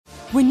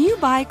When you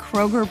buy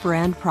Kroger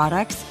brand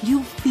products,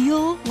 you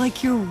feel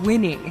like you're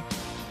winning.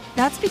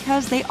 That's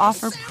because they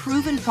offer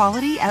proven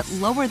quality at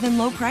lower than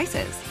low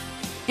prices.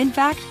 In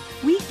fact,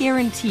 we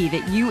guarantee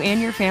that you and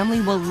your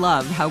family will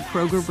love how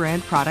Kroger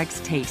brand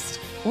products taste,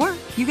 or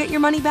you get your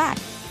money back.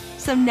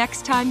 So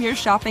next time you're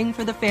shopping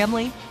for the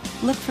family,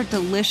 look for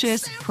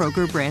delicious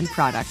Kroger brand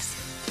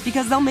products,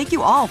 because they'll make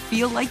you all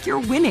feel like you're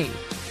winning.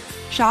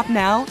 Shop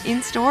now,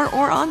 in-store,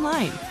 or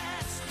online.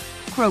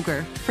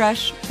 Kroger,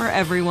 fresh for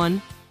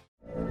everyone.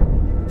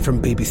 From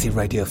BBC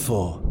Radio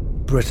 4,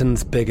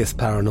 Britain's biggest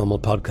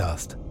paranormal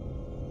podcast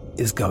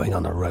is going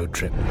on a road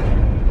trip.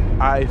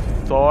 I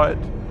thought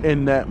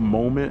in that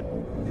moment,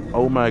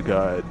 oh my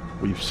God,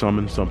 we've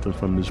summoned something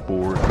from this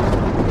board.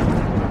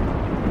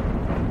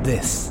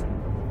 This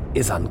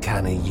is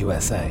Uncanny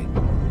USA.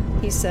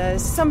 He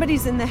says,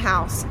 somebody's in the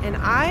house, and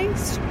I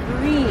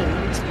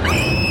screamed.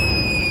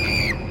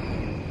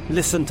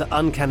 Listen to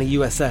Uncanny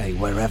USA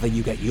wherever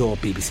you get your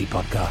BBC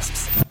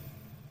podcasts,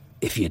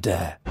 if you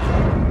dare.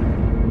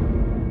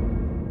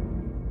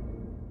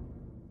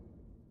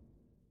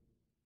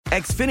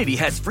 Xfinity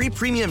has free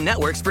premium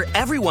networks for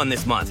everyone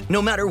this month,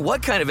 no matter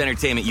what kind of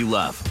entertainment you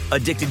love.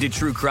 Addicted to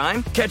true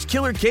crime? Catch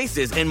killer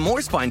cases and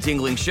more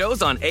spine-tingling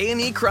shows on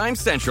A&E Crime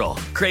Central.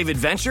 Crave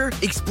adventure?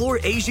 Explore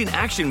Asian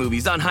action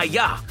movies on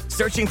Hayya.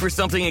 Searching for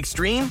something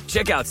extreme?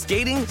 Check out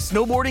skating,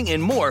 snowboarding,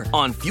 and more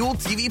on Fuel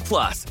TV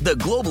Plus, the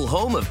global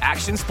home of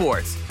action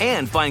sports.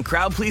 And find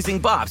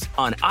crowd-pleasing bops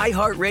on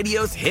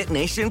iHeartRadio's Hit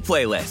Nation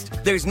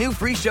playlist. There's new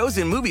free shows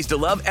and movies to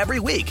love every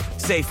week.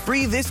 Say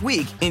free this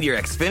week in your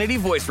Xfinity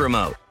voice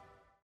remote.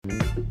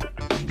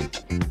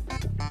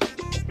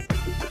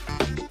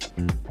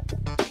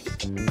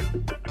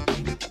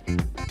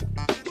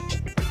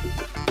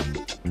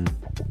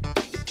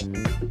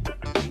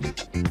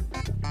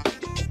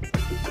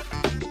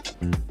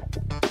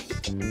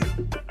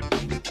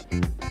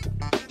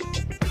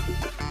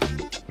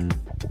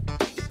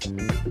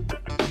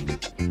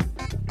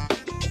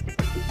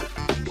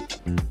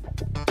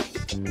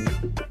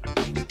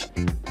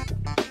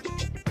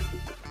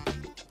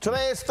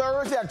 Today is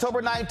Thursday,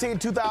 October 19,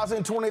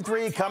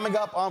 2023. Coming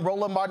up on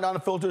Roland Martin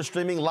Unfiltered,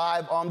 streaming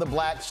live on the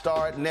Black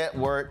Star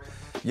Network.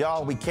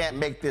 Y'all, we can't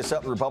make this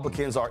up. The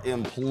Republicans are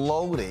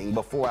imploding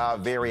before our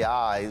very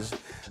eyes.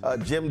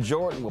 Jim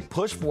Jordan will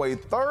push for a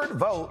third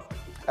vote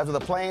after the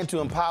plan to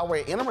empower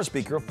an interim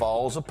speaker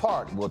falls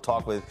apart. We'll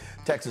talk with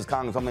Texas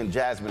Congresswoman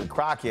Jasmine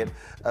Crockett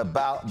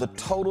about the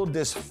total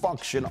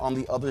dysfunction on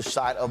the other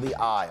side of the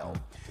aisle.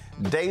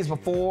 Days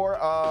before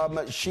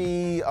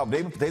he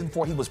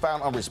was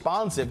found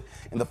unresponsive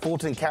in the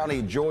Fulton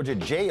County, Georgia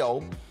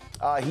jail,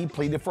 he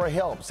pleaded for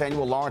help.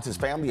 Samuel Lawrence's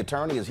family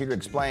attorney is here to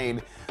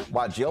explain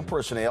why jail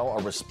personnel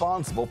are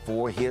responsible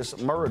for his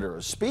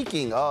murder.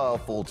 Speaking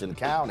of Fulton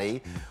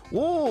County,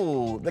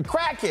 the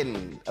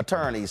Kraken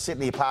attorney,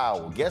 Sidney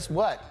Powell, guess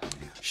what?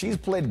 She's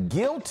pled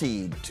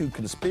guilty to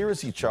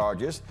conspiracy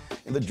charges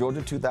in the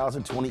Georgia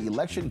 2020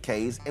 election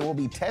case and will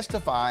be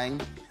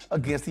testifying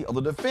against the other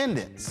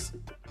defendants.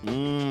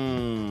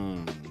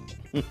 I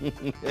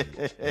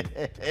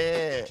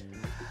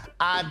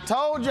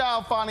told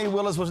y'all Fonnie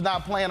Willis was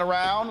not playing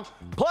around.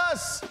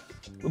 Plus,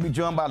 we'll be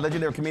joined by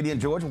legendary comedian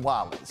George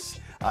Wallace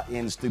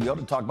in studio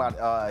to talk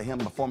about him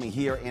performing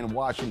here in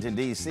Washington,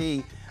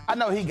 D.C. I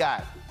know he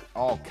got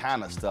all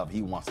kind of stuff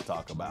he wants to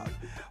talk about.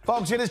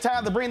 Folks, it is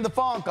time to bring the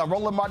funk on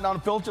Roland Martin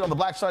Unfiltered on the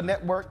Black Star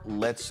Network.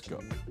 Let's go.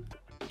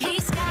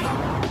 He's got it.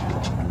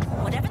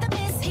 Whatever the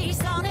miss,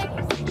 he's on it.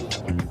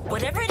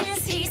 Whatever it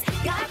is, he's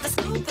got the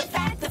scoop, the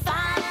fact, the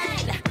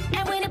find.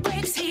 And when it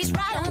breaks, he's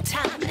right on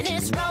time and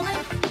it's rolling.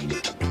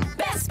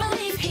 Best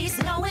believe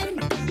he's knowing.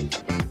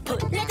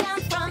 Putting it down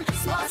from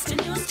sports to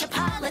news to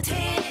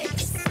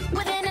politics.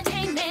 With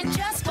entertainment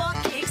just for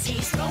kicks,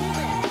 he's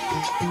rolling.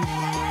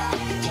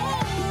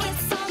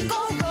 It's on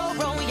go,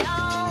 roll,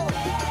 y'all.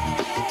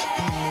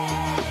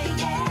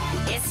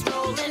 It's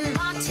Roland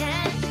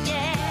Martin,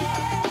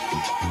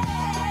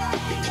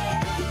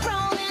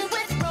 Rolling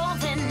with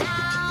Roland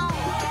now.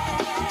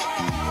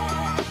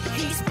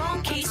 He's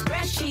funky, he's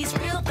fresh, he's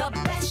real, the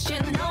best. You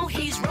know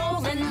he's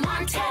Roland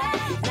Martin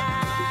now.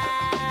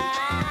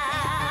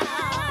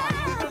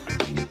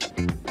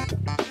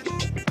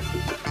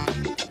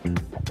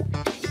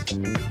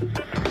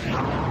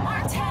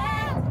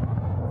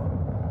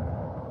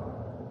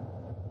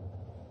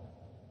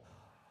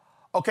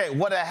 Okay,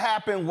 what had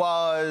happened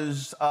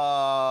was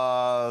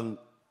that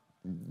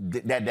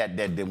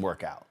didn't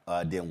work out.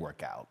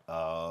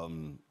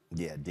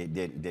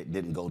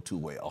 Didn't go too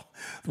well.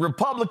 The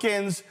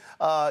Republicans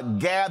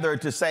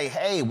gathered to say,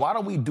 hey, why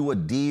don't we do a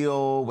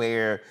deal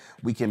where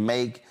we can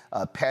make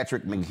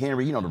Patrick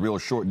McHenry, the real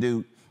short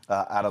dude,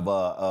 out of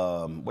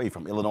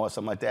from Illinois,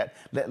 something like that.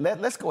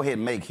 Let's go ahead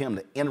and make him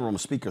the interim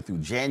speaker through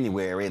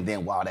January, and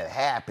then while that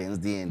happens,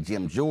 then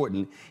Jim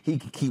Jordan, he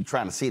can keep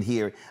trying to sit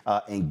here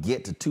and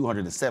get to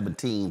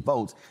 217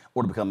 votes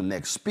or to become the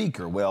next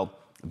speaker. Well,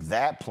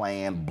 that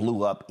plan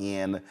blew up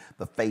in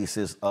the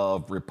faces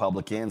of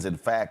Republicans. In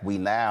fact, we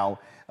now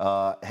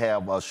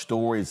have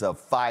stories of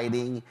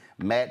fighting,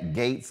 Matt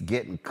Gaetz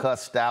getting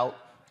cussed out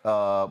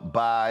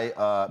by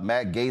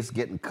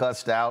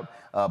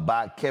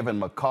Kevin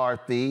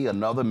McCarthy.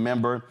 Another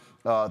member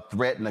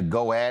threatened to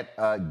go at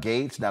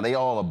Gaetz. Now, they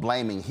all are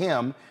blaming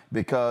him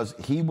because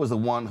he was the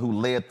one who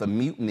led the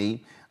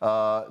mutiny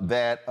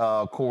that,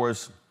 of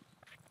course,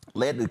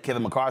 led to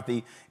Kevin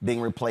McCarthy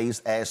being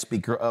replaced as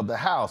Speaker of the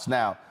House.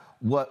 Now,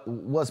 what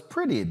was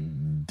pretty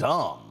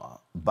dumb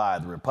by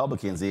the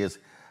Republicans is,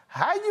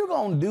 how you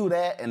gonna do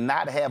that and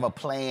not have a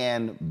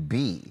plan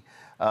B?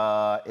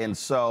 And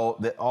so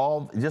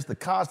just the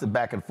constant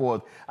back and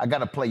forth. I got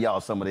to play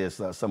y'all some of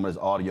this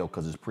audio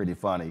because it's pretty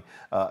funny.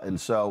 And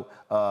so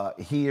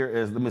here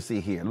is, let me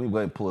see here. Let me go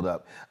ahead and pull it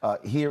up.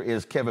 Here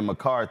is Kevin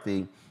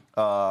McCarthy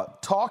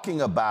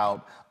talking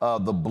about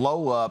the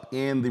blow up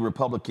in the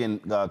Republican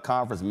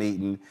conference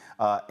meeting.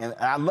 And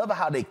I love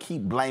how they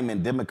keep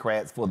blaming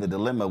Democrats for the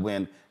dilemma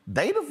when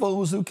they the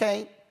fools who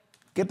can't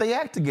get their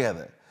act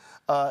together.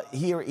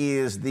 Here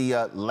is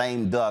the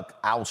lame duck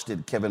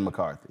ousted Kevin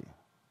McCarthy.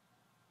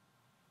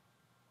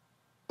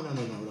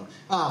 No.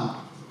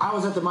 I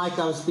was at the mic,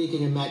 I was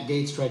speaking, and Matt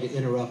Gaetz tried to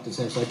interrupt us,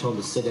 so I told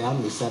him to sit down,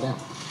 and he sat down.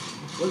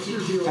 What's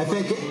your view? I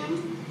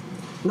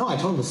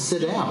told him to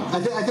sit down. I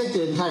think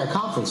the entire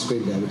conference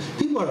screamed at him.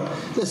 People are,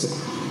 listen,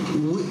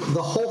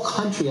 the whole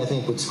country, I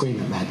think, would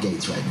scream at Matt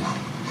Gaetz right now.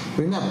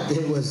 Remember,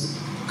 it was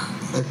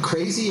a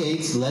crazy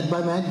eights led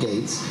by Matt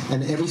Gaetz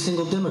and every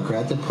single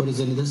Democrat that put us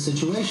into this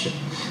situation.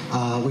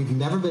 We've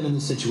never been in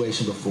this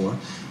situation before,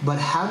 but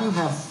how do you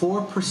have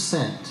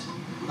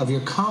 4% of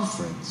your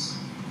conference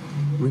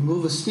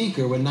remove a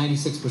speaker when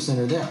 96%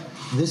 are there?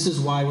 This is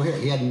why we're here.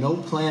 He had no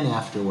plan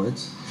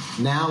afterwards.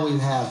 Now we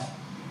have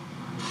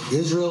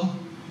Israel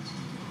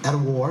at a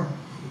war,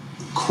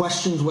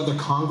 questions whether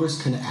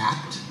Congress can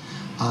act,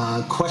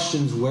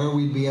 questions where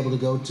we'd be able to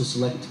go to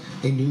select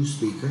a new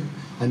speaker.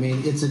 I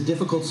mean, it's a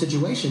difficult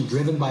situation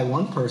driven by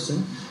one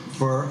person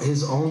for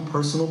his own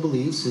personal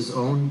beliefs, his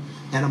own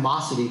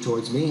animosity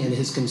towards me, and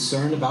his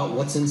concern about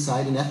what's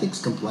inside an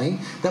ethics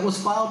complaint that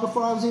was filed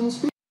before I was even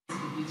speaking.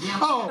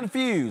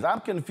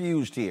 I'm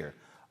confused here.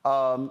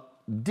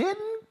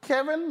 Didn't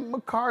Kevin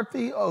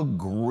McCarthy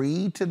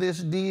agree to this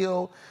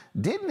deal?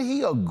 Didn't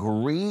he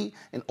agree,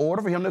 in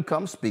order for him to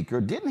become Speaker,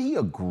 didn't he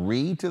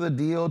agree to the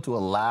deal to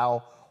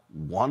allow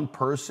one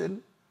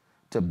person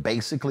to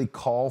basically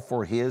call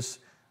for his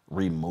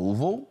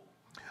removal?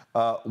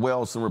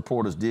 Well, some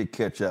reporters did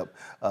catch up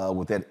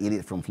with that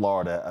idiot from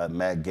Florida,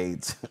 Matt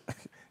Gaetz.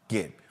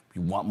 Again, if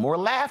you want more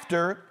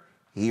laughter,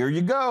 here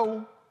you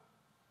go.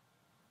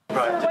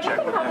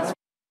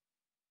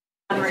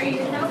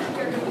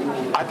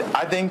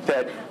 I think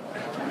that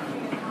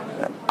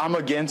I'm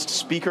against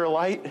Speaker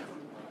Light.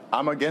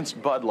 I'm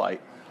against Bud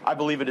Light. I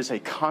believe it is a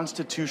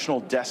constitutional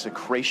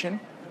desecration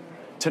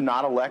to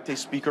not elect a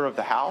Speaker of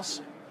the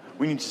House.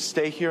 We need to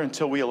stay here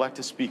until we elect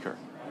a Speaker.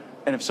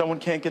 And if someone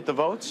can't get the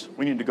votes,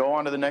 we need to go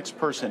on to the next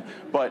person.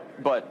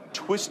 But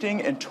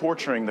twisting and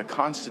torturing the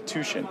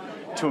Constitution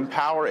to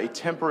empower a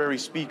temporary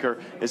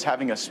speaker is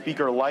having a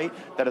Speaker Light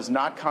that is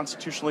not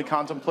constitutionally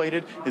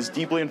contemplated, is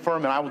deeply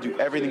infirm, and I will do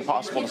everything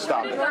possible to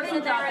stop it.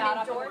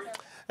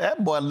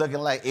 That boy looking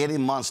like Eddie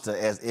Munster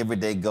as every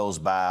day goes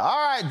by.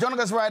 All right, joining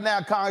us right now,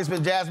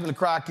 Congressman Jasmine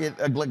Crockett.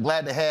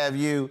 Glad to have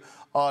you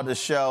on the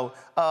show.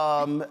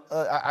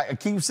 I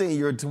keep seeing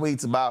your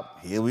tweets about,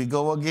 here we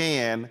go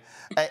again.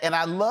 And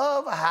I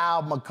love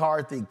how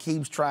McCarthy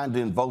keeps trying to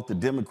invoke the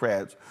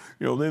Democrats.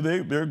 You know,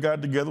 they're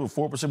got together with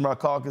 4% of our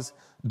caucus.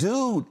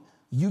 Dude,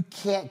 you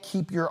can't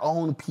keep your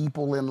own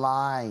people in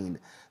line.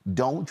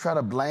 Don't try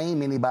to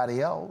blame anybody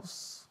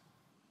else.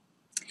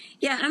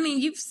 Yeah, I mean,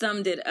 you've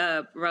summed it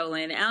up,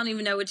 Roland. I don't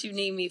even know what you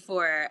need me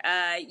for.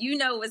 You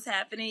know what's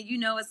happening. You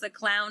know it's a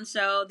clown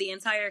show. The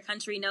entire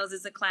country knows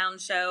it's a clown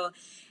show.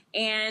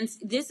 And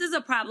this is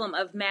a problem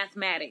of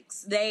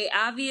mathematics. They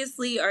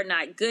obviously are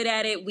not good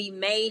at it. We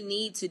may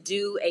need to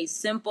do a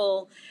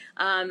simple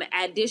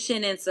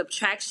addition and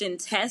subtraction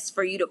test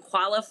for you to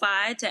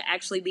qualify to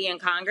actually be in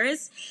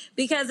Congress.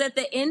 Because at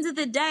the end of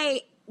the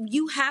day,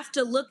 you have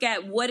to look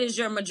at what is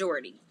your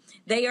majority.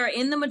 They are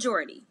in the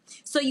majority.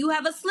 So you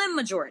have a slim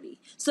majority.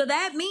 So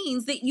that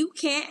means that you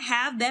can't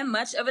have that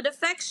much of a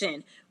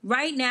defection.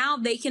 Right now,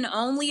 they can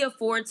only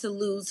afford to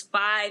lose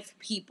 5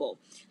 people.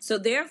 So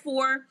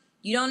therefore,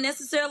 you don't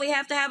necessarily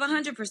have to have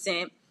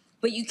 100%,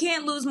 but you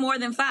can't lose more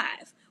than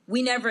 5.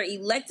 We never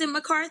elected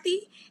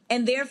McCarthy,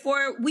 and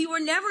therefore we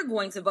were never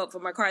going to vote for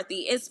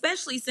McCarthy,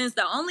 especially since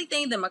the only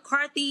thing that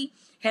McCarthy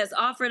has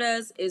offered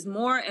us is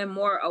more and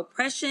more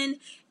oppression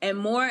and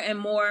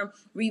more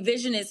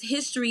revisionist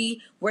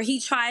history where he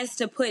tries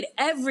to put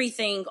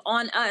everything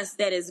on us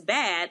that is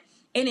bad,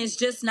 and it's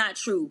just not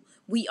true.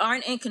 We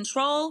aren't in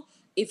control.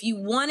 If you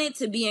wanted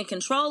to be in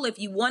control, if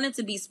you wanted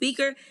to be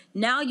speaker,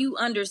 now you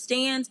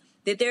understand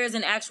that there is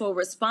an actual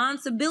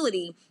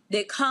responsibility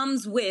that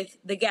comes with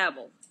the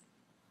gavel.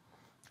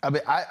 I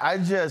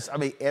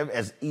mean,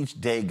 as each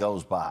day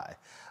goes by,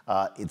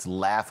 it's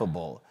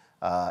laughable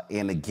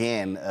And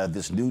again,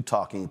 this new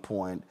talking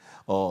point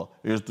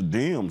is the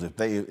Dems.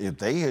 If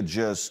they had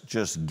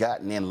just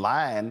gotten in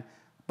line.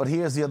 But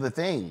here's the other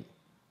thing.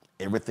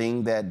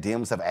 Everything that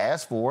Dems have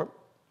asked for,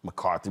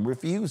 McCarthy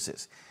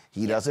refuses.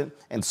 He doesn't.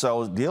 And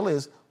so the deal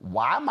is,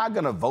 why am I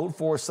going to vote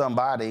for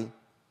somebody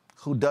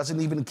who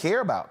doesn't even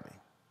care about me?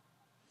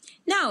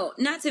 No,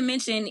 not to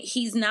mention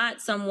he's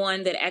not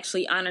someone that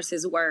actually honors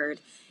his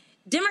word.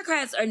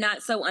 Democrats are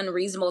not so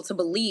unreasonable to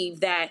believe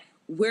that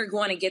we're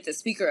going to get the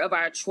speaker of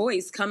our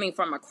choice coming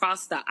from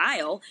across the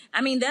aisle.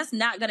 I mean, that's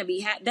not going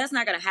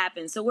to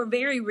happen. So we're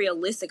very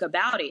realistic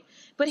about it.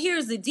 But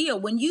here's the deal.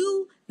 When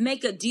you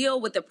make a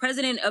deal with the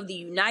president of the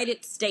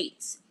United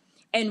States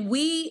and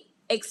we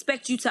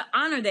expect you to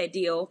honor that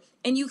deal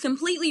and you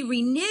completely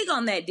renege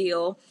on that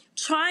deal,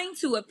 trying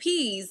to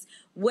appease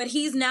what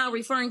he's now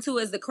referring to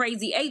as the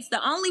crazy eights.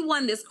 The only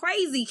one that's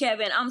crazy,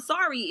 Kevin, I'm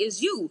sorry,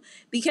 is you,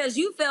 because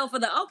you fell for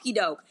the okie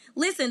doke.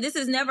 Listen, this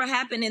has never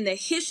happened in the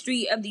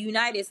history of the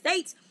United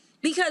States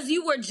because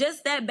you were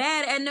just that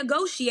bad at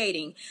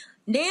negotiating.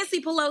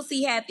 Nancy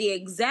Pelosi had the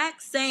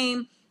exact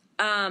same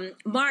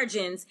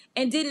margins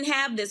and didn't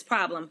have this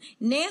problem.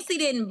 Nancy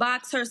didn't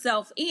box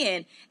herself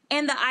in.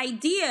 And the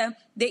idea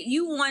that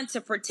you want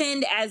to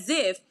pretend as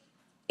if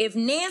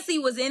Nancy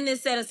was in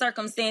this set of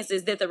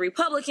circumstances that the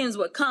Republicans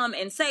would come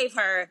and save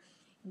her,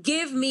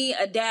 give me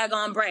a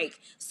daggone break.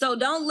 So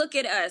don't look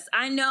at us.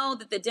 I know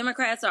that the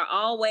Democrats are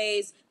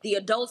always the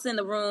adults in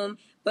the room,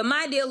 but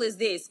my deal is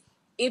this.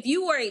 If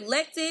you were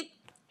elected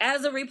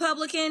as a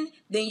Republican,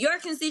 then your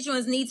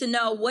constituents need to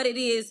know what it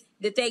is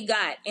that they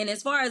got. And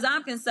as far as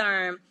I'm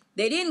concerned,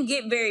 they didn't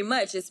get very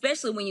much,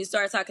 especially when you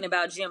start talking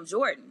about Jim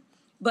Jordan.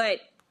 But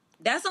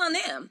that's on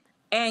them.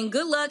 And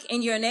good luck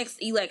in your next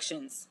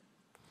elections.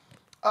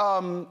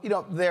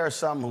 There are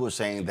some who are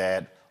saying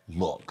that,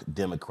 look,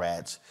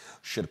 Democrats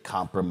should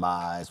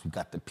compromise. We've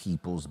got the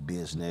people's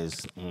business.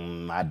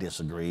 I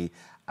disagree.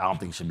 I don't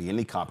think there should be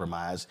any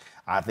compromise.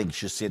 I think you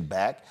should sit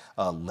back,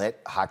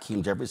 let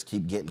Hakeem Jeffries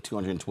keep getting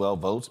 212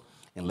 votes,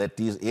 and let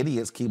these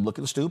idiots keep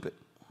looking stupid.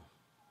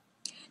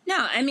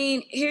 No, I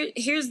mean,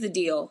 here's the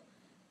deal.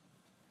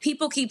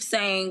 People keep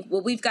saying,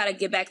 well, we've got to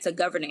get back to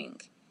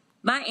governing.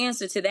 My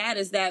answer to that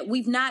is that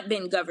we've not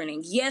been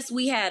governing. Yes,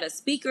 we had a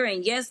speaker,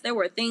 and yes, there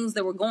were things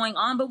that were going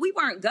on, but we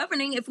weren't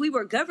governing. If we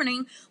were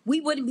governing,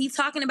 we wouldn't be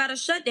talking about a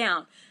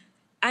shutdown.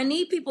 I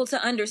need people to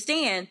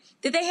understand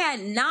that they had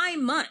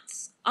 9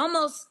 months,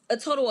 almost a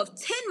total of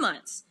 10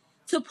 months,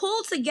 to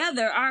pull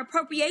together our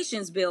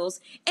appropriations bills,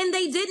 and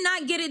they did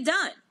not get it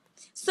done.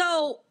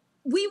 So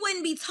we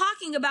wouldn't be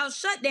talking about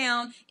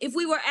shutdown if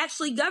we were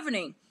actually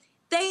governing.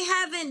 They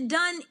haven't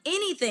done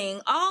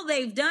anything. All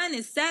they've done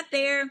is sat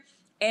there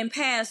and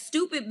pass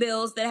stupid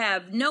bills that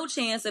have no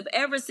chance of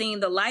ever seeing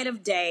the light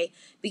of day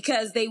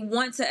because they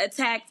want to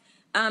attack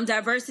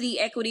diversity,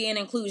 equity, and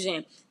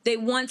inclusion. They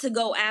want to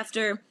go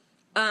after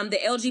the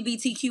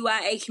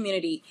LGBTQIA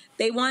community.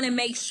 They want to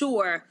make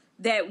sure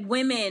that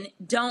women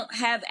don't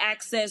have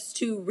access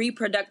to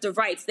reproductive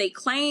rights. They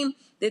claim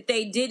that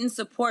they didn't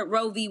support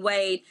Roe v.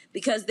 Wade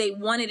because they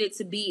wanted it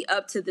to be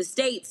up to the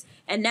states.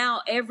 And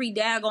now every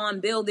daggone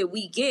bill that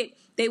we get,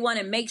 they want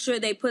to make sure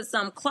they put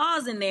some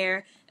clause in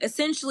there,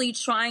 essentially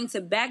trying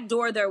to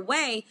backdoor their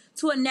way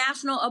to a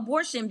national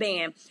abortion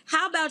ban.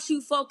 How about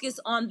you focus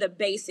on the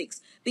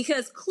basics?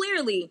 Because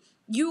clearly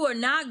you are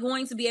not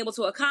going to be able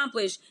to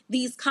accomplish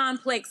these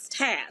complex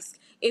tasks.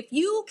 If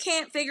you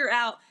can't figure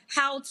out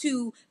how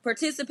to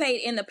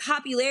participate in the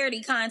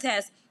popularity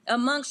contest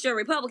amongst your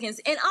Republicans,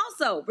 and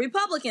also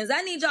Republicans,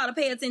 I need y'all to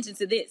pay attention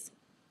to this.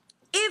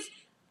 If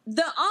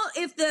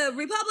the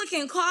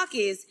Republican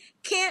caucus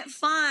can't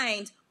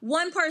find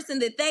one person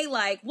that they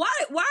like, why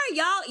are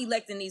y'all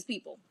electing these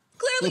people?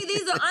 Clearly,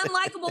 these are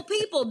unlikable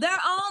people. Their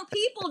own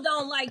people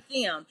don't like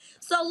them.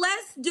 So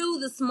let's do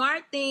the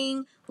smart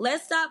thing.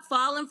 Let's stop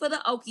falling for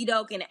the okie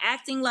doke and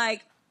acting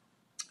like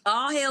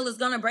all hell is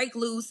going to break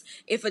loose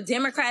if a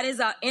Democrat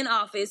is in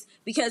office,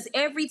 because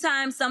every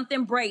time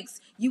something breaks,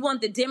 you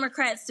want the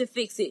Democrats to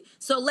fix it.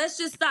 So let's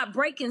just stop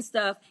breaking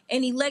stuff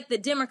and elect the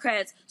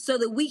Democrats so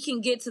that we can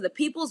get to the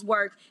people's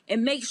work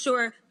and make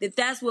sure that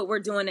that's what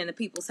we're doing in the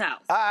people's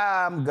house.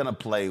 I'm going to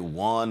play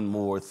one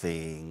more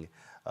thing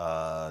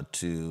for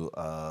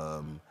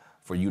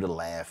you to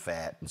laugh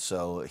at. And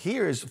so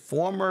here is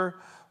former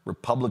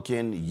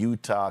Republican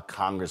Utah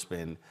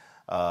Congressman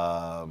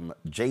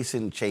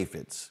Jason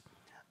Chaffetz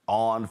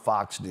on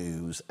Fox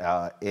News,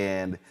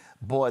 and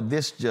boy,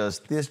 this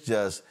just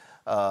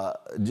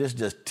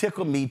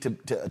tickled me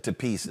to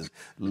pieces.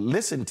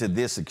 Listen to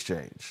this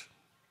exchange.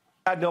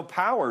 Had no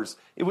powers.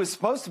 It was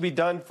supposed to be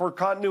done for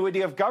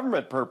continuity of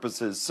government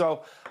purposes.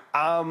 So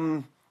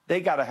they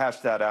got to hash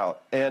that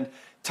out. And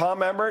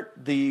Tom Emmert,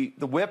 the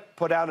whip,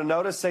 put out a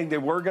notice saying they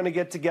were going to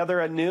get together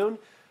at noon.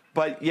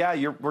 But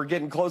yeah, we're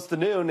getting close to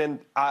noon, and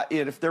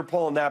if they're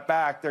pulling that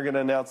back, they're going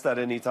to announce that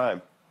any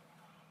time.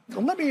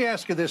 Well, let me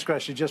ask you this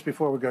question just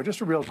before we go, just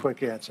a real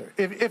quick answer.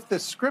 If the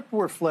script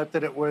were flipped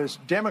that it was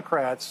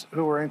Democrats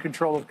who were in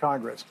control of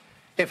Congress,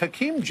 if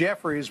Hakeem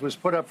Jeffries was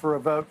put up for a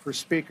vote for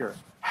Speaker,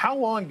 How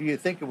long do you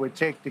think it would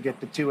take to get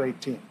to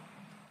 218?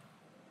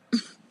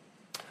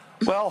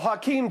 Well,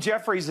 Hakeem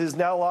Jeffries has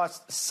now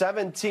lost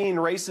 17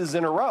 races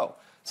in a row.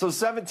 So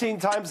 17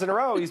 times in a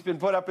row, he's been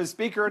put up as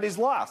speaker and he's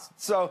lost.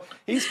 So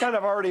he's kind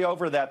of already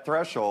over that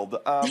threshold.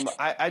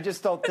 I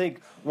just don't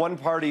think one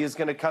party is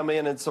going to come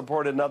in and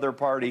support another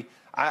party.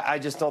 I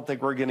just don't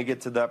think we're going to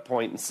get to that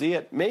point and see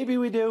it. Maybe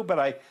we do, but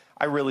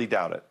I really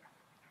doubt it.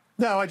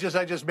 No, I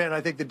just meant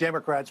I think the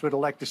Democrats would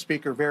elect a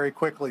speaker very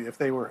quickly if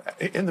they were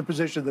in the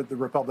position that the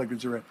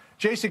Republicans are in.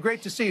 Jason,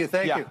 great to see you.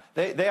 Thank you.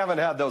 They haven't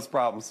had those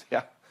problems.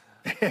 Yeah.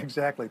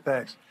 Exactly.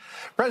 Thanks.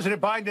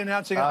 President Biden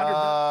announcing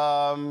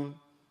 100.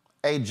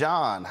 Hey,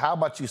 John, how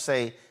about you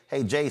say,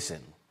 hey,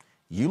 Jason,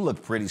 you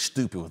look pretty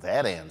stupid with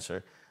that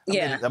answer.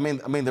 I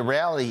mean, the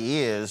reality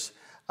is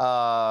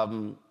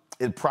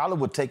it probably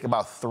would take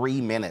about 3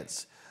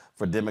 minutes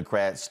for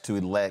Democrats to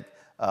elect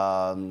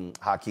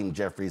Hakeem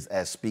Jeffries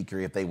as speaker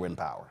if they were in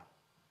power.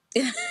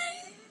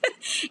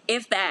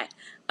 If that.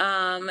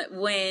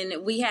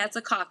 When we had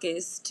to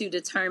caucus to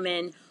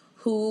determine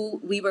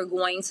who we were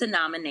going to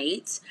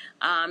nominate,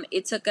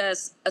 it took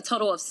us a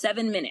total of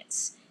 7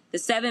 minutes. The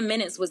 7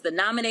 minutes was the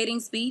nominating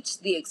speech,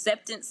 the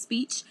acceptance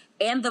speech,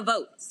 and the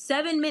vote.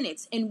 7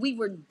 minutes, and we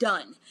were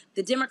done.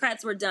 The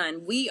Democrats were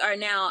done. We are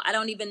now, I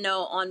don't even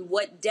know on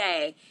what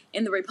day,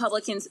 and the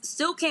Republicans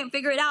still can't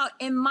figure it out.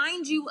 And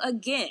mind you,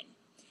 again,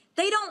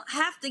 they don't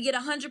have to get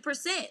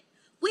 100%.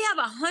 We have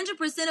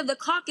 100% of the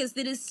caucus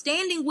that is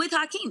standing with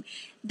Hakeem.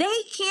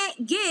 They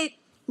can't get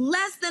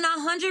less than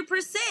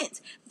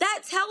 100%.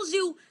 That tells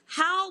you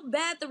how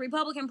bad the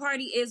Republican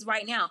Party is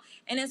right now.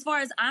 And as far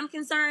as I'm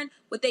concerned,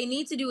 what they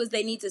need to do is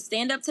they need to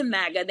stand up to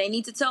MAGA. They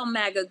need to tell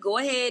MAGA, go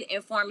ahead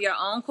and form your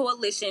own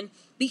coalition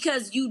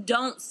because you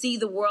don't see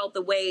the world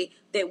the way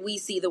that we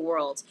see the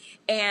world.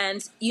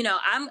 And, you know,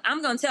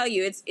 I'm going to tell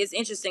you, it's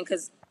interesting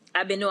because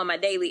I've been doing my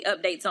daily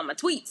updates on my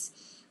tweets.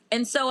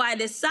 And so I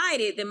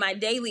decided that my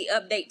daily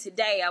update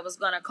today, I was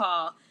going to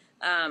call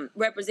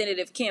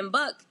Representative Kim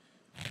Buck,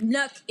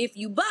 Nuck If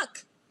You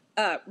Buck,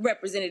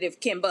 Representative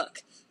Kim Buck.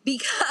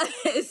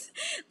 Because,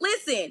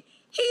 listen,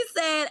 he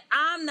said,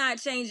 I'm not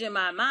changing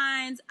my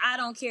mind. I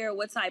don't care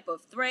what type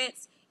of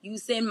threats you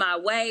send my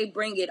way.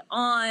 Bring it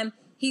on.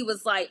 He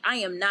was like, I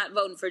am not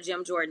voting for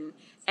Jim Jordan.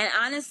 And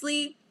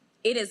honestly,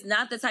 it is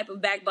not the type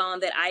of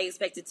backbone that I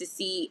expected to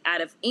see out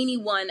of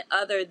anyone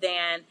other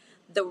than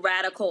the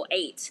Radical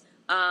 8.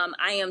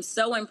 I am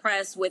so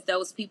impressed with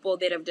those people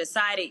that have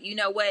decided, you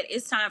know what,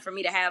 it's time for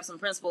me to have some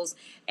principles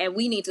and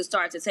we need to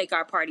start to take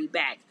our party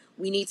back.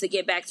 We need to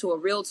get back to a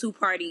real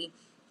two-party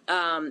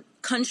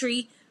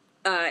country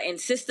and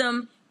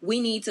system.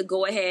 We need to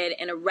go ahead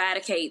and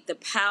eradicate the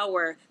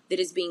power that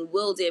is being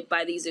wielded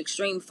by these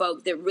extreme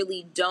folk that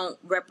really don't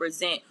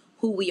represent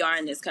who we are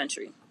in this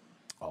country.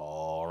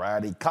 All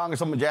righty.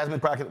 Congresswoman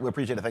Jasmine Crockett, we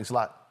appreciate it. Thanks a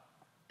lot.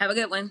 Have a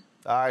good one.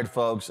 All right,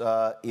 folks.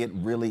 It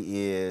really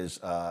is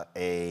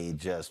a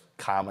just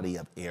comedy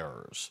of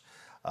errors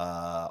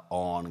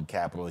on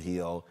Capitol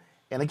Hill.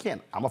 And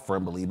again, I'm a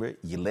firm believer.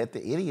 You let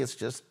the idiots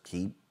just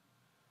keep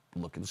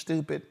looking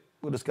stupid.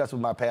 We'll discuss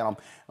with my panel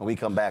when we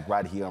come back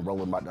right here on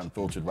Roland Martin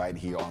Unfiltered, right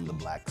here on the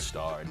Black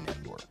Star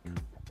Network.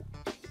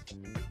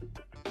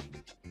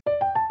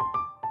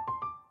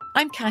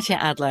 I'm Katya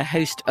Adler,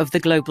 host of The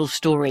Global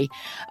Story.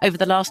 Over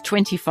the last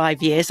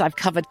 25 years, I've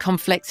covered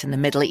conflicts in the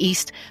Middle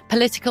East,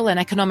 political and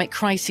economic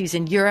crises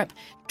in Europe,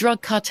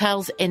 drug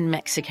cartels in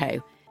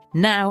Mexico.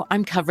 Now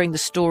I'm covering the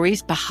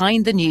stories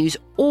behind the news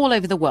all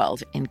over the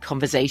world in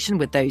conversation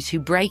with those who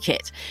break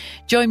it.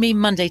 Join me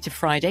Monday to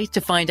Friday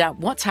to find out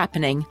what's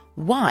happening,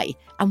 why,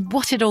 and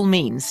what it all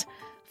means.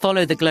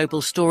 Follow The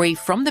Global Story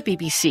from the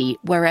BBC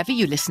wherever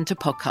you listen to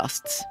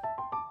podcasts.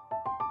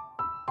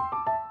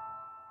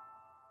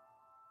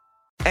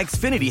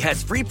 Xfinity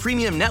has free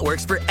premium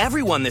networks for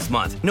everyone this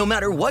month, no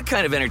matter what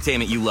kind of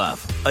entertainment you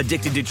love.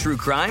 Addicted to true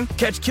crime?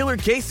 Catch killer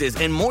cases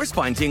and more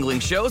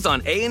spine-tingling shows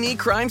on A&E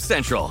Crime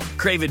Central.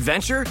 Crave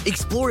adventure?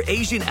 Explore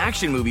Asian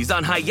action movies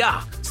on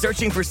Hi-Ya.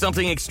 Searching for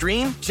something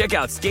extreme? Check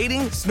out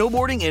skating,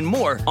 snowboarding, and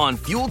more on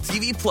Fuel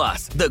TV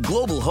Plus, the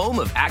global home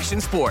of action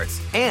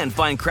sports. And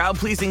find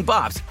crowd-pleasing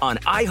bops on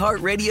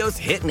iHeartRadio's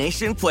Hit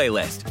Nation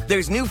playlist.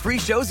 There's new free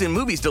shows and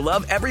movies to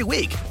love every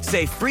week.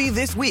 Say free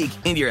this week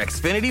in your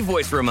Xfinity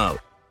voice remote.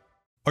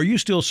 Are you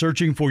still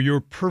searching for your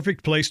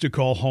perfect place to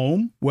call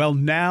home? Well,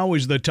 now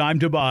is the time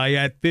to buy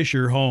at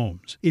Fisher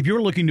Homes. If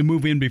you're looking to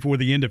move in before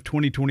the end of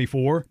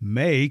 2024,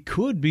 May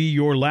could be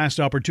your last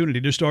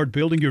opportunity to start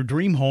building your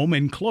dream home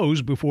and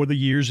close before the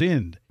year's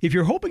end. If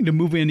you're hoping to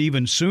move in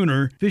even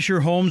sooner,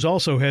 Fisher Homes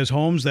also has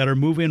homes that are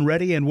move-in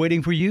ready and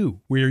waiting for you,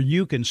 where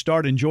you can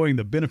start enjoying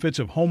the benefits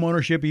of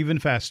homeownership even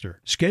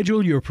faster.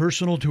 Schedule your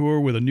personal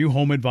tour with a new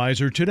home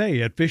advisor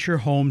today at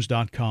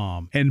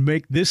FisherHomes.com and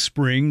make this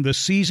spring the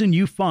season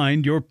you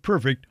find your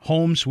perfect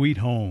home sweet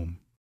home.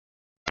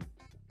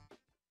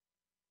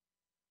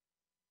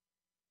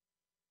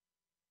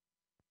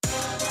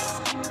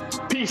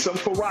 Peace, I'm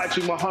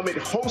Faraji Muhammad,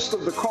 host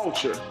of The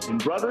Culture.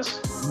 And brothers,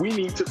 we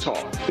need to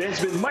talk.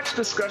 There's been much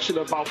discussion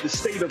about the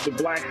state of the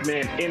black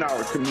man in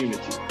our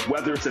community,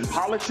 whether it's in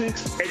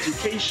politics,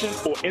 education,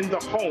 or in the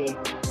home.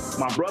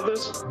 My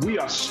brothers, we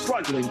are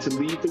struggling to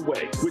lead the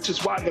way, which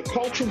is why The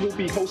Culture will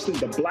be hosting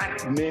the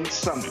Black Men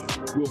Summit,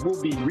 where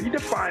we'll be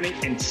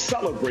redefining and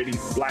celebrating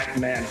black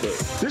manhood.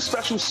 This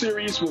special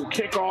series will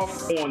kick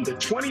off on the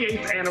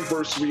 28th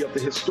anniversary of the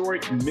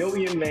historic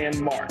Million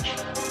Man March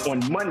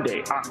on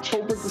Monday,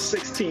 October the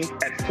 16th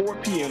at 4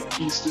 p.m.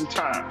 Eastern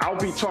Time. I'll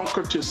be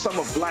talking to some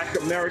of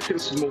Black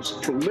America's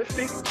most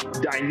prolific,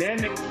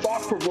 dynamic,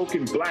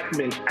 thought-provoking black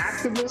men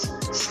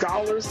activists,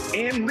 scholars,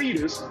 and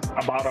leaders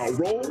about our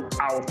role,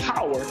 our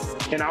power,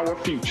 and our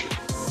future.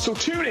 So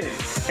tune in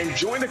and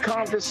join the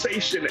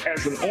conversation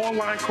as an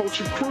online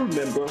Culture crew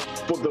member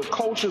for the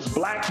Culture's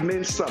Black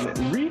Men Summit,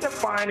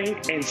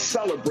 redefining and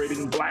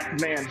celebrating black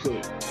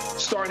manhood.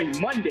 Starting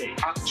Monday,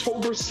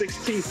 October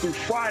 16th through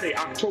Friday,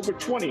 October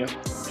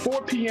 20th,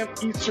 4 p.m.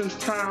 Eastern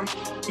Time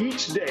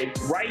each day,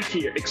 right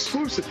here,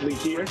 exclusively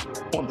here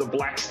on the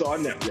Black Star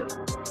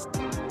Network.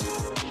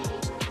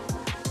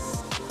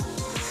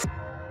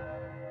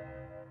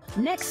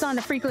 Next on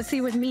The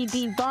Frequency with me,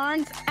 Dee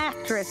Barnes,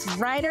 actress,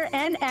 writer,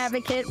 and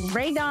advocate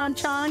Ray Dawn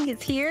Chong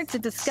is here to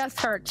discuss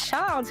her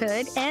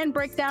childhood and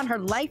break down her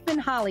life in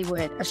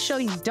Hollywood, a show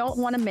you don't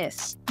want to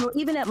miss. Well,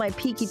 even at my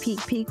peak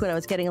when I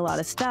was getting a lot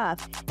of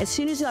stuff, as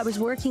soon as I was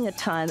working a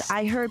ton,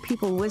 I heard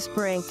people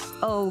whispering,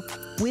 oh,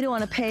 we don't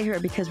want to pay her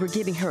because we're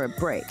giving her a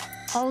break.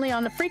 Only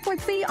on The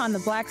Frequency on the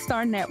Black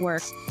Star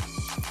Network.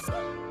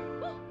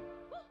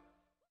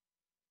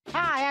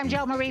 Hi, I'm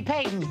Jo Marie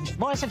Payton,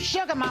 voice of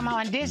Sugar Mama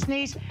on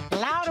Disney's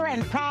Louder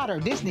and Prouder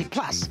Disney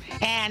Plus,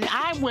 and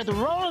I'm with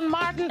Roland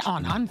Martin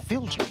on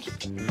Unfiltered.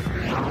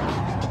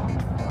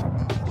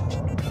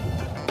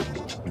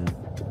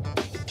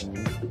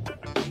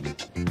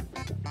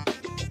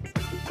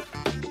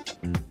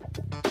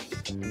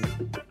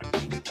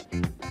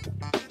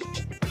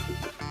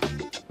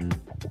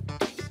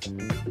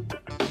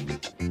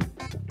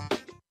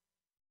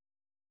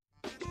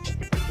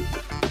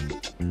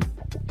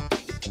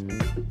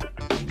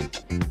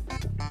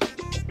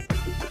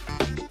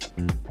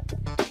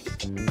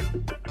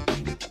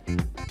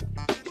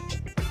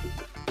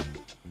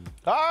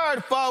 All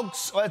right,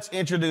 folks, let's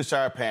introduce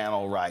our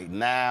panel right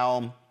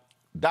now.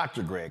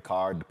 Dr. Greg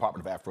Carr,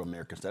 Department of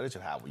Afro-American Studies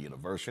at Howard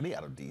University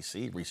out of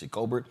D.C. Reese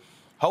Colbert,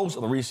 host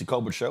of the Reese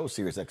Colbert Show,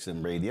 Sirius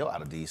XM Radio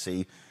out of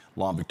D.C.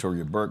 Lauren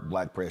Victoria Burke,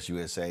 Black Press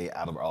USA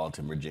out of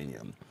Arlington,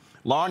 Virginia.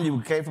 Lauren,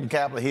 you came from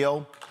Capitol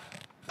Hill.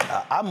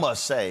 I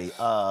must say,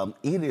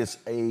 it is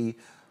a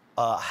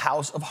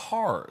house of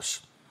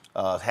horrors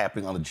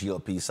happening on the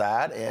GOP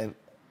side, and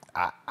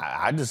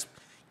I just,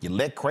 you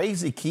let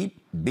crazy keep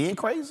being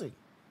crazy.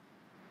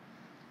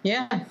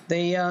 Yeah,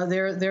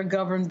 they're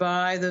governed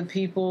by the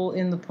people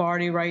in the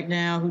party right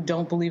now who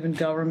don't believe in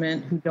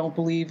government, who don't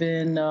believe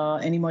in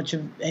much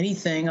of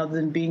anything other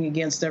than being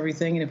against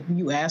everything. And if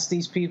you ask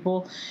these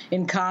people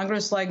in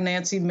Congress, like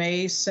Nancy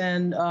Mace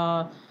and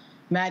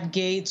Matt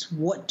Gaetz,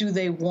 what do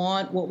they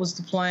want? What was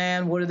the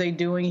plan? What are they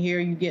doing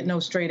here? You get no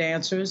straight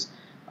answers.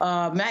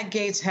 Matt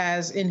Gaetz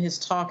has in his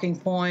talking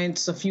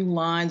points a few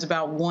lines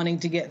about wanting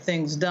to get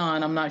things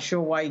done. I'm not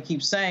sure why he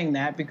keeps saying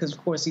that, because,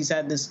 of course, he's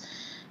had this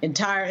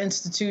entire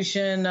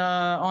institution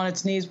on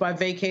its knees by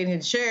vacating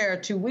its chair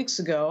 2 weeks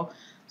ago.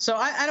 So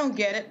I don't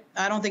get it.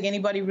 I don't think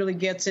anybody really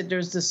gets it.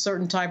 There's this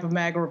certain type of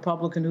MAGA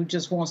Republican who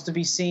just wants to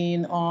be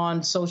seen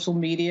on social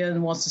media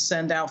and wants to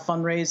send out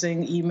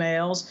fundraising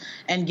emails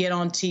and get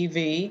on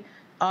TV.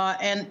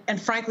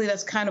 And frankly,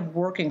 that's kind of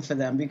working for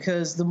them,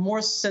 because the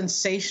more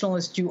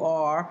sensationalist you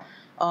are,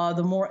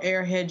 the more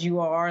airhead you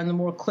are and the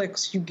more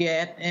clicks you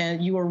get,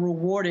 and you are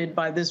rewarded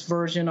by this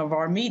version of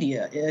our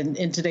media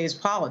in today's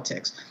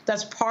politics.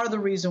 That's part of the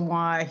reason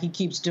why he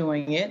keeps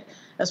doing it.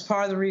 That's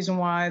part of the reason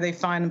why they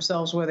find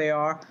themselves where they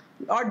are.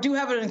 Do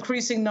have an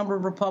increasing number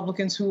of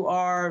Republicans who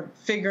are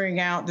figuring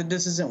out that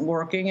this isn't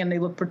working, and they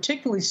look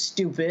particularly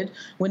stupid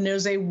when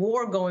there's a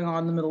war going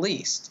on in the Middle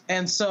East.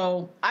 And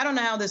so I don't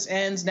know how this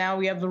ends. Now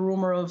we have the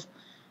rumor of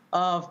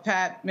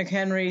Pat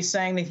McHenry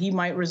saying that he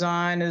might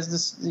resign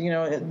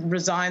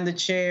resign the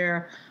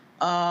chair.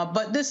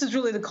 But this is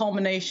really the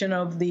culmination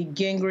of the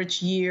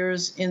Gingrich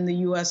years in the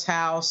U.S.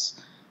 House.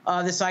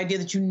 This idea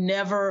that you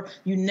never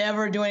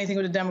do anything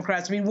with the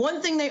Democrats. I mean,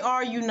 one thing they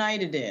are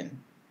united in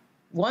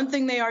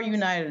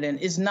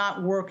is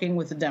not working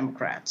with the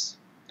Democrats.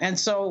 And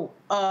so,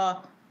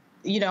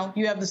 you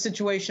have the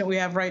situation that we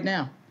have right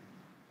now.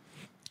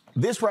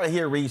 This right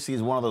here, Reese,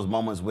 is one of those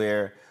moments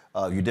where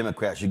you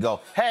Democrats, you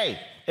go, hey,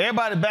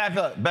 everybody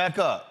back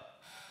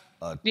up.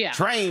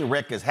 Train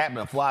wreck is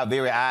happening before our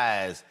very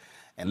eyes,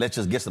 and let's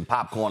just get some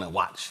popcorn and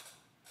watch.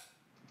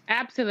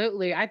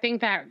 Absolutely. I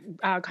think that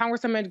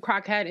Congresswoman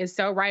Crockett is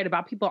so right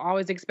about people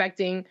always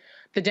expecting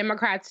the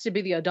Democrats to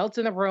be the adults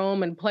in the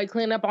room and play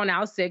cleanup on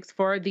aisle 6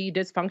 for the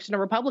dysfunctional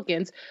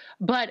Republicans.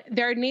 But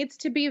there needs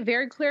to be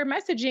very clear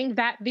messaging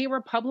that the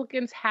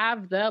Republicans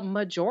have the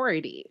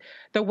majority.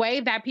 The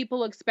way that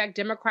people expect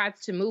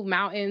Democrats to move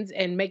mountains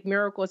and make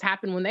miracles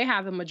happen when they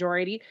have the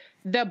majority,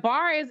 the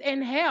bar is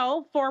in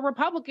hell for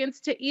Republicans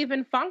to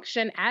even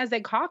function as a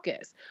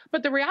caucus.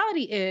 But the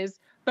reality is,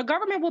 the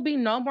government will be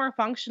no more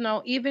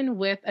functional even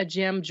with a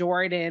Jim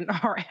Jordan,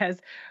 or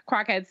as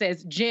Crockett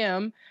says,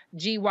 Jim,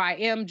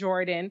 G-Y-M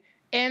Jordan,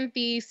 in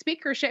the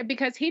speakership,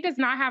 because he does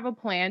not have a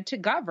plan to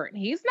govern.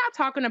 He's not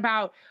talking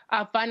about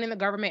funding the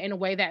government in a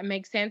way that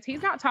makes sense.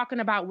 He's not talking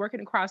about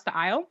working across the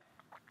aisle.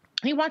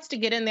 He wants to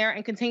get in there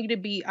and continue to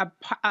be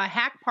a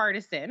hack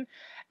partisan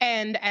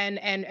and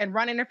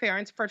run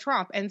interference for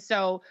Trump. And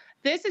so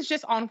this is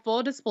just on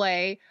full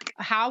display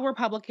how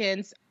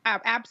Republicans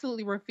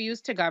absolutely refuse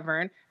to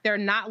govern. They're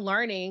not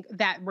learning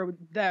that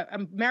the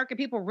American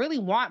people really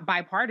want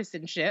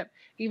bipartisanship,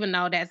 even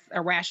though that's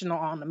irrational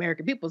on the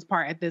American people's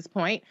part at this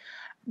point.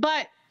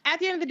 But at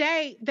the end of the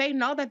day, they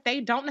know that they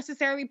don't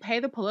necessarily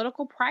pay the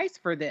political price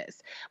for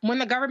this. When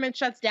the government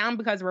shuts down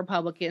because of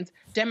Republicans,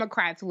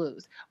 Democrats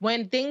lose.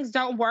 When things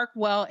don't work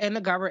well in the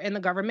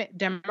government,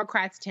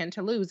 Democrats tend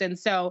to lose. And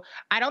so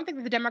I don't think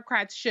that the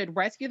Democrats should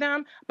rescue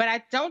them, but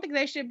I don't think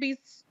they should be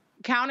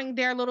counting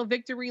their little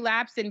victory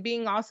laps and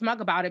being all smug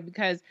about it,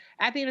 because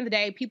at the end of the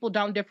day, people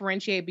don't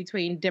differentiate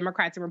between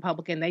Democrats and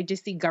Republicans. They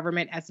just see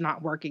government as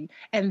not working.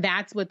 And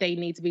that's what they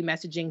need to be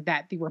messaging,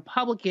 that the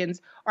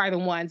Republicans are the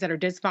ones that are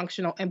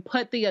dysfunctional, and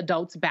put the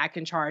adults back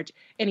in charge,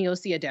 and you'll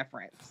see a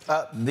difference.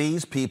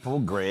 These people,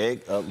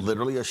 Greg,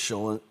 literally are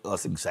showing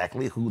us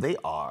exactly who they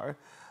are.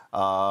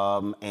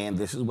 And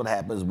this is what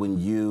happens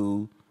when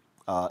you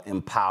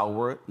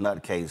empower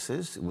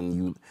nutcases,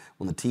 when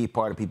the Tea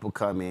Party people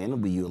come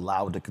in, when you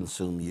allow it to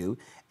consume you,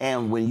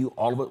 and when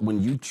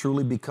you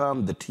truly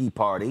become the Tea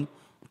Party,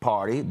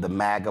 the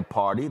MAGA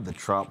party, the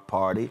Trump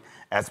party.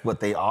 That's what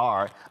they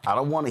are. I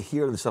don't want to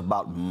hear this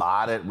about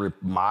moderate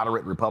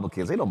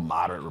Republicans. They don't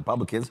moderate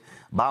Republicans.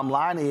 Bottom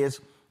line is,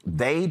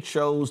 they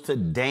chose to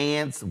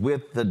dance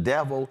with the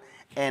devil,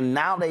 and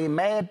now they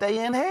mad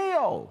they in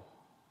hell.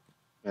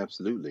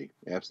 Absolutely,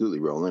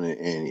 Roland,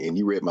 and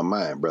you read my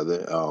mind,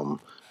 brother.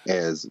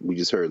 As we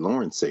just heard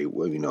Lauren say,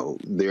 well, you know,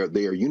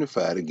 they are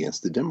unified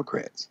against the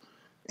Democrats,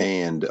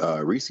 and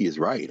Reese is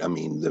right. I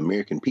mean, the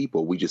American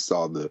people. We just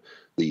saw the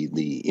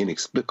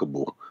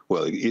inexplicable.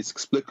 Well, it's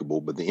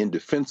explicable, but the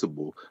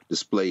indefensible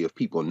display of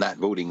people not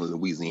voting in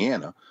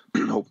Louisiana.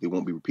 Hopefully, it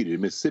won't be repeated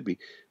in Mississippi.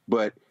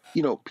 But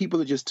you know,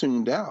 people are just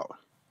tuned out.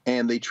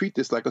 And they treat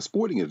this like a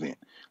sporting event,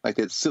 like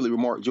that silly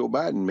remark Joe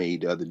Biden made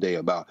the other day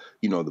about,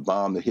 you know, the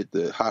bomb that hit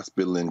the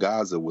hospital in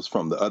Gaza was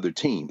from the other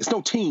team. It's no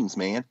teams,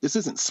 man. This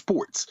isn't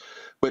sports.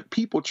 But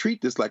people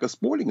treat this like a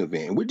sporting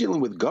event. We're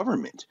dealing with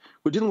government.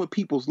 We're dealing with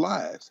people's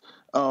lives.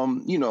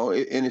 You know,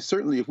 and it's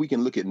certainly, if we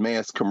can look at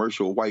mass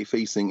commercial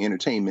white-facing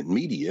entertainment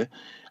media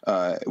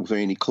with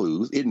any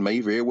clues, it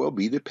may very well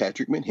be that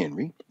Patrick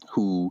McHenry,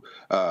 who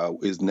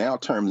is now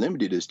term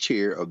limited as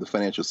chair of the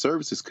Financial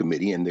Services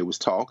Committee, and there was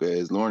talk,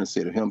 as Lauren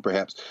said, of him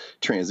perhaps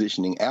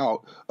transitioning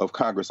out of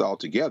Congress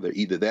altogether,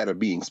 either that or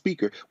being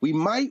speaker. We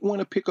might want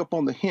to pick up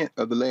on the hint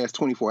of the last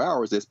 24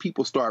 hours as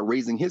people start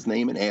raising his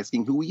name and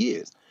asking who he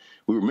is.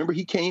 We remember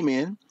he came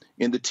in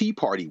the Tea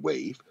Party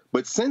wave,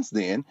 but since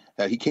then,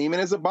 he came in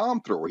as a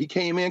bomb thrower. He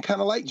came in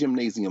kind of like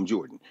Gymnasium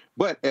Jordan.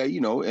 But,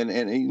 you know, and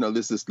you know,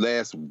 this is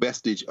last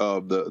vestige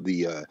of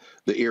the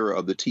era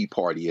of the Tea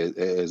Party,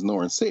 as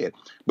Lauren said.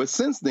 But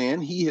since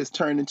then, he has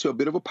turned into a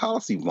bit of a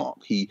policy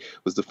wonk. He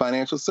was the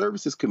Financial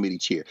Services Committee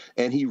chair,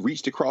 and he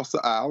reached across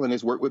the aisle and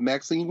has worked with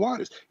Maxine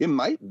Waters. It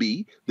might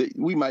be that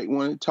we might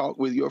want to talk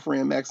with your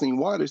friend Maxine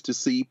Waters to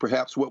see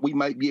perhaps what we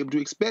might be able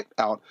to expect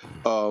out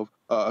of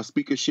a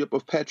speakership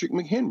of Patrick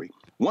McHenry.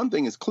 One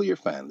thing is clear,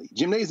 finally.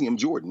 Gymnasium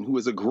Jordan, who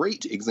is a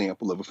great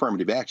example of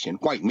affirmative action,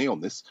 white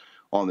maleness,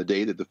 on the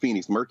day that the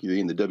Phoenix Mercury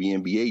and the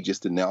WNBA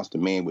just announced a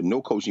man with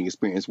no coaching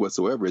experience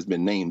whatsoever has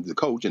been named the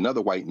coach,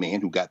 another white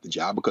man who got the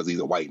job because he's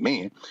a white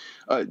man.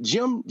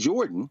 Jim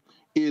Jordan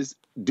is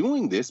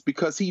doing this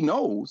because he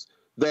knows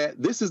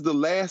that this is the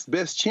last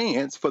best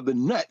chance for the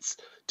nuts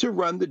to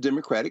run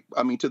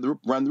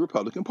run the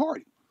Republican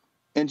Party.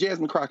 And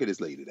Jasmine Crockett has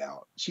laid it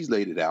out. She's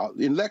laid it out.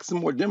 Elect some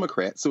more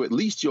Democrats, so at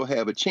least you'll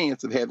have a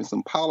chance of having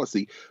some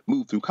policy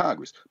move through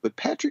Congress. But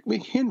Patrick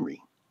McHenry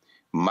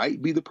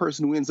might be the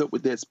person who ends up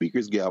with that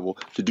speaker's gavel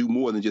to do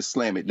more than just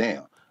slam it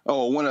down.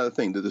 Oh, one other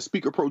thing, the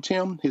Speaker Pro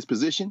Tem, his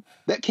position,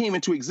 that came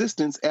into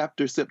existence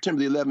after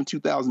September 11,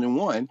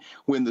 2001,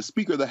 when the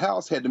Speaker of the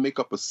House had to make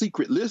up a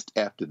secret list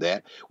after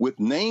that with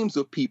names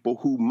of people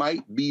who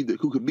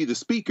could be the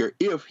Speaker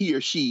if he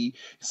or she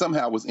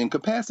somehow was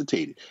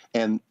incapacitated.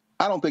 And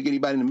I don't think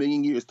anybody in a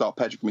million years thought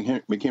Patrick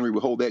McHenry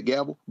would hold that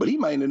gavel, but he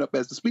might end up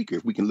as the speaker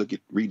if we can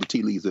read the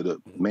tea leaves of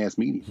the mass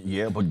media.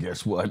 Yeah, but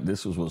guess what?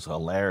 This was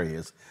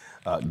hilarious.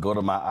 Go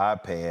to my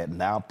iPad.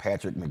 Now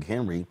Patrick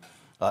McHenry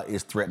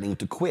is threatening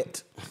to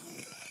quit.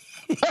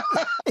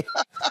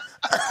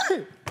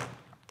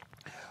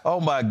 Oh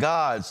my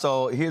God!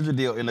 So here's the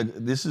deal.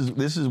 This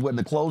is what in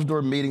the closed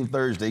door meeting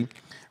Thursday,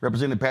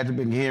 Representative Patrick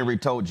McHenry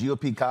told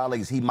GOP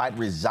colleagues he might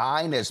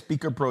resign as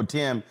Speaker pro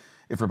tem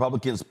if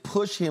Republicans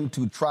push him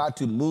to try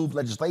to move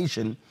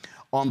legislation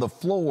on the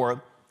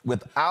floor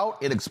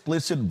without an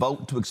explicit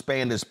vote to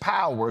expand his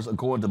powers,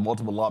 according to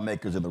multiple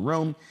lawmakers in the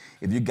room.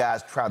 If you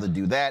guys try to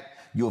do that,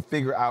 you'll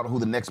figure out who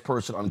the next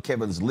person on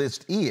Kevin's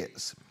list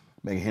is.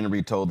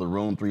 McHenry told the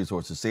room, three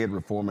sources said,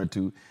 referring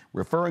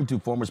to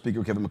former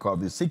Speaker Kevin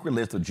McCarthy's secret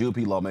list of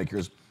GOP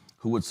lawmakers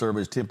who would serve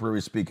as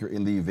temporary Speaker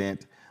in the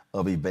event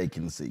of a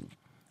vacancy.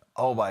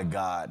 Oh my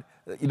God.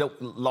 You know,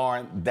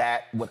 Lauren,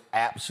 that would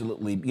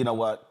absolutely, you know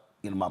what?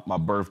 You know, my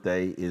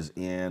birthday is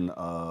in,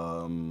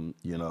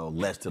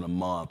 less than a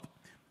month.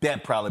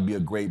 That'd probably be a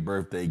great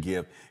birthday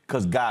gift.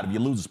 Because God, if you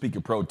lose a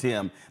Speaker pro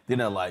tem, then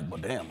they're like,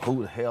 well, damn,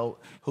 who the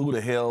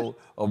hell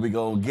are we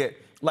gonna get?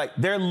 Like,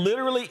 there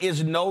literally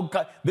is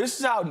this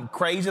is how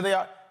crazy they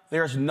are.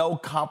 There's no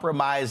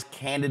compromise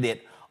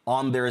candidate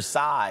on their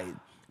side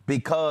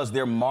because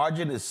their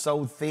margin is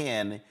so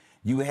thin.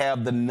 You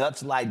have the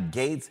nuts like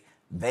Gates.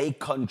 They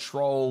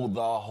control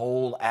the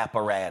whole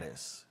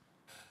apparatus.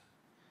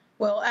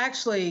 Well,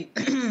 actually,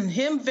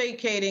 him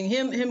quitting,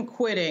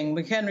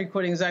 McHenry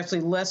quitting is actually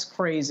less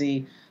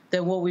crazy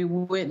than what we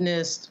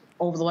witnessed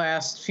over the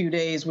last few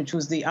days, which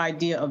was the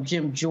idea of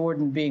Jim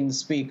Jordan being the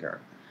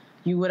Speaker.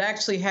 You would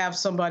actually have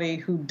somebody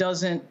who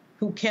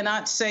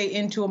cannot say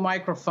into a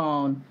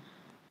microphone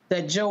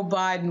that Joe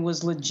Biden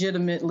was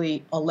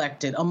legitimately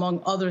elected,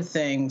 among other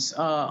things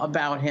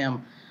about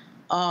him.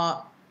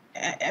 I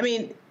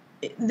mean,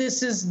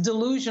 this is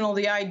delusional,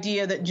 the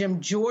idea that Jim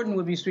Jordan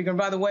would be Speaker. And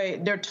by the way,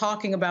 they're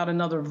talking about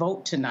another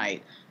vote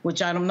tonight,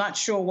 which I'm not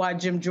sure why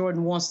Jim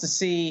Jordan wants to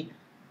see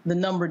the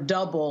number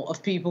double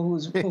of people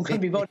who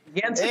could be voting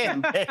against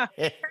him.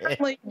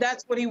 Apparently,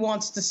 that's what he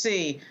wants to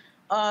see.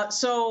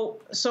 So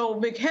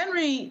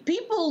McHenry,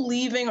 people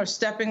leaving or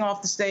stepping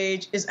off the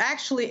stage is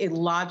actually a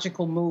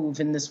logical move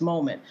in this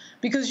moment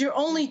because you're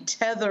only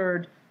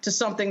tethered to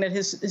something that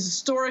has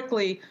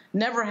historically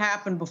never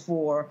happened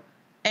before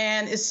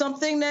and is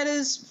something that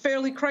is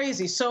fairly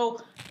crazy. So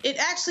it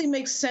actually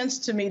makes sense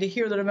to me to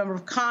hear that a member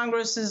of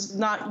Congress is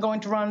not going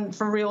to run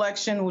for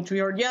re-election, which we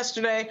heard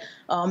yesterday,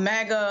 a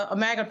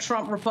MAGA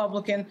Trump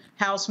Republican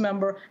House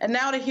member, and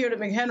now to hear that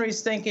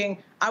McHenry's thinking,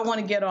 I want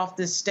to get off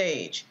this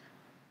stage.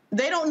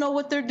 They don't know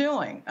what they're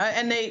doing,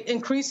 and they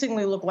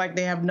increasingly look like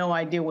they have no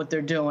idea what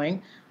they're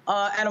doing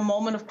at a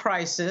moment of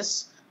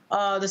crisis.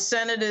 The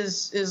Senate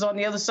is on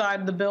the other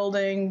side of the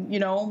building,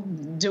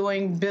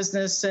 doing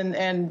business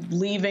and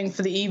leaving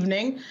for the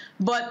evening.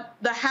 But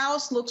the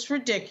House looks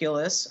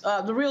ridiculous.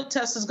 The real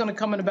test is going to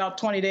come in about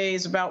 20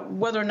 days about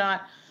whether or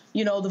not,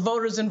 the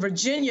voters in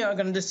Virginia are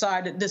going to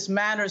decide that this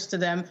matters to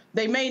them.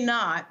 They may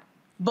not,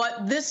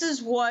 but this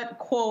is what,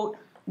 quote,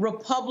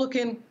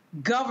 Republican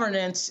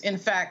governance, in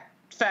fact,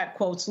 fat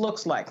quotes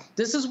looks like.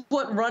 This is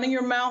what running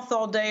your mouth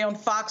all day on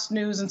Fox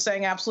News and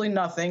saying absolutely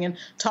nothing and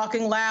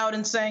talking loud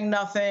and saying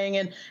nothing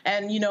and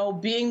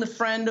being the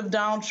friend of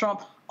Donald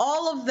Trump.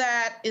 All of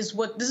that is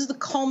this is the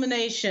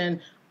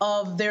culmination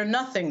of their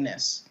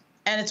nothingness.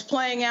 And it's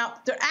playing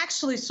out. They're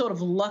actually sort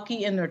of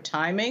lucky in their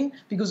timing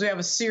because we have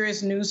a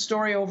serious news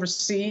story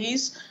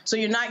overseas. So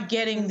you're not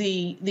getting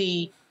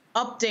the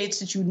updates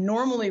that you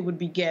normally would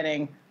be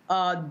getting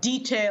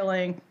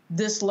detailing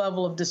this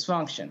level of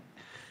dysfunction.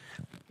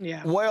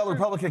 Yeah. Well, the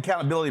Republican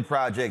Accountability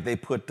Project, they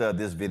put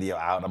this video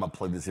out. I'm gonna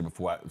plug this in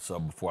before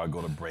I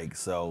go to break.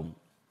 So,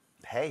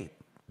 hey,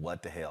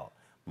 what the hell?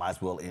 Might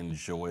as well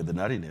enjoy the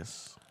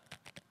nuttiness.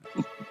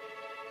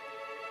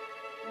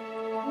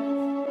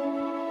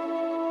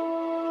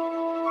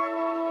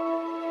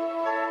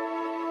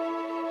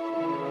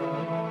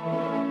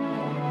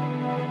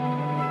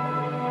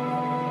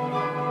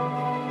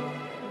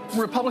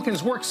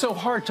 Republicans worked so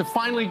hard to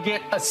finally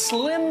get a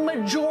slim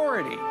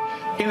majority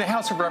in the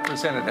House of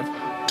Representatives.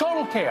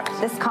 Total chaos.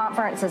 This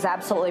conference is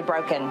absolutely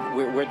broken.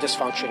 We're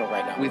dysfunctional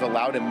right now. We've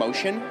allowed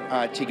emotion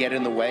to get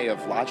in the way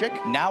of logic.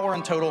 Now we're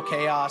in total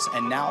chaos,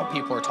 and now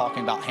people are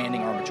talking about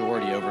handing our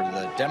majority over to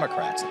the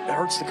Democrats. It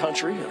hurts the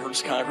country, it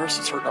hurts Congress,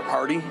 it's hurting our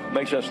party. It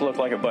makes us look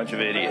like a bunch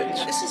of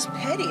idiots. This is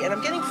petty, and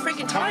I'm getting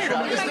freaking tired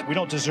of it. We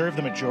don't deserve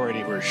the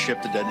majority. We're a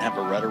ship that doesn't have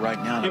a rudder right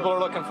now. People are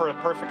looking for a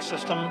perfect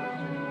system.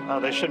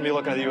 They shouldn't be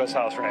looking at the U.S.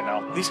 House right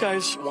now. These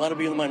guys want to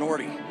be in the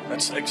minority.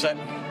 That's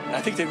exactly. I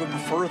think they would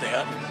prefer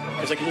that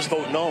because they can just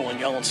vote no and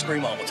yell and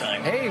scream all the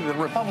time. Hey, the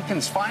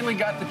Republicans finally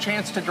got the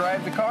chance to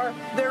drive the car.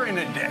 They're in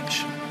a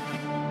ditch.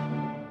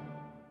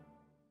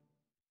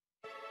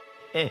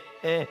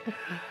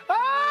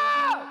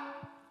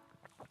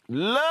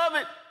 Love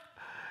it.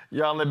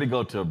 Y'all, let me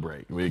go to a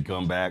break. When we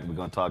come back, we're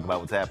going to talk about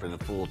what's happening in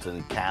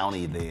Fulton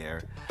County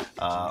there,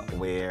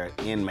 where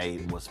an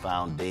inmate was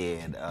found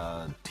dead.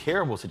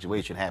 Terrible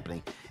situation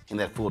happening in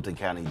that Fulton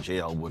County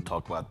jail. We'll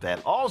talk about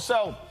that.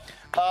 Also,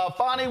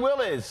 Fonnie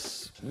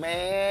Willis,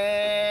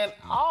 man,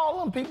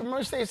 all them people,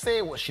 remember they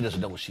say, well, she doesn't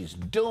know what she's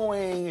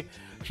doing.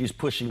 She's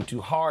pushing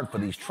too hard for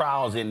these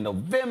trials in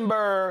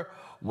November.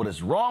 What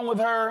is wrong with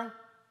her?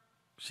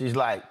 She's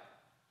like,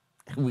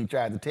 We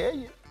tried to tell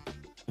you.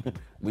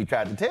 We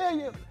tried to tell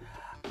you.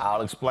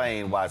 I'll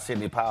explain why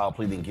Sidney Powell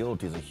pleading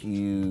guilty is a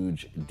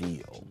huge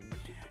deal.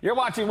 You're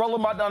watching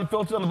Roland Martin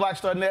Unfiltered on the Black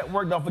Star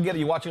Network. Don't forget, if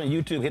you're watching on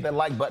YouTube, hit that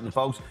like button,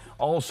 folks.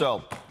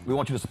 Also, we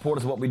want you to support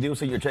us in what we do.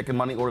 Send your check and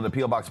money order to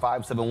P.O. Box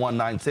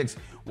 57196,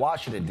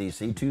 Washington,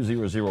 D.C.,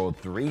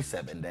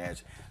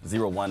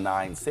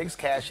 20037-0196.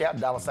 Cash App,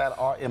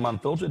 $RM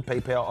Unfiltered.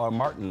 PayPal, R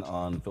Martin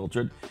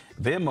Unfiltered.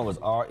 Venmo is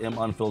RM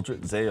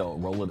Unfiltered.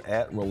 Zelle, Roland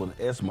at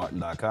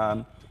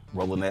RolandSMartin.com.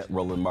 Roland at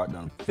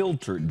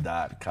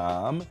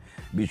RolandMartinUnfiltered.com.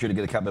 Be sure to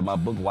get a copy of my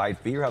book, White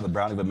Fear, How the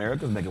Browning of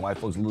America is Making White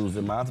Folks Lose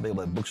Their Minds,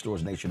 available at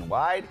bookstores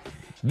nationwide.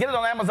 Get it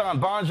on Amazon,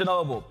 Barnes &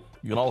 Noble.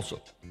 You can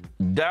also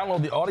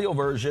download the audio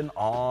version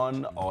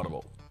on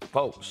Audible.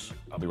 Folks,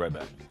 I'll be right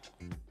back.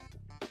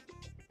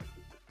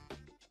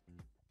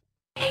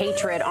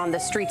 Hatred on the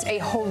streets, a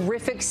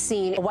horrific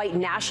scene, a white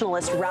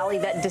nationalist rally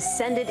that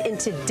descended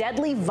into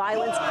deadly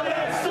violence.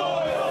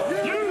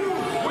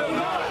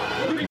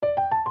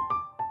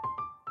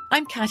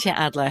 I'm Katya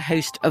Adler,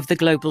 host of The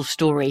Global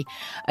Story.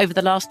 Over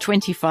the last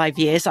 25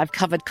 years, I've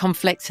covered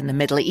conflicts in the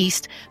Middle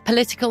East,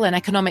 political and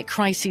economic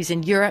crises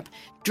in Europe,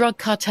 drug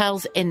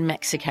cartels in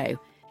Mexico.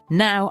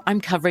 Now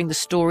I'm covering the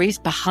stories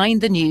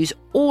behind the news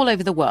all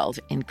over the world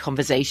in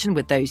conversation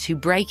with those who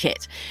break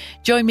it.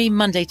 Join me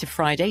Monday to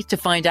Friday to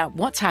find out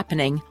what's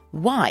happening,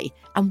 why,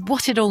 and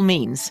what it all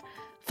means.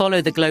 Follow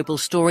The Global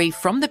Story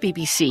from the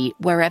BBC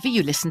wherever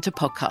you listen to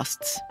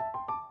podcasts.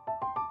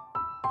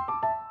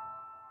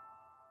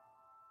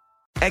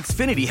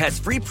 Xfinity has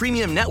free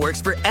premium networks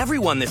for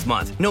everyone this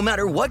month, no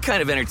matter what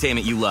kind of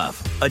entertainment you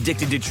love.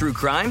 Addicted to true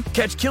crime?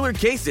 Catch killer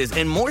cases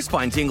and more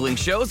spine-tingling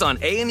shows on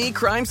A&E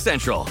Crime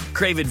Central.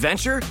 Crave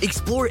adventure?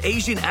 Explore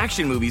Asian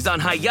action movies on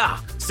Hi-Ya.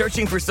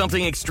 Searching for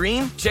something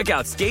extreme? Check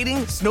out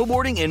skating,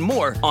 snowboarding, and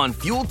more on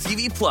Fuel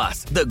TV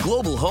Plus, the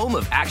global home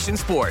of action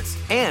sports.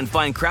 And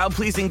find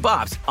crowd-pleasing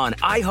bops on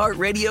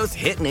iHeartRadio's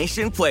Hit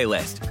Nation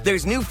playlist.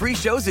 There's new free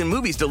shows and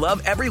movies to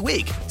love every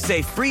week.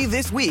 Say free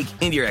this week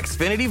in your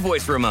Xfinity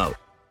voice remote.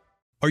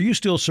 Are you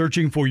still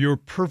searching for your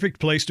perfect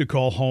place to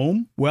call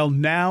home? Well,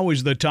 now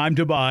is the time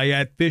to buy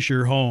at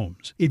Fisher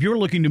Homes. If you're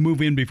looking to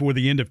move in before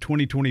the end of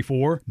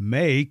 2024,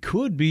 May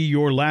could be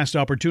your last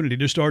opportunity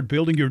to start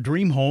building your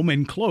dream home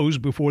and close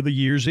before the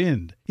year's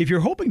end. If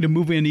you're hoping to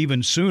move in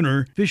even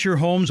sooner, Fisher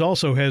Homes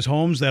also has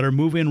homes that are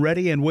move-in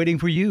ready and waiting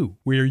for you,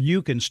 where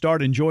you can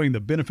start enjoying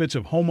the benefits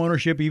of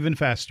homeownership even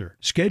faster.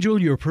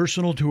 Schedule your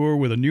personal tour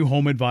with a new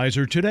home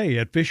advisor today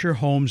at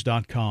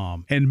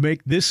FisherHomes.com and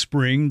make this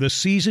spring the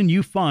season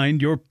you find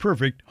your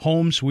perfect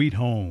home sweet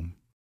home.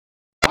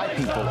 White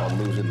people are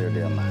losing their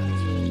damn minds.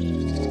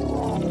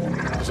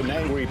 As an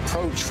angry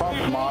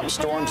pro-Trump mob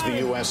storms the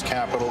U.S.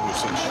 Capitol, we've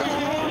seen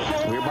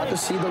We're about to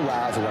see the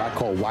rise of what I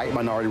call white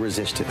minority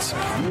resistance.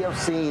 We have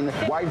seen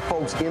white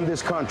folks in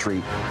this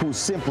country who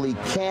simply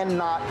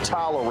cannot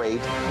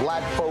tolerate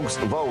black folks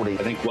voting.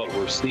 I think what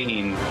we're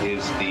seeing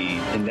is the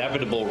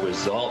inevitable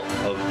result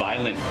of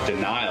violent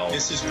denial.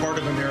 This is part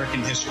of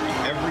American history.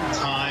 Every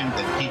time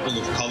that people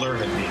of color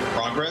have made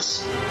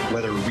progress,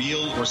 whether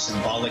real or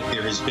symbolic,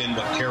 there has been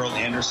what Carol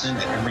Anderson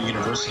at Emory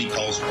University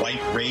calls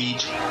white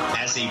rage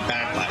as a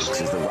backlash.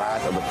 This is the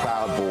rise of the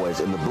Proud Boys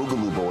and the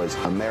Boogaloo Boys.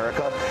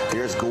 America,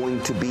 there's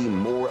going to be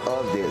more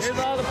of this. Here's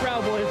all the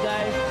Proud Boys,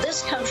 Dave.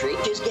 This country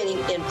is getting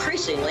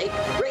increasingly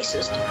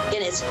racist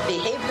in its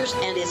behaviors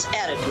and its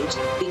attitudes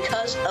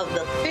because of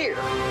the fear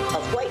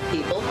of white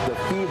people. The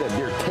fear that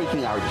they're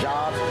taking our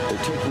jobs,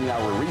 they're taking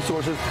our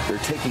resources, they're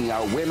taking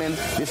our women.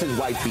 This is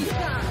white fear.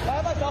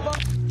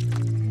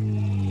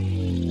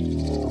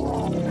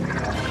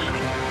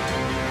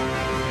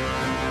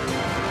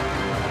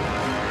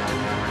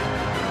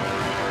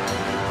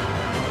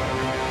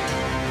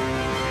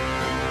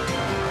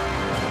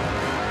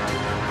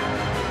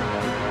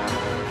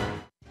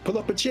 Pull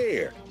up a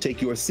chair,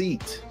 take your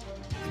seat.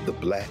 The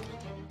Black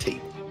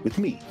Tape with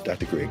me,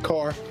 Dr. Greg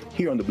Carr,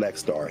 here on the Black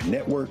Star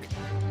Network.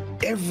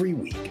 Every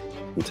week,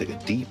 we'll take a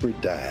deeper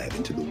dive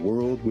into the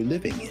world we're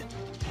living in.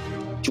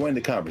 Join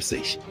the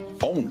conversation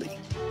only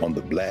on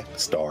the Black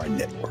Star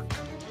Network.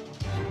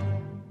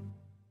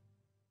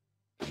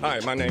 Hi,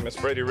 my name is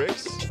Freddie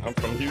Ricks. I'm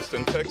from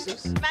Houston,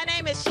 Texas. My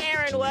name is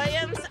Sharon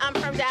Williams. I'm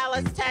from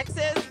Dallas,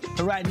 Texas.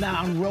 Right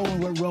now, I'm rolling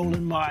with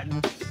Roland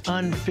Martin,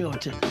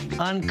 unfiltered,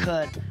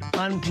 uncut,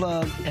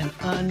 unplugged, and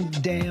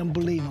undamn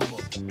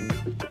believable.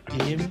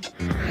 You hear me?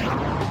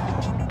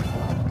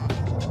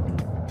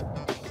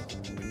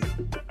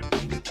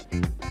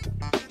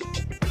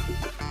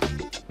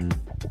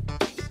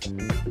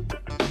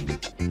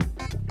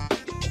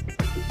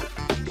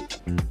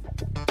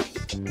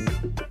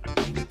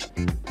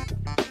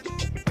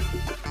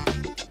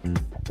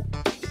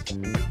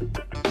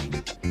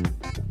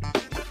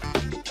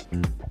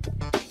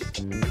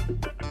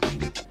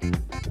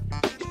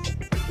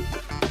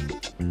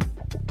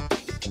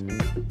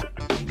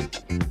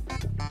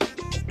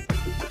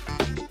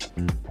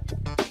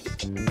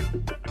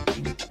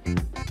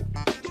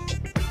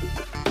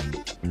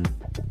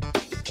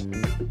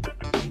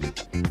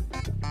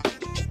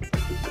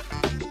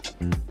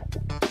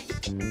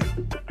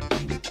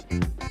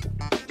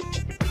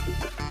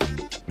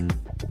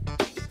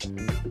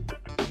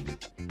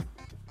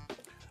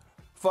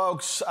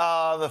 Folks,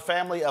 the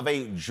family of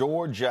a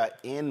Georgia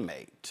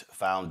inmate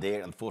found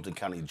dead in the Fulton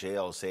County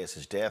Jail says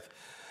his death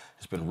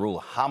has been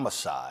ruled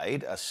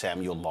homicide.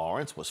 Samuel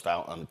Lawrence was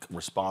found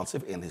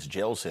unresponsive in his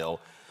jail cell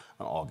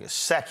on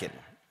August 2nd,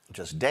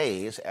 just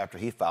days after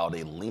he filed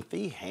a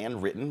lengthy,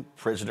 handwritten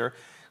prisoner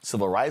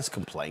civil rights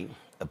complaint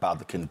about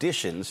the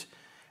conditions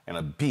and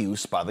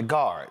abuse by the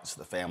guards.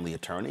 The family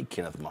attorney,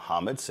 Kenneth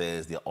Muhammad,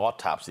 says the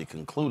autopsy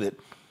concluded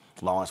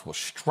Lawrence was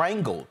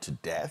strangled to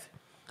death.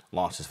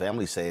 Lawrence's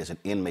family says an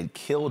inmate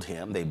killed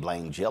him. They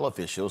blame jail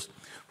officials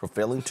for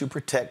failing to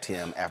protect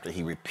him after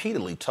he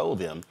repeatedly told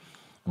them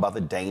about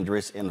the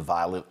dangerous and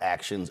violent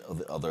actions of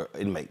the other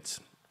inmates.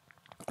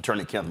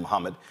 Attorney Kenneth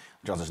Muhammad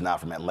joins us now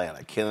from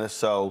Atlanta. Kenneth,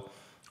 so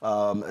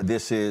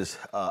this is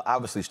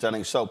obviously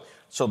stunning. So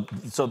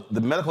the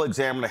medical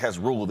examiner has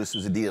ruled this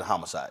is indeed a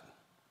homicide.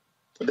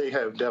 They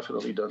have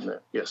definitely done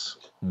that, yes.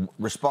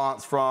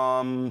 Response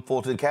from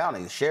Fulton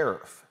County,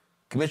 Sheriff,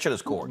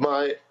 Commissioner's Court.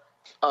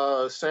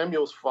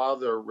 Samuel's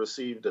father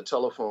received a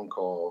telephone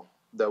call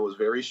that was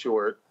very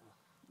short.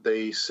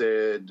 They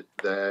said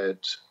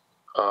that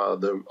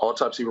the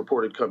autopsy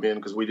report had come in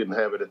because we didn't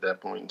have it at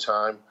that point in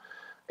time,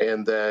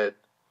 and that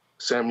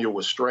Samuel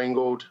was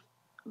strangled.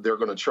 They're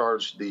going to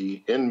charge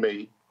the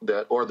inmate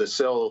or the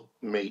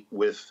cellmate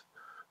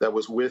that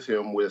was with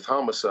him with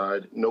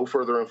homicide. No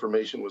further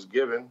information was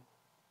given.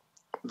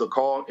 The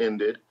call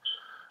ended.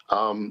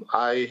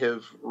 I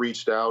have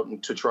reached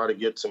out to try to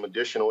get some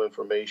additional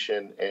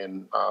information,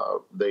 and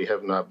they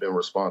have not been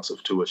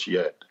responsive to us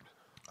yet.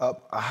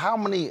 How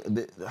many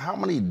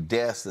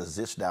deaths does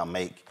this now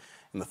make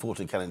in the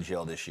Fulton County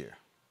Jail this year?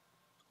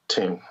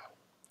 10.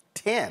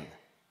 10?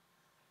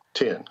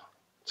 10.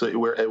 So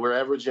we're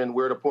averaging,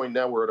 we're at a point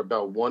now we're at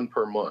about 1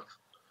 per month.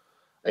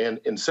 And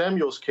in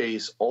Samuel's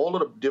case, all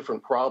of the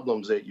different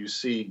problems that you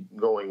see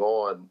going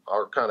on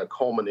are kind of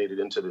culminated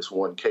into this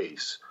one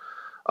case.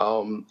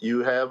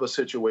 You have a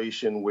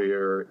situation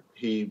where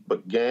he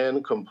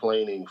began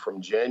complaining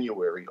from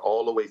January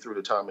all the way through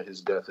the time of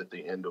his death at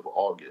the end of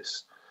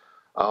August.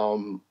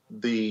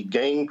 The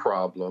gang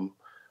problem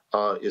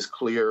is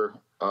clear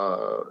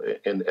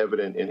and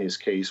evident in his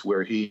case,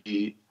 where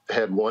he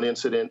had one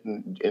incident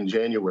in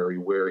January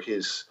where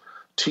his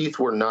teeth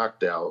were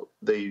knocked out.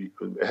 They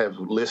have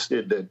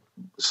listed that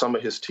some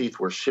of his teeth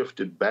were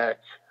shifted back.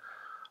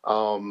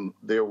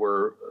 There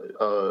were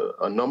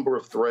a number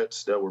of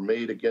threats that were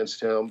made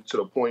against him to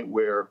the point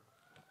where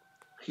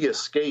he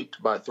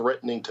escaped by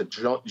threatening to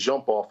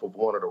jump off of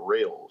one of the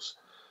rails.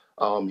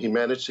 He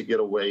managed to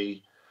get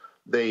away.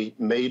 They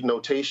made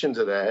notations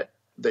of that.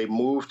 They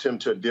moved him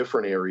to a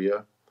different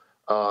area.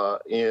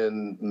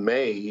 In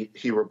May,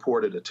 he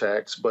reported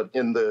attacks, but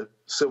in the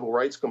civil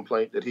rights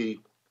complaint that he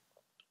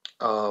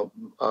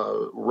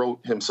wrote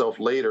himself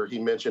later, he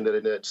mentioned that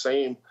in that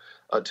same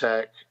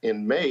attack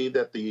in May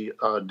that the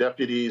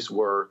deputies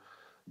were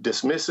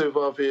dismissive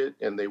of it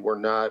and they were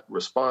not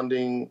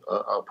responding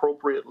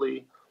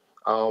appropriately.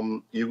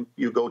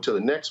 You go to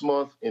the next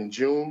month in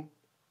June,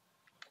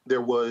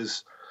 there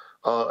was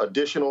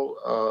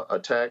additional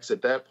attacks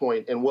at that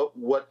point. And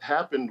what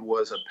happened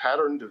was a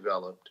pattern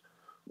developed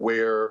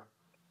where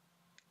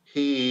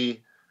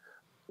he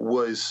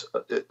was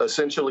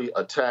essentially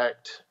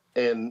attacked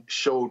and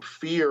showed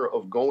fear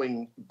of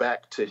going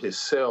back to his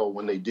cell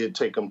when they did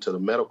take him to the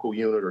medical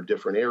unit or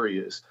different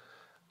areas.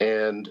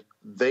 And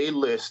they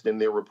list in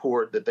their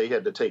report that they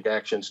had to take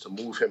actions to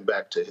move him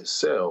back to his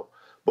cell.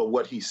 But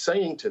what he's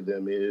saying to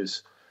them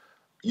is,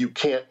 you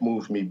can't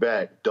move me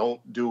back,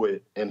 don't do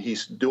it. And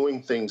he's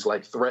doing things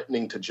like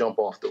threatening to jump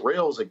off the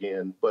rails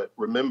again. But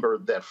remember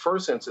that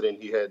first incident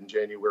he had in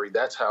January,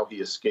 that's how he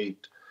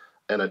escaped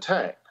an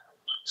attack.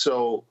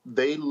 So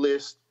they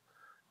list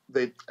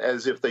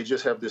as if they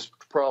just have this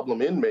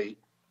problem inmate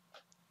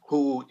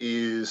who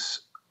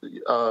is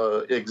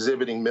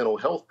exhibiting mental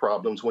health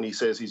problems. When he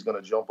says he's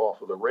going to jump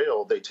off of the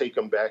rail, they take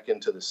him back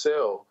into the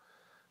cell,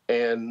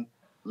 and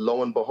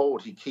lo and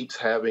behold, he keeps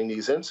having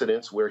these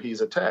incidents where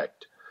he's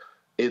attacked.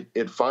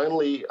 It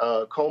finally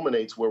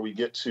culminates where we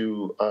get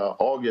to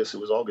August. It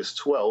was August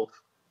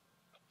 12th,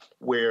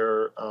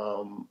 where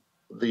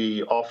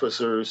the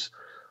officers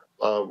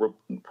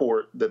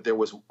report that there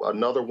was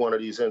another one of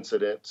these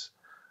incidents.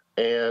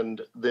 And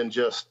then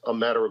just a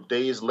matter of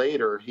days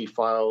later, he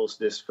files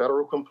this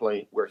federal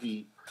complaint where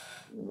he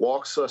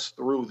walks us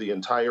through the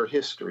entire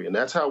history. And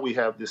that's how we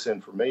have this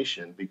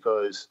information,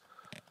 because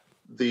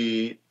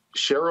the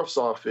sheriff's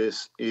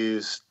office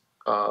is,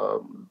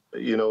 for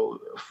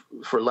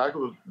lack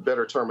of a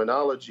better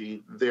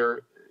terminology,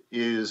 there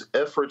is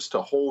efforts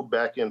to hold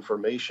back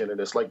information.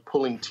 And it's like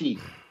pulling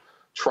teeth,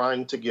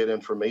 trying to get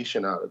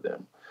information out of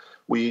them.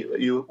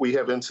 We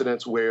have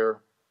incidents where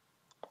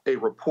a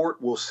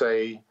report will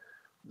say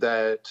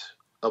that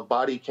a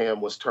body cam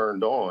was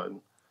turned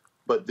on,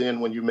 but then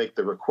when you make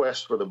the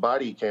request for the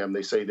body cam,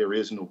 they say there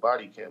is no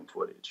body cam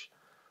footage.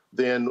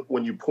 Then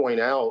when you point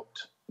out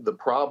the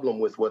problem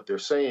with what they're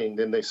saying,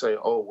 then they say,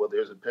 oh, well,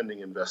 there's a pending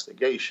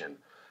investigation.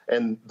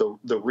 And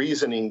the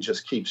reasoning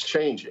just keeps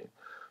changing.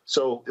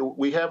 So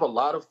we have a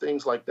lot of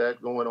things like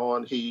that going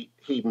on. He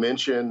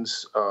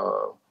mentions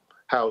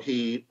how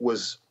he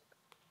was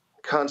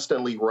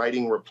constantly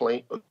writing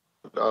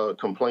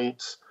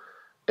complaints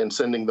and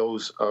sending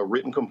those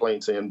written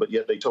complaints in, but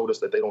yet they told us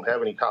that they don't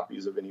have any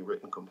copies of any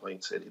written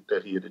complaints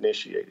that he had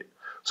initiated.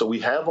 So we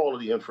have all of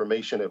the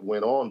information that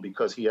went on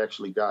because he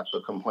actually got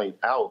the complaint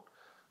out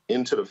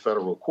into the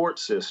federal court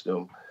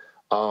system.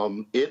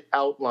 It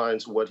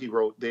outlines what he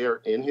wrote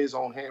there in his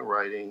own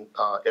handwriting,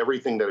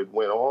 everything that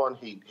went on.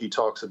 He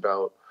talks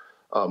about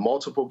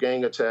multiple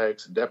gang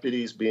attacks,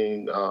 deputies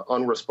being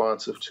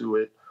unresponsive to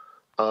it,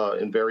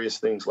 and various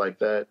things like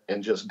that.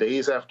 And just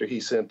days after he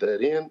sent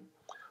that in,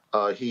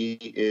 he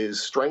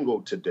is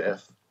strangled to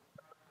death.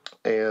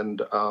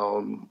 And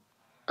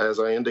as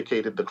I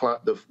indicated,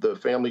 the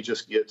family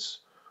just gets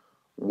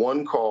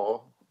one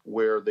call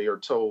where they are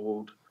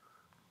told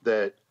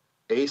that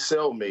a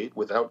cellmate,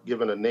 without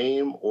giving a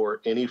name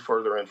or any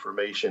further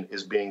information,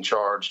 is being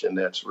charged, and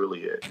that's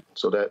really it.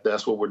 So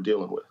that's what we're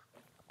dealing with.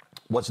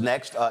 What's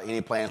next? Any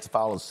plans to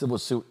file a civil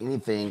suit,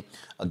 anything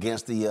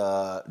against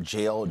the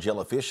jail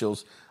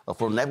officials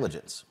for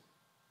negligence?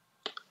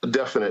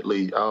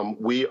 Definitely.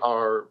 We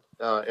are,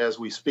 as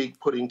we speak,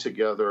 putting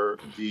together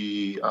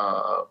the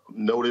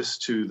notice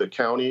to the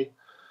county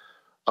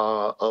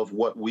of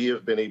what we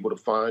have been able to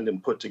find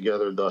and put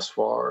together thus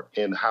far,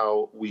 and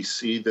how we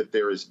see that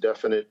there is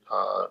definite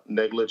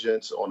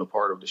negligence on the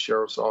part of the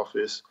sheriff's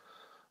office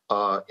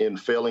in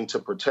failing to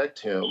protect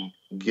him,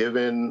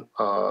 given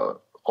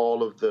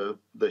all of the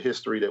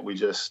history that we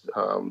just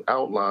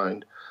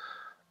outlined.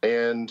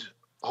 And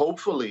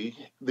hopefully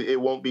it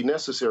won't be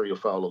necessary to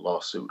file a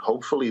lawsuit.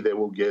 Hopefully they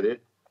will get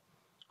it.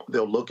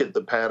 They'll look at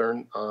the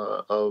pattern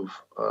of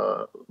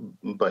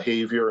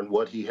behavior and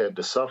what he had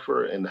to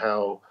suffer, and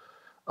how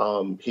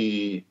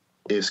he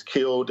is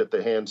killed at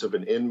the hands of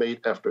an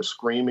inmate after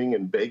screaming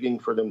and begging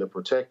for them to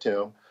protect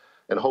him.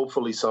 And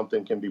hopefully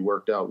something can be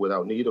worked out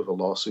without need of a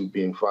lawsuit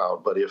being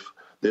filed. But if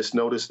this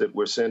notice that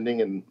we're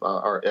sending and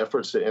our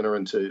efforts to enter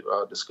into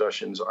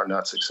discussions are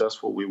not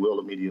successful, we will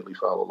immediately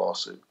file a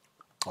lawsuit.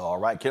 All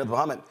right, Kenneth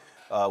Muhammad,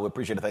 we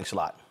appreciate it. Thanks a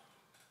lot.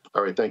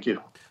 All right, thank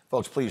you.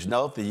 Folks, please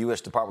note the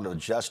U.S. Department of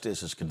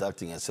Justice is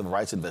conducting a civil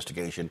rights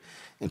investigation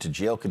into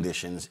jail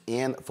conditions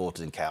in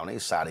Fulton County,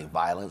 citing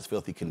violence,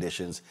 filthy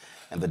conditions,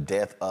 and the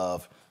death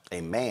of a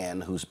man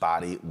whose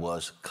body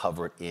was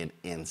covered in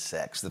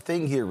insects. The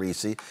thing here,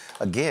 Reese,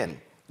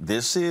 again,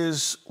 this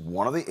is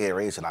one of the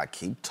areas, and I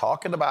keep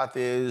talking about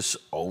this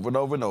over and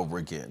over and over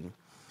again,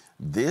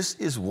 this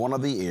is one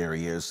of the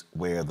areas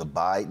where the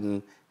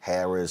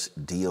Biden-Harris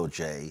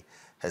DOJ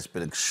has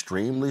been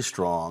extremely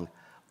strong.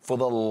 For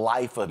the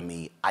life of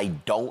me, I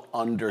don't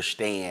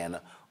understand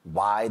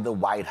why the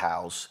White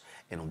House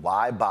and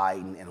why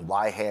Biden and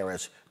why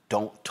Harris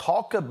don't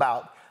talk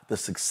about the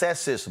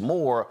successes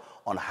more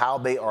on how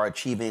they are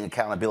achieving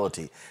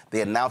accountability.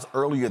 They announced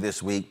earlier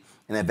this week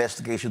an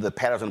investigation of the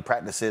patterns and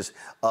practices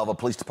of a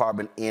police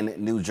department in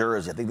New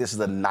Jersey. I think this is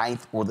the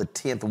 9th or the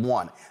 10th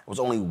one. There was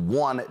only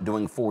one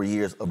during 4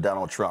 years of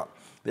Donald Trump.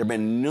 There have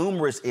been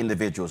numerous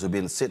individuals who have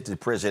been sent to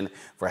prison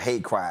for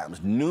hate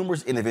crimes,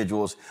 numerous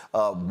individuals,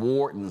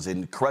 wardens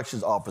and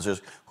corrections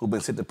officers who've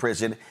been sent to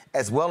prison,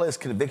 as well as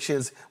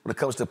convictions when it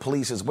comes to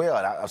police as well.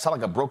 And I sound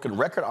like a broken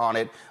record on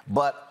it,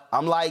 but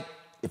I'm like,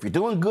 if you're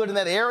doing good in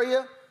that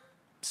area,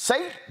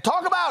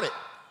 talk about it.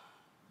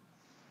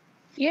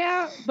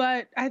 Yeah,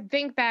 but I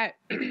think that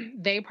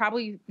they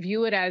probably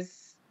view it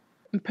as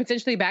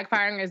potentially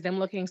backfiring as them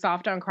looking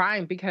soft on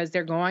crime, because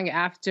they're going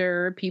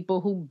after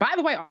people who, by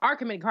the way, are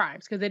committing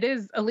crimes, because it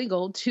is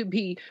illegal to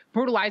be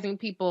brutalizing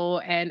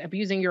people and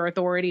abusing your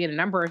authority and a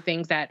number of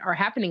things that are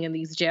happening in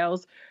these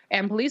jails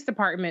and police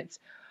departments.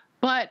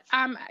 But,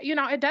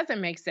 it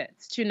doesn't make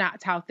sense to not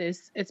tout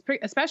this,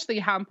 especially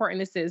how important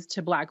this is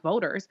to Black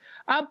voters.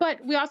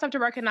 But we also have to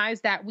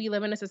recognize that we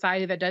live in a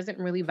society that doesn't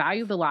really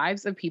value the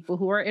lives of people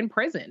who are in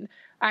prison.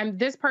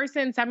 This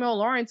person, Samuel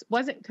Lawrence,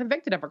 wasn't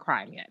convicted of a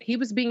crime yet. He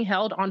was being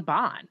held on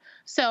bond.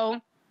 So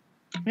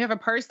we have a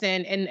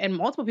person, and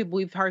multiple people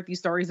we've heard these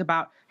stories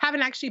about,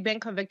 haven't actually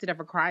been convicted of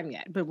a crime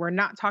yet. But we're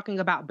not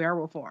talking about bail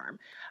reform.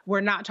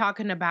 We're not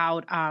talking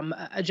about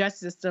a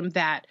justice system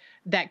that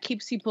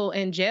keeps people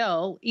in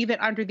jail, even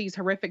under these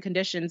horrific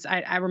conditions.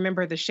 I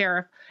remember the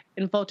sheriff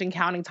in Fulton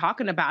County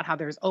talking about how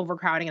there's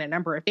overcrowding and a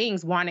number of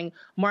things, wanting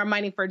more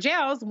money for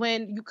jails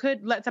when you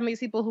could let some of these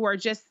people who are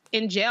just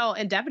in jail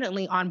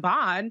indefinitely on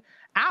bond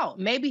out.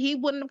 Maybe he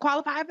wouldn't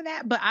qualify for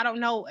that, but I don't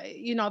know,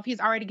 if he's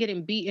already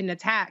getting beat and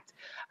attacked,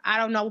 I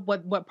don't know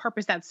what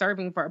purpose that's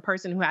serving for a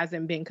person who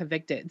hasn't been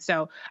convicted.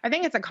 So I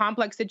think it's a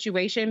complex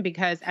situation,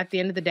 because at the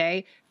end of the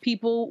day,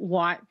 people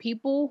want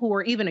people who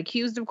are even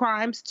accused of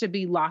crimes to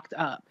be locked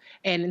up.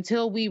 And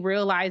until we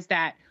realize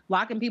that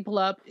locking people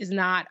up is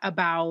not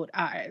about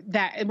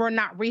that, we're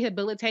not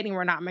rehabilitating,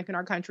 we're not making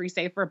our country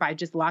safer by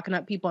just locking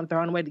up people and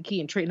throwing away the key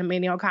and treating them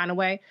any old kind of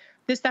way,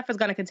 this stuff is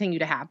going to continue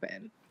to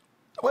happen.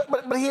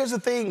 But here's the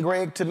thing,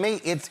 Greg. To me,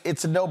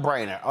 it's a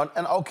no-brainer.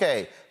 And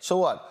okay, so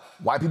what?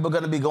 White people are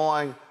going to be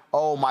going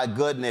oh my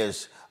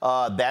goodness,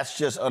 that's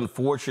just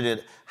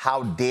unfortunate.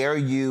 How dare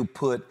you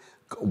put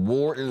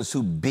wardens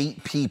who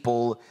beat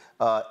people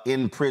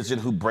in prison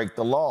who break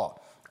the law?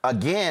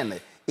 Again,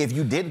 if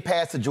you didn't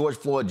pass the George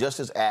Floyd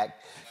Justice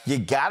Act, you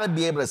got to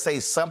be able to say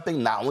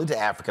something not only to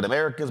African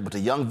Americans, but to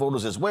young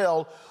voters as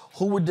well,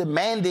 who were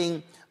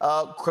demanding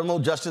criminal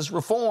justice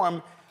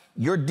reform.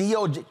 Your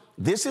DOJ,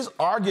 this is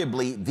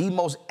arguably the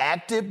most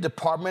active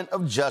Department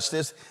of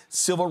Justice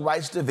Civil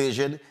Rights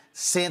Division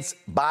since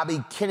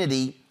Bobby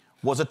Kennedy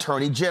was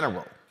Attorney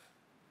General.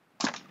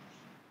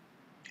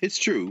 It's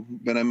true,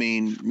 but I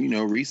mean, you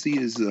know, Reese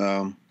is,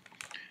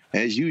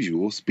 as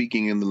usual,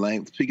 speaking the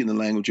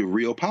language of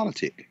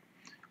realpolitik.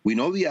 We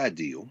know the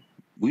ideal,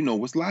 we know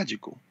what's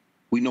logical,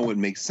 we know what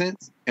makes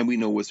sense, and we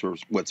know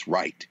what's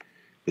right.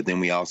 But then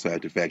we also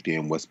have to factor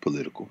in what's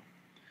political.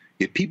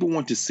 If people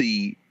want to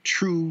see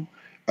true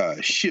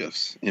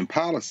shifts in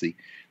policy,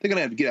 they're going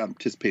to have to get out and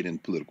participate in the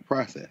political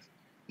process.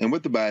 And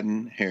what the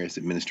Biden-Harris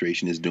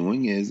administration is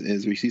doing is,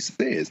 as Reese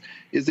says,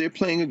 is they're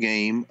playing a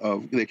game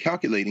of, they're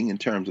calculating in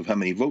terms of how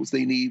many votes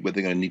they need, where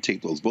they're going to need to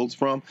take those votes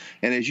from.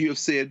 And as you have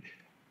said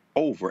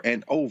over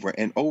and over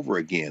and over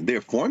again,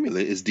 their formula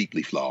is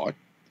deeply flawed.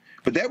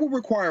 But that will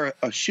require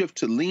a shift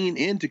to lean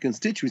into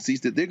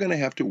constituencies that they're going to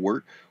have to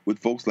work with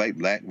folks like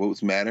Black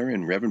Votes Matter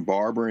and Reverend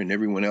Barber and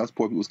everyone else,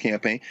 Poor People's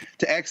Campaign,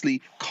 to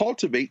actually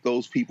cultivate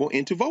those people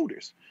into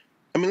voters.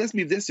 I mean,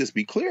 let's just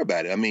be clear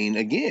about it. I mean,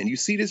 again, you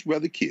see this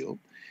brother killed.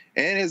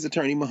 And as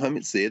Attorney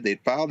Muhammad said, they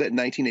filed that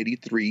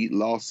 1983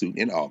 lawsuit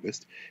in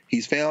August.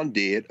 He's found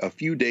dead a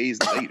few days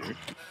later.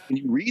 When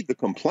you read the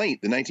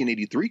complaint, the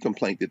 1983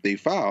 complaint that they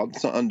filed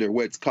under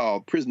what's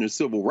called prisoner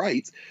civil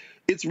rights,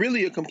 it's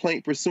really a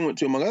complaint pursuant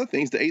to, among other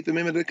things, the 8th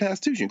Amendment of the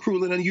Constitution,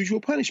 cruel and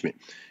unusual punishment.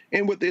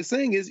 And what they're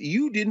saying is,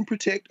 you didn't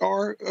protect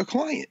our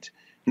client.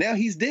 Now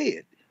he's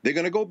dead. They're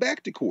going to go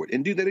back to court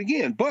and do that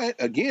again. But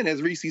again,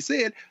 as Reese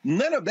said,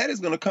 none of that is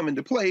going to come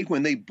into play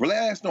when they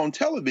blast on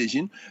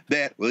television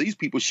that, well, these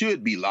people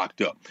should be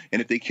locked up.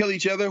 And if they kill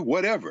each other,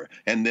 whatever.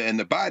 And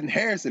the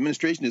Biden-Harris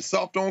administration is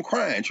soft on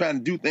crime, trying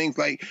to do things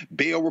like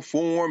bail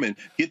reform and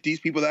get these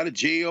people out of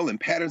jail and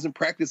patterns and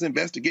practice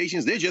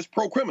investigations. They're just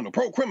pro-criminal,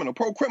 pro-criminal,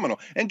 pro-criminal.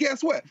 And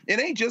guess what? It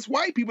ain't just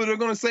white people that are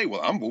going to say,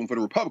 well, I'm voting for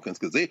the Republicans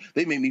because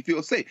they make me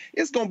feel safe.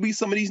 It's going to be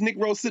some of these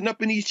Negroes sitting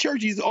up in these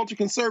churches, these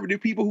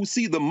ultra-conservative people who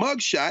see the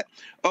mugshot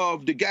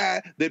of the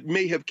guy that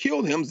may have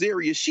killed him,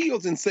 Zarius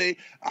Shields, and say,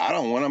 I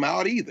don't want him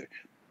out either.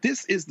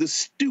 This is the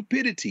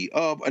stupidity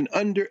of an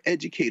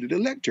undereducated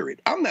electorate.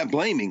 I'm not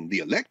blaming the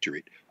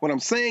electorate. What I'm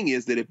saying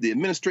is that if the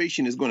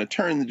administration is going to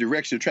turn in the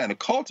direction of trying to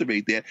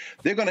cultivate that,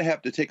 they're going to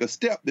have to take a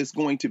step that's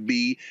going to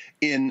be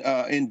in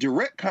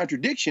direct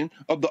contradiction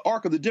of the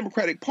arc of the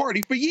Democratic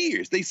Party for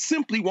years. They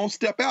simply won't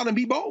step out and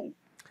be bold.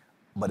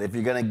 But if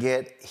you're going to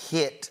get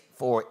hit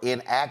for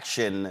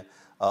inaction,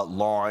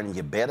 Lauren,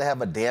 you better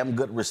have a damn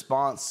good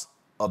response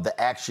of the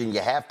action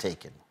you have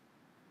taken.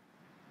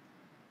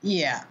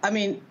 Yeah, I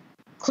mean,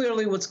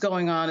 clearly what's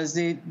going on is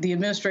the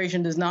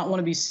administration does not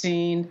want to be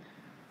seen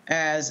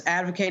as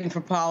advocating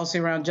for policy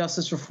around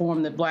justice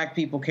reform that Black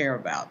people care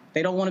about.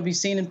 They don't want to be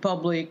seen in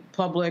public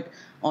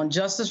on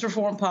justice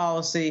reform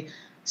policy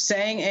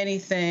saying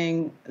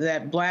anything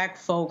that Black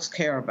folks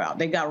care about.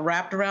 They got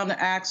wrapped around the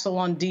axle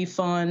on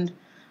defund.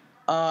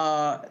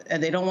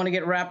 And they don't want to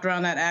get wrapped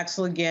around that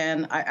axle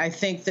again. I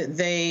think that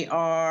they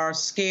are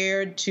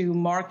scared to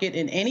market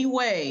in any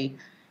way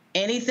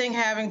anything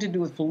having to do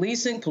with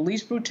policing,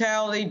 police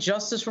brutality,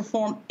 justice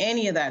reform,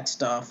 any of that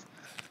stuff.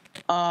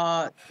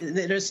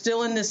 They're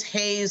still in this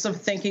haze of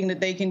thinking that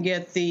they can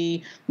get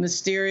the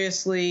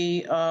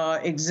mysteriously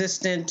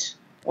existent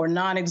or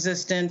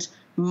non-existent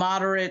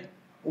moderate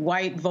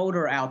white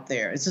voter out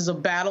there. This is a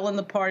battle in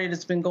the party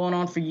that's been going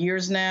on for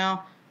years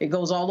now. It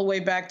goes all the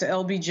way back to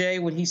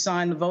LBJ when he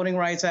signed the Voting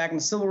Rights Act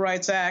and the Civil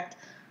Rights Act.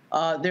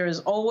 There is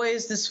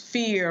always this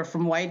fear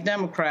from white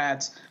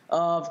Democrats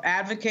of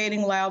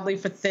advocating loudly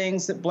for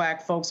things that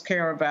Black folks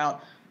care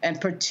about, and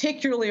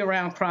particularly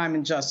around crime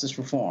and justice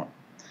reform.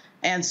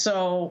 And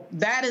so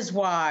that is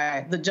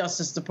why the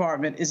Justice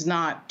Department is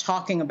not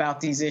talking about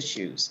these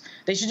issues.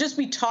 They should just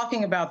be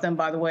talking about them,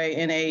 by the way,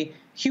 in a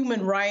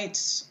human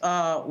rights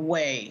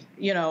way.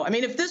 You know, I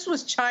mean, if this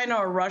was China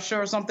or Russia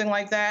or something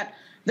like that,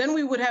 then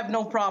we would have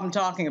no problem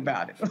talking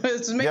about it.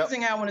 It's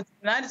amazing how when it's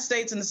the United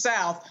States and the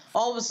South,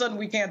 all of a sudden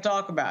we can't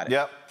talk about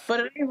it. But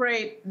at any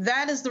rate,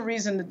 that is the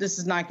reason that this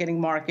is not getting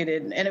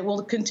marketed, and it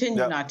will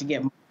continue not to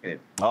get marketed.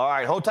 All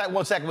right, hold tight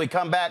 1 second. When we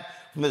come back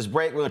from this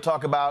break, we're going to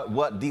talk about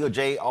what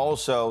DOJ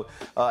also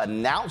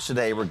announced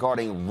today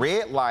regarding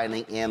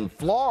redlining in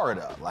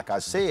Florida. Like I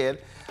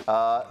said,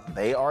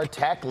 they are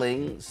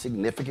tackling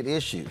significant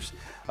issues.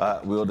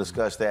 We'll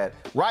discuss that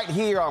right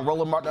here on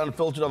Roland Martin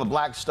Unfiltered on the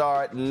Black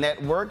Star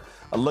Network.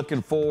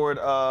 Looking forward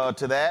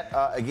to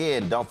that.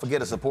 Again, don't forget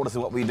to support us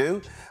in what we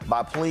do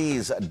by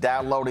please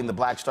downloading the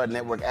Black Star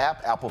Network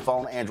app, Apple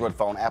phone, Android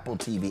phone, Apple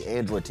TV,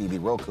 Android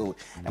TV, Roku,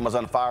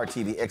 Amazon Fire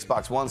TV,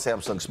 Xbox One,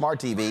 Samsung Smart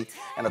TV,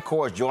 and of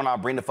course, join our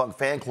Bring the Funk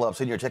Fan Club.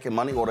 Send your check and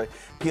money order.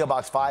 P.O.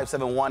 Box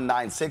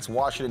 57196,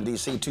 Washington,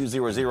 D.C.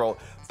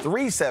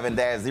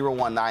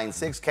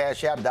 20037-0196.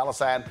 Cash App,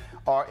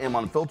 $RM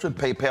Unfiltered.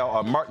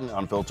 PayPal, Martin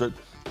Unfiltered.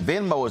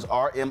 Venmo is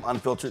RM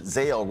Unfiltered.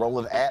 Zelle,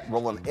 Roland at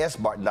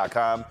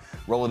RolandSMartin.com.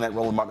 Roland at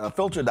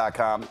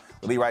RolandMartinUnfiltered.com.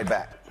 We'll be right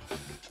back.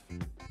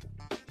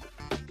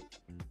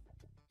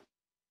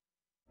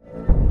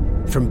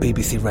 From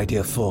BBC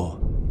Radio 4,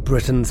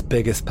 Britain's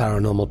biggest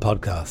paranormal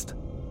podcast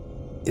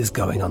is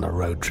going on a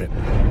road trip.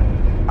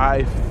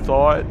 I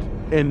thought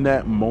in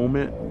that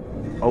moment,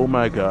 oh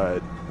my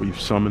God, we've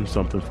summoned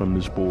something from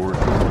this board.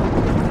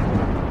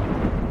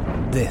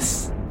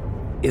 This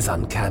is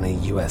Uncanny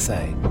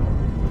USA.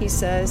 He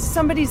says,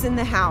 somebody's in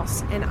the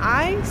house, and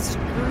I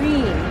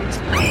screamed.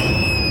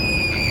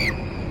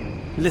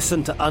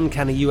 Listen to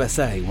Uncanny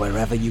USA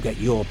wherever you get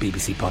your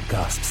BBC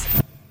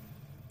podcasts,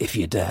 if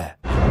you dare.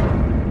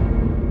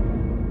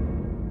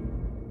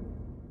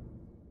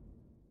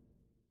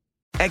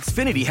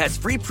 Xfinity has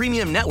free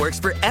premium networks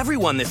for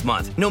everyone this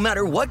month, no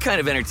matter what kind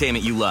of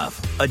entertainment you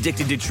love.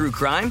 Addicted to true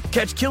crime?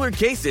 Catch killer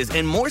cases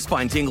and more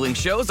spine-tingling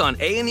shows on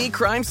A&E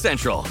Crime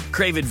Central.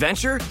 Crave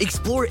adventure?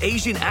 Explore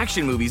Asian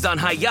action movies on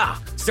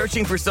Hi-YAH.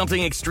 Searching for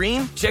something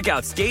extreme? Check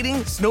out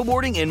skating,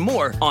 snowboarding, and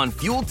more on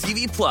Fuel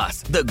TV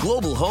Plus, the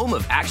global home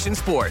of action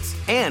sports.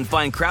 And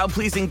find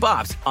crowd-pleasing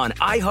bops on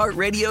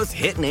iHeartRadio's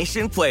Hit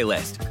Nation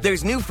playlist.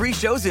 There's new free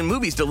shows and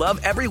movies to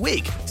love every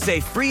week. Say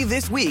free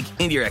this week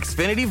in your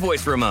Xfinity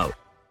voice remote.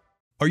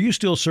 Are you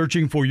still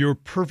searching for your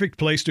perfect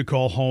place to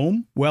call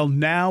home? Well,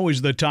 now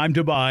is the time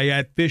to buy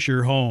at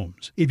Fisher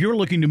Homes. If you're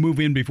looking to move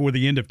in before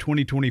the end of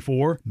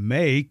 2024,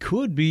 May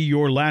could be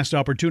your last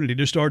opportunity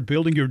to start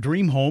building your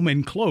dream home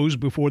and close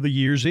before the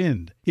year's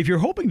end. If you're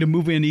hoping to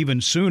move in even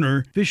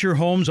sooner, Fisher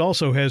Homes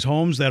also has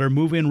homes that are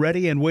move-in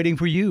ready and waiting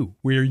for you,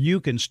 where you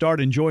can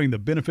start enjoying the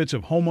benefits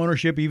of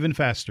homeownership even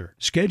faster.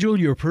 Schedule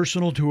your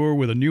personal tour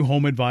with a new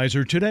home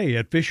advisor today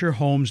at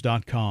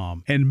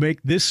FisherHomes.com and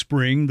make this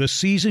spring the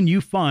season you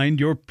find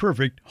your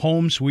perfect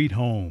home sweet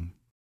home.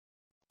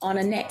 On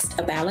A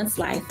Balanced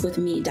Life with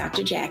me,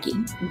 Dr. Jackie,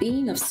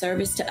 being of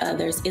service to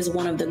others is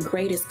one of the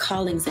greatest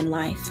callings in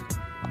life.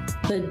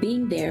 But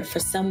being there for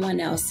someone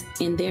else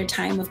in their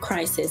time of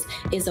crisis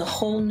is a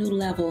whole new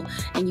level,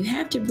 and you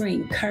have to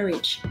bring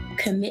courage,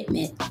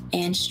 commitment,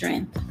 and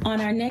strength. On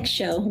our next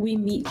show, we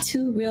meet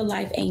two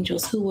real-life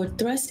angels who were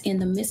thrust in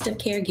the midst of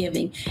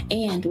caregiving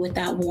and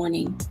without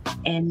warning.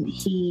 And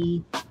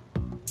he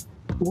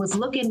was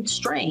looking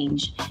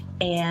strange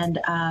and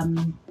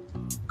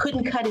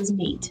couldn't cut his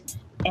meat.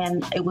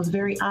 And it was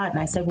very odd. And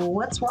I said, well,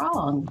 what's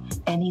wrong?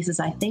 And he says,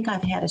 I think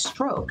I've had a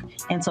stroke.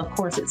 And so, of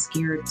course, it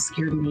scared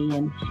me.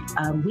 And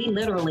we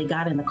literally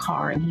got in the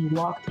car and he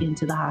walked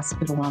into the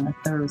hospital on a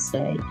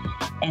Thursday.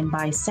 And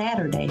by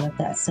Saturday of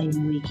that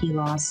same week, he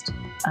lost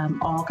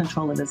all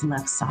control of his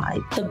left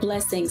side. The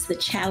blessings, the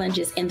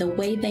challenges, and the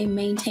way they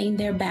maintain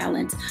their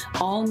balance,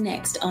 all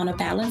next on A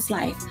Balanced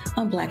Life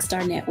on Black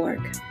Star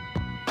Network.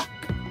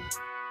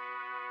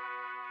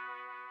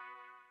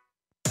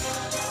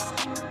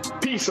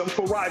 Peace, I'm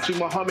Faraji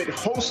Muhammad,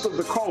 host of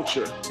The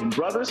Culture. And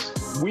brothers,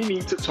 we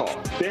need to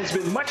talk. There's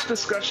been much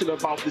discussion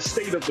about the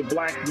state of the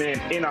black man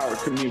in our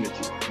community.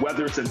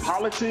 Whether it's in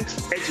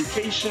politics,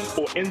 education,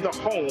 or in the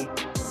home,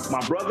 my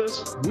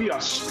brothers, we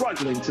are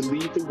struggling to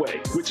lead the way,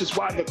 which is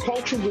why The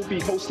Culture will be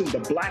hosting the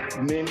Black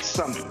Men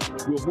Summit,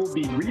 where we'll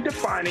be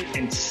redefining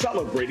and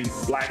celebrating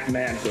black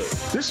manhood.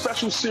 This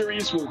special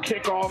series will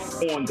kick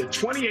off on the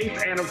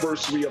 28th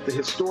anniversary of the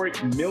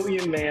historic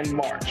Million Man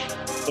March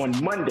on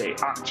Monday,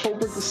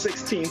 October the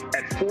 16th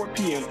at 4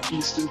 p.m.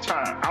 Eastern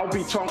Time. I'll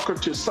be talking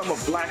to some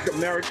of Black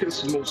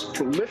America's most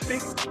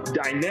prolific,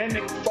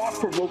 dynamic,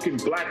 thought-provoking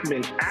black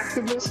men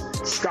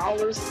activists,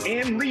 scholars,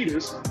 and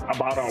leaders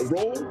about our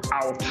role,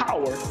 our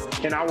power,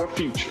 and our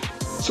future.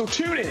 So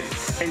tune in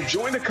and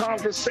join the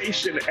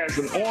conversation as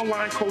an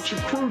online culture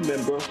crew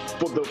member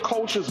for The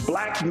Culture's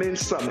Black Men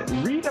Summit,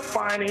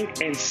 redefining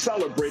and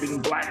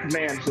celebrating black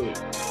manhood.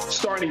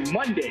 Starting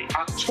Monday,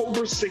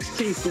 October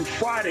 16th through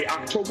Friday,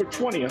 October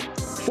 20th,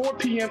 4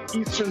 p.m.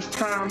 Eastern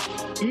Time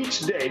each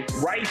day,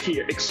 right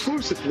here,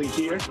 exclusively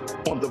here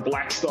on the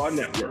Black Star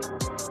Network.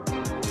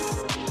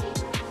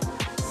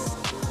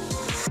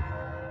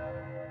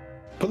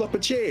 Pull up a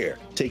chair,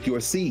 take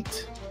your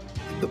seat.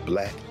 The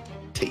Black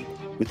Tape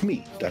with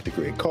me, Dr.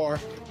 Greg Carr,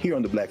 here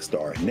on the Black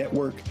Star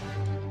Network.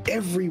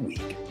 Every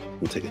week,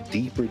 we'll take a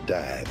deeper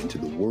dive into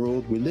the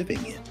world we're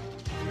living in.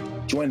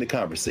 Join the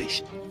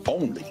conversation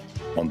only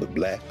on the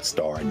Black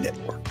Star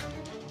Network.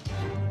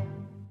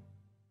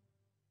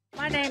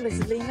 My name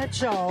is Lena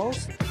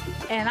Charles,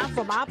 and I'm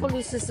from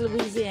Opelousas,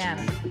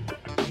 Louisiana.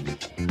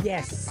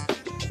 Yes,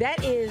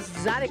 that is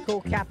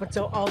Zydeco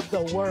capital of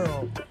the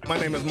world. My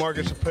name is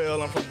Margaret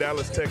Chappelle. I'm from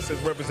Dallas, Texas,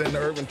 representing the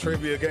Urban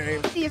Trivia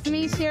Game. It's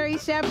me, Sherry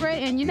Shepherd,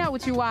 and you know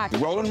what you watch.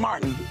 Roland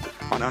Martin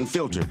on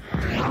Unfiltered.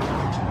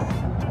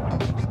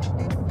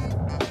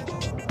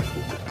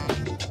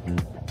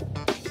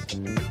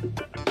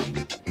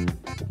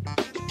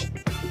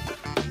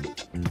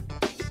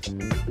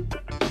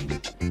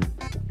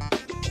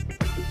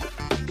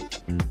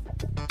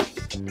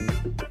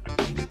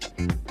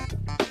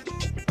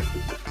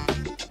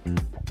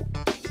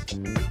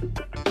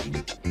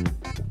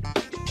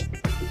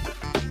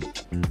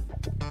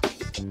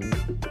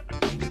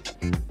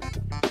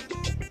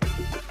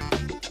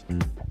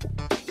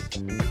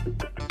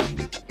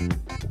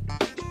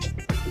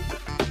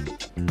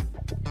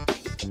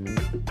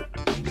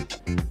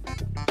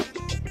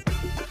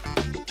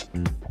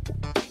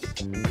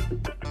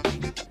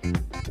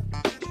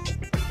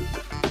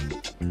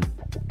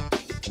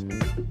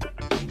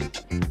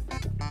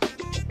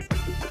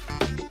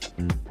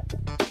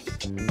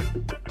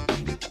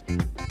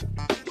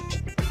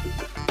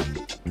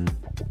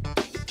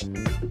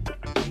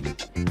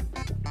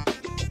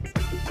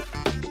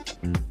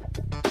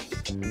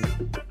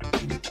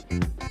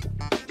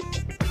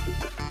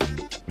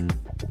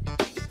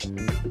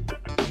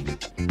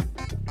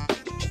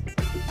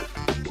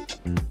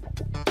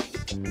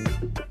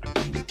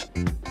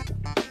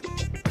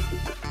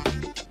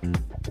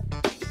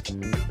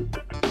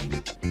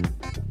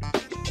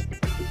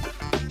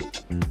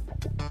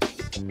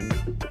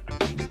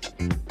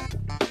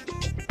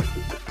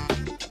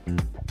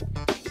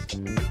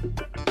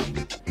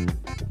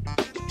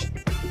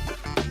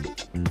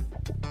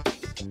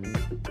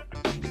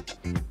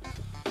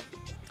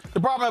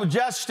 Department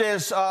of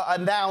Justice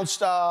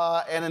announced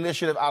an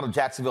initiative out of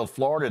Jacksonville,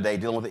 Florida today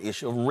dealing with the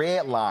issue of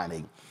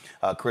redlining.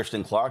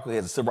 Kristen Clark, who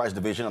has the Civil Rights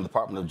Division of the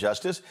Department of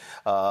Justice,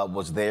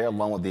 was there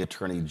along with the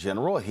Attorney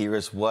General. Here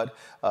is what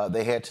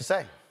they had to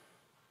say.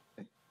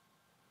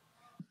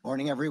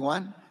 Morning,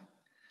 everyone.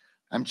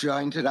 I'm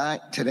joined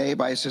today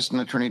by Assistant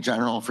Attorney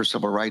General for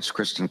Civil Rights,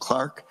 Kristen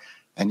Clark,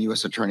 and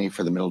U.S. Attorney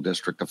for the Middle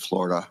District of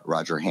Florida,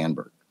 Roger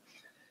Hanberg.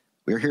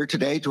 We are here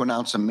today to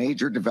announce a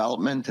major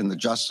development in the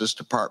Justice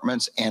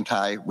Department's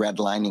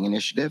anti-redlining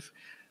initiative,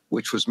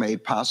 which was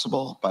made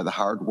possible by the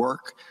hard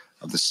work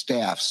of the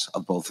staffs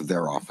of both of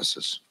their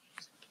offices.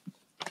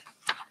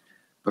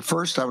 But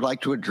first, I would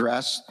like to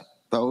address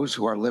those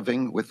who are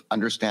living with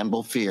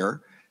understandable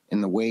fear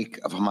in the wake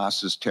of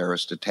Hamas's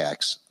terrorist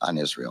attacks on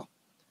Israel.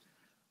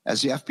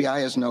 As the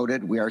FBI has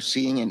noted, we are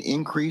seeing an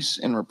increase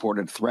in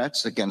reported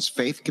threats against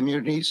faith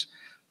communities,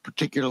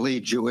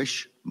 particularly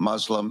Jewish,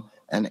 Muslim,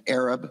 and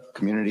Arab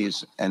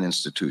communities and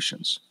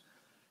institutions.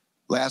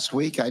 Last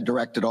week, I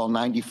directed all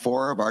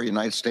 94 of our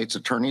United States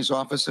attorneys'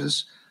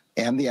 offices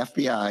and the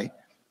FBI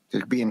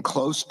to be in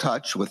close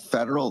touch with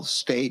federal,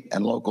 state,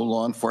 and local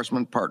law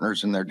enforcement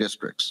partners in their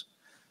districts.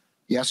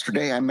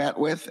 Yesterday, I met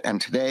with,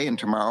 and today and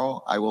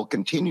tomorrow, I will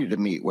continue to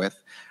meet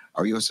with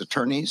our U.S.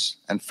 attorneys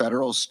and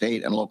federal,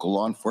 state, and local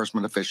law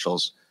enforcement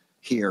officials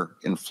here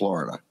in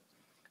Florida.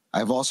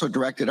 I've also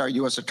directed our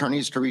U.S.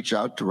 attorneys to reach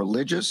out to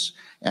religious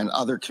and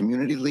other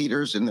community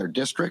leaders in their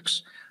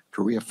districts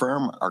to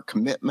reaffirm our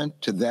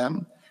commitment to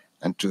them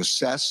and to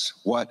assess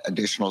what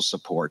additional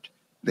support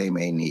they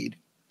may need.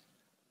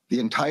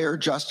 The entire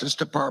Justice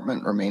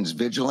Department remains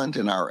vigilant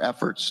in our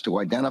efforts to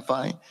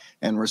identify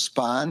and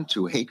respond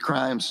to hate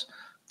crimes,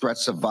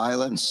 threats of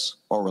violence,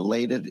 or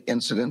related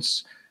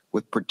incidents,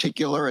 with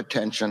particular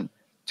attention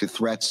to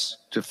threats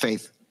to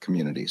faith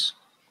communities.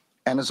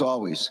 And as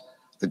always,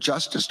 the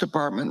Justice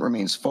Department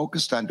remains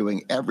focused on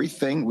doing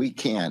everything we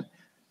can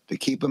to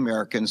keep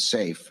Americans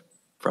safe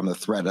from the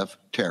threat of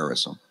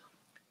terrorism.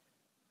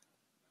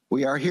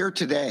 We are here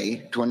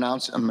today to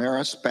announce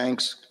Ameris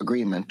Bank's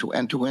agreement to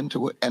enter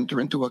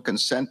into a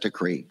consent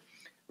decree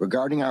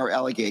regarding our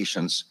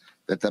allegations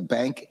that the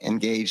bank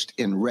engaged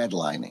in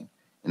redlining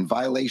in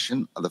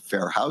violation of the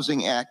Fair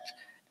Housing Act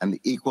and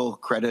the Equal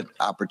Credit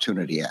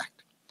Opportunity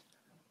Act.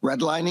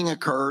 Redlining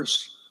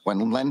occurs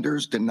when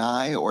lenders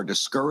deny or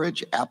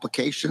discourage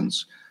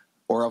applications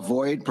or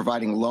avoid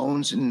providing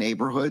loans in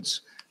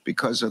neighborhoods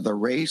because of the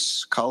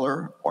race,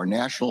 color, or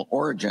national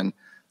origin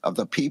of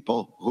the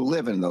people who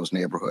live in those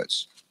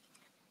neighborhoods.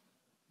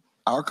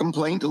 Our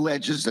complaint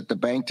alleges that the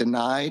bank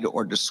denied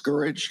or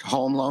discouraged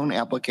home loan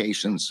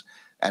applications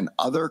and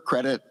other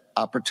credit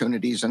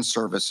opportunities and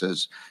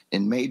services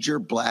in major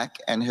Black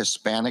and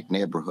Hispanic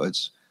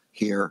neighborhoods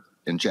here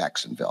in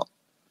Jacksonville.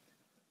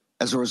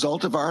 As a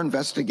result of our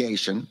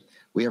investigation,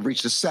 we have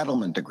reached a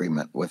settlement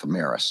agreement with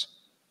Ameris.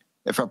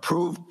 If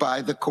approved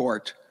by the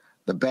court,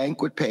 the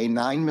bank would pay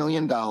 $9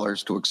 million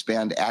to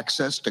expand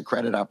access to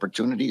credit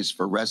opportunities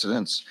for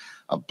residents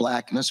of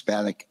Black and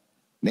Hispanic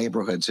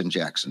neighborhoods in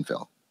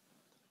Jacksonville.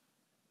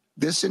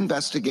 This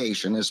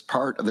investigation is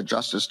part of the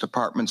Justice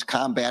Department's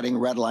Combating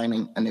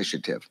Redlining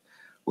Initiative,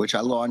 which I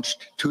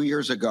launched 2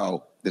 years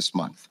ago this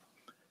month.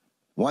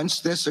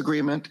 Once this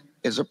agreement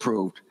is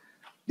approved,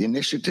 the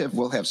initiative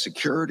will have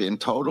secured in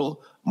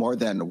total more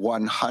than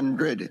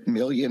 $100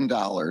 million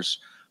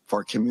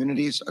for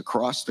communities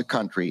across the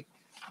country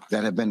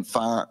that have been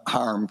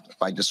harmed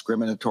by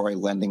discriminatory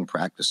lending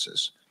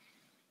practices.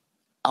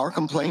 Our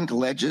complaint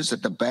alleges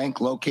that the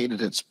bank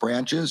located its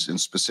branches in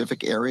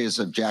specific areas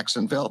of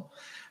Jacksonville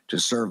to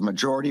serve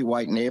majority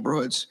white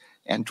neighborhoods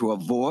and to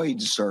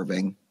avoid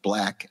serving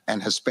Black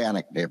and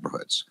Hispanic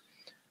neighborhoods.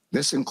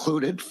 This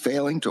included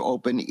failing to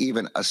open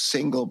even a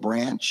single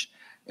branch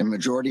in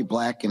majority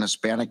Black and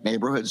Hispanic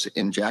neighborhoods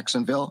in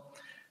Jacksonville,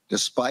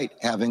 despite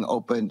having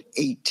opened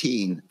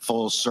 18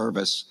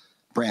 full-service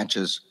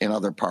branches in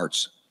other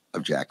parts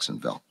of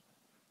Jacksonville.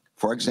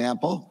 For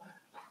example,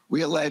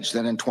 we allege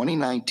that in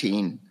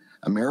 2019,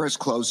 Ameris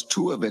closed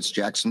 2 of its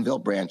Jacksonville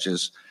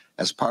branches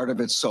as part of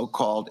its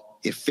so-called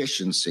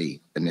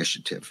efficiency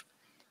initiative.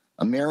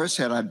 Ameris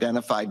had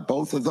identified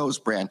both of those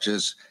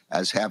branches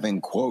as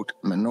having, quote,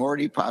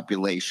 minority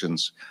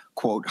populations,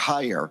 quote,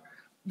 higher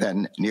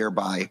than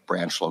nearby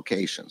branch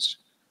locations.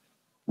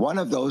 One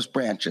of those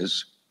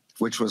branches,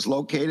 which was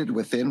located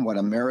within what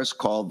Ameris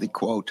called the,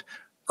 quote,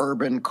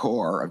 urban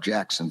core of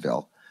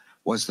Jacksonville,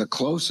 was the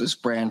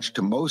closest branch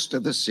to most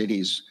of the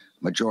city's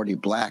majority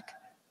Black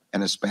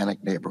and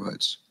Hispanic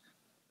neighborhoods.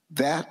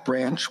 That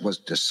branch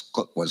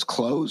was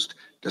closed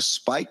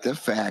despite the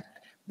fact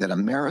that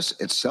Ameris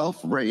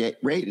itself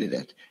rated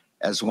it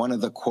as one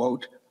of the,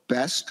 quote,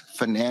 best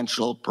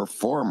financial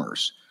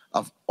performers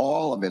of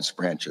all of its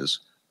branches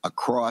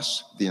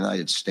across the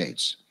United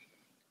States.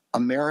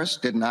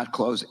 Ameris did not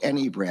close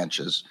any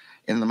branches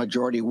in the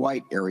majority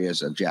white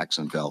areas of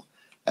Jacksonville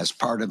as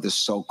part of this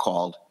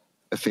so-called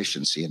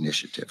efficiency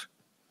initiative.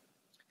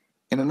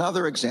 In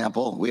another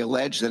example, we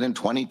allege that in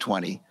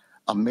 2020,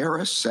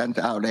 Ameris sent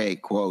out a,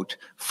 quote,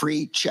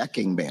 free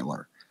checking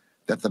mailer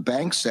that the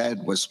bank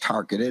said was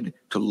targeted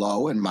to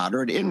low and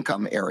moderate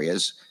income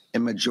areas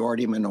in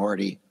majority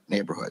minority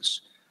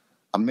neighborhoods.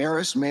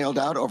 Ameris mailed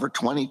out over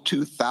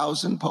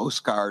 22,000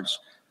 postcards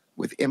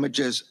with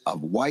images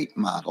of white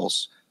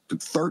models to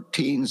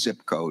 13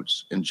 zip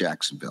codes in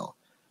Jacksonville.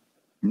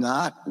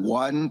 Not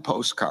one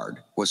postcard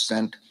was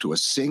sent to a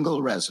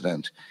single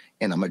resident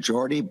in a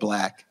majority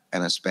Black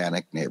and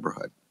Hispanic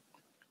neighborhood.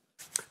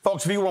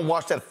 Folks, if you want to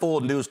watch that full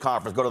news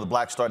conference, go to the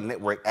Black Star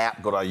Network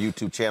app, go to our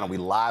YouTube channel. We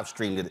live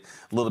streamed it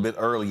a little bit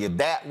earlier.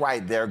 That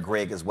right there,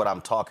 Greg, is what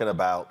I'm talking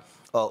about.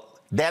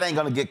 That ain't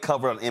going to get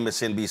covered on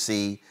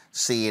MSNBC,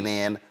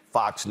 CNN,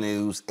 Fox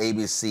News,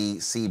 ABC,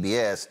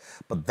 CBS.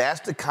 But that's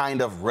the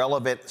kind of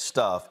relevant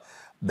stuff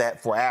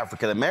that for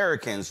African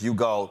Americans, you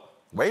go,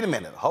 wait a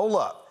minute, hold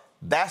up.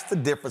 That's the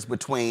difference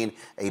between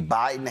a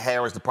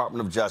Biden-Harris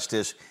Department of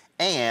Justice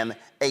and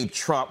a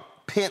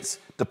Trump-Pence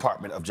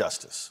Department of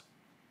Justice.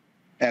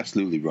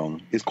 Absolutely,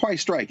 Roland. It's quite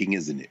striking,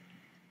 isn't it?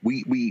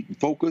 We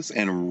focus,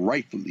 and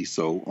rightfully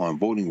so, on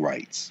voting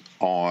rights,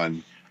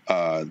 on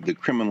the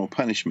criminal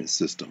punishment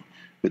system.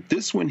 But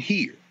this one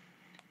here,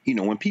 you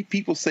know, when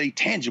people say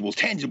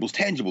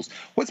tangibles,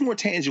 what's more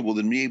tangible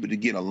than being able to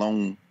get a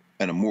loan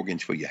and a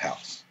mortgage for your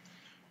house?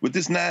 With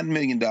this $9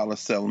 million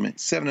settlement,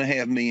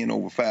 $7.5 million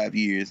over 5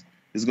 years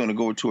is going to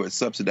go towards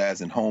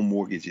subsidizing home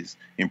mortgages,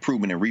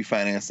 improving and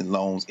refinancing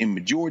loans in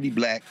majority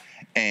Black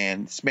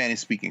and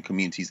Spanish-speaking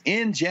communities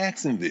in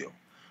Jacksonville.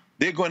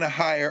 They're going to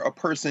hire a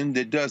person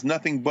that does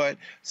nothing but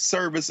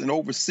service and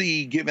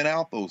oversee giving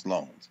out those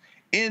loans.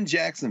 In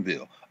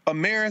Jacksonville,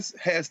 Ameris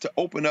has to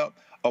open up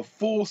a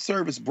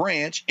full-service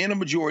branch in a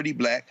majority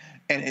Black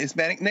and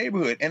Hispanic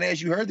neighborhood. And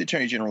as you heard the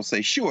Attorney General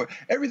say, sure,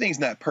 everything's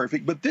not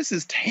perfect, but this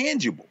is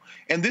tangible.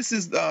 And this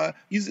is,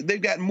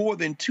 they've got more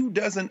than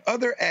 24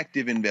 other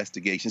active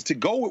investigations to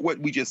go with what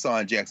we just saw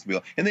in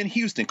Jacksonville. And then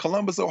Houston,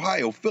 Columbus,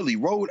 Ohio, Philly,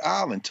 Rhode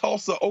Island,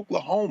 Tulsa,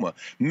 Oklahoma,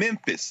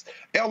 Memphis,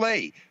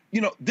 L.A.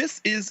 You know,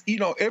 this is, you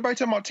know, everybody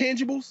talking about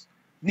tangibles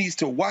needs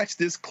to watch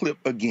this clip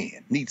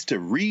again, needs to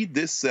read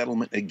this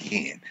settlement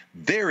again.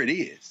 There it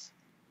is.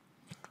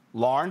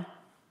 Lauren?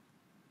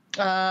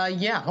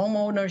 Yeah, home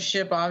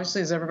ownership,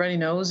 obviously, as everybody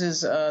knows,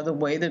 is the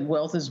way that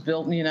wealth is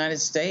built in the United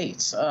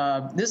States.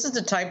 This is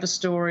the type of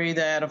story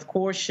that, of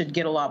course, should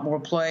get a lot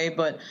more play,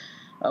 but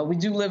we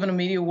do live in a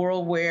media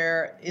world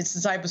where it's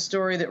the type of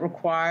story that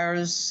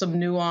requires some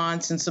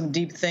nuance and some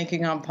deep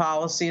thinking on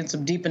policy and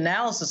some deep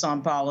analysis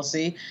on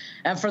policy.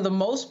 And for the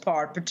most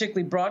part,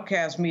 particularly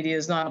broadcast media,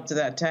 is not up to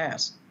that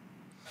task.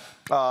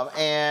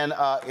 And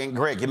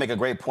Greg, you make a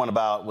great point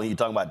about when you're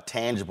talking about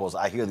tangibles.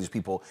 I hear these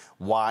people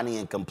whining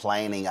and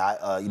complaining.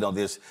 You know,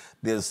 this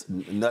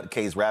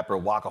nutcase rapper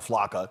Waka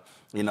Flocka,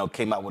 you know,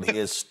 came out with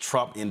his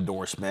Trump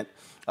endorsement,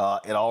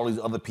 and all these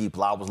other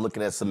people. I was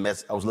looking at some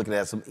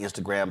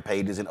Instagram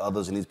pages and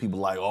others, and these people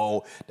like,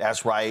 oh,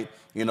 that's right.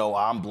 You know,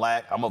 I'm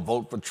Black. I'm gonna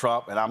vote for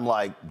Trump, and I'm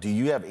like, do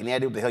you have any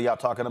idea what the hell y'all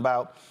talking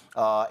about?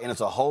 And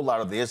it's a whole lot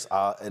of this.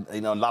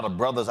 You know, a lot of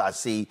brothers I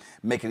see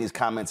making these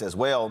comments as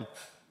well.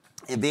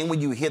 And then when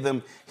you hit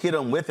them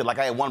with it, like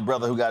I had one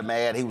brother who got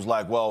mad. He was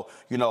like, well,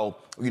 you know,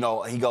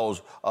 he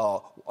goes,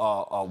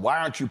 why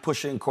aren't you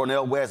pushing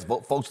Cornel West,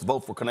 folks to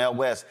vote for Cornel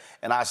West?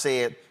 And I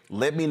said,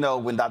 let me know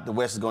when Dr.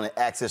 West is going to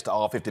access to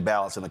all 50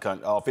 ballots in the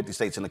country, all 50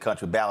 states in the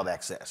country with ballot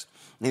access.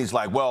 And he's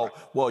like, well,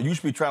 you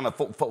should be trying to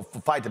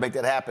fight to make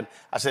that happen.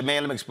 I said,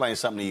 man, let me explain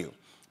something to you.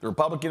 The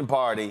Republican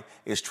Party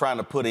is trying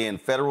to put in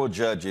federal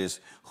judges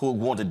who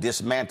want to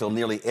dismantle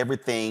nearly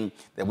everything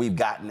that we've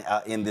gotten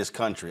in this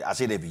country. I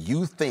said, if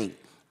you think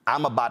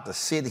I'm about to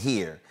sit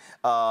here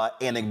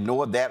and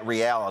ignore that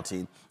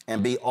reality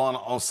and be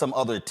on some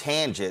other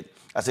tangent,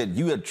 I said,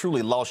 you have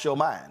truly lost your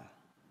mind.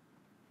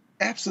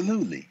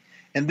 Absolutely.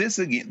 And this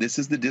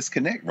is the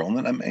disconnect,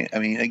 Roland. I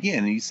mean,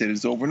 again, you said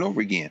this over and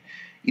over again.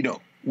 You know,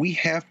 we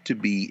have to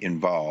be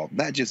involved,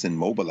 not just in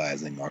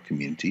mobilizing our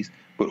communities,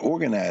 but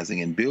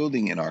organizing and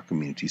building in our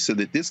communities so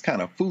that this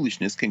kind of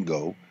foolishness can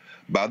go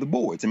by the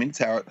boards. I mean,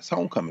 it's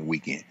homecoming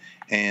weekend.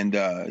 And,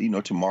 you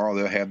know, tomorrow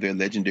they'll have their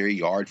legendary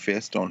Yard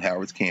Fest on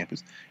Howard's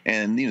campus.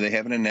 And, you know, they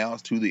haven't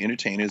announced who the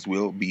entertainers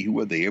will be who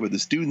are there, but the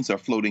students are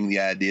floating the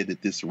idea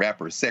that this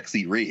rapper,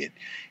 Sexy Red,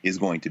 is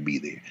going to be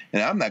there.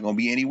 And I'm not going to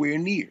be anywhere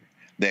near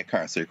that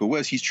concert.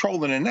 Well, she's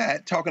trolling or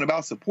not, talking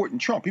about supporting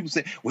Trump. People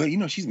say, well, you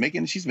know, she's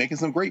making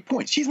some great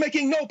points. She's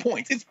making no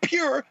points. It's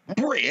pure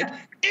bred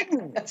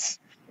ignorance.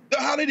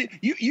 How did it?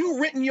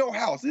 You rent in your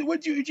house?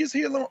 What did you just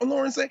hear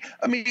Lauren say?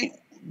 I mean,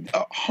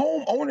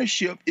 home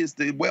ownership is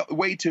the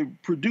way to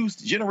produce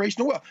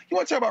generational wealth. You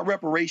want to talk about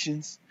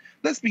reparations?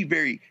 Let's be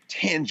very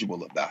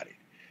tangible about it.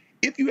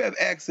 If you have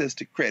access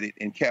to credit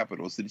and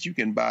capital so that you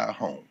can buy a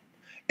home,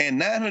 and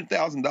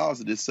 $900,000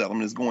 of this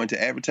settlement is going to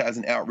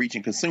advertising, outreach,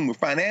 and consumer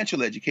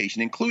financial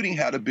education, including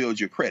how to build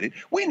your credit.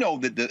 We know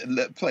that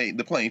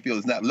the playing field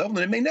is not level,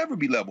 and it may never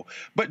be level.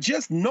 But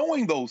just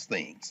knowing those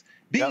things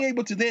being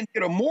able to then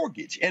get a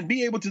mortgage and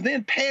be able to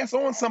then pass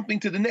on something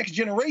to the next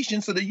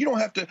generation so that you don't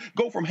have to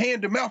go from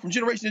hand to mouth, from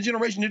generation to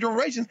generation to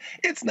generation.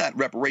 It's not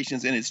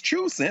reparations in its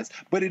true sense,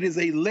 but it is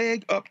a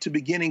leg up to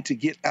beginning to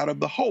get out of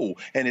the hole.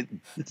 And it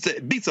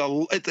beats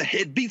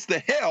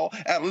the hell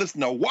out of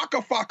listening to Waka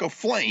Flocka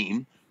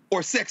Flame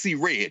or Sexy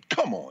Red.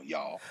 Come on,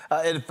 y'all.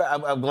 In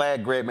fact, I'm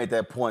glad Greg made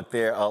that point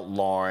there,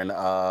 Lauren,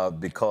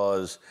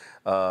 because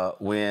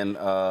when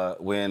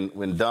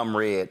Dumb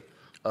Red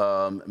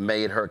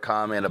made her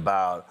comment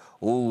about,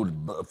 ooh,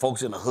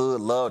 folks in the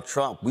hood love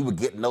Trump, we were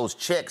getting those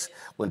checks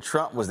when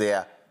Trump was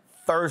there.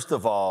 First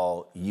of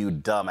all, you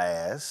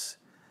dumbass,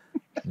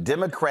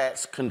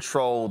 Democrats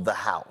controlled the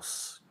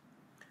House.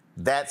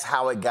 That's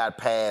how it got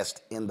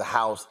passed in the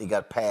House. It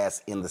got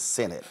passed in the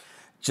Senate.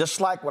 Just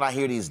like when I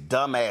hear these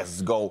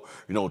dumbasses go,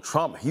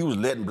 Trump, he was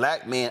letting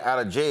black men out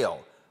of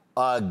jail.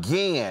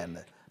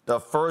 Again, the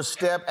First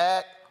Step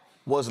Act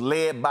was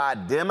led by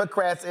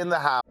Democrats in the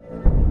House.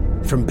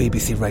 From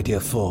BBC Radio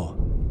 4,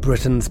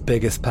 Britain's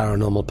biggest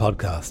paranormal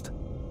podcast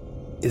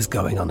is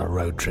going on a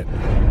road trip.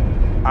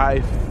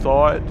 I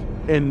thought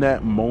in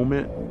that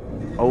moment,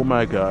 oh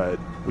my God,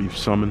 we've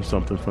summoned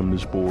something from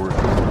this board.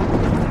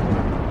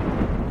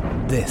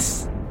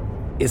 This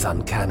is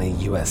Uncanny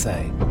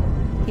USA.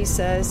 He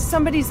says,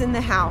 somebody's in the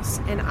house,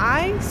 and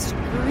I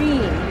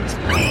screamed.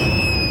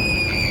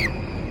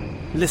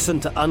 Listen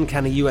to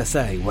Uncanny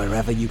USA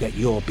wherever you get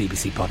your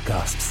BBC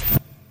podcasts,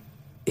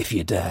 if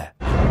you dare.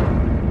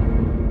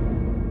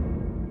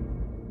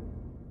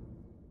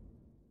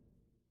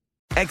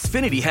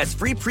 Xfinity has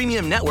free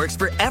premium networks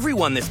for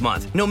everyone this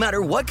month, no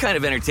matter what kind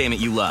of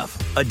entertainment you love.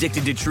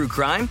 Addicted to true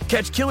crime?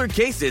 Catch killer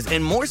cases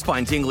and more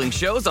spine-tingling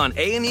shows on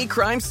A&E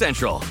Crime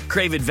Central.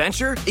 Crave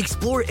adventure?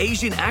 Explore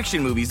Asian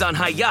action movies on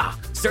Hi-YAH.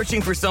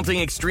 Searching for something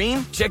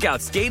extreme? Check out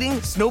skating,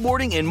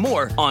 snowboarding, and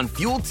more on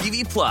Fuel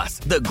TV Plus,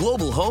 the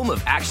global home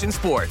of action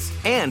sports.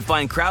 And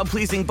find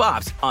crowd-pleasing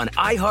bops on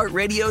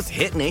iHeartRadio's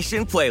Hit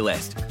Nation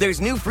playlist.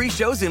 There's new free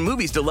shows and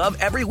movies to love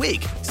every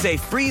week. Say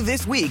free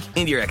this week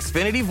in your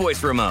Xfinity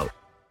voice remote.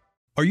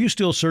 Are you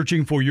still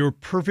searching for your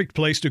perfect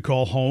place to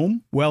call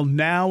home? Well,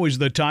 now is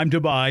the time to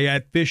buy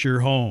at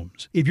Fisher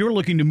Homes. If you're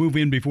looking to move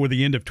in before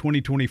the end of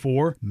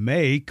 2024,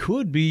 May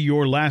could be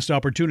your last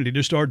opportunity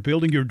to start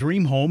building your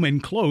dream home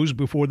and close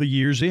before the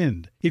year's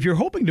end. If you're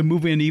hoping to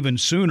move in even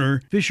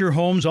sooner, Fisher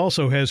Homes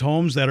also has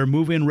homes that are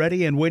move-in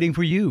ready and waiting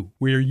for you,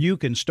 where you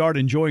can start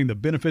enjoying the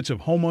benefits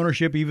of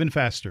homeownership even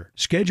faster.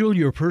 Schedule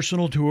your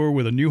personal tour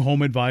with a new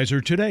home advisor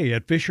today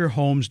at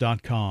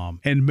FisherHomes.com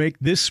and make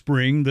this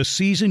spring the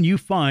season you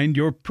find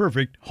your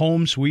perfect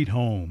home sweet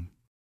home.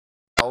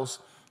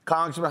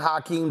 Congressman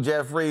Hakeem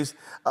Jeffries,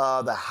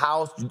 the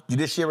House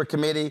Judiciary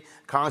Committee,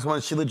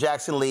 Congresswoman Sheila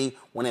Jackson Lee,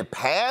 when it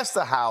passed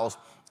the House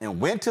and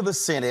went to the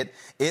Senate,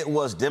 it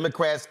was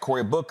Democrats,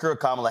 Cory Booker,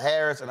 Kamala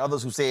Harris, and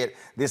others who said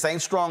this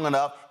ain't strong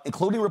enough,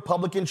 including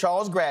Republican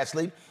Charles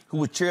Grassley, who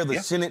was chair of the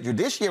Senate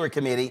Judiciary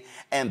Committee,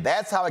 and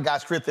that's how it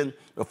got strengthened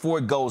before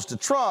it goes to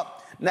Trump.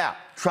 Now,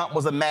 Trump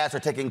was a master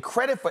taking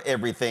credit for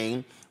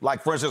everything,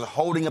 like, for instance,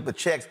 holding up the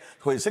checks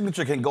so his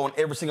signature can go on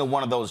every single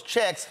one of those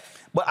checks.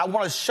 But I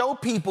want to show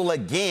people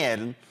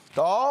again,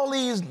 to all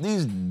these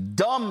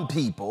dumb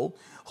people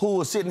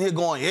who are sitting here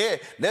going, yeah,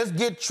 let's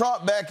get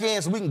Trump back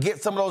in so we can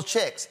get some of those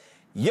checks.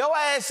 Your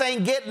ass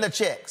ain't getting the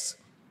checks,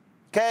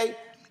 okay?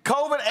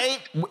 COVID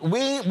ain't,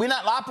 we're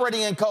not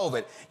operating in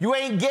COVID. You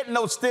ain't getting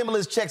no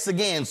stimulus checks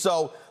again.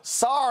 So,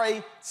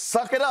 sorry,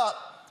 suck it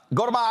up.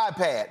 Go to my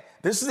iPad.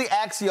 This is the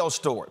Axios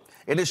story.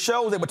 And it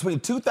shows that between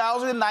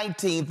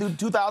 2019 through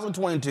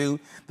 2022,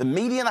 the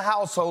median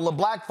household of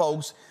black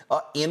folks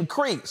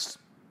increased.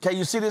 Okay,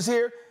 you see this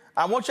here?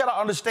 I want y'all to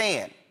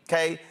understand,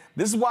 okay?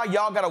 This is why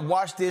y'all got to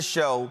watch this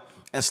show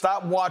and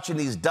stop watching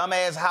these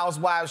dumbass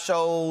housewives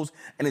shows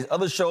and these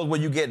other shows where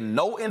you get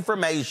no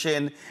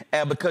information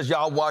and because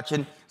y'all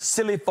watching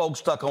silly folks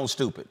stuck on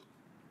stupid.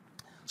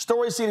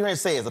 Story seen here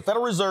says the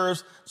Federal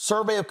Reserve's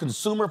survey of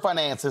consumer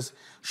finances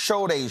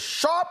showed a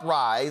sharp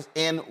rise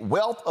in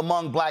wealth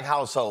among black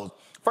households.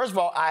 First of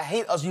all, I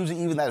hate us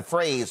using even that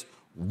phrase,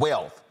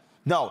 wealth.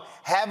 No,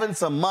 having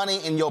some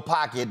money in your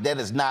pocket, that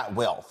is not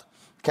wealth,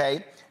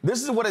 okay?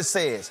 This is what it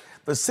says.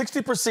 The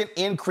 60%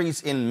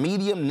 increase in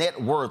median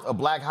net worth of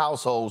black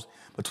households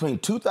between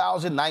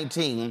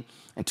 2019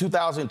 and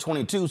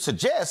 2022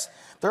 suggests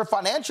their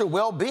financial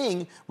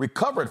well-being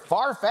recovered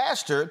far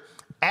faster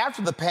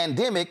after the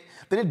pandemic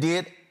than it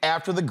did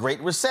after the Great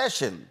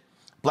Recession.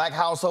 Black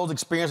households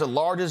experienced the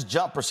largest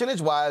jump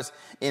percentage-wise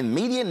in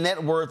median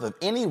net worth of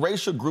any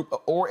racial group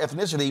or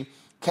ethnicity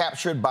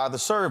captured by the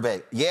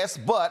survey. Yes,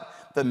 but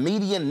the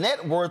median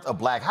net worth of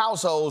black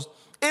households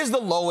is the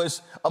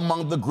lowest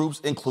among the groups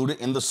included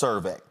in the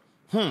survey.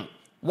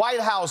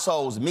 White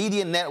households'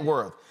 median net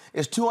worth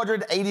is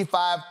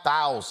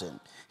 $285,000.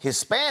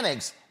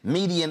 Hispanics'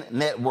 median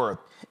net worth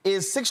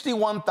is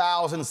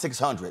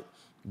 $61,600.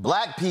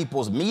 Black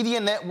people's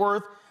median net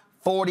worth,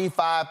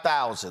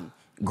 $45,000.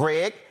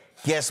 Greg,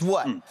 guess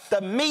what? The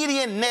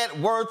median net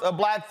worth of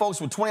black folks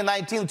from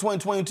 2019 to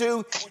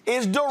 2022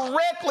 is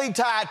directly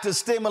tied to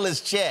stimulus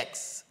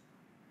checks.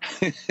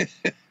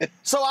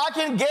 So I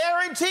can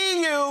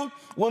guarantee you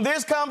when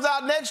this comes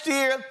out next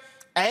year,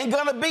 ain't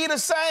going to be the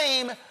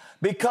same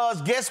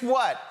because guess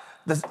what?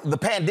 The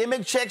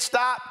pandemic check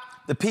stopped,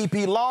 the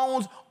PP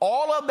loans,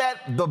 all of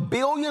that, the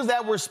billions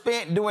that were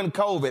spent during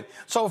COVID.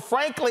 So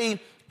frankly,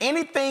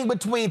 anything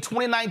between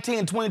 2019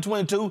 and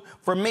 2022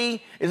 for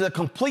me is a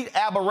complete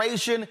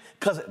aberration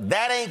because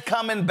that ain't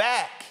coming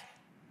back.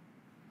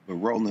 But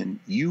Roland,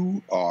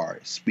 you are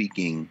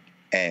speaking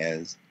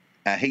as,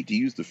 I hate to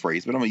use the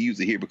phrase, but I'm going to use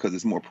it here because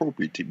it's more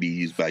appropriate to be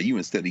used by you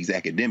instead of these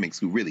academics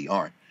who really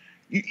aren't.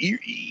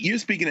 You're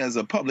speaking as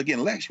a public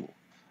intellectual.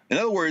 In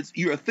other words,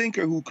 you're a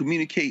thinker who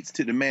communicates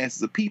to the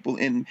masses of people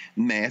in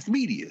mass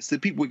media so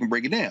people can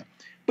break it down.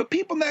 But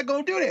people not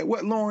going to do that.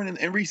 What Lauren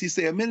and Reese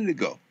said a minute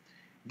ago.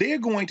 They're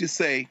going to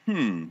say,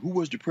 who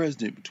was the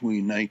president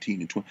between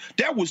 19 and 20?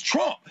 That was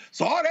Trump.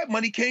 So all that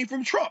money came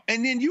from Trump.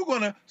 And then you're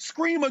going to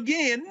scream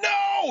again,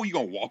 no, you're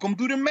going to walk them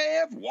through the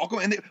math,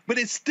 but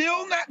it's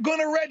still not going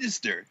to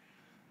register.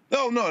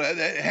 No,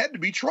 that had to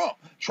be Trump.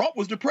 Trump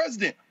was the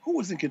president. Who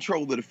was in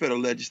control of the federal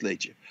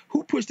legislature?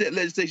 Who pushed that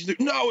legislation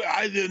through? No,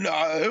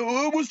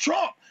 it was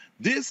Trump.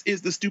 This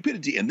is the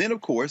stupidity. And then, of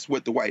course,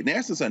 what the white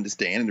nationalists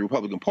understand and the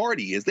Republican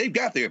Party is they've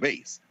got their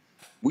base.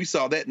 We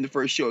saw that in the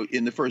first show,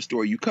 in the first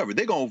story you covered.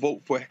 They're going to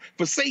vote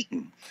for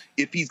Satan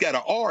if he's got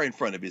an R in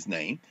front of his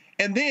name.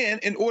 And then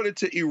in order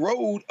to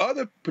erode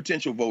other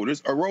potential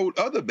voters, erode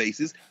other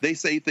bases, they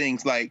say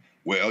things like,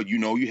 well,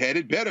 you had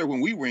it better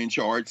when we were in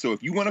charge. So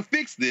if you want to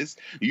fix this,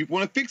 you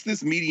want to fix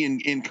this median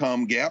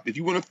income gap, if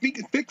you want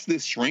to fix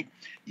this shrink,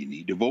 you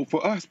need to vote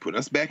for us. Put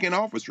us back in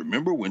office.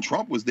 Remember when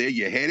Trump was there,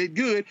 you had it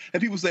good.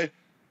 And people say,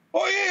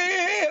 oh,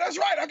 yeah, that's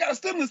right. I got a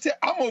stimulus check.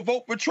 I'm going to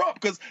vote for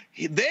Trump because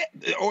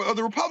or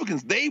the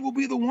Republicans, they will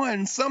be the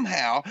ones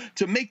somehow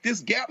to make this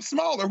gap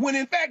smaller when,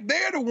 in fact,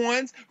 they're the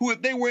ones who,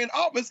 if they were in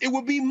office, it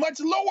would be much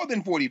lower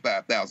than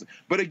 45,000.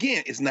 But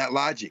again, it's not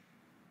logic.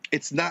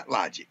 It's not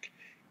logic.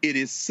 It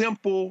is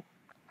simple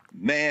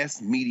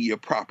mass media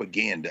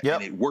propaganda,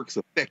 and it works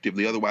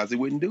effectively. Otherwise, they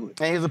wouldn't do it.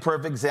 And here's a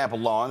perfect example,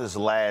 Lauren. This is the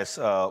last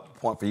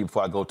point for you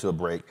before I go to a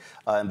break,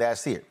 and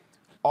that's here.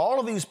 All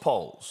of these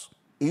polls,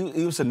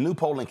 even some new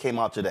polling came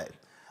out today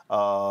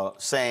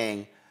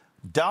saying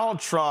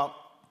Donald Trump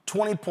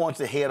 20 points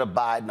ahead of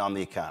Biden on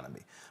the economy.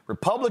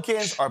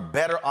 Republicans are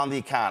better on the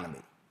economy.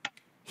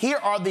 Here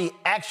are the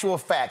actual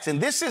facts.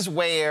 And this is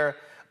where,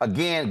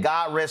 again,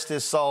 God rest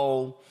his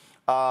soul,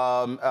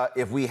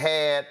 if we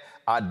had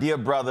our dear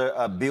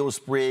brother, Bill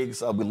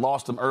Spriggs, we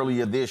lost him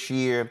earlier this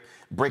year,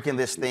 breaking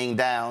this thing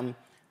down.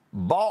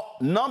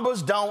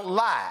 Numbers don't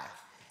lie.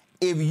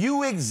 If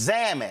you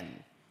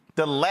examine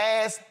the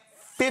last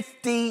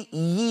 50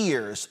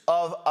 years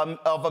of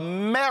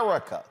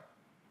America.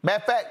 Matter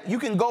of fact, you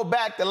can go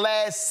back the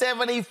last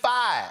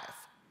 75.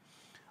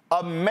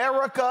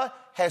 America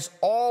has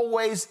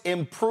always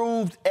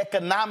improved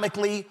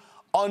economically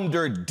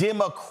under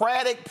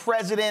Democratic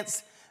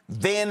presidents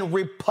than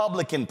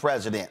Republican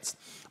presidents.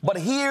 But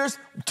here's,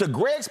 to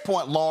Greg's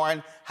point,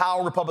 Lauren,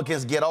 how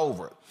Republicans get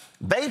over it.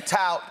 They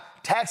tout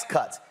tax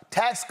cuts.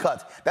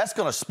 That's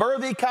going to spur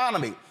the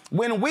economy.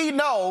 When we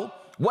know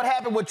what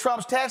happened with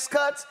Trump's tax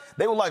cuts?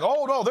 They were like,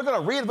 oh, no, they're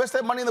going to reinvest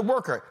that money in the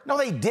worker. No,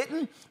 they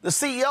didn't. The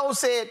CEO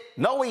said,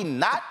 no, he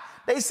not.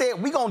 They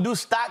said, we're going to do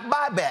stock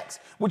buybacks,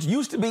 which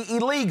used to be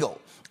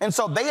illegal. And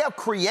so they have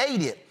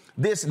created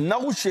this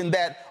notion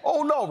that,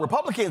 oh, no,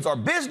 Republicans are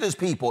business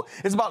people.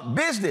 It's about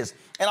business.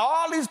 And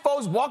all these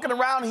folks walking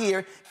around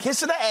here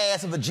kissing the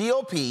ass of the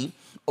GOP,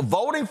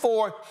 voting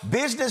for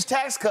business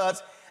tax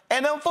cuts,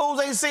 and them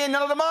fools ain't seeing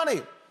none of the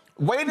money.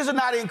 Wages are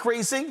not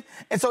increasing.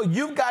 And so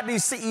you've got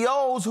these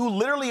CEOs who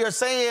literally are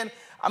saying,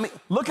 I mean,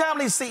 look how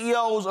many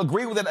CEOs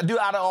agree with that dude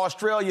out of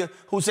Australia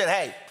who said,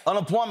 hey,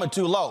 unemployment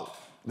too low.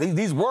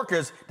 These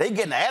workers, they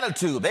get an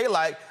attitude. They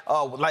like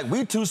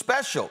we too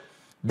special.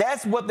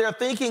 That's what their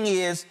thinking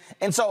is.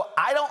 And so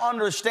I don't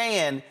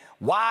understand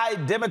why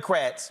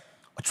Democrats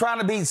are trying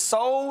to be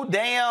so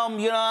damn,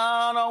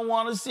 I don't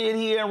want to sit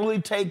here and really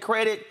take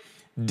credit.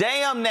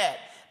 Damn that.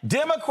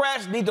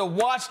 Democrats need to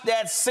watch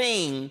that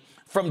scene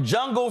from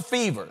Jungle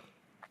Fever,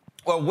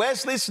 where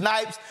Wesley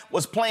Snipes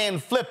was playing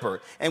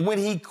flipper. And when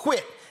he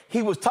quit,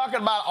 he was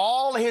talking about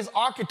all of his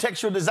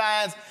architectural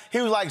designs. He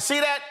was like, see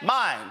that?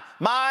 Mine.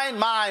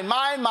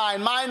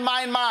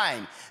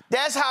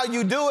 That's how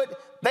you do it.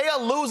 They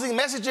are losing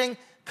messaging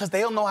because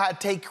they don't know how to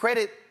take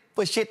credit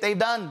for shit they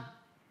done.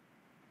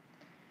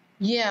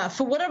 Yeah,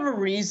 for whatever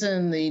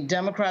reason, the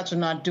Democrats are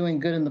not doing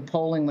good in the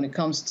polling when it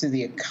comes to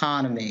the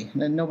economy.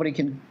 And nobody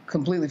can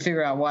completely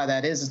figure out why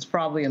that is. It's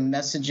probably a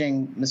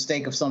messaging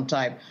mistake of some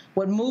type.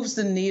 What moves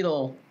the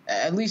needle,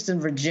 at least in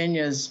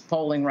Virginia's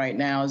polling right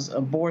now, is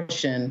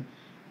abortion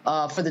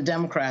for the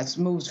Democrats,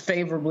 moves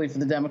favorably for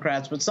the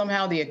Democrats. But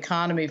somehow the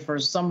economy, for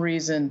some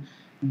reason,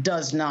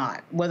 does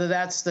not. Whether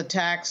that's the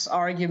tax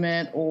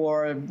argument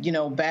or,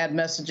 bad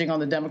messaging on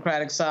the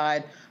Democratic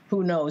side,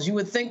 who knows? You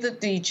would think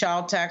that the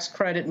child tax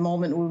credit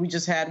moment we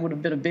just had would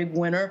have been a big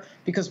winner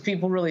because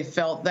people really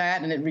felt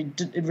that, and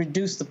it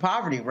reduced the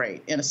poverty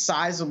rate in a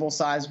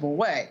sizable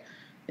way.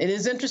 It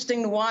is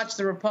interesting to watch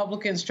the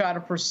Republicans try to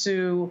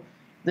pursue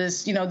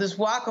this, this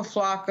Waka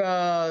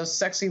Flocka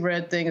sexy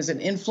red thing is an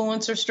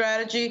influencer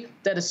strategy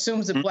that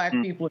assumes that black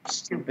people are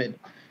stupid.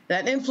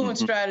 That influence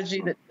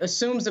strategy that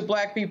assumes that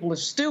black people are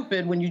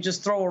stupid when you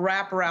just throw a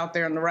rapper out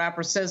there and the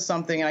rapper says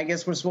something, and I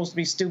guess we're supposed to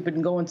be stupid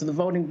and go into the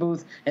voting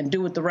booth and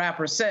do what the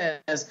rapper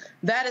says.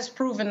 That has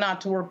proven not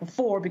to work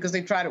before because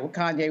they tried it with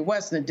Kanye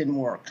West and it didn't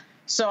work.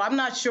 So I'm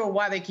not sure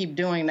why they keep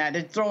doing that.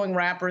 They're throwing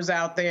rappers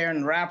out there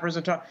and rappers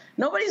are talking.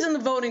 Nobody's in the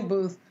voting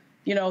booth,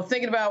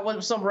 thinking about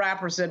what some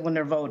rapper said when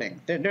they're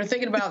voting. They're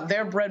thinking about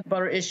their bread and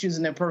butter issues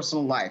in their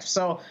personal life.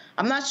 So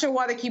I'm not sure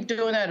why they keep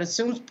doing that. It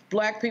assumes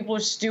black people are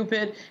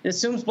stupid. It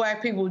assumes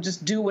black people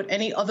just do what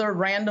any other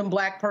random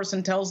black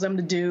person tells them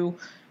to do.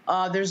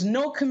 There's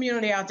no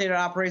community out there that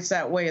operates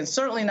that way, and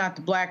certainly not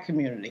the black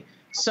community.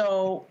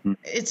 So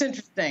it's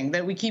interesting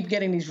that we keep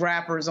getting these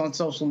rappers on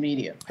social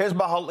media. Here's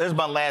my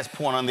last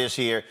point on this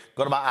here.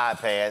 Go to my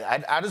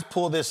iPad. I just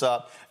pulled this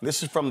up.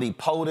 This is from the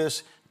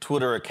POTUS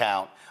Twitter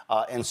account.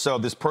 And so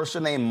this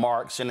person named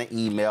Mark sent an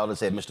email that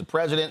said, Mr.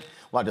 President,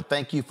 I'd like to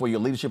thank you for your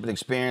leadership and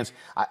experience.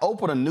 I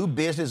opened a new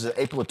business in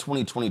April of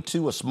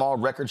 2022, a small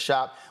record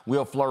shop. We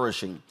are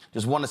flourishing.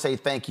 Just want to say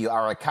thank you.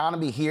 Our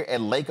economy here at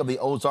Lake of the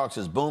Ozarks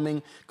is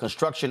booming,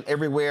 construction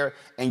everywhere,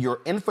 and your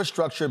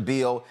infrastructure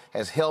bill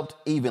has helped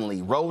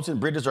evenly. Roads and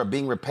bridges are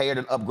being repaired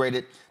and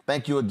upgraded.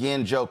 Thank you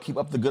again, Joe. Keep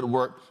up the good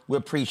work. We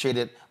appreciate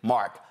it,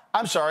 Mark.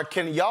 I'm sorry,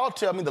 can y'all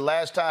tell me the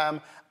last time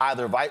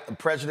either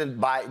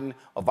President Biden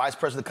or Vice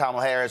President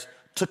Kamala Harris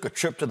took a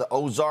trip to the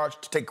Ozarks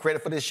to take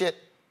credit for this shit?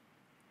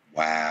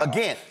 Wow.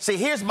 Again, see,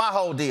 here's my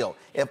whole deal.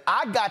 If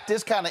I got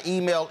this kind of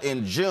email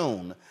in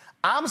June,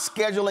 I'm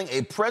scheduling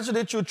a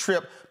presidential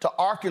trip to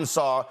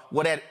Arkansas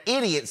where that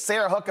idiot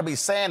Sarah Huckabee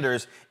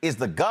Sanders is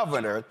the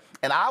governor,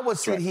 and I would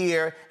sit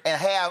here and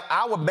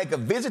I would make a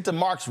visit to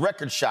Mark's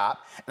record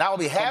shop, and I would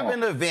be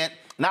having an event,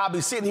 and I'll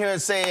be sitting here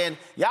and saying,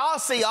 y'all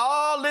see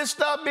all this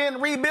stuff being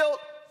rebuilt?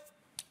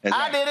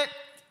 I did it.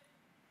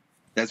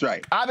 That's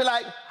right. I'll be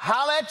like,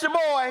 holla at your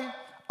boy.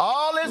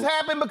 All this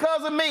happened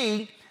because of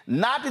me,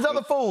 not these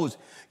other fools.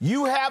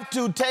 You have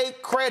to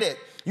take credit.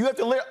 You have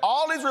to let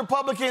all these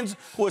Republicans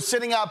who are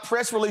sending out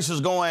press releases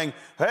going,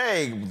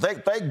 hey,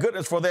 thank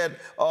goodness for that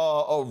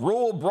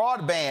rural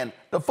broadband.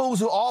 The fools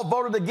who all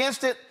voted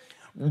against it.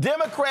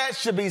 Democrats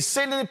should be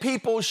sending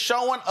people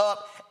showing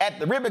up at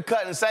the ribbon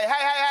cut and say,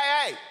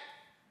 hey.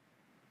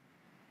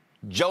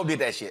 Joe did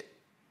that shit.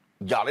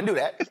 Y'all didn't do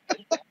that.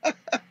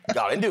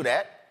 Y'all didn't do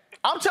that.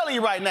 I'm telling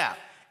you right now,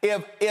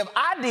 if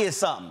I did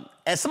something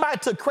and somebody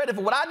took credit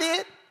for what I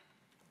did,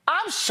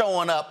 I'm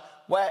showing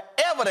up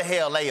wherever the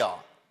hell they are.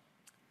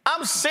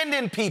 I'm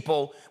sending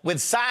people with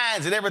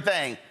signs and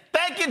everything.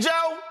 Thank you,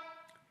 Joe.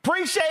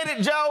 Appreciate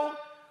it, Joe.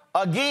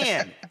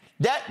 Again,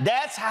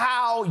 that's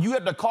how you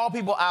have to call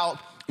people out.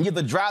 You have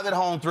to drive that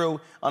home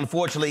through.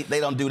 Unfortunately, they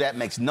don't do that.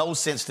 Makes no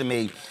sense to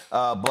me.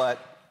 But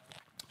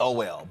oh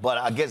well.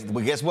 But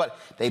guess what?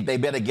 They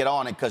better get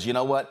on it, because you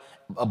know what?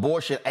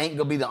 Abortion ain't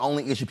gonna be the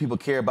only issue people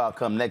care about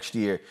come next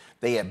year.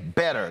 They had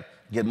better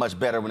get much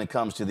better when it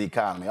comes to the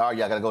economy. All right,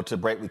 y'all gotta go to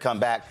the break. We come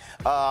back.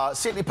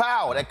 Sidney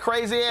Powell, that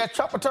crazy ass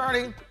Trump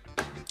attorney,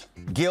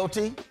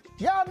 guilty.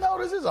 Y'all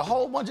notice there's a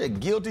whole bunch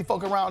of guilty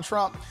folk around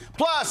Trump.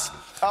 Plus,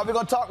 we're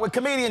gonna talk with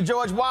comedian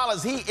George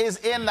Wallace. He is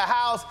in the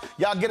house.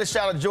 Y'all get a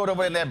shot of George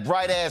over in that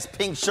bright ass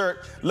pink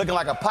shirt, looking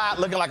like a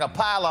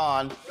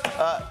pylon.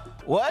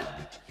 What?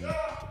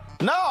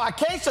 No, I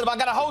can't shut up. I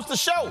gotta host the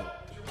show.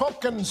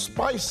 Pumpkin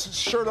spice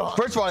shirt on.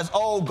 First of all, it's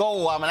old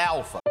gold. I'm an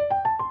alpha.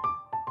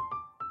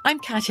 I'm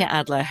Katya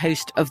Adler,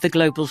 host of The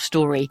Global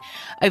Story.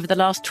 Over the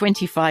last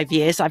 25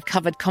 years, I've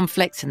covered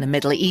conflicts in the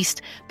Middle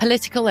East,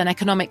 political and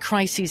economic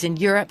crises in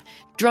Europe,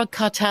 drug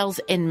cartels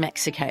in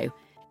Mexico.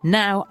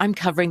 Now I'm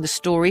covering the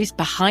stories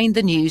behind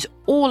the news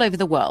all over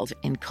the world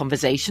in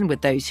conversation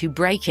with those who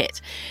break it.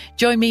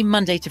 Join me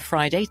Monday to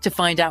Friday to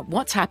find out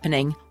what's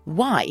happening,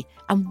 why,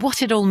 and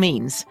what it all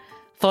means.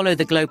 Follow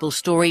The Global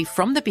Story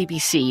from the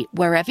BBC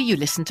wherever you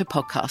listen to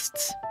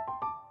podcasts.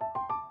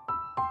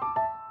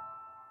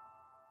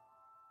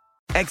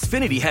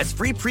 Xfinity has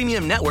free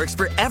premium networks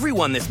for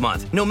everyone this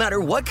month, no matter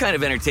what kind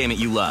of entertainment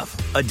you love.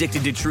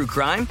 Addicted to true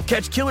crime?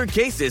 Catch killer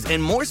cases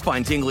and more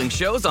spine-tingling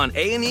shows on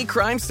A&E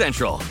Crime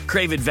Central.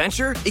 Crave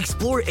adventure?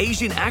 Explore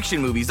Asian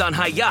action movies on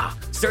Hi-Ya.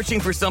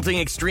 Searching for something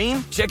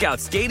extreme? Check out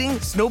skating,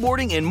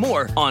 snowboarding, and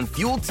more on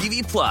Fuel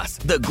TV Plus,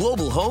 the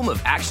global home of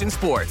action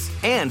sports.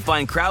 And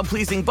find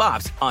crowd-pleasing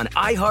bops on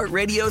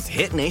iHeartRadio's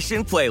Hit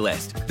Nation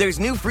playlist. There's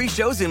new free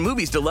shows and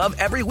movies to love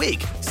every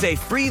week. Say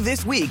free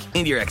this week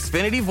in your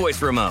Xfinity voice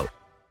remote.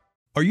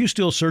 Are you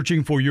still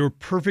searching for your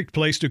perfect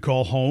place to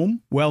call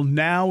home? Well,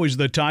 now is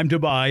the time to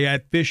buy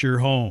at Fisher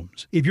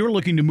Homes. If you're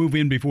looking to move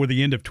in before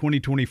the end of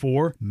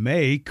 2024,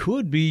 May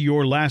could be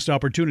your last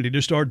opportunity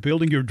to start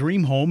building your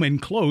dream home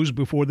and close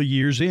before the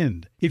year's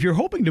end. If you're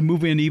hoping to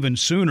move in even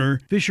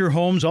sooner, Fisher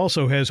Homes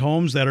also has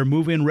homes that are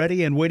move-in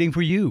ready and waiting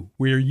for you,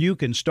 where you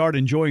can start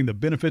enjoying the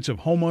benefits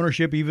of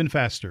homeownership even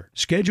faster.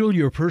 Schedule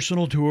your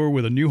personal tour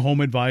with a new home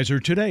advisor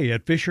today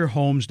at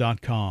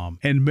FisherHomes.com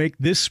and make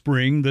this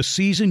spring the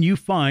season you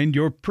find your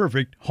your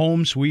perfect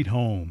home sweet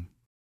home.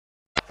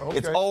 Okay.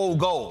 It's old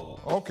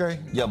gold. Okay.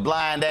 You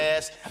blind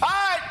ass. All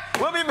right,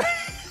 we'll be back.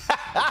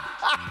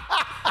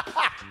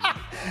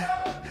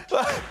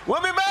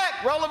 We'll be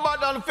back. Roland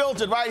Martin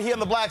Unfiltered right here on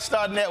the Black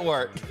Star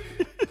Network.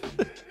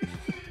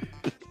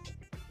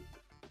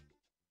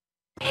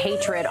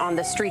 Hatred on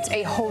the streets,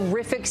 a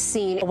horrific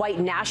scene, a white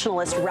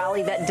nationalist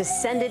rally that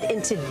descended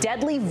into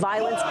deadly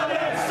violence.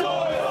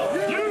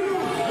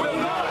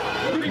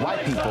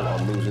 White people are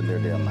losing their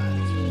damn minds.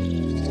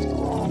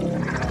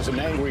 As an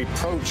angry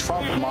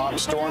pro-Trump mob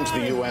storms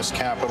the U.S.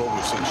 Capitol,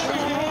 we've seen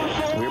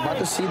We're about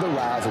to see the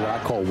rise of what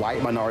I call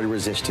white minority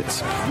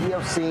resistance. We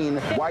have seen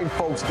white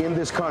folks in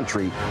this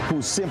country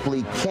who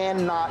simply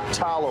cannot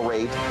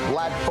tolerate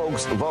black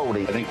folks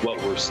voting. I think what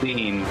we're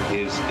seeing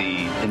is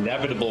the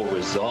inevitable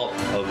result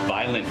of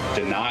violent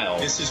denial.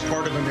 This is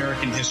part of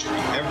American history.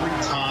 Every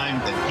time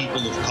that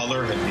people of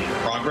color have made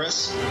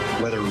progress,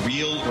 whether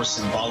real or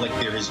symbolic,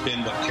 there has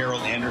been what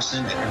Carol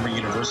Anderson at Emory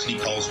University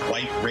calls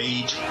white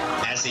rage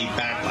as a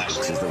backlash.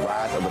 This is the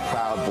rise of the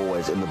Proud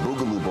Boys and the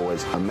Boogaloo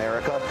Boys.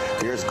 America,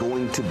 there's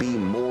going to be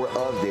more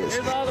of this.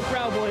 Here's all the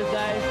Proud Boys,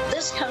 guys.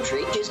 This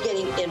country is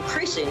getting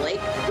increasingly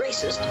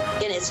racist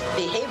in its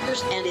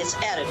behaviors and its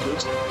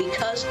attitudes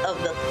because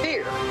of the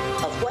fear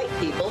of white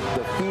people.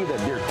 The fear that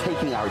they're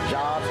taking our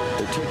jobs,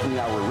 they're taking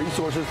our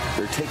resources,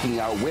 they're taking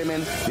our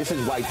women. This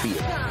is white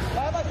fear.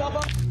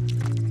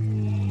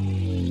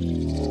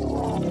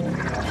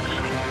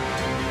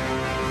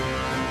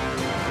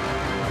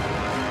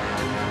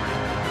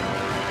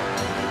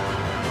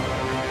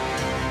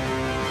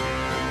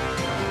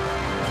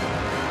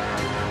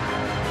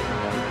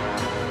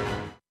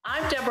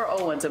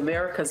 Owens,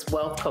 America's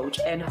wealth coach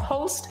and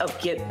host of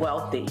Get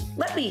Wealthy.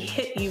 Let me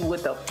hit you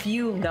with a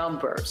few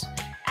numbers.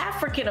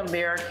 African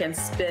Americans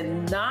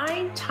spend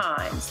 9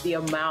 times the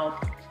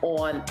amount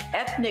on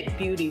ethnic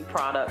beauty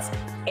products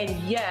and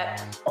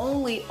yet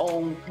only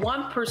own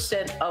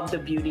 1% of the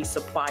beauty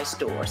supply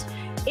stores.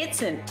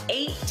 It's an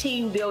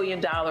 $18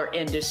 billion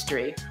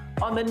industry.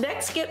 On the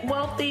next Get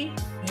Wealthy,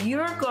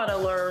 you're going to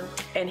learn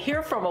and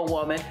hear from a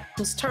woman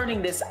who's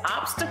turning this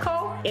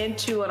obstacle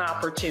into an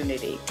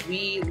opportunity.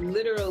 We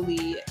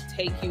literally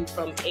take you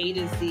from A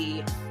to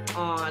Z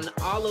on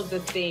all of the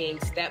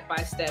things step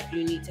by step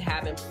you need to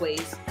have in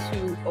place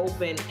to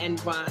open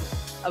and run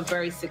a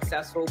very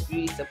successful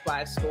beauty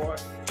supply store.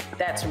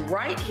 That's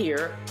right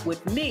here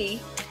with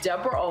me,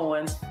 Deborah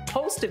Owens,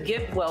 host of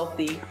Get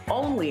Wealthy,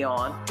 only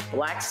on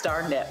Black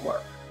Star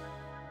Network.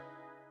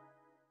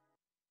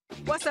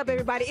 What's up,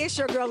 everybody? It's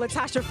your girl,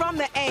 Latasha from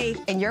the A.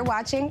 And you're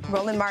watching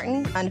Roland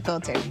Martin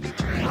Unfiltered.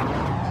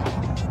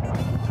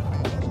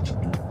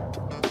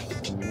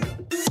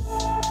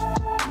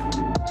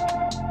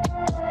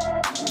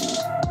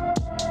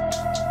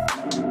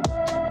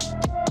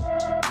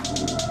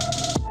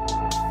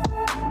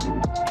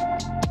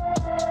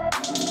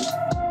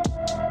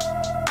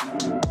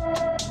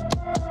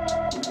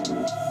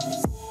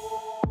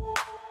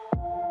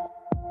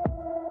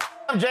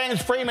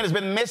 James Freeman has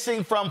been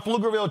missing from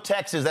Pflugerville,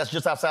 Texas. That's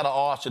just outside of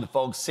Austin,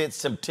 folks, since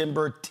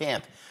September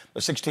 10th. The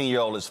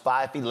 16-year-old is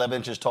 5 feet 11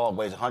 inches tall,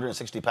 weighs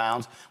 160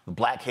 pounds, with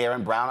black hair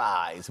and brown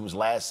eyes. He was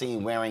last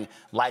seen wearing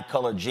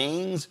light-colored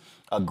jeans,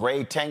 a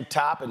gray tank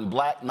top, and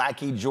black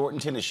Nike Jordan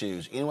tennis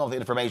shoes. Anyone with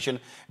information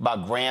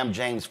about Graham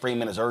James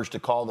Freeman is urged to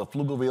call the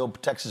Pflugerville,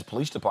 Texas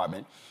Police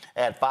Department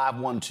at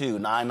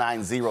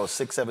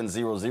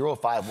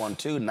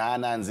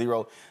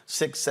 512-990-6700,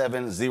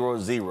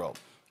 512-990-6700.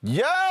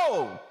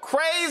 Yo,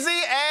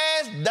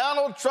 crazy-ass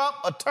Donald Trump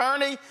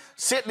attorney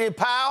Sidney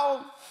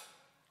Powell.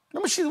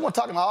 Remember she was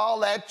talking all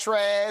that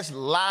trash,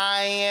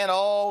 lying,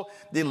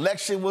 the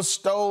election was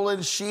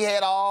stolen. She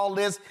had all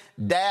this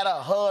data,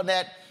 her and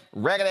that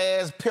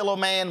ragged-ass pillow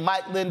man,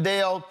 Mike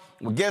Lindell.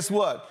 Well, guess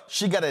what?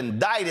 She got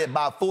indicted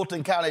by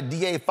Fulton County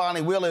DA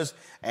Fonnie Willis,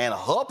 and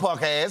her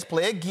punk ass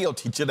pled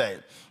guilty today.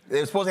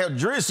 They're supposed to have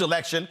jury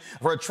selection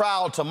for a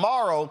trial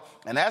tomorrow,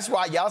 and that's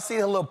why y'all see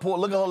her little poor,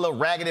 look at her little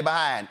raggedy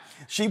behind.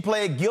 She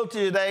pled guilty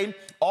today,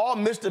 all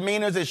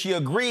misdemeanors, and she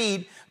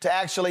agreed to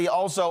actually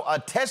also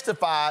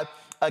testify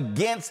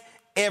against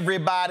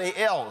everybody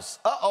else.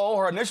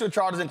 Her initial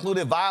charges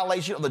included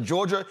violation of the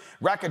Georgia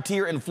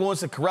Racketeer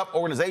Influence and Corrupt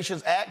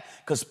Organizations Act,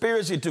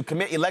 conspiracy to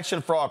commit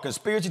election fraud,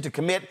 conspiracy to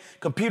commit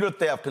computer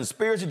theft,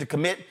 conspiracy to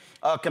commit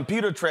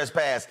computer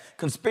trespass,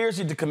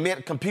 conspiracy to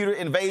commit computer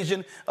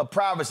invasion of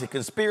privacy,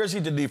 conspiracy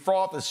to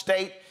defraud the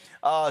state.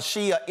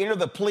 She entered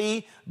the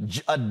plea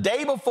a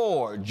day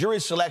before jury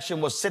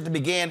selection was set to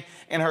begin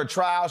in her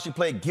trial. She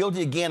pled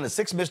guilty again to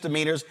 6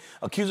 misdemeanors,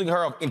 accusing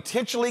her of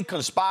intentionally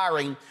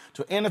conspiring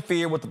to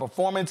interfere with the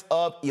performance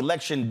of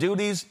election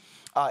duties.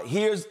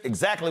 Here's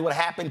exactly what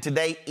happened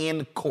today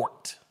in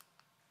court.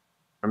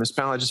 Ms.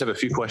 Powell, I just have a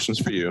few questions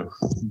for you.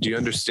 Do you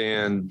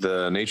understand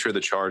the nature of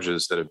the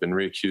charges that have been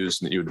reaccused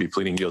and that you would be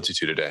pleading guilty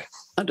to today?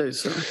 I do,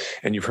 sir.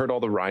 And you've heard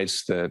all the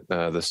rights that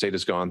the state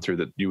has gone through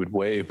that you would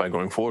waive by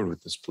going forward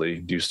with this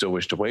plea. Do you still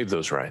wish to waive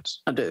those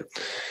rights? I do.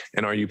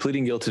 And are you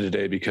pleading guilty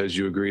today because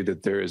you agree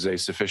that there is a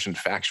sufficient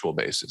factual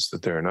basis,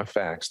 that there are enough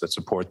facts that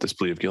support this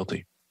plea of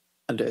guilty?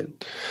 I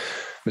did.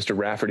 Mr.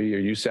 Rafferty, are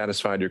you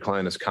satisfied your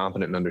client is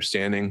competent in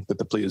understanding that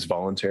the plea is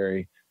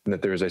voluntary and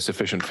that there is a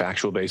sufficient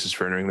factual basis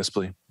for entering this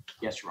plea?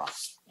 Yes, Your Honor.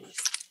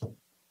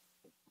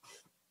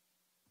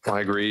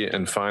 I agree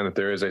and find that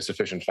there is a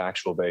sufficient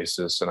factual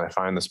basis, and I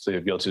find this plea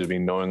of guilty to be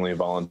knowingly,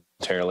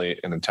 voluntarily,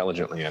 and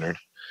intelligently entered.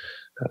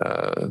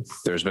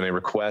 There's been a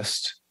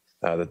request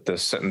that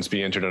this sentence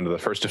be entered under the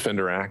First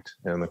Offender Act,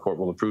 and the court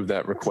will approve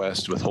that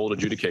request, withhold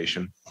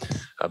adjudication.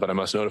 But I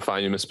must notify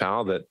you, Ms.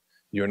 Powell, that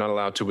you are not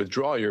allowed to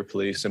withdraw your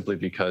plea simply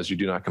because you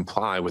do not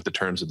comply with the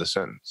terms of the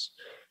sentence.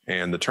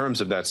 And the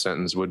terms of that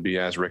sentence would be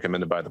as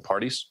recommended by the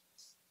parties.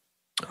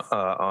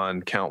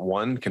 On count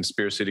 1,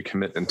 conspiracy to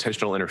commit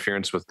intentional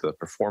interference with the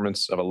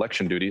performance of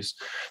election duties,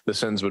 the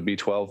sentence would be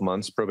 12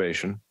 months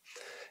probation.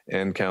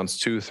 And counts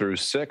 2 through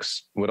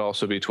 6 would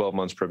also be 12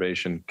 months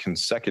probation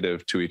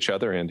consecutive to each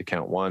other and to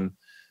count 1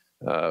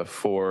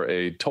 for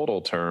a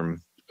total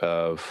term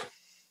of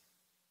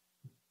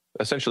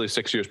essentially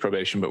 6 years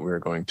probation, but we're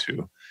going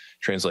to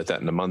translate that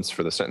into months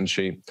for the sentence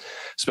sheet.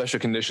 Special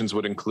conditions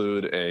would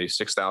include a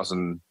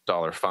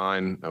 $6,000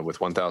 fine with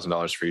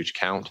 $1,000 for each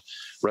count,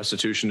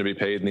 restitution to be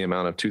paid in the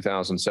amount of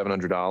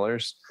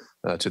 $2,700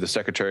 to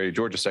the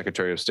Georgia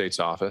Secretary of State's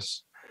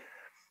office.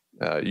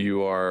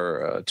 You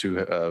are to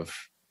have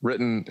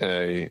written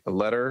a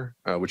letter,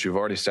 which you've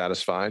already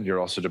satisfied. You're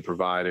also to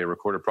provide a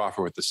recorded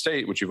proffer with the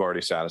state, which you've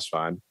already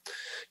satisfied.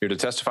 You're to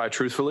testify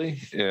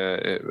truthfully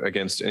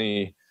against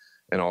any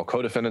and all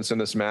co-defendants in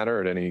this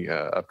matter at any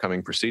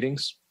upcoming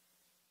proceedings.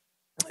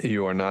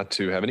 You are not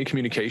to have any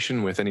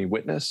communication with any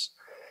witness,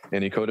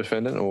 any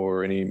co-defendant,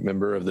 or any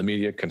member of the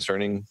media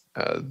concerning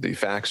the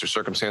facts or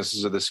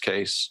circumstances of this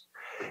case.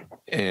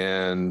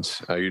 And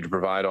you're to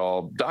provide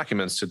all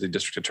documents to the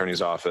district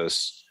attorney's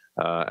office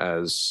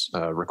as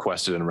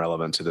requested and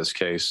relevant to this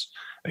case.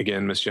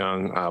 Again, Ms.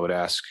 Young, I would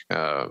ask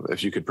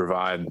if you could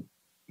provide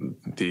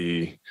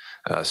the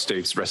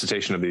state's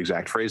recitation of the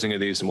exact phrasing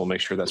of these, and we'll make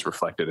sure that's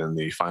reflected in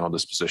the final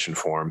disposition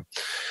form.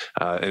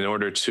 In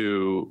order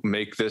to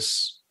make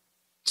this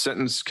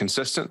sentence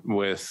consistent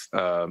with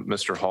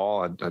Mr.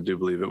 Hall, I do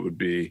believe it would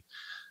be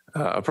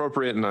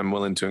appropriate, and I'm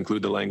willing to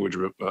include the language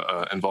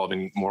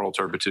involving moral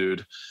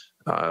turpitude,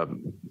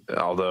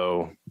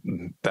 although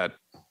that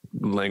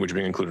language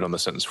being included on the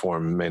sentence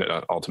form may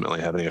not ultimately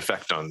have any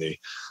effect on the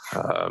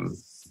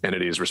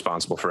entities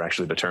responsible for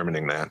actually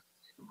determining that.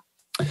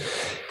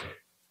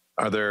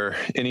 Are there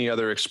any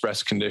other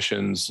express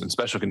conditions and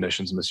special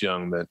conditions, Ms.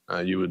 Young,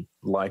 that you would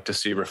like to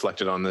see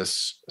reflected on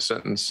this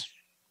sentence?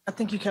 I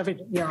think you covered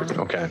it, Your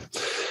Honor. Okay.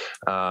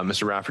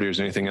 Mr. Rafferty, is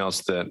there anything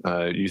else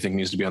that you think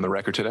needs to be on the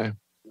record today?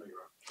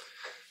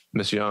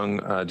 Ms. Young,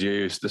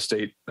 do the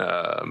state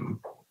have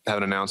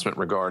an announcement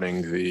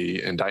regarding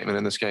the indictment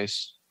in this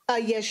case?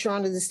 Yes, Your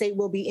Honor. The state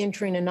will be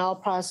entering an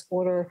all-pros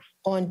order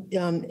on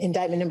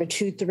indictment number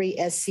 23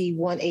 SC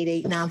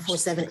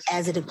 188947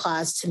 as it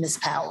applies to Ms.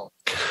 Powell.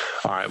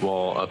 All right.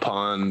 Well,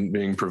 upon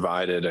being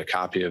provided a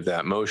copy of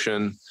that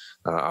motion,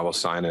 I will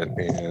sign it,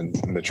 and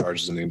the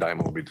charges in the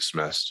indictment will be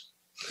dismissed.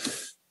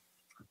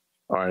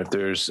 All right. If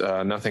there's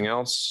nothing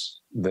else,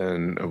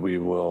 then we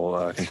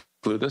will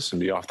conclude this and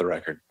be off the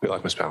record. Good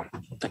luck, Ms. Powell.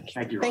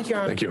 Thank you, Your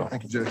Honor. Thank you all.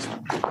 Thank you, Judge.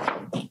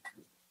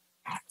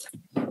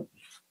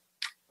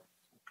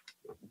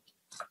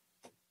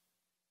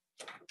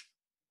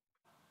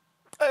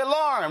 Hey,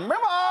 Lauren,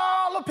 remember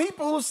all the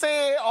people who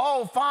said,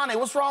 oh, Fonnie,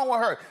 what's wrong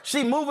with her?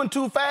 She moving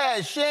too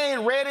fast. She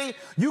ain't ready.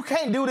 You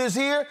can't do this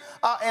here.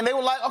 And they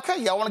were like,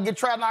 okay, y'all want to get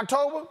tried in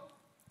October?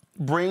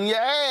 Bring your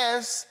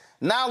ass.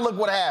 Now look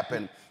what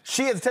happened.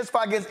 She has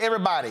testified against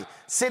everybody.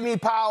 Sidney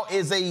Powell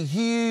is a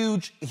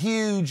huge,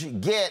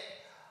 huge get.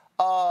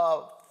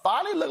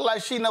 Fonnie look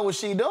like she know what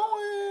she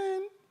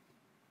doing.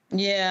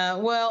 Yeah,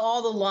 well,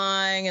 all the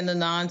lying and the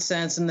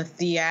nonsense and the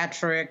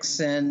theatrics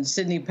and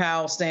Sidney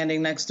Powell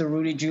standing next to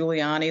Rudy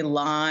Giuliani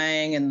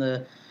lying and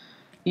the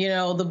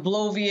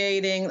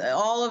bloviating,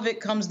 all of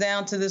it comes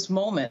down to this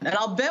moment. And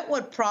I'll bet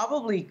what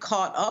probably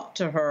caught up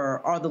to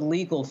her are the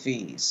legal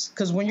fees.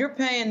 Because when you're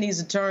paying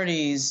these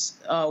attorneys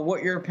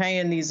what you're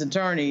paying these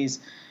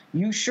attorneys,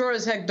 you sure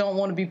as heck don't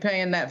want to be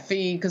paying that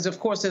fee because, of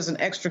course, there's an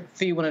extra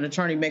fee when an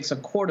attorney makes a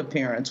court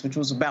appearance, which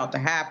was about to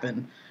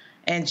happen.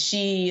 And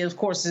she, of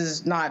course,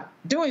 is not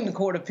doing the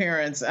court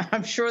appearance.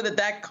 I'm sure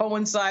that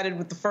coincided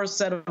with the first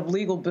set of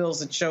legal bills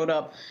that showed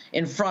up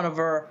in front of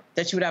her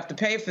that she would have to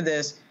pay for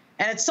this.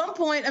 And at some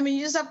point,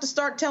 you just have to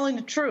start telling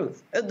the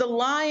truth. The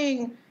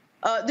lying,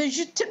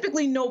 there's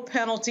typically no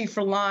penalty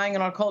for lying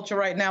in our culture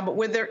right now, but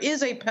where there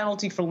is a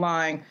penalty for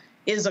lying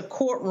is a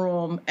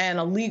courtroom and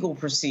a legal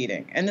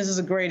proceeding. And this is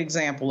a great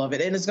example of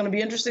it. And it's going to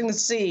be interesting to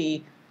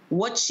see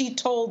what she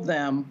told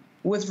them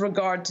with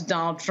regard to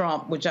Donald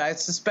Trump, which I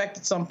suspect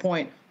at some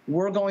point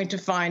we're going to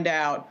find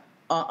out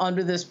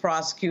under this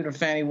prosecutor,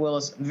 Fani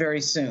Willis,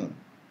 very soon.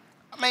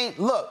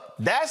 Look,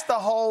 that's the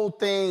whole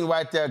thing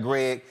right there,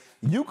 Greg.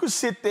 You could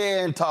sit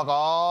there and talk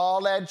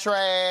all that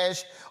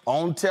trash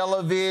on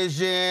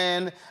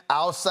television,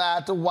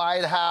 outside the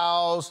White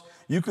House.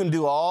 You can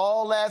do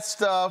all that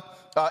stuff.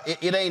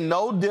 It ain't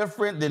no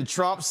different than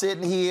Trump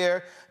sitting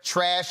here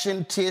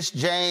trashing Tish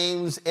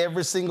James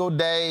every single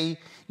day,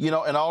 you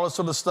know, and all this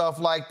sort of stuff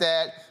like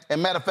that.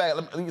 And matter of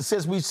fact,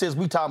 since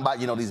we talking about,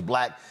 you know, these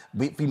black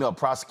female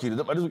prosecutors,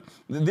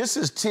 this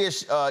is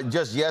Tish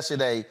just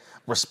yesterday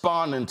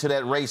responding to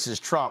that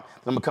racist Trump.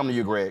 I'm gonna come to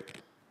you, Greg.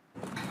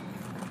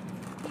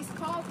 He's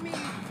called me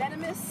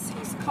venomous.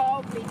 He's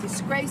called me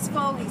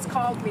disgraceful. He's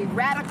called me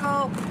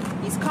radical.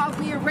 He's called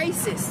me a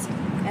racist.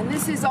 And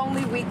this is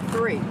only week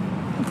 3.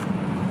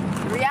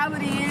 The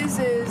reality is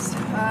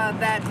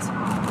that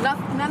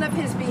none of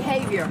his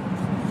behavior,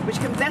 which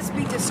can best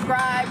be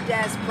described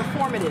as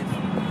performative,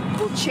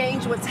 will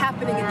change what's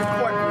happening in the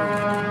courtroom.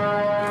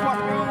 The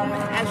courtroom,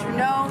 as you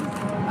know,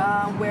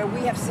 where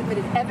we have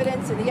submitted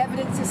evidence, and the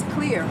evidence is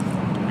clear,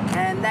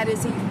 and that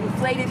is he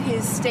inflated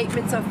his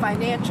statements of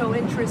financial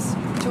interests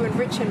to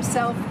enrich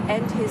himself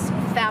and his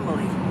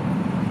family.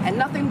 And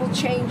nothing will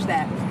change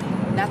that.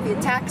 Not the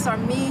attacks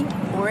on me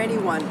or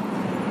anyone.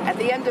 At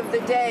the end of the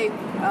day,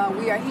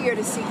 we are here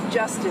to seek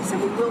justice,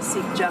 and we will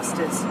seek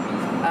justice.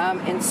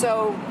 And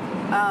so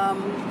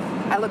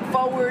I look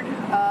forward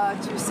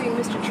to seeing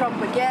Mr.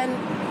 Trump again.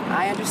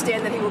 I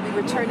understand that he will be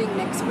returning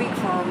next week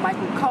for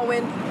Michael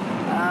Cohen.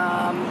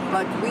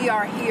 But we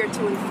are here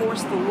to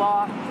enforce the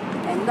law,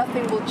 and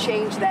nothing will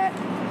change that.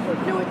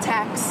 No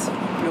attacks,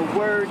 no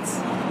words.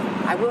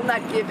 I will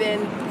not give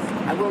in.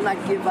 I will not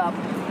give up.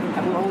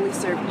 I will only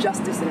serve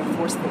justice and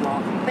enforce the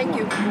law. Thank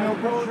you.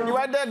 You're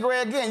right there,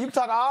 Greg. Again, you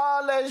talk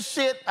all that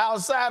shit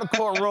outside the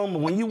courtroom, but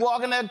when you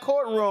walk in that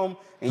courtroom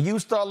and you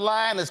start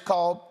lying, it's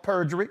called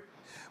perjury.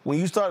 When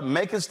you start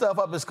making stuff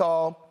up, it's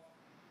called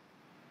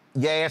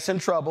your ass in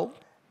trouble,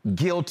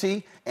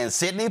 guilty. And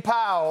Sidney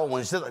Powell,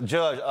 when she said,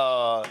 Judge,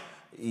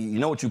 you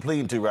know what you're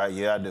pleading to, right?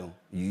 Yeah, I do.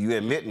 You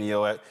admitting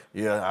yeah,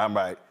 I'm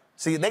right.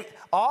 See,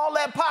 all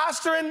that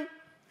posturing,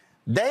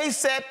 they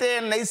sat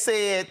there and they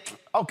said,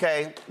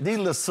 okay, these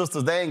little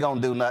sisters, they ain't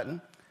gonna do nothing.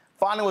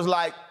 Finally was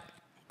like,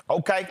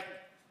 okay,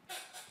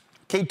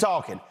 keep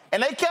talking.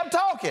 And they kept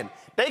talking.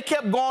 They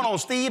kept going on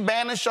Steve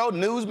Bannon's show,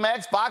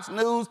 Newsmax, Fox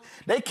News.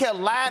 They kept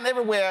lying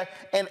everywhere.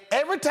 And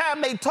every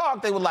time they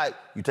talked, they were like,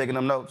 you taking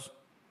them notes?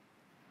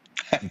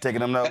 You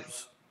taking them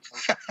notes?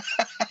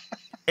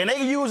 And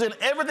they using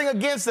everything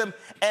against them.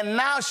 And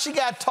now she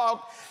got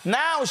talked.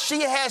 Now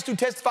she has to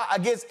testify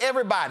against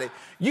everybody.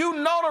 You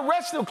know the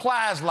rest of the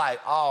clients like,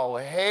 oh,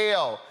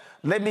 hell,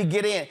 let me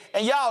get in.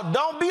 And y'all,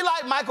 don't be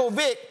like Michael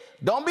Vick.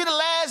 Don't be the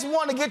last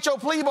one to get your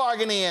plea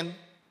bargain in.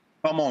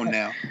 Come on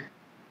now.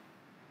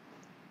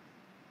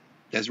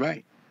 That's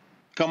right.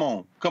 Come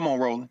on,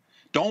 Roland.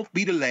 Don't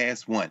be the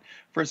last one.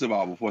 First of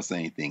all, before I say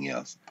anything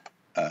else,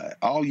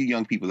 all you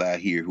young people out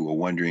here who are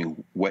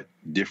wondering what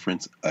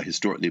difference a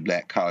historically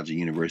black college or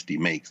university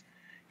makes,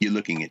 you're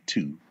looking at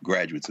 2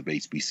 graduates of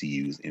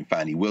HBCUs, and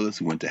Fannie Willis,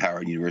 who went to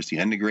Howard University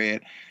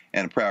undergrad,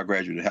 and a proud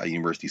graduate of Howard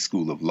University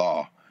School of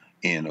Law,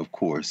 and, of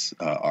course,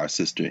 our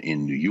sister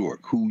in New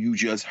York, who you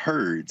just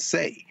heard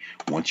say,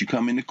 once you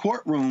come in the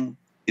courtroom,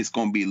 it's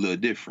going to be a little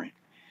different.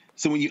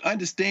 So when you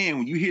understand,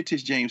 when you hear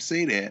Tish James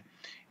say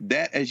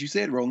that, as you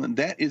said, Roland,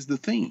 that is the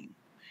theme.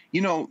 You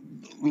know,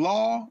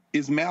 law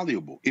is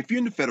malleable. If you're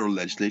in the federal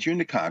legislature, in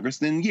the Congress,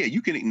 then, yeah, you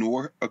can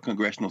ignore a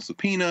congressional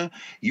subpoena.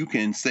 You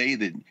can say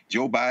that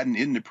Joe Biden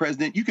isn't the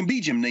president. You can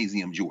be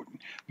Gymnasium Jordan.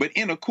 But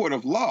in a court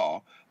of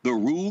law, the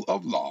rule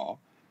of law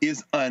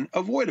is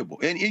unavoidable.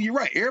 And you're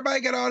right. Everybody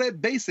got all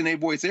that bass in their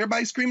voice.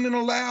 Everybody screaming in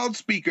a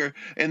loudspeaker.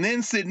 And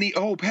then Sidney,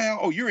 oh,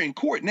 pal, oh, you're in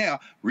court now.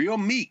 Real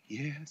meek.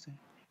 Yes,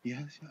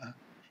 yes.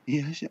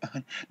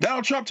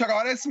 Donald Trump talk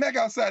all that smack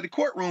outside the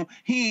courtroom.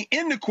 He ain't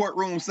in the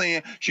courtroom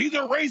saying, she's a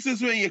racist,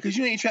 because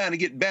you ain't trying to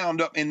get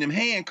bound up in them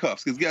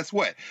handcuffs. Because guess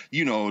what?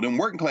 You know, them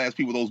working class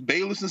people, those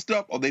bailiffs and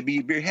stuff, or they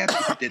be very happy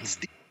to put that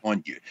stick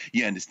on you.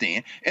 You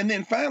understand? And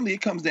then finally,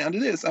 it comes down to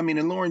this. I mean,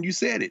 and Lauren, you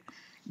said it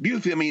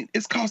beautifully. I mean,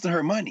 it's costing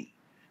her money.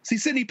 See,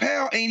 Sidney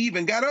Powell ain't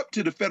even got up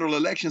to the federal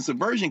election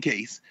subversion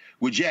case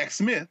with Jack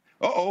Smith.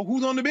 Uh-oh,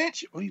 who's on the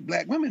bench? Oh, these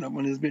black women up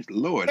on this bench.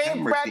 Lord, they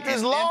can't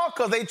practice law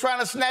because they trying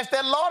to snatch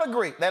that law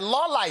degree, that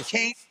law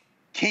license.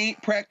 Can't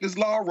practice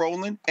law,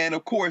 Roland. And,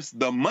 of course,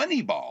 the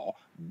money ball,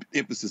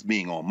 emphasis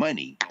being on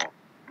money,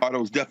 are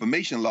those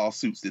defamation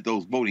lawsuits that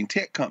those voting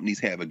tech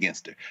companies have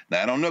against her.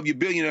 Now, I don't know if your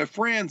billionaire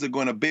friends are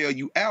going to bail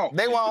you out.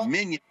 They won't.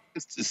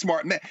 It's a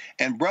smart man.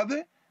 And,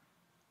 brother,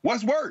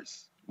 what's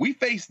worse? We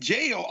face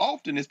jail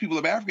often as people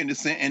of African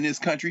descent in this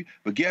country,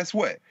 but guess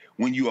what?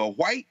 When you are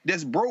white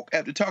that's broke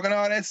after talking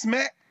all that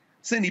smack,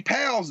 Sidney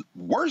Powell's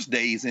worst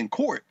days in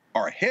court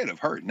are ahead of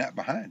her, not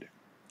behind her.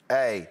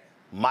 Hey,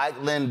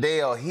 Mike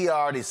Lindell, he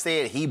already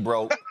said he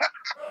broke.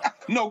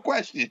 No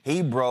question.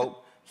 He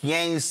broke. He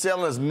ain't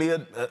selling as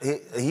many.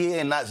 He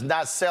ain't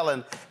not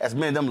selling as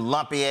many of them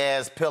lumpy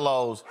ass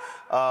pillows.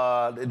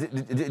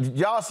 Did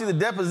y'all see the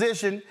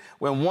deposition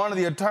when one of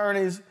the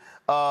attorneys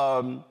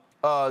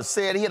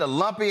said he had a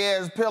lumpy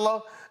ass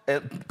pillow,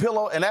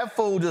 and that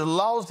fool just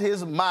lost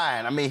his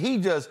mind. I mean,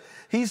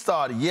 he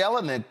started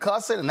yelling and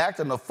cussing and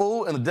acting a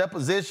fool in the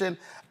deposition.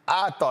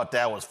 I thought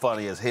that was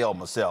funny as hell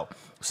myself.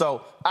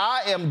 So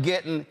I am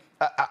getting,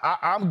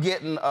 I'm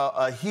getting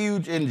a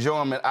huge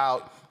enjoyment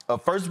out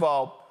of, first of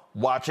all,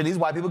 watching these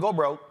white people go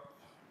broke.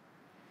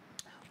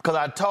 Because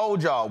I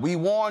told y'all, we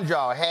warned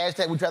y'all,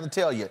 hashtag we tried to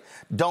tell you,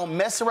 don't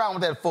mess around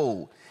with that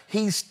fool.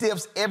 He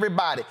stiffs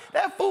everybody.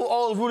 That fool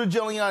owes Rudy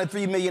Giuliani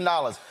 $3 million.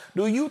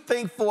 Do you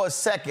think for a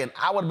second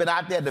I would have been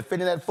out there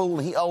defending that fool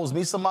and he owes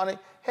me some money?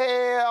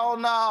 Hell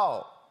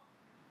no.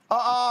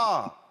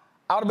 I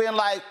would have been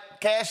like,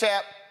 Cash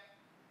App,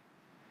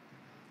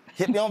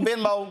 hit me on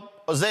Venmo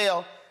or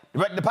Zelle,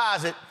 direct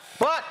deposit.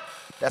 But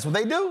that's what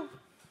they do.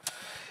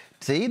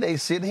 See, they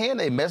sit here and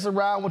they mess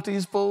around with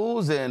these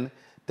fools, and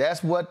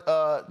that's what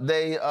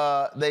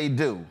they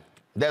do.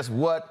 That's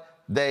what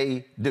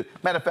they do.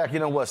 Matter of fact, you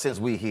know what? Since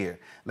we here,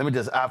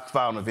 I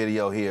found a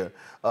video here.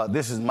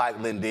 This is Mike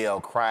Lindell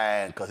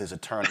crying because his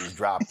attorneys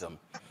dropped him.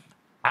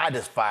 I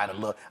just find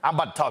it I'm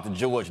about to talk to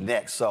George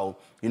next, so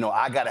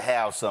I got to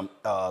have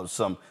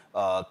some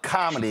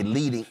comedy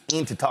leading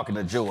into talking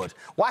to George.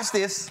 Watch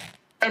this.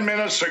 10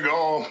 minutes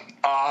ago,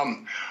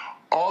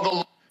 all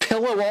the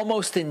Pillow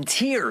almost in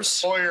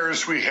tears.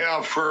 Lawyers we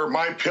have for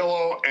My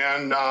Pillow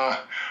and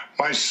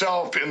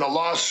myself in the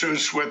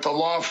lawsuits with the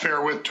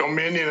lawfare with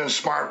Dominion and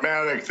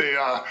Smartmatic, they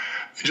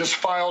just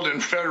filed in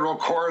federal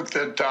court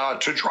that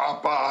to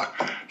drop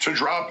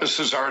us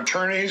as our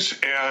attorneys,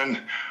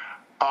 and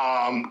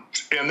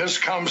this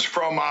comes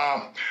from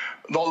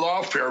the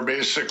lawfare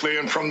basically,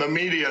 and from the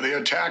media, the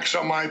attacks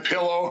on My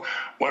Pillow,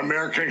 what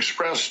American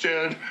Express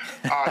did,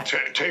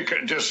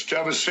 just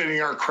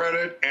devastating our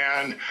credit,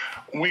 and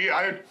we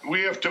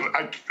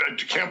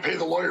can't pay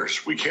the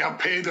lawyers. We can't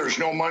pay. There's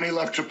no money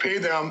left to pay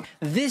them.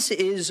 This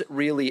is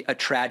really a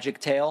tragic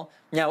tale.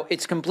 Now,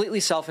 it's completely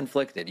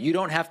self-inflicted. You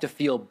don't have to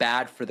feel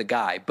bad for the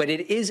guy, but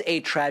it is a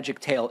tragic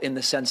tale in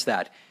the sense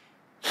that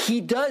he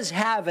does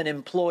have an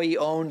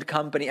employee-owned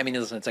company. I mean,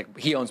 listen, it's like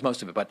he owns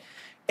most of it, but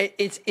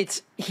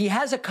he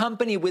has a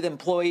company with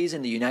employees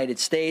in the United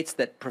States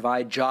that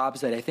provide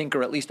jobs that I think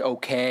are at least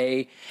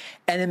okay.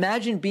 And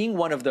imagine being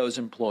one of those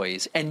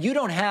employees and you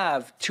don't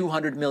have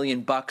 $200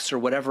 million or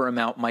whatever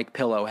amount Mike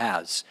Pillow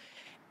has.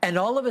 And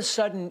all of a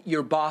sudden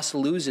your boss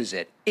loses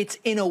it. It's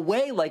in a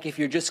way like if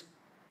you're just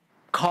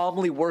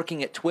calmly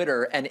working at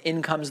Twitter and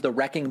in comes the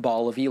wrecking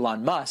ball of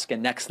Elon Musk,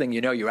 and next thing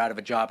you know, you're out of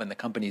a job and the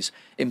company's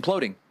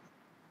imploding.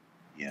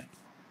 Yeah.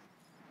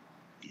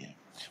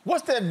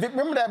 What's that?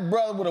 Remember that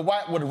brother with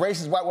a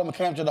racist white woman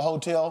came to the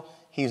hotel?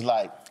 He's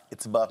like,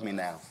 it's above me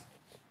now.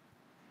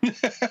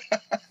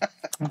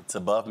 It's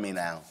above me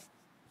now.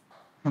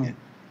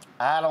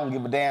 I don't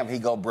give a damn if he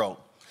go broke.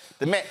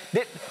 The man,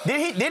 did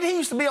he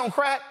used to be on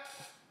crack?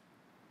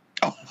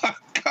 Oh my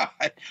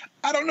God.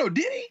 I don't know.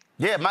 Did he?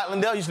 Yeah, Mike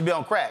Lindell used to be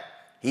on crack.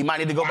 He might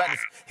need to go back.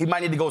 He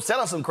might need to go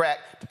sell some crack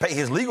to pay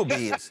his legal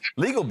bills.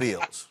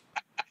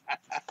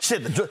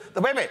 Shit, wait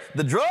a minute.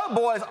 The drug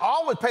boys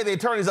always pay the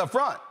attorneys up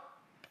front.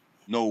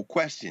 No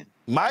question.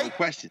 Mike? No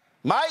question.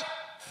 Mike,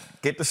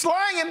 get the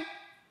slanging.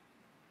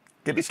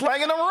 Get the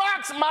slanging them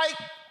rocks, Mike.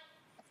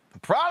 The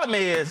problem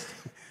is,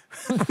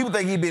 people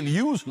think he been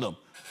using them.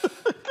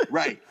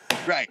 Right. All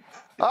right.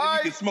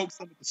 You can smoke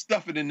some of the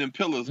stuffing in them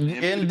pillows.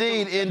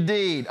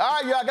 Indeed. All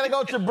right, y'all, gotta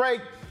go to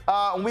break.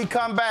 When we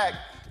come back,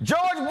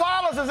 George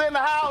Wallace is in the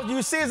house.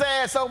 You see his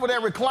ass over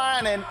there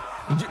reclining.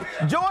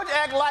 George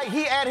act like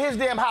he at his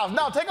damn house.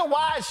 No, take a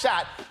wide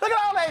shot. Look at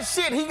all that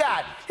shit he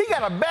got. He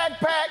got a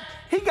backpack.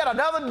 He got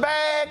another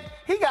bag.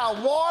 He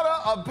got water,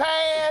 a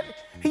pad.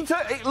 He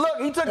took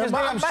his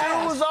damn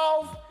shoes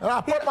off. And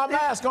I put my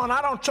mask on.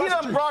 I don't trust you.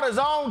 He done brought his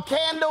own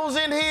candles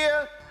in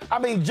here. I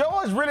mean,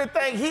 George really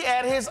think he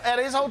at his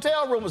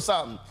hotel room or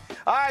something.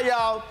 All right,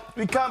 y'all.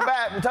 We come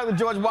back. We talk to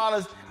George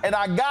Wallace, and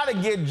I gotta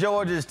get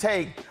George's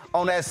take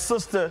on that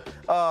sister.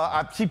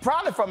 She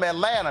probably from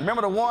Atlanta.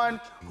 Remember the one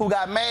who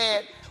got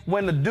mad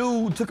when the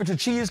dude took her to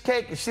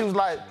cheesecake, and she was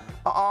like,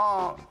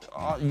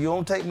 you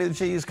don't take me to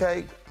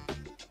cheesecake?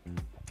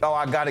 Oh,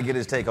 I gotta get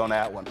his take on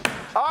that one.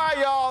 All right,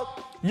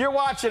 y'all. You're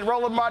watching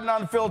Roland Martin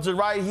Unfiltered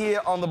right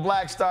here on the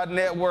Black Star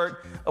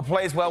Network, a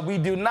place where we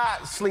do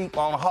not sleep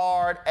on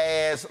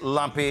hard-ass,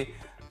 lumpy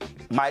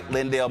Mike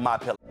Lindell, My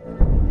Pillow.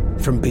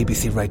 From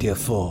BBC Radio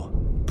 4,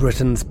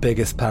 Britain's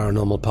biggest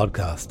paranormal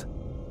podcast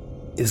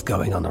is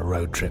going on a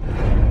road trip.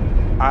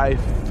 I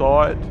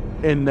thought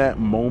in that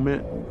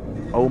moment,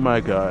 oh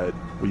my God,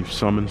 we've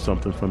summoned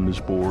something from this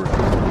board.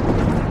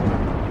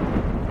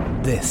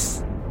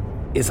 This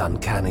is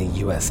Uncanny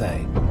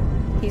USA.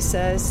 He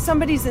says,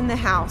 somebody's in the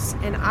house,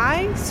 and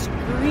I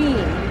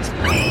screamed.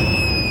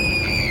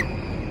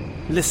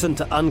 Listen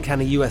to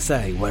Uncanny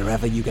USA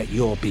wherever you get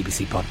your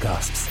BBC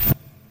podcasts,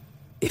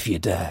 if you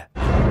dare.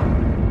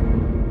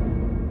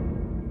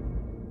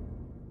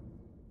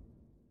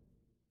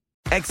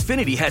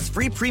 Xfinity has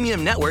free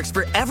premium networks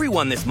for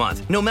everyone this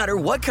month, no matter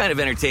what kind of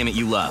entertainment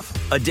you love.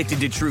 Addicted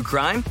to true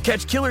crime?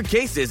 Catch killer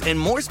cases and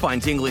more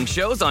spine-tingling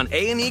shows on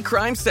A&E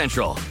Crime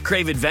Central.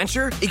 Crave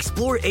adventure?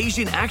 Explore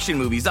Asian action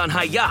movies on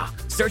Hi-YAH.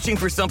 Searching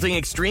for something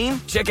extreme?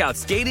 Check out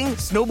skating,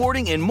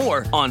 snowboarding, and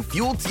more on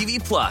Fuel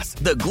TV Plus,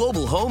 the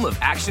global home of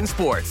action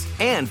sports.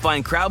 And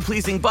find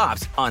crowd-pleasing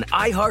bops on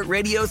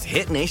iHeartRadio's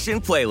Hit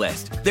Nation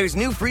playlist. There's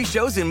new free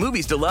shows and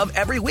movies to love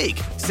every week.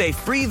 Say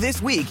free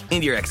this week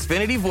in your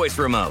Xfinity voice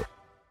remote.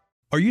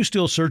 Are you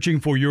still searching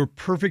for your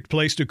perfect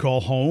place to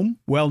call home?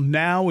 Well,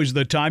 now is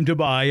the time to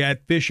buy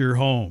at Fisher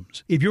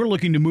Homes. If you're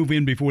looking to move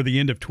in before the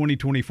end of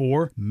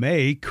 2024,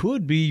 May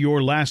could be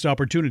your last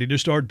opportunity to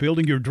start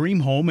building your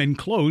dream home and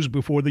close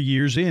before the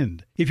year's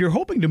end. If you're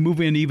hoping to move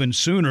in even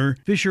sooner,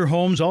 Fisher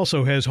Homes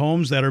also has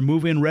homes that are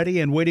move-in ready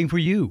and waiting for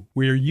you,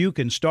 where you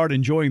can start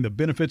enjoying the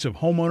benefits of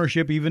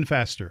homeownership even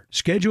faster.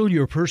 Schedule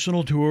your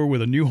personal tour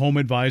with a new home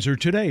advisor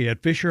today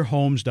at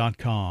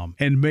FisherHomes.com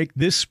and make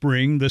this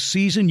spring the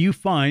season you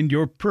find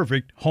your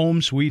perfect home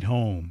sweet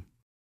home.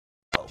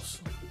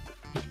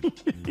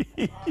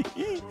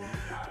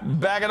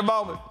 Back in a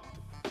moment.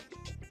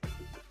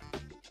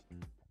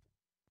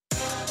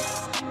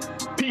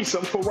 Peace,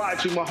 I'm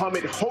Faraji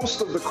Muhammad,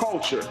 host of The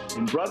Culture.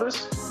 And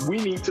brothers, we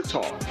need to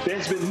talk.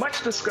 There's been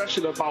much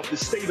discussion about the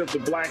state of the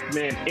black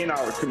man in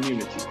our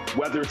community,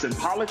 whether it's in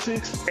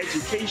politics,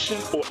 education,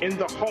 or in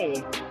the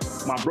home.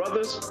 My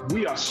brothers,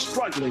 we are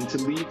struggling to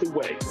lead the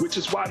way, which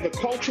is why The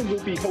Culture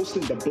will be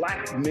hosting the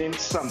Black Men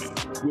Summit,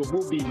 where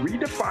we'll be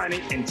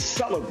redefining and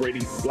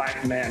celebrating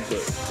black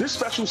manhood. This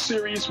special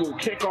series will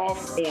kick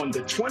off on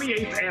the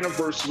 28th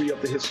anniversary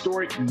of the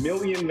historic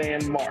Million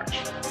Man March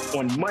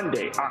on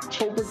Monday,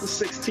 October the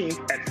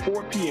 16th at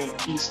 4 p.m.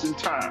 Eastern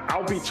Time.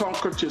 I'll be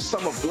talking to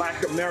some of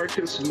Black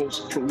America's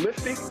most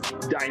prolific,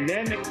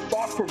 dynamic,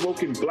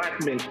 thought-provoking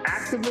black men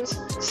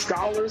activists,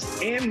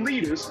 scholars, and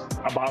leaders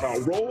about our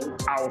role,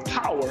 our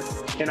power,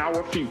 and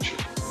our future.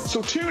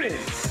 So tune in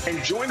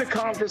and join the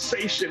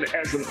conversation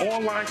as an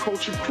online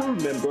culture crew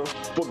member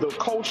for The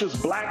Culture's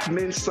Black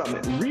Men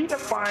Summit,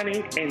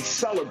 redefining and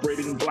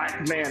celebrating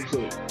black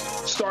manhood.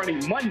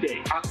 Starting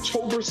Monday,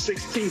 October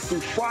 16th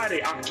through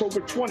Friday, October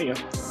 20th,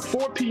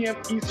 4 p.m.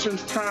 Eastern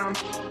Time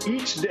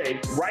each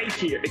day, right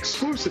here,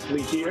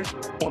 exclusively here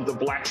on the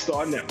Black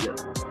Star Network.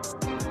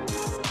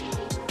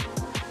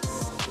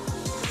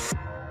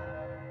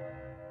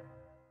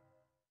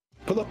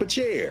 Pull up a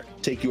chair,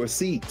 take your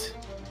seat.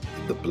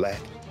 The Black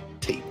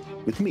Tape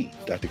with me,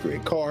 Dr.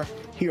 Greg Carr,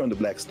 here on the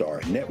Black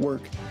Star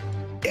Network.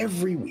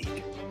 Every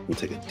week, we'll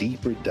take a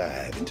deeper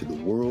dive into the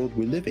world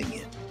we're living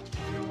in.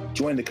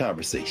 Join the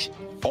conversation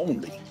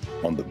only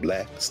on the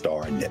Black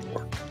Star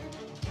Network.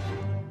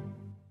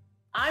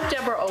 I'm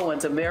Deborah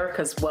Owens,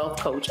 America's Wealth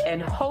Coach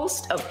and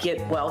host of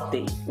Get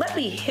Wealthy. Let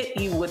me hit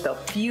you with a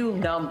few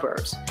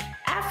numbers.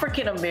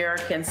 African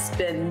Americans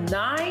spend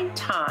 9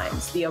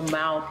 times the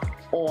amount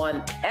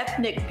on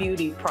ethnic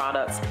beauty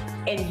products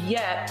and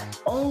yet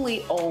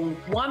only own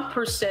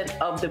 1%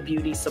 of the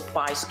beauty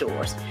supply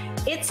stores.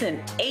 It's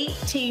an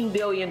 $18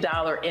 billion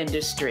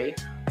industry.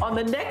 On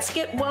the next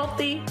Get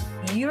Wealthy,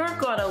 you're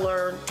gonna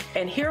learn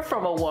and hear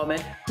from a woman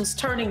who's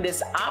turning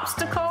this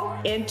obstacle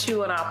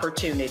into an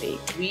opportunity.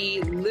 We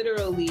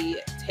literally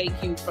take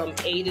you from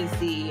A to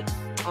Z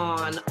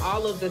on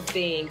all of the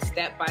things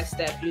step by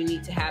step you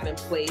need to have in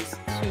place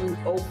to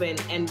open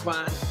and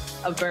run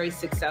a very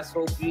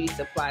successful beauty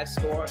supply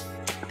store.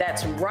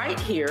 That's right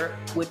here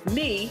with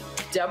me,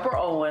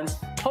 Deborah Owens,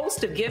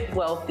 host of Get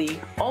Wealthy,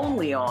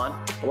 only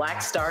on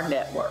Black Star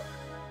Network.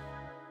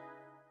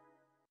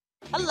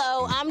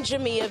 Hello, I'm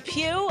Jamia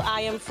Pugh.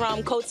 I am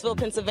from Coatesville,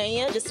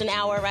 Pennsylvania, just an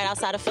hour right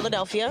outside of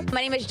Philadelphia.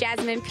 My name is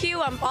Jasmine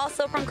Pugh. I'm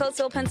also from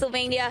Coatesville,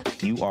 Pennsylvania.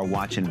 You are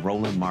watching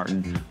Roland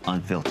Martin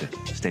Unfiltered.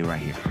 Stay right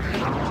here.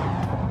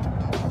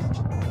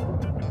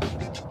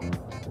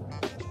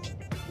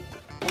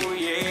 Oh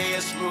yeah,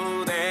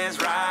 smooth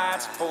as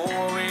rides,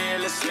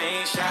 four-wheeler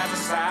slingshots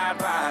side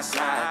by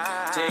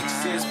side.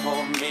 Texas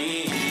for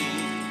me.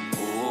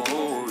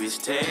 Oh, it's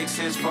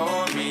Texas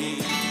for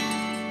me.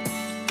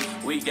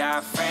 We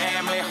got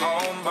family,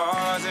 home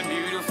bars, and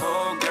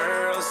beautiful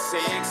girls.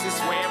 Sexy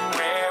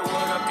swimwear,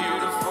 what a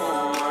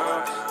beautiful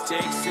world.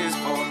 Texas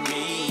for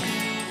me.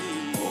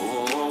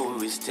 Oh,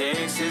 it's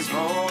Texas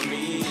for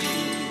me.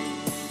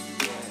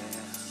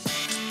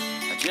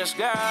 I just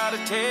got a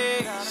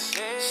text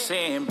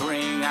saying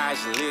bring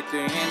ice, liquor,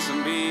 and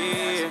some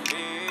beer.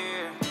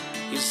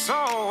 It's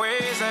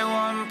always that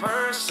one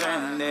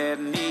person that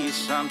needs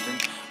something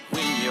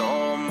when you're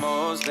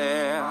almost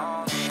there.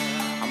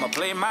 I'ma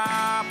play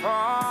my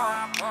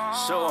part,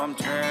 so I'm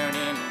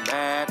turning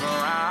back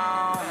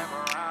around.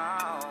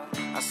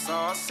 I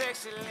saw a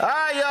sexy... All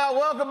right, y'all,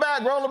 welcome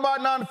back. Roland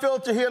Martin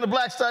Unfiltered here on the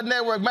Black Star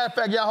Network. Matter of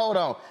fact, y'all, hold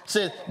on.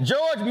 Since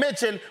George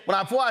mentioned,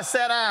 before I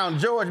sat down,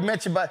 George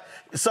mentioned,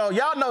 so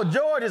y'all know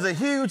George is a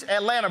huge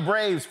Atlanta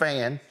Braves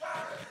fan.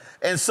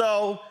 And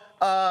so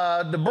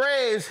the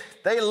Braves,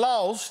 they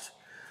lost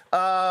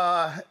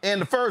in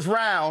the first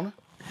round.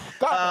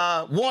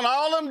 Won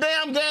all them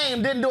damn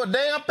games, didn't do a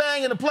damn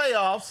thing in the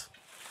playoffs.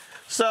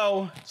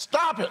 So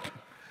stop it.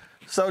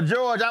 So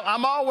George,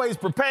 I'm always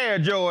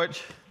prepared,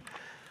 George.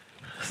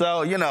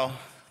 So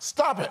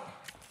stop it.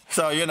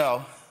 So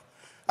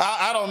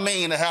I don't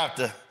mean to have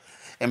to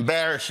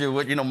embarrass you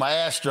with, my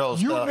Astros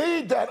You stuff.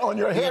 need that on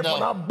your head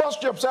when I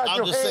bust you upside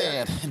your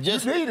head. I'm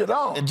just saying. You need it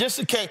on. And just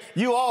in case,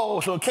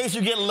 so in case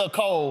you get a little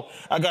cold,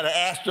 I got an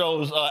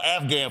Astros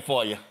Afghan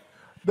for you.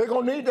 They're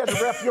going to need that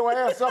to wrap your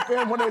ass up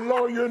in when they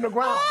lower you in the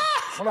ground.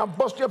 When I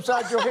bust you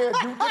upside your head,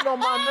 you get on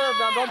my nerve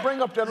now. Don't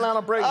bring up the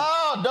Atlanta Braves.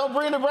 Oh, don't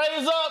bring the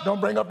Braves up.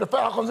 Don't bring up the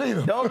Falcons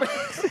either.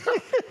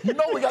 You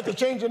know we got to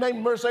change the name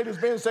of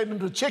Mercedes-Benz Stadium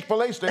to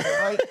Chick-fil-A Stadium,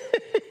 right?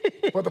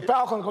 For the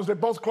Falcons, because they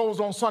both close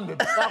on Sunday.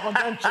 The Falcons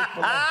and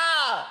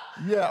Chick-fil-A.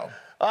 Yeah.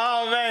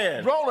 Oh,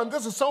 man. Roland,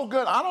 this is so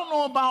good. I don't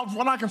know about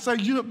what I can say.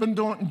 You have been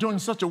doing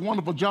such a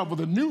wonderful job with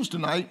the news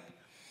tonight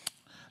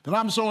that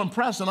I'm so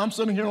impressed, and I'm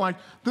sitting here like,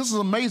 this is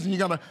amazing. You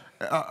got to.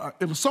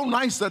 It was so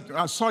nice that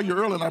I saw you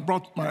earlier, and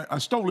I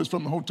stole this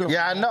from the hotel.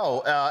 Yeah, I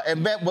know.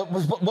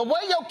 But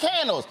where your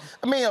candles?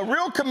 I mean, a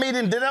real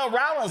comedian, Denell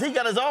Rollins, he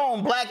got his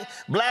own black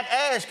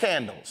ash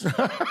candles.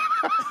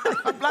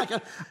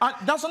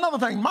 That's another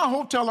thing. My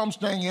hotel I'm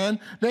staying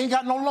in, they ain't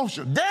got no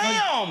lotion.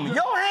 Damn,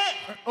 your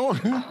hand. Oh.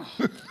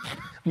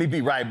 Let me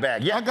be right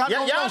back. Y'all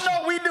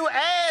know we do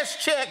ass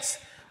checks.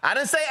 I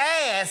didn't say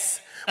ass.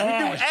 We do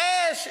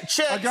ass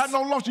checks. I got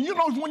no lotion. You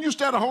know, when you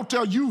stay at a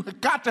hotel, you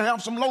got to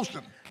have some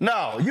lotion.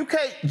 No, you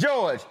can't,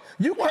 George.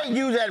 You can't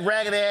use that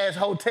ragged-ass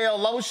hotel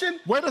lotion.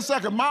 Wait a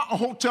second. My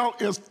hotel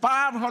is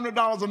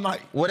 $500 a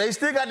night. Well, they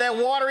still got that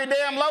watery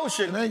damn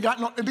lotion. They got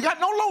no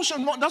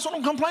lotion. That's what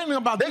I'm complaining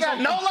about. They got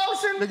no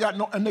lotion?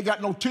 They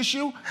got no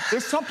tissue.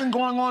 There's something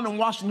going on in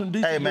Washington,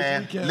 D.C. Hey,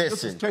 man, this weekend.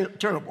 listen. This is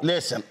terrible.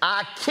 Listen,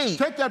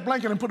 Take that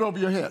blanket and put it over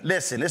your head.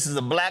 Listen, this is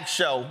a black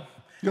show.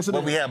 Yes, it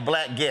is. We have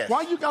black guests.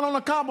 Why you got on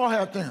a cowboy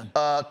hat then?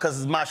 Because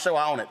it's my show,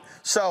 I own it.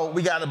 So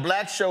we got a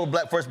black show.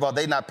 First of all,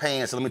 they not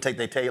paying, so let me take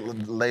their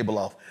label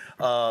off.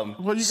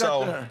 What you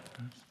got there?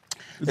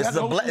 This is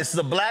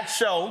a black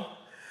show.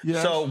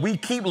 Yes. So we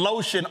keep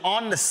lotion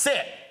on the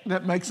set.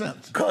 That makes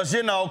sense. Because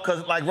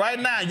like right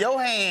now,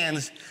 your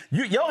hands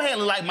look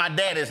like my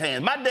daddy's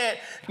hands. My dad,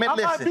 man,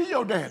 listen. I might be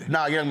your daddy.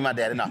 No, you don't be my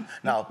daddy, no,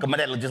 because my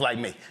dad look just like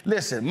me.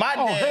 Listen, my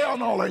dad. Oh, hell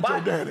no, ain't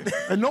your daddy.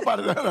 And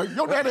nobody,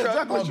 your daddy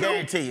exactly I'll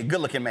guarantee you,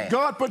 good-looking man.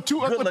 God put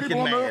two other people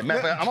on earth. I'm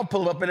going to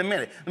pull up in a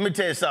minute. Let me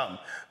tell you something.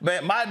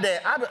 Man, my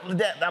dad, I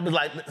was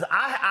like,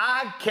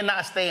 I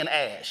cannot stand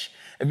ash.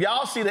 If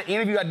y'all see the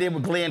interview I did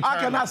with Glenn Turner.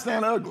 I cannot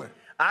stand ugly.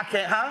 I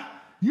can't, huh?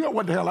 You know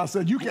what the hell I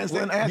said? You can't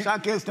stand ash. I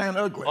can't stand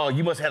ugly. Oh,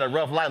 you must have had a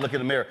rough life. Look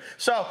in the mirror.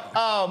 So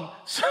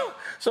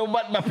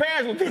but my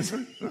parents would be.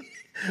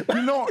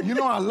 You know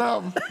I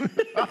love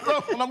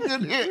when I'm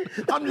getting hit.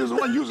 I'm just the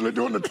one usually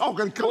doing the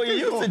talking. Well, you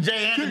used to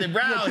J. Anthony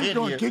Brown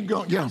hitting you. Keep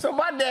going, yeah. So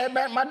my dad,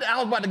 I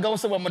was about to go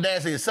somewhere. My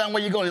dad said, son,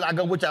 where you going? I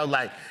go with you. I was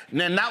like,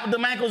 not with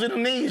the ankles and the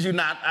knees, you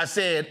not. I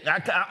said, you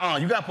got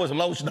to put some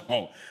lotion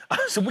on.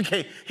 So we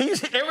can't.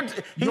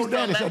 Your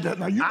daddy said that.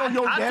 Now, you know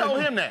your daddy. I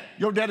told him that.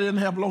 Your daddy didn't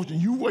have lotion.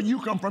 Where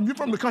you come from? You're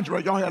from the country,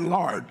 right? Y'all had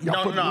lard.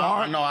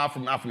 Lard? No,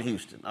 I'm from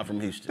Houston. I'm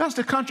from Houston. That's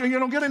the country. You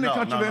don't get any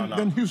country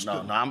than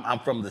Houston. No, I'm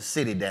from the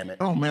city, damn it.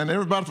 Oh, man,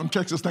 everybody from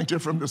Texas thinks they're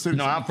from the city.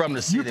 No, I'm from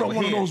the city. You're from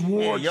one of those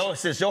wards.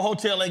 Since your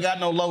hotel ain't got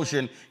no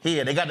lotion,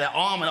 here, they got that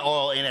almond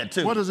oil in it,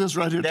 too. What is this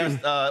right here, too?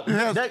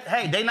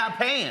 They not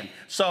paying,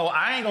 so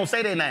I ain't going to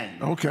say their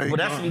name. Okay. But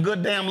that's some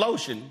good damn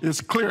lotion.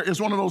 It's clear. It's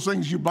one of those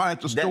things you buy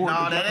at the store.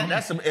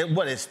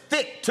 It's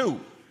thick, too.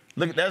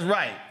 Look, that's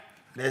right.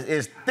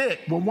 It's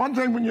thick. But one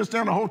thing when you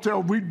stay in a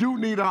hotel, we do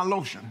need our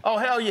lotion. Oh,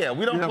 hell yeah.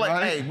 We don't play.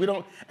 Right? Hey, we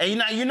don't.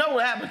 And you know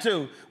what happened,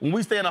 too? When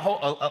we stay in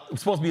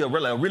it's supposed to be a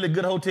really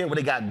good hotel where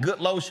they got good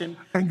lotion.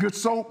 And good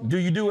soap. Do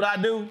you do what I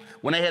do?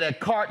 When they had that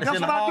cart that's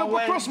in the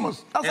hallway. That's what I do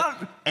for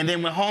Christmas. And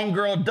then when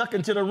homegirl duck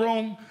into the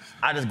room,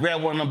 I just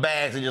grab one of them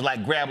bags and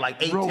just grab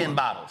 10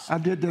 bottles. I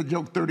did that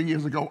joke 30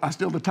 years ago. I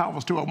steal the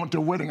towels too. I went to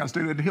a wedding. I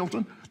stayed at the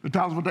Hilton. The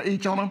towels with the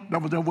H on them,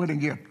 that was their wedding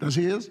gift. That's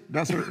his,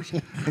 that's hers.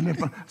 And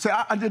then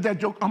I did that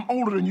joke. I'm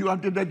older than you. I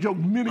did that joke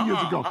many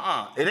years ago.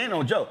 It ain't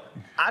no joke.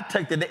 I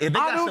take if they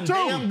got some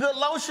damn good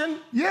lotion,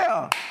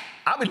 yeah,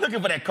 I'll be looking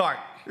for that cart.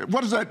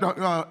 What is that?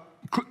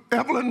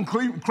 Evelyn,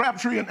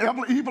 Crabtree, and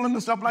Evelyn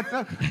and stuff like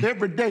that.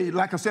 Every day,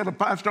 like I said, a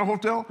 5-star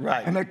hotel.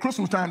 Right. And at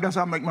Christmas time, that's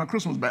how I make my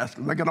Christmas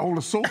baskets. I get all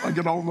the soap, I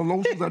get all the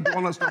lotions, I do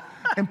all that stuff.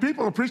 And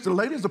people appreciate, the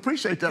ladies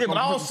appreciate that. Yeah, but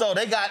also,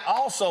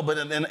 but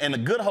in the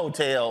good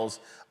hotels,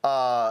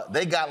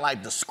 they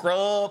got the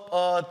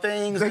scrub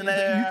things in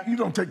there. You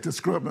don't take the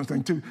scrub and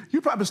thing too.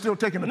 You probably still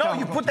taking the No,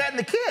 you put that in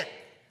the kit.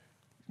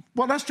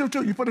 Well, that's true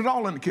too. You put it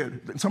all in the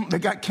kit. They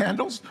got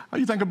candles. How do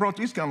you think I brought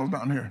these candles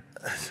down here?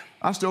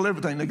 I steal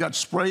everything. They got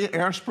spray,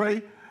 air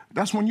spray.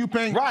 That's when you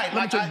paying. Right.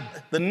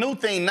 The new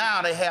thing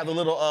now, they have the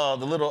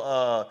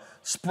little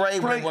spray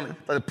they want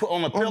to put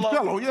on the pillow. On the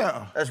pillow,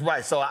 yeah. That's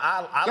right. So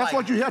that's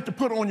what you have to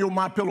put on your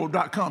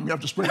mypillow.com. You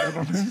have to spray that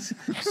on there.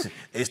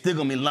 It's still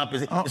gonna be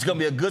lumpy. It's gonna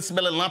be a good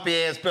smelling lumpy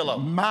ass pillow.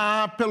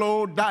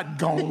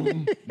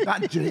 Mypillow.gone.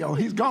 Not jail.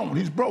 He's gone.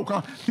 He's broke,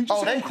 huh? Did you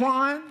see him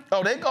crying?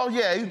 Oh, they go,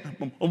 yeah.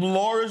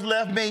 Laura's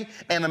left me.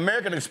 And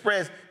American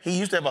Express, he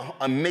used to have a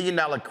 $1 million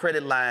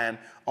credit line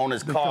on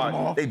his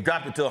card. They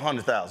dropped it to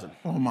 $100,000.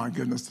 Oh my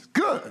goodness.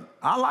 Good.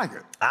 I like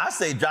it. I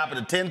say drop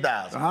it to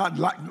 $10,000. I'd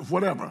like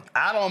whatever.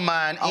 I don't mind.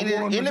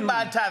 mind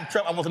anybody tied to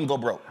Trump, I want them to go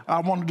broke. I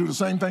want to do the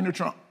same thing to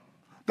Trump.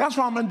 That's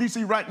why I'm in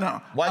D.C. right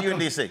now. Why are you in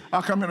D.C.?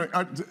 I come in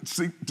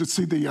to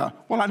see the,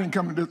 well, I didn't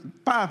come to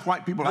 5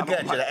 white people Look I don't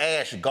at you, like. the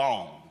ash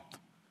gone.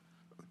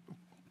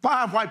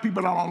 5 white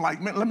people I don't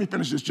like. Man, let me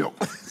finish this joke.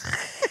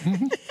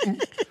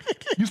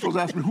 You're supposed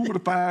to ask me who were the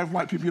 5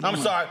 white people you don't I'm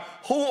like. sorry,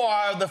 who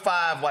are the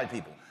 5 white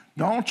people?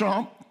 Donald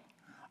Trump.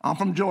 I'm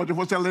from Georgia.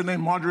 What's that little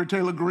name? Marjorie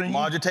Taylor Greene.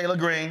 Marjorie Taylor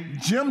Greene.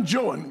 Jim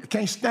Jordan.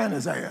 Can't stand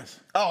his ass.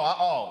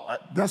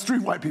 That's 3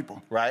 white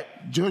people. Right.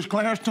 Judge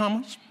Clarence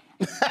Thomas.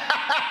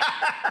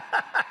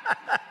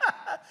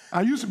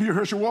 I used to be a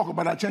Herschel Walker,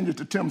 but I changed it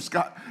to Tim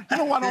Scott. You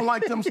know why I don't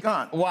like Tim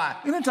Scott? Why?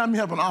 Anytime you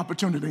have an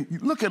opportunity, you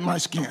look at my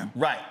skin.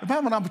 Right. If I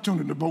have an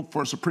opportunity to vote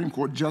for a Supreme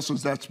Court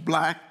justice that's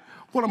black,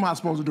 what am I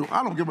supposed to do?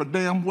 I don't give a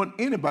damn what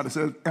anybody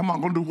says. Am I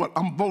going to do what?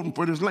 I'm voting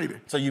for this lady.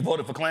 So you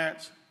voted for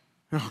Clarence?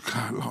 Oh,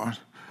 God, Lord.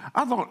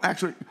 I thought,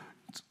 actually,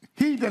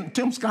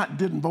 Tim Scott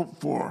didn't vote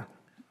for...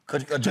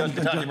 Judge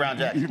Ketanji Brown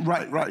Jackson.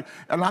 Right.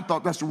 And I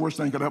thought that's the worst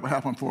thing that could ever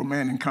happen for a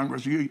man in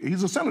Congress.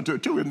 He's a senator,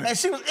 too, isn't he? And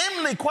she was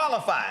eminently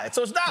qualified.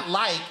 So it's not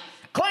like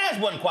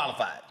Clarence wasn't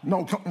qualified.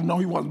 No,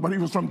 he wasn't, but he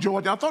was from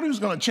Georgia. I thought he was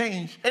going to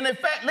change. And in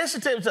fact,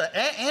 listen to me.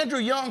 Andrew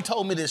Young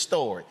told me this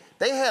story.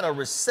 They had a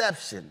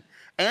reception.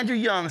 Andrew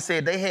Young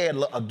said they had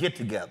a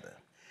get-together.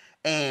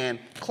 And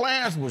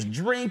Clarence was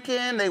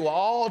drinking. They were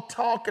all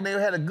talking. They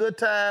had a good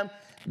time.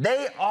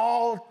 They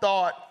all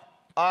thought,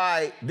 all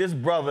right, this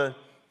brother's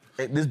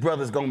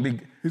going to be...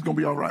 He's going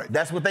to be all right.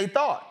 That's what they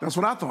thought. That's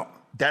what I thought.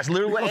 That's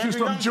literally what Andrew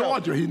Young he's from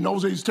Georgia. He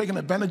knows he's taking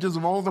advantages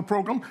of all the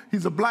program.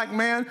 He's a black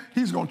man.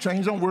 He's going to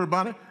change. Don't worry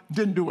about it.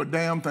 Didn't do a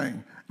damn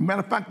thing.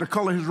 Matter of fact, the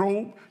color of his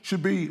robe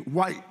should be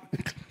white.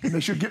 And they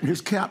should give him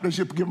his cap. They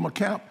should give him a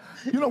cap.